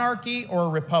a monarchy or a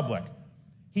republic?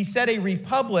 He said a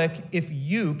republic if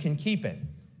you can keep it.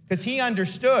 Because he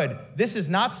understood this is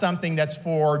not something that's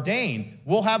foreordained.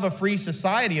 We'll have a free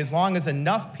society as long as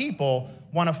enough people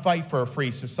want to fight for a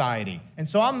free society. And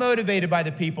so I'm motivated by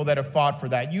the people that have fought for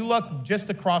that. You look just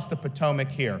across the Potomac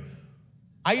here.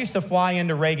 I used to fly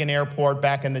into Reagan Airport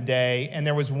back in the day, and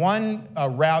there was one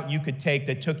route you could take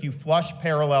that took you flush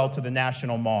parallel to the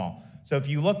National Mall. So if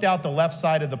you looked out the left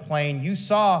side of the plane, you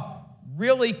saw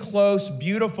really close,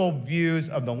 beautiful views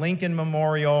of the Lincoln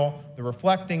Memorial, the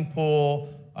reflecting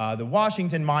pool, the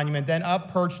Washington Monument, then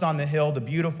up perched on the hill, the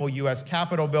beautiful U.S.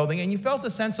 Capitol building, and you felt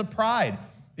a sense of pride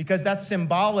because that's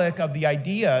symbolic of the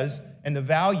ideas and the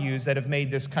values that have made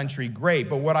this country great.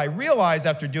 But what I realized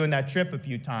after doing that trip a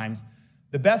few times,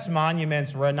 the best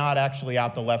monuments were not actually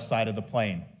out the left side of the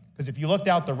plain. Because if you looked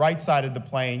out the right side of the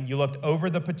plain, you looked over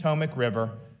the Potomac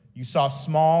River, you saw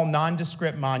small,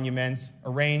 nondescript monuments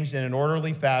arranged in an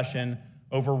orderly fashion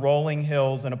over rolling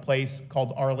hills in a place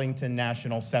called Arlington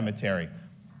National Cemetery.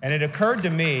 And it occurred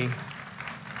to me,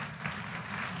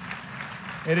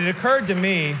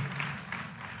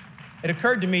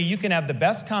 you can have the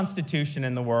best Constitution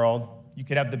in the world, you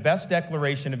could have the best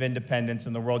Declaration of Independence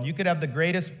in the world, you could have the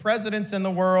greatest presidents in the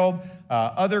world,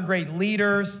 other great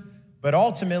leaders, but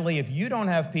ultimately, if you don't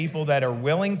have people that are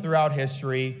willing throughout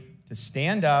history to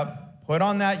stand up, put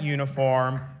on that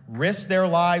uniform, risk their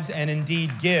lives, and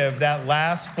indeed give that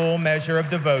last full measure of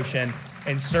devotion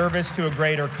in service to a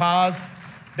greater cause,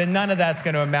 then none of that's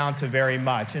going to amount to very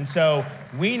much. And so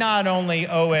we not only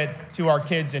owe it to our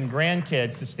kids and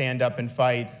grandkids to stand up and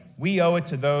fight, we owe it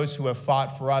to those who have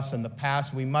fought for us in the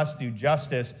past. We must do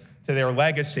justice to their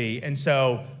legacy. And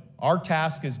so our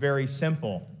task is very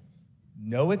simple.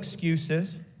 No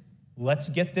excuses. Let's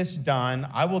get this done.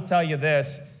 I will tell you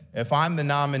this, if I'm the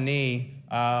nominee,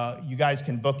 you guys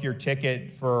can book your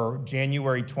ticket for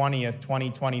January 20th,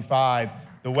 2025.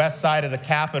 The west side of the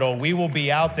Capitol, we will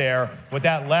be out there with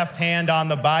that left hand on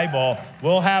the Bible.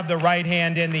 We'll have the right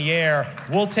hand in the air.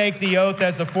 We'll take the oath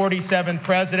as the 47th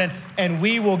president, and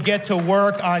we will get to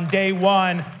work on day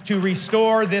one to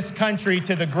restore this country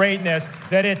to the greatness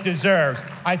that it deserves.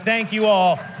 I thank you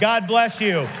all. God bless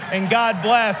you, and God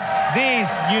bless these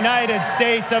United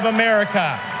States of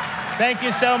America. Thank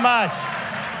you so much.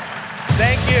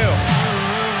 Thank you.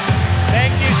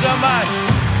 Thank you so much.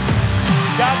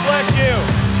 God bless you.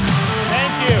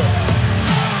 Thank you.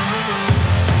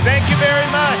 Thank you very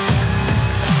much.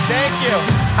 Thank you.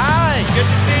 Hi, good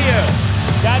to see you.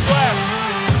 God bless.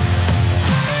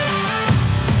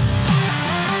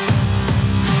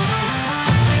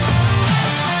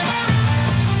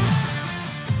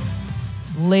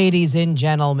 Ladies and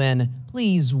gentlemen,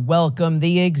 please welcome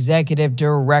the Executive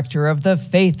Director of the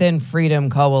Faith and Freedom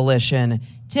Coalition,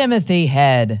 Timothy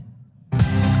Head.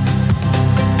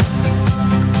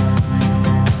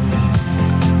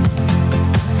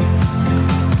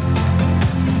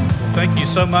 Thank you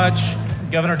so much,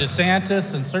 Governor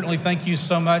DeSantis, and certainly thank you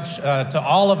so much to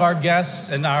all of our guests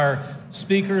and our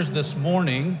speakers this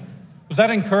morning. Was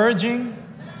that encouraging?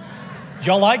 Did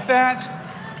y'all like that?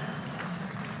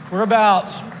 We're about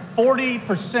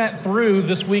 40% through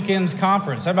this weekend's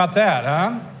conference. How about that,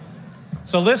 huh?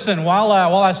 So listen, while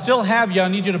I still have you, I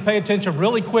need you to pay attention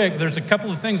really quick. There's a couple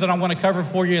of things that I want to cover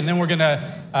for you, and then we're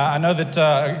gonna. I know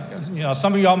that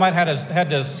some of y'all might had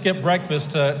to skip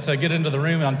breakfast to get into the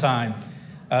room on time.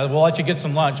 We'll let you get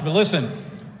some lunch. But listen,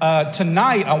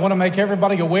 tonight I want to make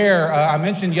everybody aware. I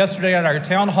mentioned yesterday at our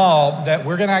town hall that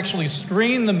we're going to actually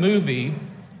screen the movie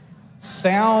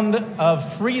Sound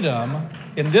of Freedom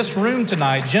in this room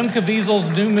tonight. Jim Caviezel's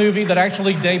new movie that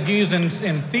actually debuts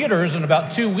in theaters in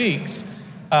about 2 weeks.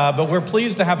 But we're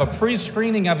pleased to have a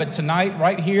pre-screening of it tonight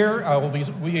right here. We'll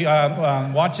be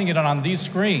watching it on these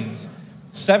screens.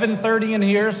 7:30 in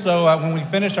here, so when we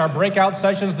finish our breakout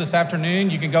sessions this afternoon,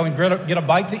 you can go and get a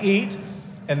bite to eat,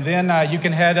 and then you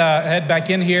can head back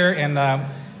in here, and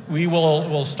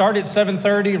we'll start at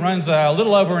 7:30. It runs a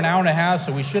little over an hour and a half,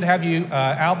 so we should have you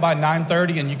out by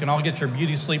 9:30, and you can all get your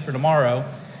beauty sleep for tomorrow.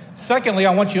 Secondly,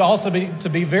 I want you also to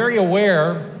be very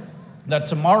aware that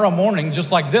tomorrow morning,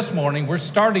 just like this morning, we're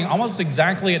starting almost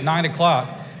exactly at 9 o'clock.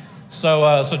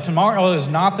 So tomorrow is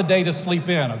not the day to sleep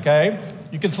in, okay?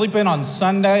 You can sleep in on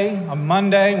Sunday, on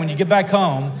Monday, when you get back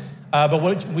home.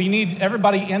 But we need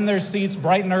everybody in their seats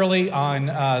bright and early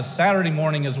on Saturday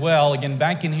morning as well. Again,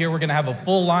 back in here, we're going to have a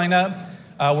full lineup.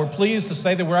 We're pleased to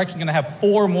say that we're actually going to have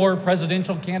 4 more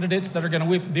presidential candidates that are going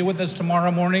to be with us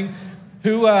tomorrow morning.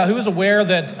 Who is aware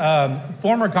that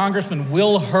former Congressman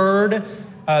Will Hurd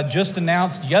just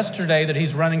announced yesterday that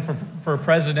he's running for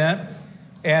president.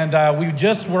 And we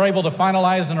just were able to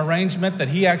finalize an arrangement that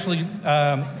he actually,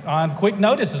 on quick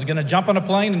notice, is going to jump on a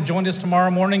plane and join us tomorrow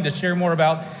morning to share more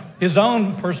about his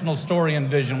own personal story and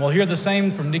vision. We'll hear the same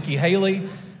from Nikki Haley,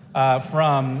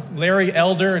 from Larry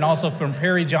Elder, and also from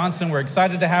Perry Johnson. We're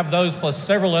excited to have those, plus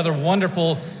several other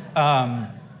wonderful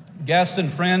guests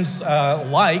and friends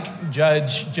like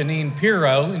Judge Jeanine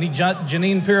Pirro. Any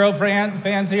Jeanine Pirro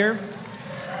fans here?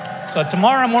 So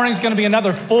tomorrow morning is going to be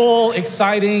another full,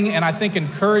 exciting, and I think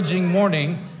encouraging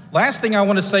morning. Last thing I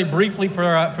want to say briefly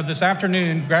for this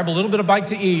afternoon, grab a little bit of bite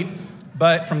to eat,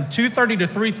 but from 2:30 to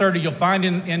 3:30, you'll find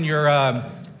in your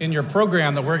in your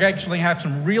program that we're actually have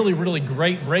some really, really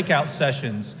great breakout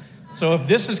sessions. So if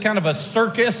this is kind of a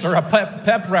circus or a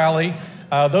pep rally,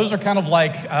 those are kind of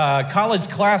like college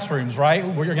classrooms, right?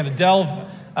 Where you're going to delve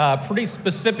pretty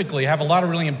specifically, have a lot of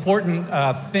really important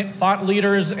thought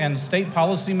leaders and state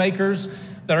policymakers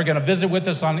that are going to visit with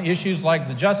us on issues like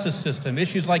the justice system,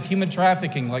 issues like human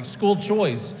trafficking, like school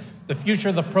choice, the future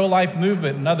of the pro-life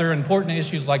movement, and other important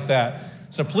issues like that.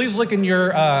 So please look in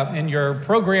your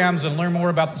programs and learn more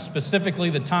about specifically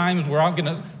the times. We're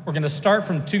gonna start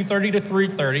from 2:30 to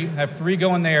 3:30, have 3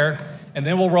 going there, and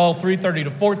then we'll roll 3:30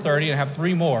 to 4:30 and have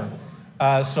 3 more.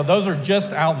 So those are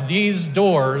just out these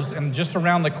doors and just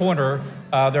around the corner.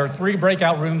 There are 3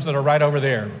 breakout rooms that are right over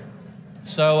there.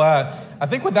 So I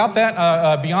think without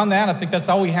that, beyond that, I think that's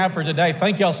all we have for today.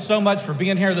 Thank y'all so much for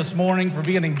being here this morning, for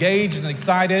being engaged and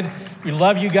excited. We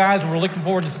love you guys. We're looking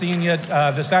forward to seeing you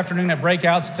this afternoon at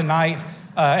breakouts, tonight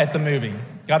at the movie.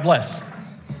 God bless.